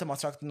እና አንተ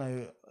ማትራክትና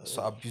እሱ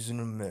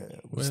አቢዩዝንም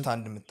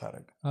ስታንድ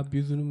የምታደርግ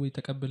አቢዩዝንም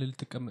የተቀበለ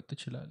ልትቀመጥ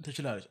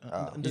ትችላለች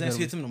እንደዛ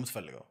ሴትም ነው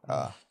የምትፈልገው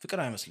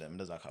ፍቅር አይመስልም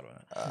እንደዛ ካልሆነ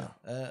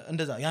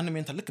እንደዛ ያን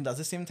ሜንታል ልክ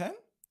እንደዛ ሴም ታይም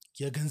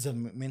የገንዘብ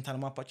ሜንታል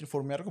ማፓችን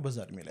ፎርም ያደርገው በዛ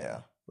እድሜ ላይ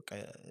በቃ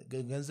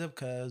ገንዘብ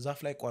ከዛፍ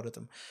ላይ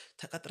አይቋረጥም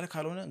ተቀጥረ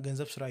ካልሆነ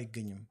ገንዘብ ስራ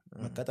አይገኝም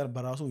መቀጠር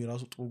በራሱ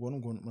የራሱ ጥሩ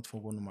ጎን መጥፎ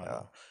ጎን ማለት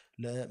ነው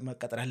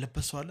ለመቀጠር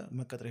ያለበት ሰው አለ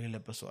መቀጠር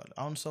የሌለበት ሰው አለ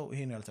አሁን ሰው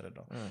ይሄ ነው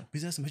ያልተረዳው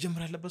ቢዝነስ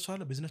መጀመር ያለበት ሰው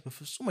አለ ቢዝነስ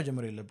በፍጹም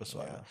መጀመር የሌለበት ሰው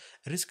አለ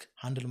ሪስክ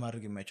ሃንድል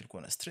ማድረግ የማይችል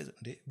ከሆነ ስትሬስ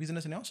እንዴ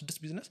ቢዝነስ ነው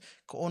 6 ቢዝነስ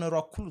ከኦነሩ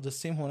እኩል the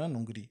same ሆነ ነው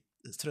እንግዲህ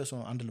ስትሬስ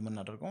ነው ሃንድል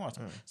የምናደርገው ማለት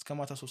ነው እስከ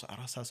ማታ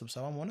 3-4 ሰዓት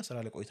ስብሰባም ሆነ ስራ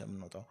ላይ ቆይተን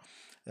የምንወጣው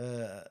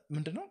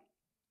ምንድነው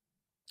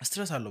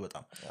ስትሬስ አለው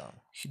በጣም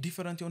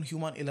ዲፈረንት የሆነ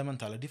ሂውማን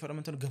ኤሌመንት አለ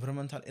ዲፈረንት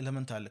ገቨርንመንታል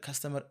ኤሌመንት አለ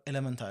ከስተመር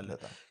ኤሌመንት አለ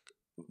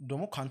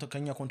ደግሞ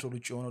ከኛ ኮንትሮል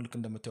ውጪ የሆነው ልክ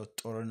እንደምታዩት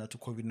ጦርነቱ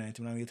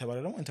ኮቪድ-19 ምናምን የተባለ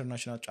ደግሞ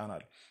ኢንተርናሽናል ጫና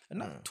አለ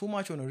እና ቱ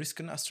ማች የሆነ ሪስክ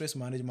እና ስትሬስ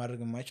ማኔጅ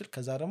ማድረግ የማይችል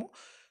ከዛ ደግሞ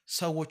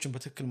ሰዎችን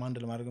በትክክል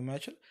ማንደል ማድረግ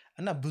የማይችል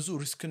እና ብዙ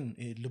ሪስክን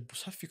ልቡ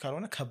ሰፊ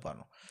ካልሆነ ከባድ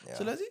ነው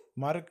ስለዚህ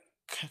ማድረግ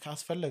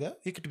ካስፈለገ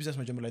የግድ ቢዝነስ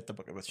መጀመር ላይ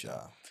ተጠበቀበት ይችላል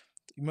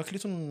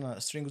መክሊቱን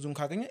ስትሪንግዙን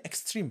ካገኘ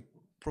ኤክስትሪም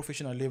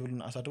ፕሮፌሽናል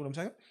ሌቭልን አሳድጎ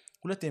ለምሳሌ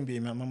 2 MBA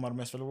መማር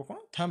የሚያስፈልገው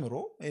ከሆነ ተምሮ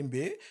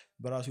MBA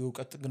በራሱ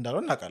የውቀት እንዳለው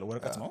እናውቃለን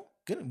ወረቀት ነው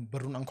ግን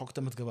በሩን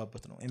አንኳኩተህ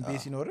የምትገባበት ነው MBA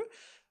ሲኖር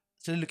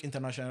ትልልቅ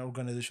ኢንተርናሽናል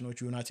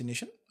ኦርጋናይዜሽኖች ዩናይትድ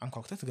ኔሽን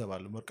አንኳኩተህ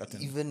ትገባለህ ወረቀት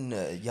ኢቭን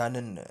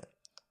ያንን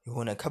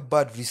የሆነ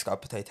ከባድ ሪስክ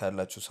አፕታይት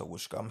ያላችሁ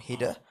ሰዎች ጋርም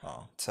ሄደ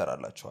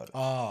ትሰራላችኋል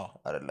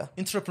አይደለ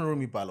ኢንተርፕረነር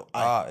የሚባለው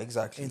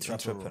ኤግዛክትሊ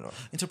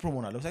ኢንተርፕረነር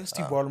ሆናል ለምሳሌ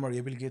ስቲቭ ባልመር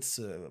የቢል ጌትስ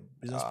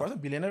ቢዝነስ ፓርትነር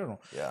ቢሊየነር ነው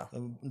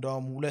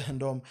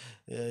እንደውም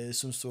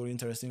እሱን ስቶሪ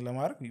ኢንተረስቲንግ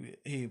ለማድረግ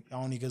ይሄ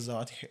አሁን የገዛው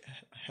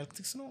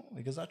ሄልቲክስ ነው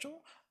የገዛቸው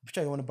ብቻ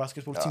የሆነ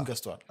ባስኬትቦል ቲም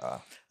ገዝቷል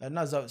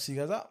እና እዛ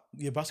ሲገዛ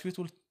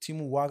የባስኬትቦል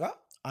ቲሙ ዋጋ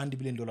 $1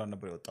 ቢሊዮን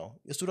ነበር የወጣው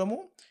እሱ ደግሞ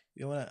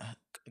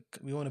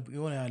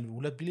የሆነ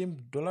 $2 ቢሊዮን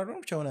ነው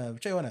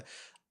ብቻ የሆነ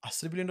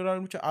 $10 ቢሊዮን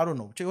ብቻ አሮ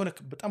ነው ብቻ የሆነ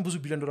በጣም ብዙ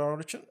ቢሊዮን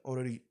ዶላሮችን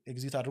ኦልሬዲ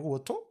ኤግዚት አድርጎ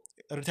ወጥቶ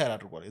ሪታየር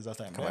አድርጓል የዛ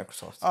ታይም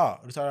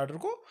ሪታየር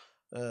አድርጎ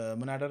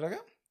ምን አደረገ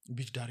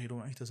ቢች ዳር ሄዶ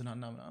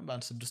አይተዝናና ምናምን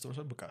በአንድ 6 ወር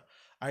በቃ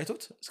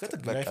አይቶት እስከ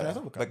ጥግ ላይ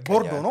ፈናተው በቃ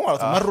ቦርዶ ነው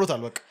ማለት ነው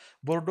መሮታል በቃ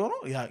ቦርዶ ነው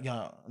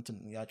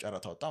ያ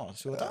ጨረታ ወጣ ማለት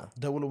ሲወጣ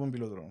ደውሎ ምን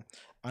ቢሎ ነው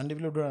 $1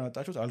 ቢሊዮን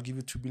አወጣችሁት I'll give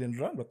you $2 billion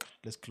በቃ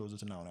let's close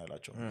it now ነው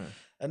ያላቸው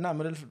እና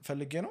ምን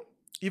ፈልጌ ነው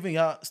ኢቭን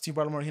ያ ስቲቭ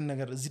ባልመር ይሄን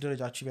ነገር እዚህ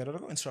ደረጃ አቺቭ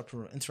ያደረገው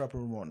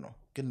ኢንትራፕረነር መሆን ነው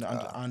ግን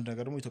አንድ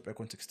ነገር ደግሞ ኢትዮጵያ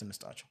ኮንቴክስት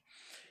እንስጣቸው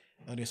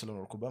እኔ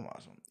ስለኖርኩበት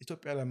ማለት ነው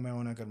ኢትዮጵያ ለማየው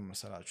ነገር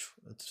መሰላችሁ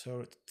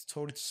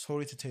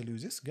sorry to tell you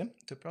this ግን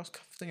ኢትዮጵያ ውስጥ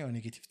ከፍተኛ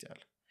ኔጌቲቪቲ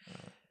አለ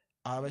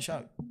አበሻ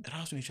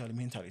ራሱን የቻለ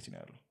ሜንታሊቲ ነው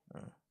ያለው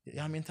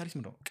ያ ሜንታሊቲ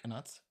ምንድነው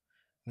ቅናት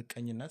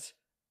ምቀኝነት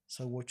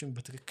ሰዎችን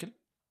በትክክል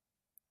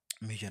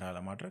ሜጀር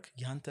አለማድረግ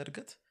ያንተ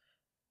እድገት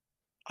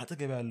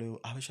አጠገብ ያለው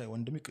አበሻ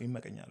ወንድም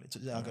ይመቀኛል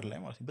ሀገር ላይ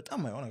ማለት በጣም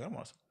ማየው ነገር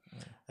ማለት ነው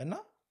እና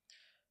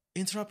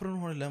ኢንትራፕረነር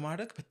ሆነ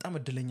ለማድረግ በጣም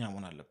እድለኛ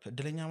መሆን አለበት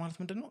እድለኛ ማለት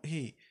ምንድነው ይሄ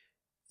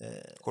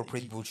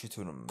ኮርፖሬት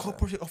ቡልሺቱንም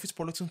ኮርፖሬት ኦፊስ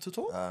ፖለቲክስን ትቶ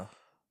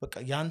በቃ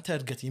ያንተ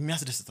እድገት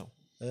የሚያስደስተው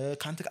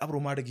ካንተ አብሮ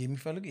ማደግ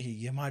የሚፈልግ ይሄ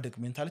የማደግ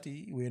ሜንታሊቲ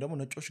ወይ ደግሞ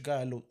ነጮች ጋር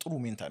ያለው ጥሩ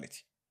ሜንታሊቲ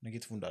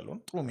ኔጌቲቭ እንዳለው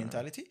ጥሩ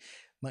ሜንታሊቲ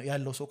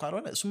ያለው ሰው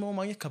ካልሆነ እሱ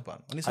ማግኘት ከባድ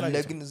ነው እኔ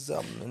ስላለ ግን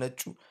እዛም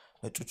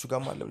ነጮቹ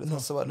ጋር ማለት ብለህ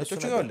ታስባለህ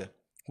ነጮቹ ጋር አለ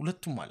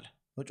ሁለቱም አለ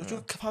ነጮቹ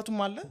ክፋቱም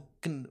አለ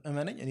ግን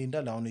እመነኝ እኔ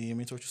እንዳለ አሁን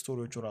የሜንቶች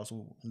ስቶሪዎቹ ራሱ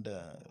እንደ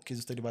ኬዝ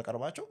ስተዲ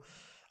ባቀርባቸው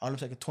አሁን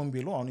ለምሳሌ ቶም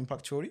ቤሎ አሁን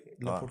ኢምፓክት ቲዮሪ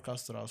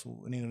ለፖድካስት ራሱ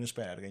እኔን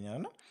ኢንስፓየር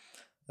ያደርገኛልና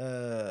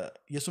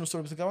የሱን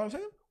ስቶሪ ብትገባ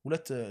ለምሳሌ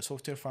 2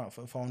 ሶፍትዌር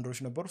ፋውንደሮች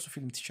ነበሩ እሱ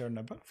ፊልም ቲቸር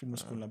ነበር ፊልም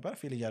ስኩል ነበር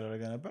ፌል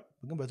እያደረገ ነበር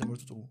ግን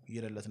በትምህርቱ ጥሩ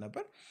እየደለት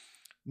ነበር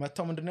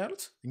መጣው ምንድነው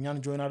ያሉት እኛን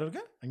ጆይን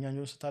አድርገን እኛን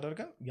ጆይን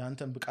ስታደርገን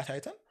ያንተን ብቃት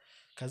አይተን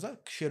ከዛ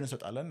ሼር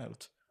እንሰጣለን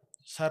ያሉት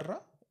ሰራ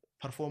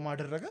ፐርፎርም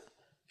አደረገ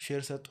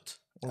ሼር ሰጡት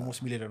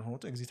ኦልሞስት ሚሊዮነር ሆኖ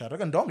ኤግዚት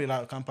አደረገ እንደውም ሌላ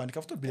ካምፓኒ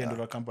ከፍቶ $1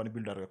 ቢሊዮን ካምፓኒ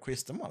ቢልድ አደረገ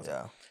ኩዌስት ማለት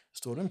ነው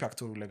ስቶሪ ኢምፓክት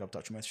ቲዮሪ ላይ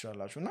ገብታችሁ ማየት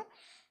ትችላላችሁና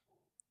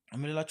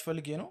ምን ልላችሁ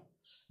ፈልጌ ነው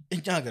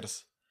እኛ ሀገርስ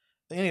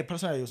እኔ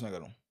ፐርሰናል ዩስ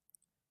ነገር ነው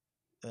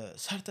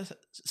ሰርተ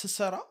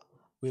ስሰራ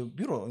ወይ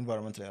ቢሮ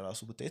ኢንቫይሮንመንት ላይ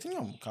ራሱ ብታይ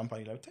የትኛውም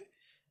ካምፓኒ ላይ ብታይ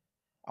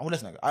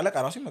ሁለት ነገር አለቃ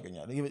ራሱ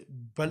ይመቀኛል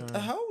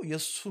በልጠኸው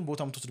የሱን ቦታ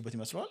የምትወስድበት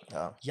ይመስላል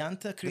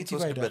ያንተ ክሬቲቭ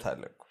አይዲያ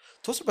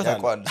ትወስድበታል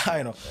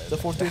አይ ነው the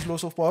fourth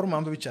laws of power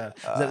ማንበብ ይቻላል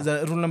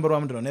ሩል ነምበር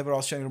 1 ምንድነው never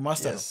outshine your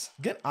master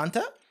ግን አንተ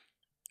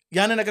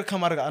ያን ነገር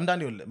ከማድረግ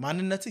አንዳንዴ ይወለ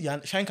ማንነት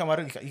ሻይን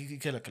ከማድረግ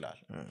ይከለክላል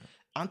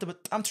አንተ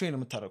በጣም ትሬን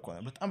የምታደርግ ከሆነ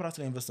በጣም ራስ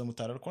ላይ ኢንቨስት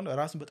የምታደርግ ከሆነ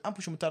ራስን በጣም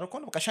ፑሽ የምታደርግ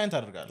ከሆነ በቃ ሻይን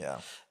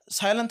ታደርጋለህ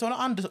ሳይለንት ሆነ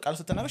አንድ ቃል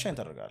ስትናገር ሻይን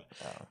ታደርጋለህ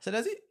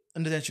ስለዚህ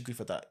እንደዚህ አይነት ችግር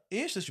ይፈታል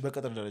እሺ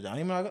በቀጥር ደረጃ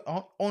እኔ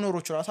አሁን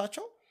ኦነሮች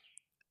ራሳቸው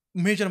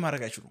ሜጀር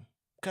ማድረግ አይችሉም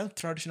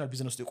ከትራዲሽናል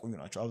ቢዝነስ ላይ ቆዩ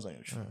ናቸው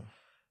አብዛኞቹ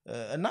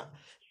እና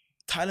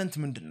ታለንት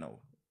ምንድነው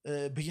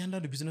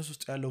በእያንዳንዱ ቢዝነስ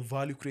ውስጥ ያለው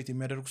ቫልዩ ክሬት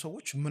የሚያደርጉ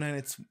ሰዎች ምን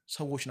አይነት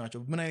ሰዎች ናቸው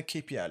ምን አይነት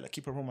KPI አለ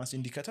ኪ ፐርፎርማንስ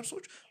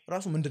ኢንዲኬተርሶች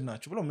ራሱ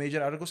ምንድናቸው ብለው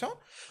ሜጀር አድርገው ሳይሆን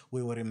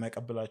ወይ ወሬ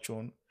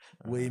የማይቀበላቸውን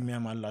ወይ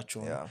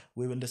የሚያማላቸውን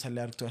ወይ እንደሰላ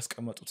ያርግተው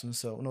ያስቀመጡትን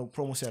ሰው ነው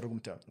ፕሮሞት ያደርጉ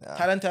ምታው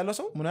ታለንት ያለው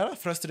ሰው ምን ያላ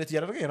ፍረስትሬት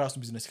ያደርገ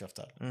የራሱን ቢዝነስ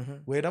ይከፍታል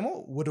ወይ ደግሞ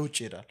ወደ ውጭ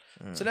ይሄዳል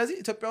ስለዚህ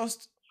ኢትዮጵያ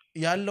ውስጥ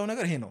ያለው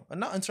ነገር ይሄ ነው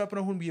እና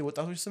ኢንትራፕረነር ሁን ብዬ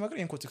ወጣቶች ስመክር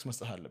ይሄን ኮንቴክስት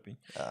መስጠት አለብኝ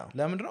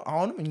ለምን ነው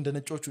አሁንም እንደ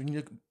ነጮቹ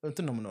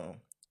እንትን ነው ምነው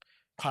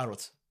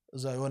ካሮት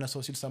እዛ የሆነ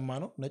ሰው ሲል ሰማ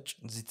ነው ነጭ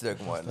እዚህ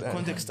ተደግሟል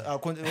ኮንቴክስት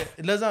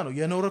ለዛ ነው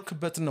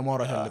የኖርክበትን ነው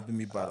ማውራት ያለብኝ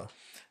የሚባለው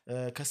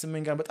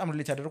ከስሜን ጋር በጣም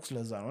ሪሌት ያደረኩት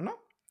ስለዛ ነውና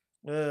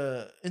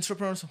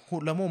ኢንትራፕረነርስ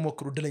ለሞ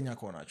ሞክሩ ድለኛ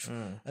ከሆናችሁ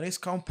እኔ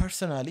ስካውን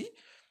ፐርሰናሊ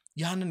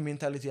ያንን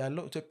ሜንታሊቲ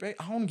ያለው ኢትዮጵያ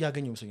አሁን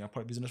ያገኘው ሰኛ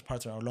ቢዝነስ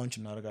ፓርትነር ላንች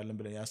እናደርጋለን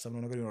ብለን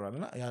ያሰብነው ነገር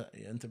ይኖራልና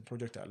እንትን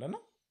ፕሮጀክት አለና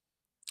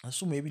እሱ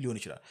ሜቢ ሊሆን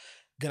ይችላል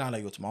ግን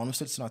አላየሁትም አሁን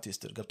ስልት ስናት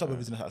ቴስተር ገብታ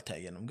በቢዝነስ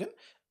አልታየንም ግን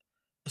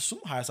እሱም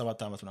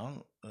 27 አመት ነው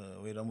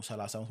ወይ ደግሞ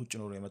 30 አመት ውጭ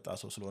ኖሮ የመጣ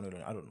ሰው ስለሆነ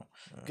ይሆናል አይ ዶንት ኖ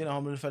ግን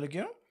አሁን ምን ፈልጌ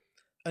ነው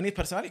እኔ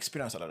ፐርሰናሊ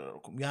ኤክስፒሪየንስ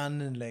አላደረኩም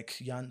ያንን ላይክ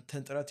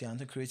ያንተ ጥረት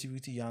ያንተ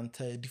ክሬቲቪቲ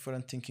ያንተ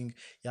ዲፈረንት ቲንኪንግ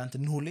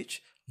ያንተ ኖሌጅ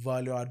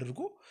ቫልዩ አድርጎ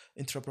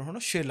ኢንትራፕረነር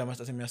ሆኖ ሼር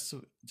ለማስጣት የሚያስብ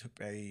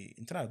ኢትዮጵያዊ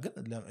እንትና ግን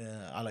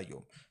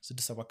አላየውም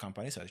 6-7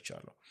 ካምፓኒ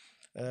ሰርቻለሁ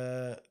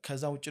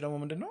ከዛ ውጭ ደግሞ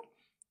ምንድነው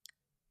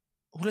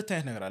ሁለት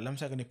አይነት ነገር አለ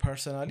ለምሳሌ እኔ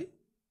ፐርሰናሊ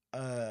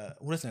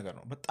ሁለት ነገር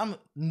ነው በጣም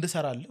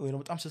እንድሰራለ ወይ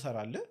ደግሞ በጣም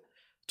ስሰራለ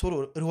ቶሎ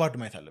ሪዋርድ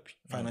ማየት አለብኝ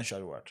ፋይናንሻል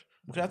ሪዋርድ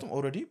ምክንያቱም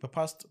ኦሬዲ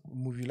በፓስት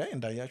ሙቪ ላይ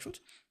እንዳያችሁት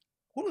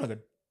ሁሉ ነገር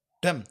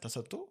ደም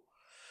ተሰጥቶ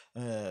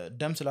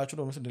ደም ስላችሁ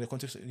ደግሞ እንደ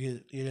ኮንቴክስት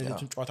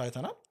የሌሎችን ጨዋታ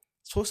አይተናል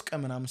 3 ቀን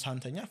ምናምን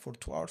ሳንተኛ for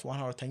 2 hours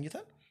 1 hour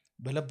ተኝተን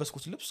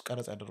በለበስኩት ልብስ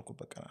ቀረጻ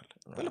ያደረኩበት ቀን አለ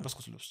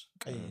በለበስኩት ልብስ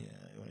ቀይ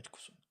የሆነች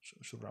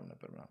ሹራም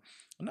ነበር ምናምን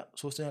እና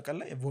 3ኛ ቀን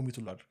ላይ ቮሚት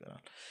ሁሉ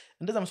አድርገናል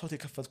እንደዛ መስዋዕት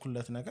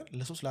የከፈትኩለት ነገር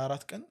ለ3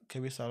 ለ4 ቀን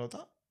ከቤት ሳልወጣ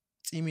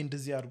ጺሜ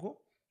እንደዚህ አድርጎ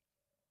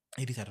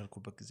ኤዲት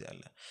ያደርኩበት ጊዜ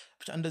አለ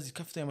ብቻ እንደዚህ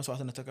ከፍተኛ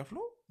መስዋዕትነት ተከፍሎ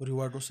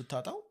ሪዋርዶ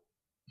ስታጣው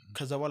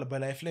ከዛ በኋላ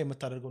በላይፍ ላይ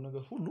የምታደርገው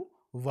ነገር ሁሉ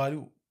ቫልዩ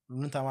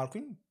ምን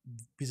ተማርኩኝ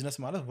ቢዝነስ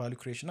ማለት ቫልዩ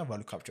ክሪኤሽን እና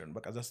ቫልዩ ካፕቸር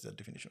በቃ that's the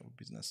definition of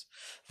business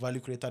ቫልዩ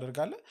ክሪኤት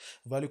አደርጋለህ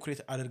ቫልዩ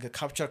ክሪኤት አድርገ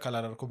ካፕቸር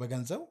ካላደረከው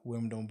በገንዘብ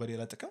ወይም ደግሞ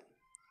በሌላ ጥቅም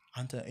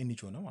አንተ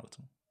ኤንጂኦ ነው ማለት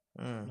ነው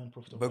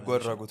በጎ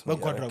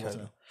አድራጎት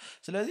ነው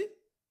ስለዚህ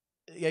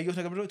ያየሁት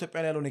ነገር ብለው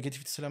ኢትዮጵያ ላይ ያለው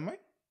ኔጌቲቪቲ ስለማይ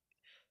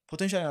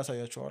ፖቴንሻል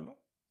ያሳያቸዋለሁ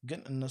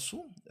ግን እነሱ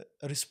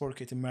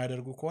ሪስፖርኬት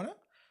የሚያደርጉ ከሆነ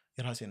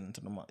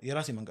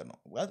የራሴ መንገድ ነው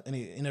እኔ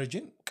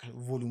ኢነርጂን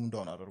ቮሊዩም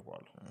ዳውን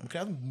አደርጋለሁ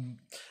ምክንያቱም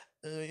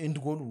ኤንድ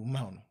ጎሉ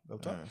ማሆን ነው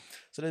ገብቷል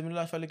ስለዚህ ምን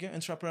ላፈልገው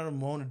ኢንትራፕረነር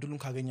መሆን እድሉን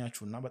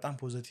ካገኛችሁና በጣም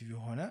ፖዚቲቭ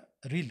የሆነ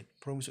ሪል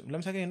ፕሮሚስ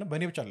ለምሳሌ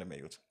በእኔ ብቻ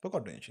ለማይዩት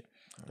በጓደኞቼ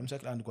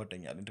ለምሳሌ አንድ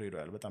ጓደኛ አለ ድሬዳዋ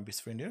ያለ በጣም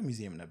ቤስት ፍሬንድ ነው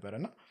ሚዚየም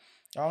ነበርና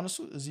አሁን እሱ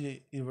እዚህ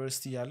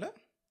ዩኒቨርሲቲ ያለ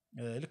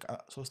ልክ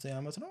 3ኛ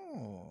አመት ነው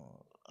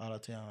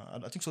 4ኛ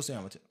አይ ቲንክ 3ኛ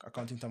አመት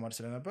አካውንቲንግ ተማሪ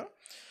ስለነበር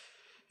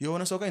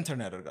የሆነ ሰው ጋር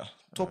ኢንተርን ያደርጋል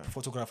ቶፕ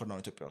ፎቶግራፈር ነው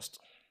ኢትዮጵያ ውስጥ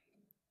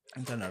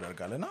ኢንተርን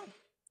ያደርጋልና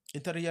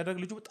ኢንተርን ያደርግ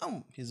ልጁ በጣም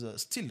is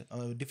still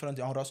different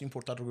አሁን ራሱ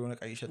ኢምፖርት አድርጎ የሆነ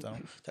ቃይ ይሸጣ ነው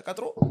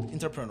ተቀጥሮ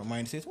ኢንተርፕረነር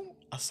ማይንድ ሴቱ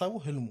ሐሳቡ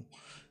ህልሙ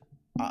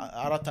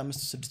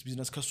 4-5-6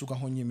 ቢዝነስ ከሱ ጋር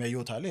ሆኜ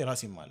የሚያየውት አለ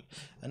የራሴም አለ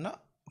እና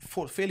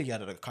ፌል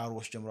ያደረገ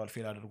ካርዎች ጀምሯል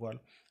ፌል አድርጓል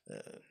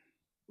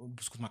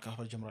ብስኩት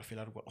ማከፋፈል ጀምሯል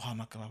ፌል አድርጓል ውሃ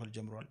ማከፋፈል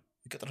ጀምሯል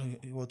ይቀጥሩ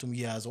ህይወቱም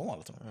ይያዘው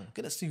ማለት ነው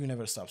ግን እስቲ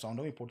ዩኒቨርሲቲ አፕስ አሁን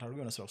ደግሞ ኢምፖርት አድርጎ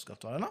የሆነ ስራ ውስጥ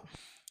ገብቷልና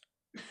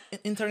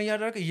ኢንተርን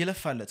ያደረገ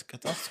እየለፋለት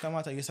ከጣስ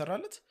ከማታ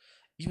እየሰራለት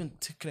ኢቭን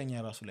ትክክለኛ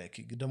ራሱ ላይ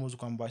ደሞዙ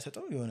እንኳን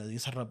ባይሰጠው የሆነ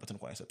የሰራበት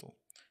እንኳን አይሰጠው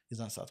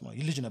የዛን ሰዓት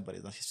ማለት ልጅ ነበር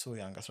የዛን ሲሶ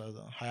ያንጋ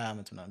 20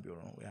 አመት ምናምን ቢሆን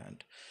ነው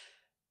ያንድ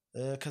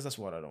ከዛስ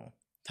በኋላ ደግሞ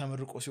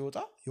ተመርቆ ሲወጣ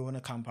የሆነ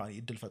ካምፓኒ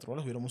እድል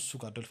ፈጥሮለት ወይ ደግሞ እሱ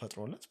ጋር እድል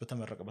ፈጥሮለት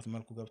በተመረቀበት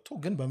መልኩ ገብቶ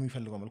ግን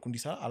በሚፈልገው መልኩ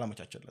እንዲሰራ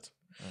አላመቻቸለት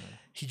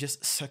he just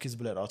suck his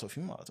blood out of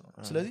him ማለት ነው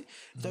ስለዚህ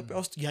ኢትዮጵያ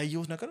ውስጥ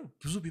ያየው ነገር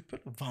ብዙ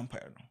people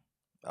vampire ነው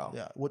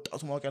ያ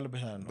ወጣቱ ማወቅ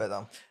ያለበት ነው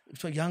በጣም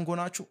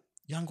ያንጎናችሁ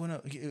ያንጎና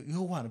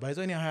ይሁን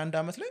ባይዘኔ 21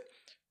 አመት ላይ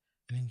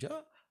እንጃ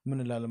ምን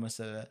ላለ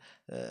መሰለ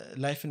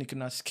ላይፍን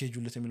ኢኮና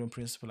ስኬጁል ለሚሊዮን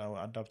ፕሪንሲፕል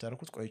አዳፕት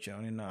ያደረኩት ቆይቼ ነው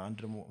እና አንድ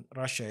ደግሞ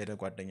ራሺያ ሄደ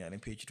ጓደኛ ነኝ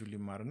PhD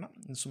ሊማርና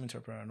እሱም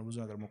ኢንተርፕረነር ነው ብዙ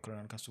ነገር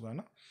ሞክረናል ከሱ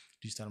ጋርና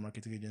ዲጂታል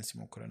ማርኬቲንግ ኤጀንሲ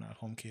ሞክረናል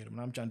ሆም ኬር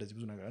ምናምን እንደዚህ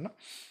ብዙ ነገርና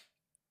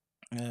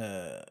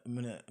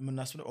ምን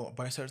እናስብለው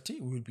by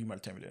 30 we will be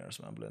multi-millionaires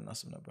ብለን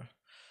እናስብ ነበር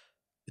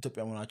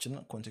ኢትዮጵያ መሆናችን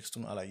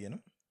ኮንቴክስቱን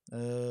አላየንም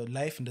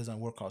ላይፍ እንደዛ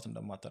ወርክ አውት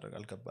እንደማታደርግ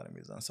አልገባንም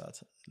የዛን ሰዓት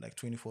like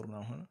 24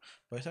 ምናምን ሆነ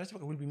ባይሳይት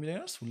በቃ will be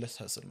millionaires ሁለት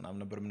ሰዓት ምናምን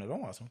ነበር የምንለው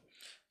ማለት ነው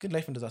ግን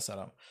ላይፍ እንደዛ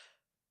ሰራም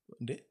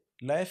እንዴ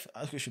ላይፍ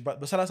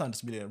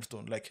በ31 ሚሊዮን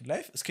ብትሆን like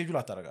ላይፍ ስኬጁል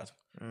አታረጋት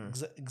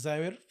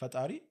እግዚአብሔር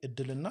ፈጣሪ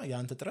እድልና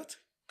ያንተ ጥረት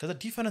ከዛ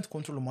ዲፈረንት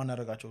ኮንትሮል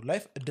ማናረጋቸው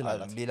ላይፍ እድል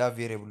አላት ሌላ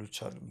ቬሪየብሎች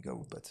አሉ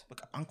የሚገቡበት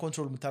በቃ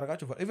አንኮንትሮል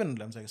የምታረጋቸው ኢቭን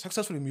ለምሳሌ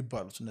ሰክሰስፉል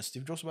የሚባሉት እነ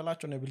ስቲቭ ጆብስ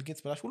በላቸው እና ቢል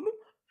ጌትስ በላቸው ሁሉ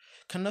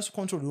ከነሱ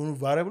ኮንትሮል የሆኑ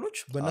ቫሪያብሎች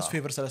በእነሱ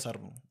ፌቨር ስለሰሩ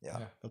ነው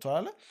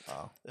በተዋለ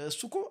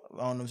እሱኮ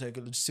አሁን ለምሳሌ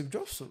ስቲቭ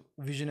ጆብስ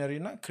ቪዥነሪ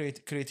እና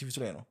ክሬቲቪቲ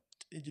ላይ ነው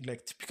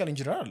like typical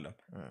engineer አይደለም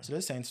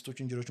ስለዚህ ሳይንቲስቶች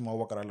ኢንጂነሮች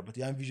ማዋቀር አለበት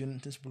ያን ቪዥን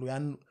እንትስ ብሎ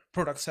ያን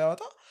ፕሮዳክት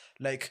ሳይወጣ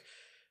like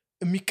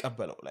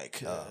የሚቀበለው like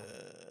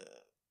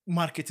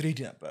ማርኬት ሬዲ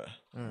ነበር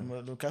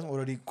ምክንያቱም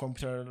ኦልሬዲ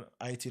ኮምፒውተር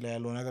አይቲ ላይ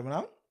ያለው ነገር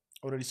ምናምን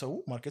ኦልሬዲ ሰው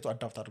ማርኬቱ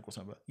አዳፕት አድርጎት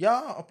ነበር ያ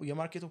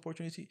የማርኬት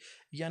ኦፖርቹኒቲ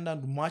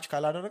እያንዳንዱ ማች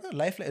ካላደረገ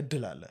ላይፍ ላይ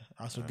እድል አለ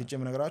አስረግጬ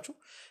የምነግራችሁ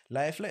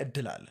ላይፍ ላይ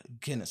እድል አለ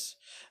ግንስ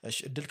እሺ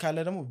እድል ካለ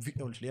ደግሞ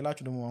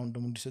ሌላችሁ ደግሞ አሁን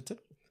ደግሞ እንዲስትል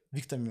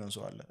ቪክቲም የሚሆን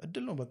ሰው አለ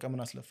እድል ነው በቃ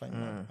ምን አስለፋኝ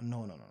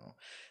ነው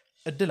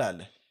እድል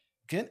አለ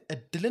ግን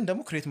እድልን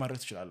ደግሞ ክሬት ማድረግ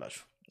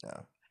ትችላላችሁ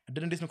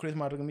እድል እንዴት ነው ክሬት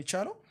ማድረግ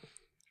የሚቻለው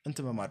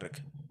እንትን በማድረግ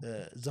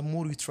the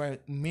more you try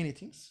many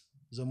things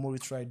the more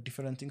you try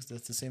different things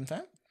at the same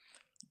time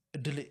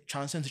እድል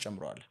ቻንስን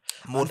ትጨምረዋለህ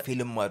ሞር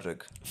ፊልም ማድረግ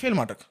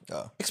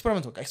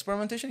ኤክስፐሪመንት በቃ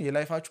ኤክስፐሪመንቴሽን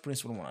የላይፋችሁ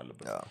ፕሪንሲፕል መሆን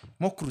አለበት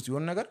ሞክሩት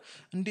የሆነ ነገር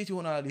እንዴት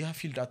ይሆናል ያ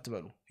ፊልድ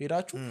አትበሉ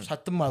ሄዳችሁ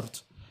ሳትማሩት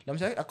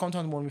ለምሳሌ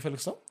አካውንታንት መሆን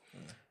የሚፈልግ ሰው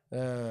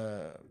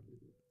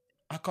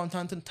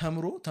አካውንታንትን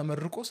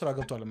ተመርቆ ስራ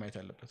ገብቷል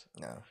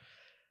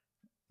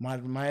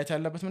ማየት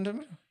ያለበት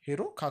ምንድነው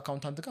ሄዶ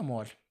ከአካውንታንት ጋር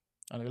መዋል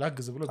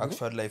ላግዝ ብሎ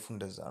አክቹዋል ላይፉ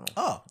እንደዛ ነው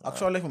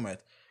አክቹዋል ላይፉ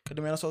ማየት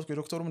ቅድም ያነሳሁት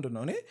የዶክተሩ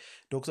ምንድነው እኔ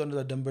ዶክተር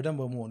እንደዛ ደንበደም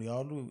በመሆን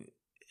ያሉ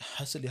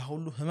ሐስል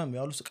ያሁሉ ህመም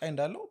ያሉ ስቃይ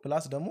እንዳለው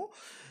ፕላስ ደግሞ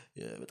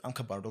በጣም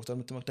ከባድ ዶክተር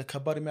ምትመክተ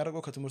ከባድ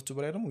የሚያደርገው ከትምህርቱ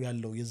በላይ ደግሞ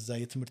ያለው የዛ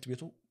የትምህርት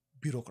ቤቱ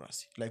ቢሮክራሲ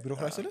ላይክ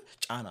ቢሮክራሲ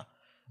ጫና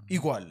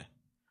ኢጎ አለ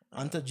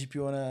አንተ ጂፒ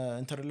ሆነ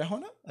ኢንተር ላይ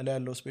ሆነ ላይ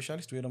ያለው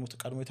ስፔሻሊስት ወይ ደግሞ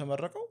ተቀድሞ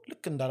የተመረቀው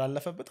ልክ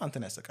እንዳላለፈበት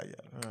አንተን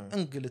ያሰቃያል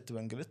እንግልት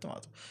በእንግልት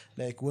ማለት ነው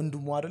ላይክ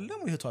ወንድሙ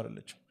አይደለም እህቱ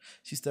አይደለችም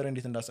ሲስተር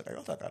እንዴት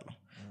እንዳሰቃየው ታውቃለህ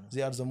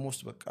they are the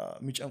most በቃ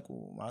የሚጨንቁ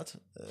ማለት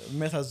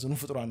የሚያሳዝኑ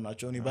ፍጡራን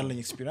ናቸው እኔ ባለኝ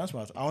ኤክስፒሪየንስ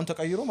ማለት አሁን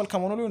ተቀይሮ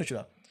መልካም ሆኖ ሊሆን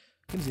ይችላል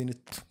ግን they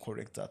need to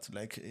correct that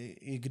like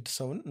የግድ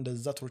ሰውን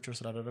እንደዛ ቶርቸር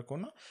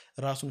ስላደረገውና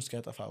ራሱን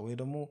እስኪያጠፋ ወይ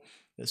ደግሞ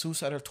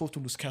suicidal thought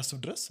ሁሉ እስኪያስብ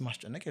ድረስ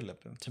ማስጨነቅ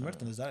የለብንም ትምህርት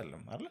እንደዛ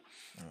አይደለም አይደል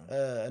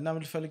እና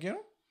ምን ልፈልጌ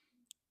ነው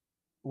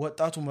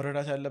ወጣቱ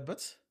መረዳት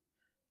ያለበት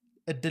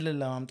እድልን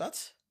ለማምጣት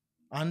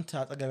አንተ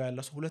አጠገብ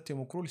ያለ ሰው ሁለት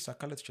የሞክሮ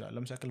ሊሳካለት ይችላል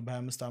ለምሳሌ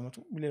በ25 አመቱ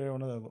ሚሊዮነር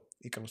የሆነ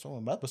ይቅርብ ሰው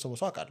ማለት በሰው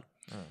አውቃለሁ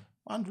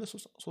አንድ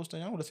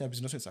ሶስተኛ ሁለተኛ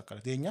ቢዝነሱ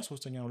ይሳካለት የኛ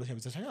ሶስተኛ ሁለተኛ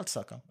ቢዝነሱ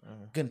አልተሳካም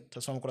ግን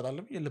ተስፋ መቁረጥ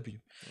አለብኝ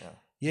የለብኝም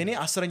የኔ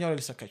 10ኛው ላይ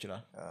ሊሳካ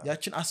ይችላል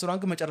ያችን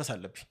 10ኛን ግን መጨረስ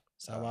አለብኝ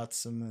 7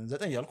 8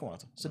 9 ያልኩ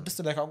ማለት ነው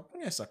 6 ላይ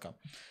ካቆምኩኝ አይሳካም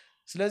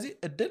ስለዚህ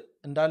እድል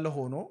እንዳለ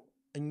ሆኖ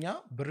እኛ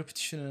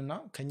በሪፒቲሽን እና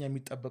ከኛ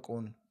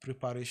የሚጠበቀውን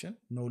ፕሪፓሬሽን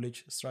ኖሌጅ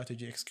ስትራቴጂ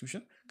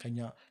ኤክስኪዩሽን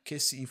ከኛ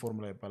KCE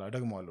ፎርሙላ ይባላል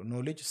ደግሞአለው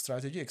ኖሌጅ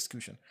ስትራቴጂ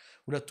ኤክስኪዩሽን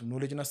ሁለቱም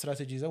ኖሌጅ እና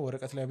ስትራቴጂ ይዘው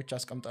ወረቀት ላይ ብቻ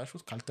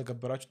አስቀምጣችሁት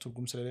ካልተገበራችሁ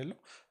ትርጉም ስለሌለው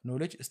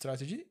ኖሌጅ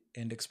ስትራቴጂ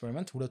ኤንድ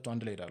ኤክስፐሪመንት ሁለቱ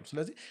አንድ ላይ ይላሉ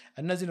ስለዚህ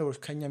እነዚህ ነገሮች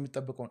ከኛ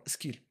የሚጠበቀውን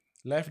ስኪል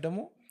ላይፍ ደግሞ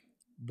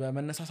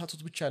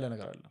በመነሳሳቱት ብቻ ያለ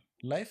ነገር አለ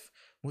ላይፍ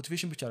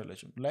ሞቲቬሽን ብቻ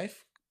አይደለም ላይፍ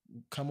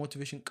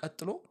ከሞቲቬሽን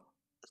ቀጥሎ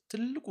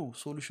ትልቁ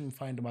ሶሉሽን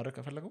ፋይንድ ማድረግ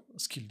ከፈለገው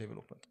ስኪል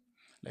ዴቨሎፕመንት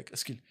like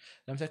skill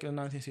ለምሳሌ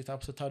እናንተ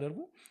ሴትአፕ ስታደርጉ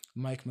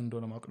ማይክ ምን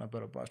እንደሆነ ማወቅ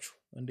ነበረባችሁ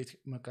እንዴት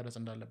መቀረጽ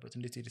እንዳለበት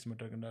እንዴት ኤዲት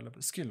መድረግ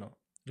እንዳለበት ስኪል ነው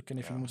ልክ እኔ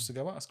ፊልም ውስጥ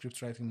ገባ ስክሪፕት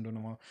ራይቲንግ እንደሆነ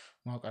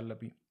ማወቅ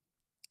አለብኝ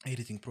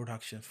ኤዲቲንግ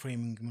ፕሮዳክሽን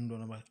ፍሬሚንግ ምን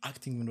እንደሆነ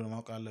አክቲንግ ምን እንደሆነ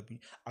ማወቅ አለብኝ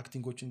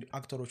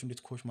አክተሮች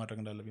እንዴት ኮች ማድረግ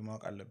እንዳለብኝ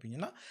ማወቅ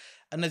አለብኝና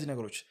እነዚህ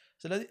ነገሮች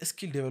ስለዚህ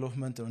ስኪል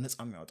ዴቨሎፕመንት ነው ነፃ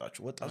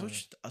የሚያወጣቸው ወጣቶች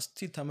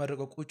ስቲል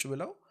ተመርቀው ቁጭ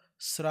ብለው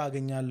ስራ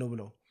አገኛለሁ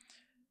ብለው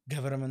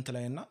ገቨርንመንት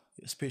ላይና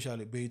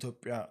ስፔሻሊ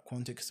በኢትዮጵያ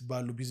ኮንቴክስት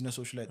ባሉ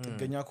ቢዝነሶች ላይ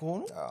ጥገኛ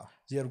ከሆኑ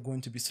they are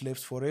going to be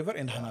slaves forever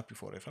and unhappy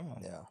forever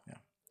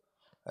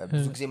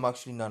ብዙ ጊዜ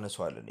ማክቹሊ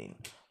እናነሳዋለን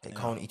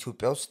አሁን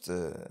ኢትዮጵያ ውስጥ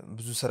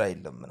ብዙ ስራ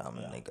የለም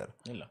ምናምን ነገር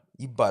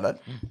ይባላል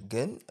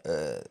ግን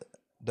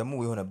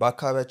ደግሞ የሆነ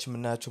በአካባቢያችን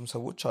የምናያቸው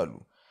ሰዎች አሉ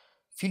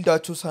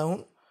ፊልዳቸው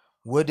ሳይሆን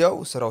ወዲያው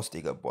ስራ ውስጥ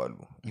ይገባሉ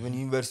ኢቭን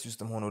ዩኒቨርሲቲ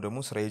ውስጥ ሆነው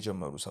ደግሞ ስራ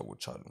የጀመሩ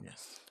ሰዎች አሉ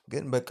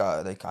ግን በቃ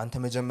ላይክ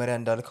አንተ መጀመሪያ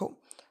እንዳልከው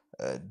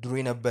ድሮ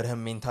የነበረህ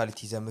ሜንታሊቲ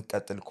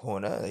ዘመቀጥል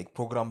ከሆነ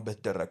ፕሮግራም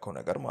በተደረገው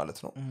ነገር ማለት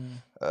ነው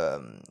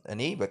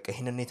እኔ በቃ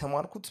ይሄንን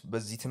የተማርኩት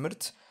በዚህ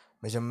ትምህርት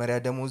መጀመሪያ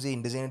ደሞዜ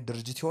እንደዚህ አይነት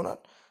ድርጅት ይሆናል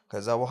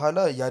ከዛ በኋላ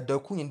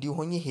ያደኩኝ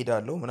እንዲሆኝ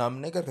ሄዳለሁ ምናምን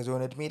ነገር ከዚህ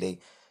ሆነ እድሜ ላይ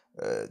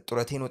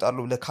ጡረቴን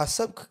ወጣለሁ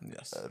ለካሰብክ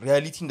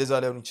ሪያሊቲ እንደዛ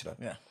ላይሆን ይችላል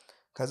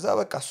ከዛ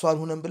በቃ እሱ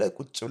አልሆነም ብለ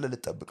ቁጭ ብለ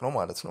ልጠብቅ ነው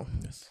ማለት ነው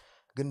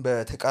ግን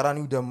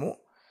በተቃራኒው ደግሞ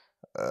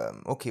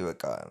ኦኬ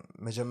በቃ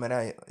መጀመሪያ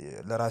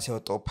ለራሴ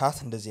ያወጣው ፓት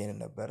እንደዚህ አይነት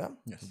ነበረ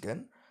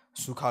ግን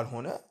እሱ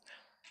ካልሆነ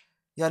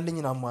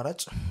ያለኝን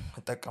አማራጭ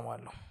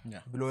ተጠቀማለሁ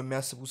ብሎ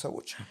የሚያስቡ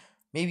ሰዎች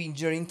ሜቢ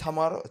ኢንጂነሪንግ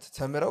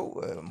ተምረው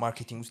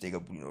ማርኬቲንግ ውስጥ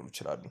የገቡ ሊኖሩ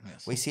ይችላሉ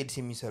ወይ ሴልስ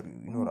የሚሰሩ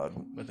ይኖራሉ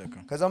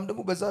ከዛም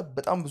ደግሞ በዛ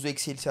በጣም ብዙ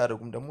ኤክሴል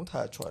ሲያደርጉም ደግሞ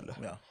ታያቸዋለህ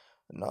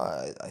እና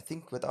አይ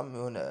ቲንክ በጣም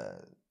የሆነ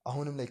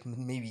አሁንም ላይክ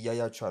ሜቢ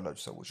ያያችሁ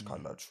ያላችሁ ሰዎች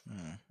ካላችሁ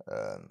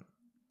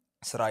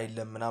ስራ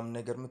የለም ምናምን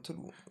ነገር ምትሉ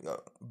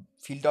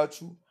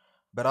ፊልዳችሁ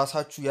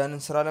በራሳችሁ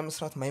ያንን ስራ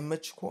ለመስራት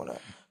ማይመች ከሆነ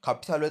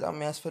ካፒታል በጣም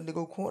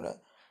የሚያስፈልገው ከሆነ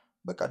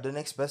በቃ the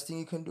next best thing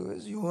you can do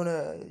is የሆነ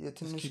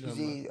የትንሽ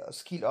ጊዜ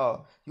ስኪል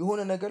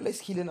የሆነ ነገር ላይ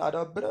ስኪልን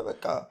አዳብረ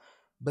በቃ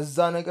በዛ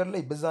ነገር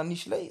ላይ በዛ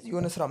ኒሽ ላይ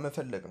የሆነ ስራ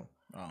መፈለግ ነው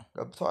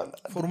ገብቷል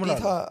ፎርሙላ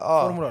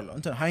ነው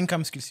እንትን ሃይ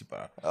ኢንካም ስኪልስ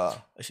ይባላል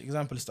እሺ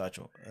ኤግዛምፕል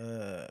ስታቸው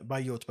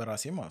ባየውት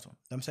በራሴ ማለት ነው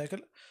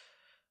ለምሳሌ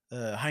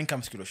ሃይ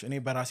ኢንካም ስኪሎች እኔ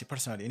በራሴ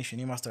ፐርሰናሊ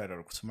እኔ ማስተር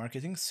ያደረኩት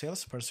ማርኬቲንግ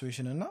ሴልስ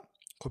ፐርሱዌሽን እና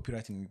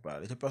ኮፒራይቲንግ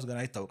ይባላል ኢትዮጵያ ውስጥ ገና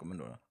አይታወቅም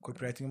እንደሆነ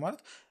ኮፒራይቲንግ ማለት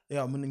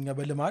ያው ምንኛ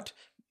በልማድ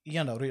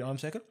እያንዳንዱ ሬዲዮ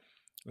ሳይክል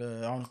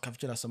አሁን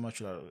ከፍቼ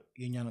ላሰማችሁ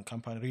የኛን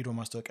ካምፓኒ ሬዲዮ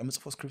ማስታወቂያ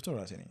ምጽፎ ስክሪፕቱ ነው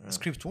ራሴ ነኝ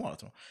ስክሪፕቱ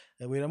ማለት ነው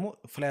ወይ ደግሞ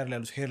ፍላየር ላይ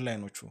ያሉት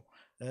ሄድላይኖቹ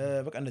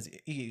በቃ እንደዚህ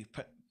ይሄ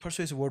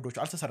ፐርሱዌሲቭ ወርዶች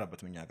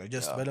አልተሰራበትም እኛ ጋር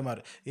ጀስት በለማድ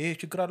ይሄ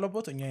ችግር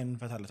አለበት እኛ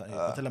እንፈታለን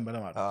በተለም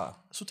በለማድ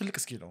እሱ ትልቅ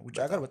ስኪል ነው ውጭ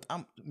ሀገር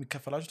በጣም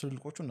የሚከፈላቸው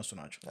ትልልቆቹ እነሱ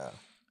ናቸው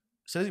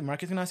ስለዚህ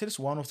ማርኬቲንግ እና ሴልስ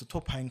ዋን ኦፍ ዘ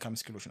ቶፕ ሃይ ኢንካም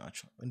ስኪሎች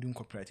ናቸው እንዲሁም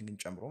ኮፒራይቲንግን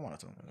ጨምሮ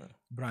ማለት ነው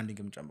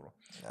ብራንዲንግም ጨምሮ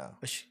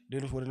እሺ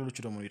ወደ ሌሎቹ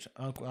ደግሞ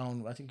አሁን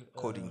አይ ቲንክ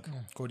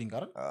ኮዲንግ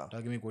አይደል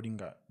ዳግሜ ኮዲንግ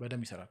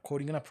በደንብ ይሰራል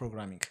ኮዲንግ እና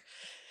ፕሮግራሚንግ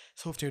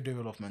ሶፍትዌር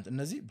ዴቨሎፕመንት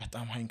እነዚህ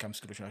በጣም ሃይ ኢንካም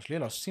ስኪሎች ናቸው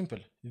ሌላው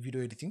ሲምፕል ቪዲዮ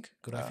ኤዲቲንግ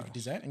ግራፊክ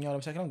ዲዛይን እኛ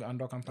ለምሳሌ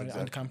አንድ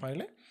ካምፓኒ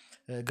ላይ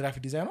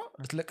ግራፊክ ዲዛይኗ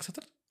ልትለቅ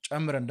ስትል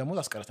ጨምረን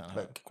ደግሞ አስቀርተናል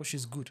ኮሽ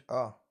ኢዝ ጉድ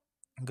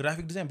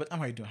ግራፊክ ዲዛይን በጣም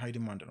ሃይ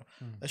ዲማንድ ነው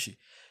እሺ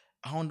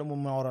አሁን ደግሞ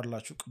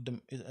ማወራላችሁ ቅድም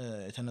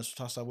የተነሱት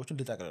ሐሳቦችን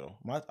ልጠቅልለው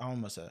ማለት አሁን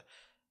መሰለ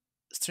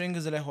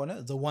ስትሪንግዝ ላይ ሆነ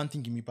the one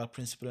thing የሚባል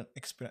ፕሪንሲፕል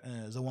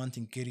the one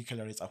thing ጌሪ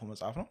ከለር የጻፈው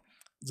መጽሐፍ ነው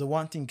the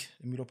one thing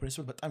የሚለው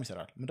ፕሪንሲፕል በጣም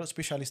ይሰራል ምንድነው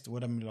ስፔሻሊስት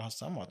ወደሚለው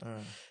ሐሳብ ማለት ነው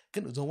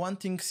ግን the one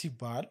thing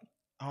ሲባል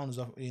አሁን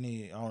እኔ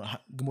አሁን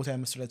ግሞታ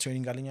የመስለ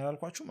ትሬኒንግ አለኝ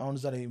አላልኳችሁም አሁን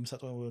እዛ ላይ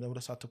የምሰጠው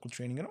ወደ ሰዓት ተኩል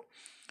ትሬኒንግ ነው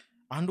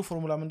አንዱ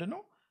ፎርሙላ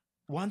ምንድነው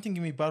one thing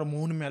የሚባለው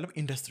መሆንም ያለው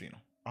ኢንደስትሪ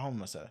ነው አሁን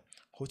መሰለ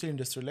ሆቴል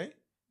ኢንደስትሪ ላይ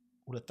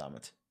 2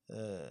 አመት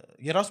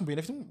የራሱን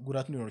ቤኔፊትም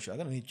ጉዳትም ሊኖር ይችላል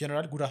ግን እኔ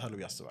ጀነራሊ ጉዳት አለው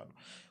ያስባለሁ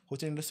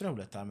ሆቴል ኢንደስትሪ ላይ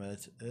 2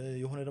 አመት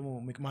የሆነ ደግሞ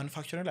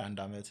ማኑፋክቸሪንግ ላይ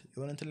 1 አመት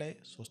የሆነ እንትን ላይ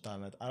 3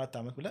 አመት 4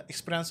 አመት ብለ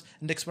ኤክስፒሪየንስ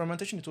እንደ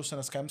ኤክስፐሪመንቴሽን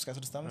የተወሰነ እስከ 5 እስከ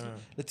 6 አመት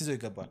ልትይዘው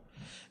ይገባል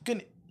ግን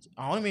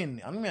አሁን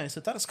ምን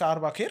ስታር እስከ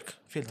 40 ከርክ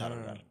ፌል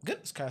ታደርጋለህ ግን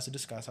እስከ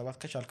 26 እስከ 27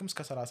 ከቻልክም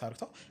እስከ 30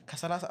 አርክተው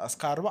ከ30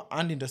 እስከ 40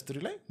 አንድ ኢንደስትሪ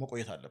ላይ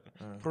መቆየት አለበት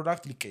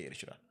ፕሮዳክት ሊቀየር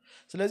ይችላል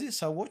ስለዚህ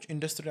ሰዎች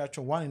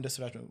ኢንደስትሪያቸው ዋን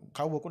ኢንደስትሪያቸው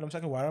ካወቁ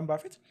ለምሳሌ ዋረን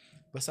ባፊት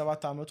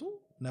በ7 አመቱ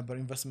ነበር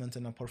ኢንቨስትመንት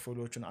እና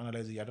ፖርትፎሊዮችን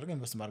አናላይዝ ያደረገ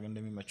ኢንቨስት ማድረግ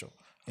እንደሚመቸው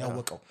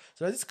ያወቀው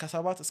ስለዚህ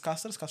ከ7 እስከ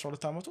 10 እስከ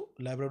 12 አመቱ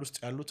ላይብራሪ ውስጥ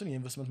ያሉትን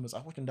የኢንቨስትመንት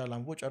መጽሐፎች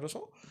እንዳላምቦ ጨርሶ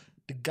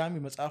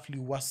ድጋሚ መጽሐፍ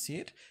ሊዋስ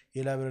ሲሄድ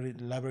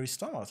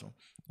የላይብራሪስቷ ማለት ነው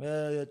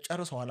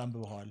ጨርሶ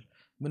አላምበዋል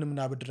ምንም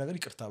ናብድ ነገር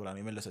ይቅርታ ብላ ነው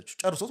የመለሰችው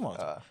ጨርሶት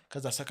ማለት ነው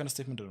ከዛ ሰከንድ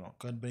ስቴፕ ምንድነው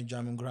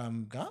ከቤንጃሚን ግራም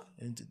ጋር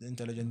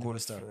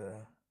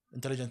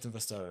ኢንተለጀንት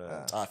ኢንቨስተር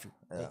ጻፊው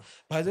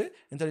ባይዘ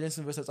ኢንተለጀንት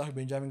ኢንቨስተር ጻፊው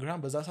ቤንጃሚን ግራም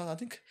በዛ ሰዓት አይ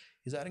ቲንክ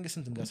የዛሬን ግን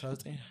ስንት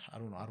 19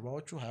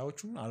 40ዎቹ 20ዎቹ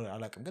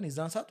አላቅም ግን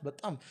የዛን ሰዓት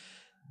በጣም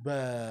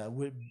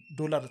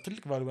በዶላር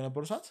ትልቅ ቫልዩ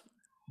በነበረው ሰዓት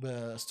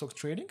በስቶክ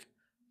ትሬዲንግ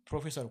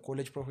ፕሮፌሰር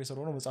ኮሌጅ ፕሮፌሰር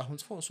ሆኖ መጽሐፉን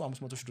ጽፎ እሱ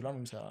 $500,000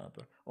 የሚሰራ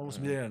ነበር ኦልሞስት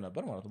ሚሊዮነር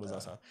ነበር ማለት ነው በዛ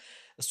ሰዓት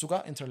እሱ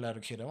ጋር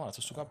ኢንተርላርክ ሄደ ማለት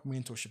እሱ ጋር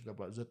ሜንቶርሺፕ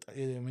ገባ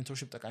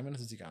ሜንቶርሺፕ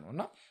ጠቃሚነት እዚህ ጋር ነው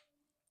እና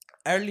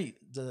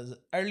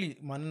early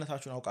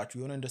ማንነታችሁን አውቃችሁ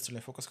የሆነ ኢንደስትሪ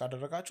ላይ ፎከስ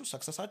ካደረጋችሁ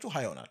ሰክሰሳችሁ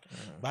ሃይ ይሆናል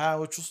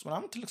በ20ዎቹ ውስጥ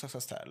ምናምን ትልቅ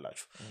ሰክሰስ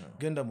ታያላችሁ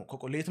ግን ደግሞ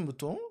ኮሌትም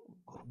ብትሆኑ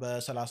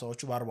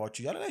በ30ዎቹ በ40ዎቹ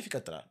እያለ ላይፍ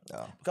ይቀጥላል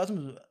ምክንያቱም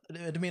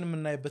እድሜን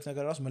የምናይበት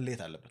ነገር ራሱ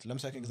መለየት አለበት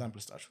ለምሳሌ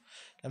ኤግዛምፕል ስጣችሁ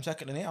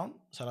ለምሳሌ እኔ አሁን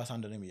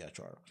 31 ነኝ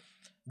ብያቸዋለሁ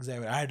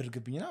እግዚአብሔር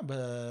አያድርግብኝና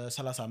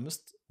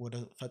በ35 ወደ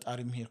ፈጣሪ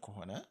መሄድ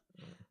ከሆነ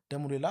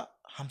ደግሞ ሌላ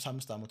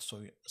 55 አመት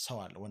ሰው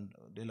አለ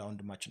ሌላ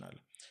ወንድማችን አለ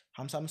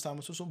 55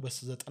 አመት ሰው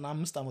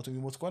በ95 አመት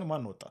የሚሞት ከሆነ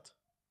ማን ነው ወጣት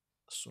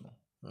እሱ ነው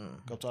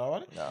ገብቷል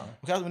አይደል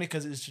ምክንያቱም እኔ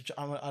ከዚህ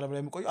ዓለም ላይ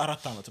የምቆየው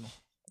 4 አመት ነው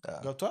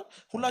ገብቷል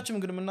ሁላችንም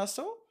ግን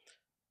የምናስበው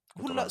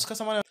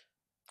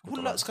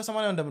እስከ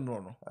 80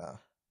 እንደምንኖር ነው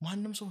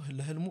ማንንም ሰው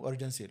ለህልሙ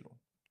urgency የለውም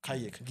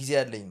ካየክ ጊዜ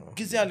ያለኝ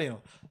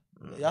ነው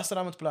የ10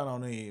 አመት ፕላን ነው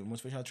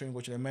ሞቲቬሽናል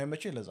ትሬኒንጎች ላይ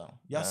የማይመቸኝ ለዛ ነው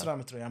የ10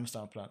 አመት ነው የ5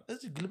 አመት ፕላን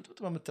እዚህ ግልብጥጥ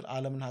በመትል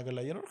ዓለምን ሀገር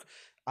ላይ የኖርክ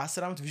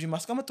 10 አመት ቪዥን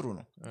ማስቀመጥ ጥሩ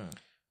ነው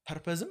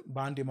ፐርፐዝም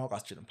በአንድ የማውቅ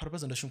አትችልም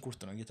ፐርፐዝ እንደ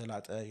ሽንኩርት ነው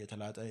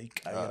የተላጠ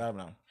ይቀየራል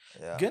ምናምን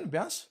ግን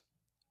ቢያንስ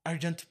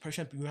urgent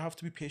patient you have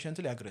to be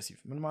patiently aggressive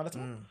ምን ማለት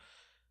ነው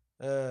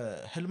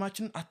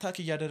ህልማችንን አታክ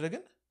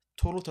እያደረግን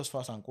ቶሎ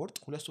ተስፋ ሳንቆርጥ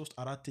 2 3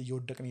 4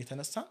 እየወደቅን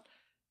እየተነሳን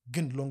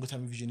ግን ሎንግ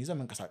ተርም ቪዥን ይዘን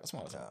መንቀሳቀስ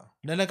ማለት ነው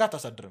ለነገ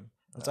አታሳድርም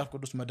መጽሐፍ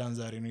ቅዱስ መዳን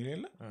ዛሬ ነው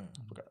ይላል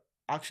በቃ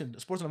አክሽን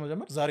ስፖርት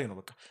ለመጀመር ዛሬ ነው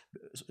በቃ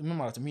ምን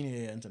ማለት ሚኒ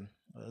እንትን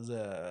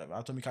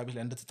አቶሚክ ሀቢት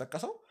ላይ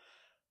እንደተጠቀሰው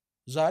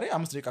ዛሬ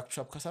 5 ደቂቃ ፑሽ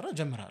አፕ ከሰራ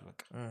ጀምራል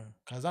በቃ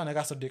ከዛ ነገ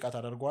 10 ደቂቃ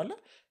ታደርገዋለህ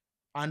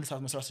 1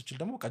 ሰዓት መስራት ሲችል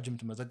ደግሞ ከጂም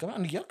ትመዘገባለህ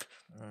እንግዲያልክ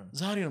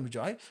ዛሬ ነው ምጅ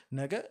አይ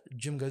ነገ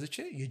ጂም ገዝቼ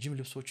የጂም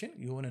ልብሶችን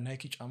የሆነ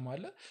ናይኪ ጫማ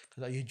አለ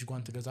ከዛ የእጅ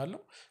ጓንት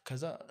ገዛለሁ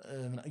ከዛ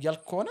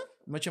ያልክ ከሆነ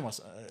መቼ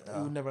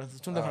never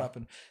to never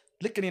happen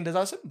ልክ እኔ እንደዛ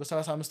ስል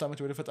በ35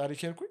 አመት ወደ ፈጣሪ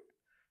ሄድኩኝ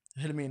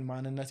ህልሜን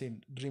ማንነቴን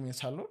ድሪሜን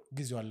ሳልኖር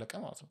ጊዜው አለቀ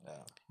ማለት ነው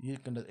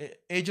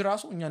ኤጅ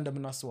ራሱ እኛ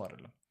እንደምናስበው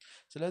አይደለም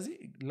ስለዚህ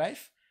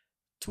ላይፍ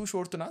too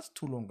short ናት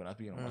too long ናት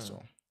ብዬ ነው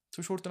የማስበው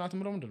too short ናት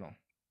ምለው ምንድነው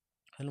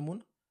ህልሙን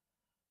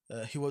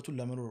ህይወቱን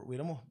ለመኖር ወይ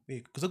ደግሞ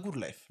the good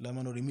life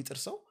ለመኖር የሚጥር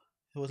ሰው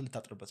ህይወት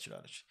ልታጥርበት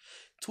ይችላልች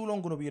too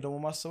long ነው ብዬ ደግሞ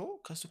ማስበው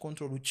ከሱ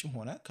ኮንትሮል ውጪም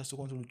ሆነ ከሱ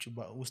ኮንትሮል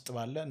ውስጥ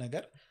ባለ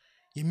ነገር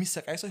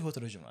የሚሰቃይ ሰው ህይወት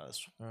ረጅም ማለት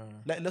ነው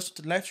ለሱ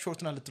ላይፍ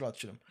ሾርት ናት ልትለው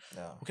አትችልም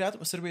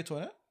ምክንያቱም እስር ቤት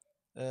ሆነ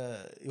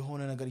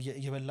የሆነ ነገር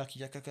እየበላክ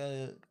እያከከ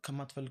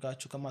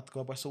ከማትፈልጋቸው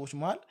ከማትገባባቸው ሰዎች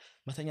መሃል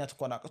መተኛት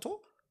እንኳን አቅቶ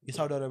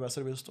የሳውዲ አረቢያ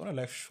እስር ቤት ውስጥ ሆነ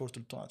ላይፍ ሾርት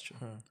ልትሆን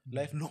አትችልም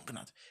ላይፍ ሎንግ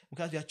ናት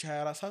ምክንያቱም ያቺ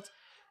 24 ሰዓት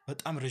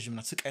በጣም ረጅም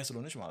ናት ስቃይ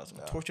ስለሆነች ማለት ነው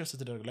ቶርቸር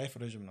ስትደረግ ላይፍ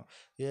ረጅም ነው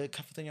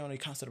የከፍተኛው ነው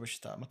የካንሰር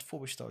በሽታ መጥፎ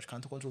በሽታዎች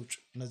ካንተ ኮንትሮል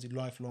እነዚህ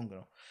ላይፍ ሎንግ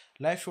ነው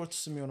ላይፍ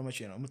ሾርትስ የሚሆነው መቼ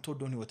ነው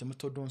የምትወደውን ህይወት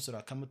የምትወደውን ስራ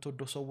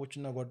ከምትወደው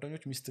ሰዎችና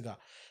ጓደኞች ሚስት ጋር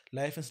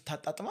ላይፍን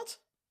ስታጣጥማት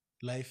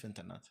ላይፍ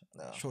እንትናት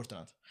ሾርት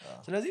ናት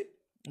ስለዚህ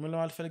ምን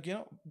ለማለት ፈልጌ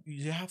ነው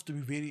you have to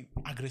be very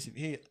aggressive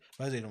ይሄ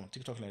ባይዘይ ነው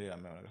ቲክቶክ ላይ ሌላ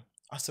የሚያው ነገር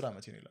 10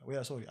 አመት ነው ይላል ወይ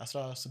ሶሪ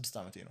 16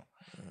 አመት ነው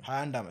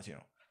 21 አመት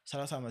ነው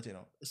 30 አመት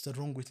ነው it's the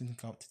wrong way to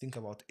think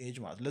about age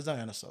ማለት ለዛ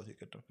ነው ያነሳሁት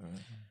ይቀደም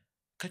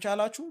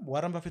ከቻላችሁ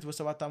ዋረን በፊት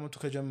በ7 አመቱ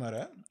ከጀመረ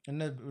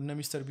እነ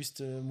ሚስተር ቢስት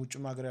ሙጭ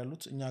ማገር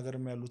ያሉት እኛ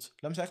ሀገርም ያሉት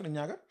ለምሳሌ እኛ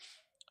ሀገር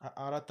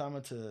 4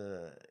 አመት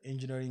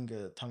ኢንጂነሪንግ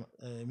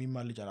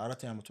የሚማር ልጅ አለ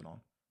 4 አመቱ ነው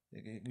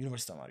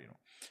ዩኒቨርሲቲ ተማሪ ነው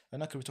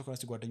እና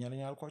ክሪፕቶከረንሲ ጓደኛ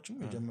ለኛ አልኳችሁ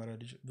የጀመረ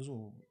ልጅ ብዙ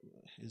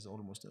is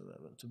almost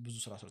ብዙ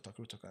ስራ ሰርታ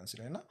ክሪፕቶከረንሲ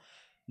ላይ እና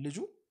ልጁ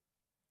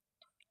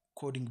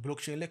ኮዲንግ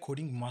ብሎክቼን ላይ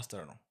ኮዲንግ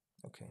ማስተር ነው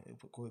ኦኬ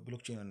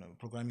ብሎክቼን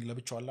ፕሮግራሚንግ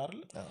ለብቻው አለ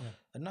አይደል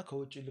እና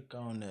ከውጪ ልክ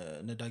አሁን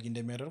ነዳጊ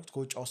እንደሚያደርጉት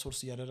ከውጪ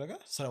አውትሶርስ እያደረገ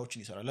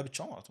ስራዎችን ይሰራል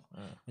ለብቻው ማለት ነው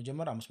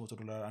መጀመሪያ $500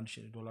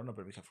 $1000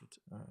 ነበር የሚከፍሉት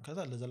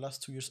ከዛ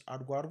ለዘላስት 2 years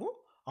አድርጎ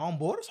አሁን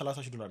በወር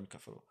 $30,000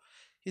 የሚከፍለው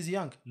he's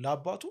young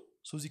ለአባቱ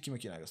ሱዙኪ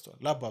መኪና ገዝቷል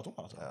ለአባቱ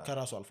ማለት ነው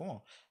ከራሱ አልፎ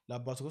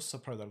ለአባቱ ጋር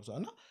ሰርፕራይዝ አድርጓል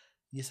እና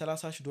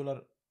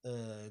 $30,000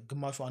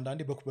 ግማሹ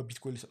አንዳንዴ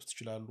በቢትኮይን ሊሰጡት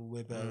ይችላሉ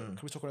ወይ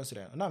በክሪፕቶከረንሲ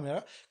ላይ እና ምን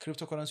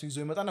ክሪፕቶከረንሲ ይዞ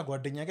ይመጣና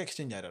ጓደኛ ጋር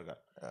ኤክስቼንጅ ያደርጋል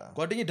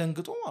ጓደኛ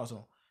ደንግጦ ማለት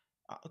ነው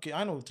ኦኬ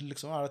አይ ነው ትልቅ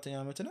ሰው 4ኛ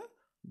አመት ነው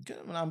ግን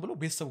ምናምን ብሎ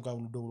ቤተሰብ ጋር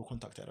ሁሉ ደውሎ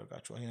ኮንታክት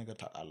ያደርጋቸው ይሄ ነገር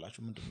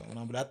ታጣላችሁ ምንድነው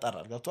ምናምን ብሎ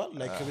ያጣራል ገብቷል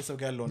ላይክ ከቤተሰብ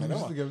ጋር ያለው ነገር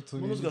ማለት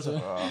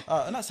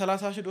እና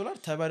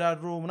 $30,000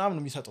 ተበዳድሮ ምናምን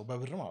ነው የሚሰጠው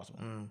በብር ማለት ነው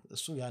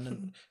እሱ ያንን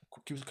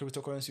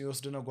ክሪፕቶከረንሲ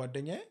ይወስድና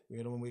ጓደኛዬ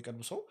ወይ ደግሞ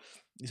የቀርብ ሰው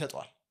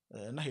ይሰጠዋል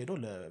እና ሄዶ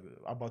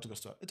ለአባቱ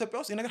ገዝቷል ኢትዮጵያ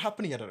ውስጥ የነገር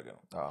ሃፕን እያደረገ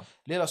ነው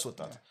ሌላ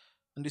ወጣት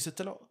እንዴ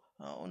ስትለው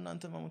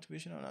እናንተ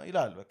ሞቲቬሽን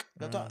ይላል በቃ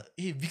ገታ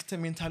ይሄ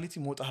ቪክቲም ሜንታሊቲ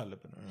መውጣት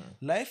አለብን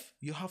ላይፍ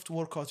you have to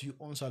work out your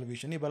own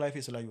salvation እኔ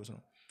በላይፌ ስላየሁት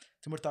ነው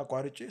ትምርት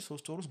አቋርጬ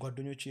 3 ወር ውስጥ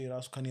ጓደኞቼ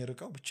ራሱ ከኔ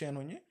ርቀው ብቻዬን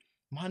ሆኜ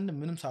ማንንም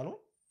ምንም ሳልሆን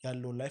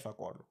ያለውን ላይፍ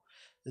አቋዋለሁ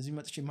እዚህ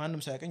መጥቼ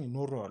ማንንም ሳያቀኝ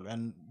ኖርዋለሁ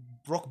ያን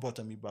ብሮክ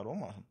ቦተም ይባላል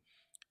ማለት ነው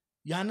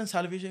ያንን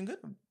ሳልቬሽን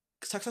ግን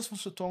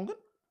ሰክሰስፉል ስትሆን ግን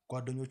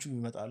ጓደኞቹ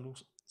ይመጣሉ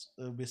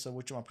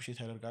ቤተሰቦችም አፕሪሺየት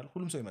ያደርጋሉ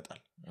ሁሉም ሰው ይመጣል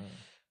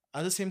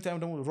at the same time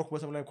ደግሞ ሮክ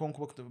ቦተም ላይ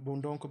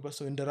እንደሆንኩበት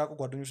ሰው እንደራቁ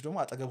ጓደኞች ደግሞ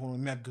አጠገብ ሆኖ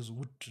የሚያግዙ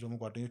ውድ ደግሞ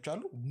ጓደኞች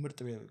አሉ ምርጥ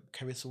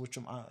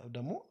ከቤተሰቦችም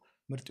ደግሞ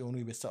ምርጥ የሆኑ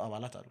የቤተሰብ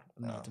አባላት አሉ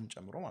እናትም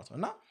ጨምሮ ማለት ነው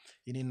እና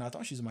የኔ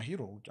እናቷን she's my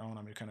hero አሁን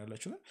አሜሪካን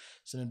ያለችው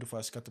ስንዱ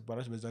ፋሲካ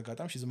ትባላለች በዛ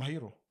አጋጣሚ she's my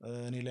hero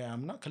እኔ ላይ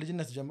አምና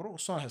ከልጅነት ጀምሮ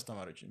እሷን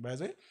ያስተማረችኝ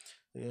ባይዘይ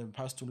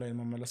ፓስቱ ላይ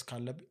መመለስ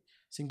ካለብኝ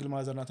ሲንግል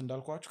ማዘር ናት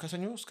እንዳልኳችሁ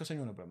ከሰኞ እስከ ሰኞ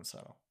ነበር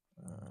የምትሰራው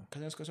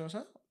ከሰኞ እስከ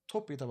ሰኞ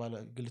ቶፕ የተባለ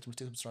ግል ትምህርት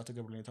ቤት መስራት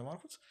ተገብሎኝ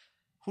የተማርኩት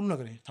ሁሉ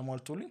ነገር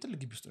ተሟልቶልኝ ትልቅ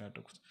ግቢ ውስጥ ነው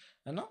ያደረኩት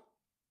እና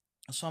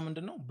እሷ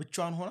ምንድነው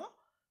ብቻዋን ሆና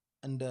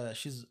እንደ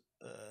she's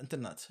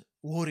እንትናት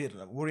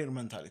warrior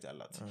mentality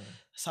አላት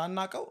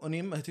ሳናቀው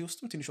እኔም እህቴ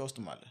ውስጥም ትንሿ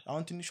ውስጥም አለ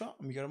አሁን ትንሿ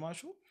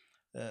የሚገርማችሁ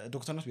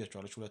ዶክተር ናት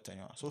ብያቸዋለች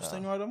ሁለተኛዋ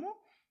ሶስተኛዋ ደግሞ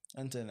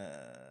እንትን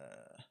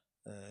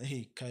ይሄ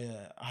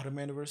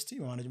ከሀርማያ ዩኒቨርሲቲ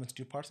ማኔጅመንት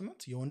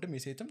ዲፓርትመንት የወንድም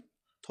የሴትም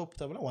ቶፕ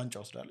ተብላ ዋንጫ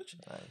ወስዳለች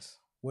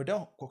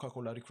ወዲያው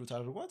ኮካኮላ ሪክሩት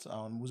አድርጓት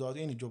አሁን without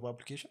any job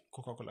application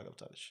ኮካኮላ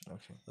ገብታለች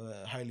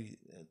highly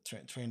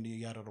trained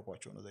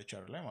ያደረጓቸው ነው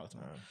ዛቻር ላይ ማለት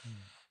ነው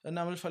እና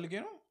ምን ፈልጌ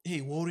ነው ይሄ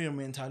warrior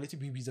mentality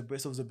be the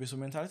best of the best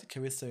mentality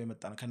ከቤተሰብ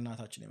የመጣ ነው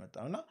ከእናታችን የመጣ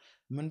ነውና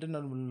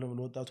ምንድነው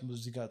ለወጣቱ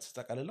እዚህ ጋር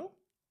ተጠቃለለው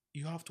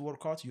you have to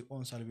work out your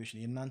own salvation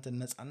የእናንተ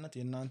ነጻነት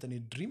የእናንተ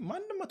ድሪም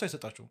ማንንም መጥቶ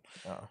አይሰጣችሁም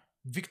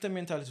victim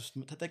mentality ውስጥ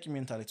ተጠቂ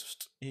mentality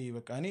ውስጥ ይሄ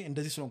በቃ እኔ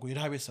እንደዚህ ስለሆንኩ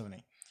የድሃ ቤተሰብ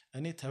ነኝ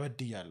እኔ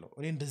ተበድያለሁ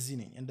እኔ እንደዚህ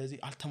ነኝ እንደዚህ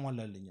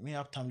አልተሟላለኝም እኔ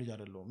ሀብታም ልጅ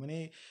አይደለሁም እኔ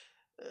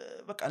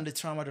በቃ እንደ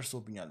ትራማ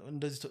ደርሶብኛል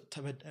እንደዚህ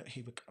ይሄ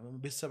በቃ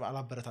ቤተሰብ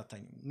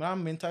አላበረታታኝም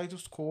ምናምን ሜንታሊቲ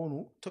ውስጥ ከሆኑ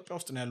ኢትዮጵያ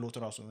ውስጥ ነው ያለው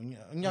ተራሱ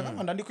እኛ ጋር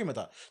አንዳንዴ እኮ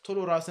ይመጣል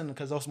ቶሎ ራስን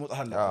ከዛ ውስጥ መውጣት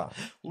አለበት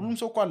ሁሉም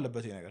ሰው እኮ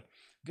አለበት ይሄ ነገር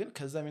ግን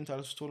ከዛ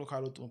ሜንታሊቲ ውስጥ ቶሎ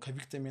ካልወጡ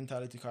ከቪክቲም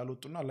ሜንታሊቲ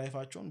ካልወጡና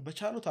ላይፋቸውን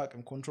በቻሉት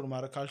አቅም ኮንትሮል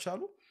ማድረግ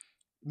ካልቻሉ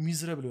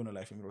ሚዝረብል የሆነ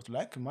ላይፍ የሚሮት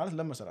ላይክ ማለት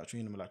ለመሰላችሁ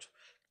ይሄን ምላችሁ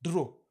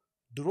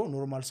ድሮ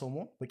ኖርማል ሰው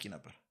መሆን በቂ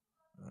ነበር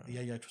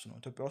ያያችሁት ነው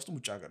ኢትዮጵያ ውስጥ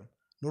ውጭ ሀገር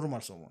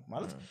ኖርማል ሰው መሆን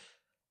ማለት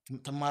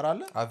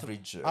ተማራለ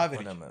አቨሬጅ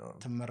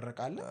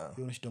ተመረቃለህ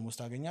የሆነች ደሞዝ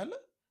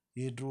ታገኛለህ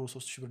የድሮ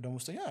 3000 ብር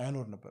ደሞዝተኛ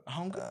አይኖር ነበር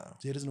አሁን ግን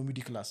there is no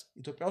middle class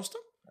ኢትዮጵያ ውስጥ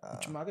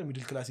ውጭ ሀገር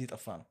ሚድል ክላስ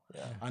እየጠፋ ነው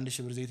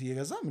 1000 ብር ዘይት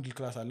እየገዛ ሚድል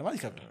ክላስ አለ ማለት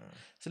ይከብዳል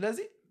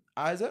ስለዚህ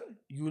either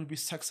you will be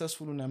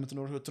successful እና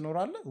የምትኖር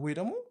ትኖራለህ ወይ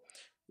ደግሞ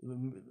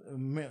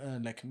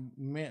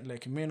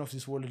like men of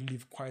this world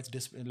live quite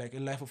like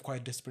a life of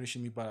quite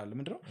desperation ይባላል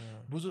ምንድነው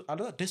ብዙ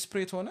አለ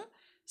desperate ሆነ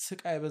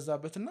ስቃይ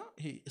በዛበትና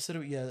ይሄ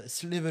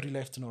የስሌቨሪ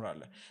ላይፍ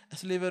ትኖራለህ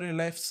ስሌቨሪ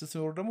ላይፍ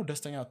ስትኖር ደግሞ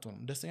ደስተኛ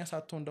አትሆንም ደስተኛ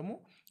ሳትሆን ደግሞ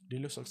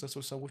ሌሎች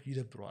ሰክሰስፉል ሰዎች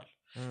ይደብረዋል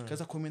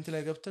ከዛ ኮሜንት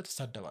ላይ ገብተህ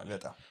ትሳደባለህ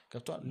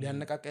ገብቷል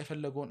ሊያነቃቃ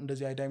የፈለገውን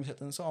እንደዚህ አይዲያ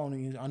የሚሰጥን ሰው አሁን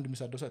አንድ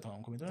የሚሳደው ሰው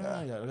ታውን ኮሜንት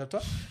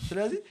ገብቷል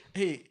ስለዚህ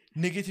ይሄ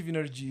ኔጌቲቭ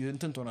ኢነርጂ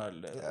እንትን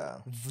ትሆናለህ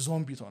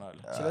ዞምቢ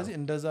ትሆናለህ ስለዚህ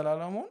እንደዛ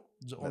ላላመሆን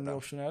the only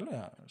option ያለው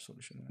ያ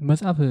ሶሉሽን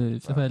መጽሐፍ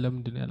ጽፈህ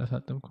ለምንድን ነው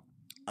ያላሳተምከው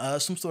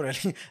እሱም ስቶሪ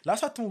አለኝ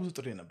ላሳተመው ብዙ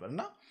ጥሬ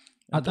ነበርና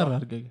አጠር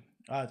አድርገህ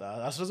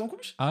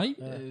አስረዘምኩብሽ አይ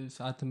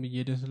ሰዓትም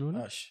እየሄደ ስለሆነ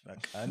እሺ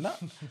በቃ እና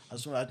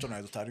እሱ አጭር ነው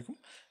ያለው ታሪኩ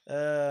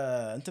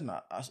እንትና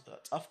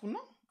ጻፍኩና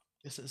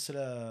ስለ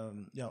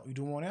ያው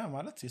ኢዲዮሞኒያ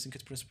ማለት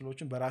የሲንኬት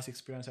ፕሪንሲፕሎችን በራስ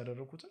ኤክስፒሪየንስ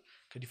ያደረኩትን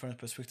ከዲፈረንት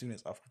ፐርስፔክቲቭ ነው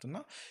የጻፍኩት እና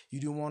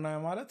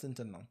ኢዲዮሞኒያ ማለት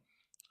እንትን ነው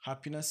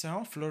ሃፒነስ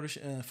ሳይሆን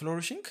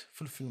ፍሎሪሺንግ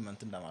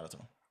ፉልፊልመንት እንደማለት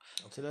ነው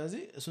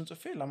ስለዚህ እሱን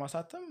ጽፌ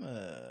ለማሳተም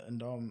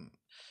እንደውም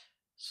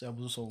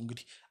ብዙ ሰው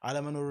እንግዲህ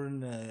አለመኖርን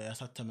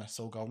ያሳተመ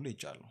ሰው ጋር ሁሉ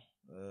ይጫሉ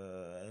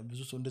ብዙ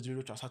ሰው እንደዚህ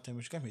ሌሎች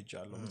አሳታሚዎች ጋር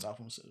ሄጃለሁ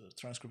መጽሐፉን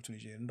ትራንስክሪፕቱን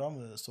ይዤ እንደውም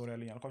ስቶሪ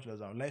ያለኝ አልኳችሁ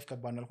ለዛ ነው ላይፍ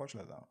ከባድ አልኳችሁ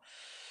ለዛ ነው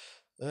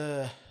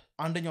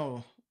አንደኛው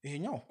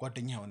ይሄኛው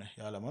ጓደኛ ሆነ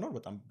ያለመኖር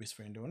በጣም ቤስት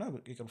ፍሬንድ ሆነ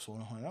የቅርብ ሰው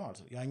ሆነ ማለት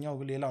ነው ያኛው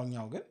ግን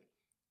ሌላኛው ግን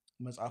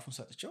መጽሐፉን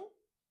ሰጥቼው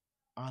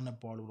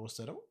አነባዋል ብሎ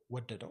ወሰደው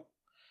ወደደው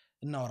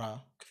እናውራ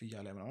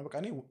ክፍያ ላይ ምናምን በቃ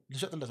እኔ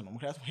ልሸጥለት ነው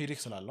ምክንያቱም ሄዴክ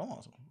ስላለው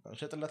ማለት ነው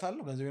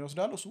ልሸጥለታለሁ ገንዘቤን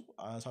ወስዳለሁ እሱ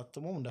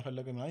አሳትሞም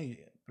እንደፈለገ ምናምን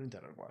ፕሪንት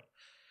ያደርገዋል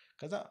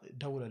ከዛ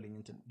ደውለልኝ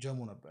እንትን ጀሙ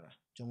ነበረ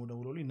ጀሙ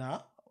ደውሎልኝ ና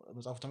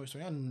መጽሐፉ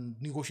ተመችቶኛል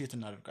ኔጎሺዬት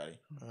እናደርጋለን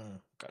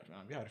በቃ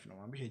አሪፍ ነው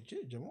ማለት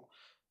ሄጄ ጀሙ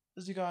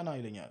እዚህ ጋር ና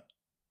ይለኛል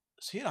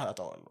ሲል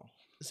አጣዋለሁ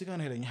እዚህ ጋር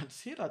ነው ይለኛል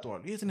ሲል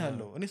አጣዋለሁ የት ነው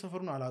ያለው እኔ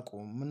ሰፈሩን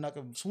አላውቀውም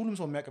ሁሉም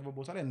ሰው የሚያቀርበው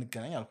ቦታ ላይ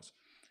እንገናኝ አልኩት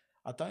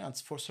አጣኝ አንስ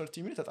ፎር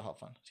 30 ሚኒት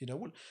ተጣፋፋን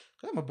ሲደውል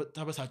ከዛ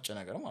ተበሳጨ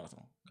ነገር ማለት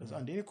ነው ከዛ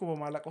እንዴ እኮ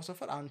በማላቀው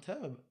ሰፈር አንተ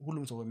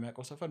ሁሉም ሰው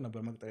በሚያቀው ሰፈር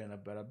ነበር መቅጠር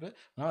የነበረብህ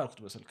ምናምን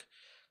አልኩት በስልክ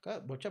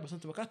ከቦቻ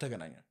በስንት በቃ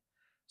ተገናኘን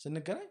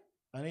ስንገናኝ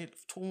እኔ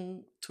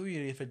ቱ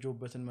ይር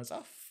የፈጀውበትን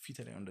መጽሐፍ ፊት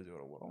ላይ እንደዚህ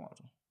ወረወረው ማለት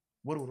ነው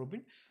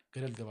ወርወሮብኝ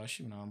ገደል ገባሽ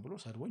ምናምን ብሎ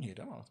ሰድቦኝ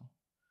ሄደ ማለት ነው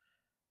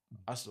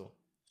አስቶ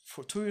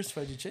for 2 years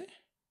ፈጅቼ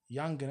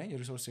ያንግ ነኝ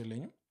ሪሶርስ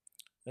የለኝም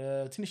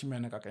ትንሽ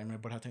የሚያነቃቃኝ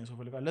የሚያበረታታኝ ሰው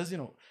ፈልጋለሁ ለዚህ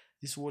ነው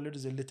this world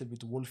is a little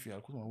bit wolf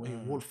ያልኩት ነው ወይ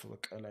wolf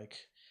በቃ like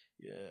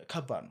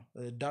ከባድ ነው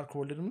ዳርክ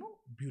ወርልድም ነው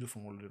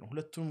ቢዩቲፉል ወርልድ ነው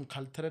ሁለቱም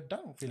ካልተረዳ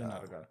ፌል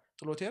እናደርጋለን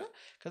ጥሎት ያለ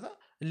ከዛ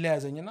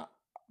ለያዘኝና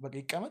በቃ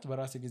ይቀመጥ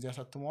በራሴ ጊዜ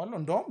ያሳትመዋለሁ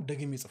እንደውም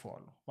ደግሜ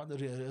ጽፈዋለሁ ማለት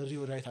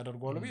ሪራይት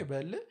አደርገዋለሁ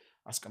በበል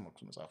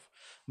አስቀመጥኩት መጽሐፍ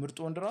ምርጡ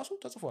ወንድ ራሱ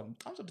ተጽፏል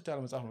በጣም ጽድት ያለ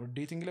መጽሐፍ ነው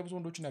ዴቲንግ ላይ ብዙ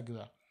ወንዶችን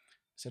ያግዛል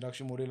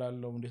ሴዳክሽን ሞዴል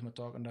አለው እንዴት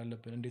መታወቅ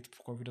እንዳለብን እንዴት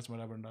ኮንፊደንስ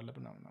መላበር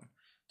እንዳለብን ምናምን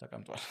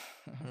ተቀምጧል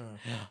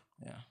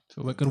ያ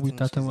ሶ በቅርቡ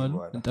ይታተማሉ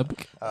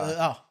እንጠብቅ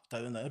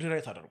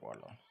ሪራይት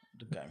አደርገዋለሁ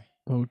ድጋሚ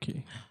ኦኬ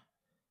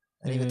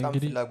እኔ በጣም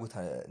ፍላጎት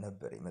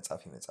ነበር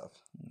መጽሐፍ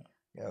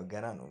ያው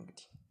ገና ነው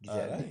እንግዲህ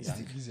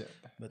ጊዜ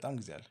በጣም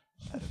ጊዜ አለ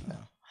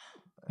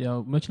ያው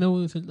መች ነው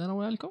ስልጣናው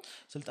ያልከው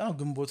ስልጣናው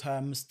ግንቦት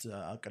 25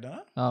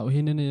 አቀደናል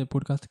ይሄንን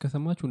ፖድካስት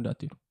ከሰማችሁ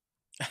እንዳትሄዱ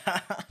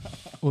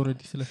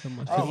ኦሬዲ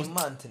ስለሰማችሁ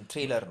ማንተን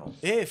ትሬለር ነው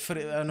ይሄ ፍሪ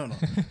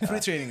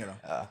ትሬኒንግ ነው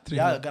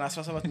ያ ገና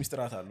 17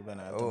 ሚስጥራት አሉ ገና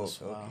ተነሱ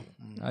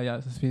ያ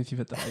ሰስፔንስ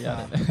ይፈጠራል ያ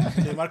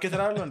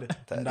ማርኬተር አለው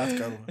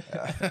እንዳትቀሩ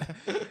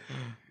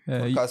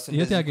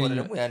የት ያገኙ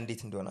ደግሞ ያ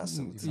እንዴት እንደሆነ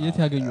አስቡት የት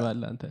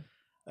ያገኙዋል አንተ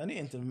እኔ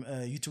እንትን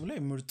ዩቲዩብ ላይ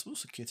ምርጡ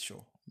ስኬት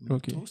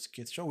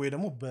ሾው ወይ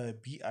ደግሞ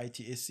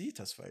በቢአይቲኤሲ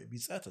ተስፋዬ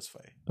ቢጸ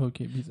ተስፋዬ ኦኬ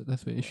ቢጸ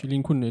ተስፋዬ እሺ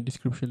ሊንኩን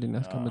ዲስክሪፕሽን ላይ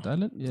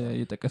እናስቀምጣለን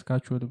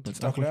የጠቀስካችሁ ወደ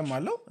ቲክቶክ ላይም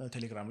አለው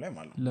ቴሌግራም ላይም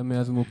አለው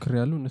ለመያዝ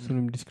ሞክሬያለሁ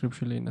እነሱንም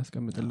ዲስክሪፕሽን ላይ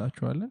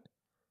እናስቀምጥላችኋለን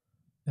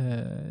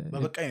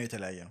በበቃይ ነው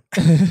የተለያየ ነው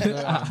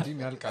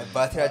ዲም ያልቃል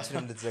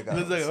ባትሪያችንም ልትዘጋ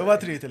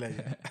በባትሪ የተለያየ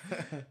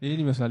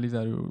ይሄን ይመስላል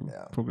የዛሬው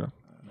ፕሮግራም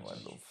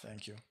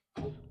thank you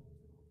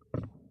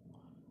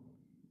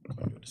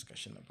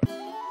discussion ነበር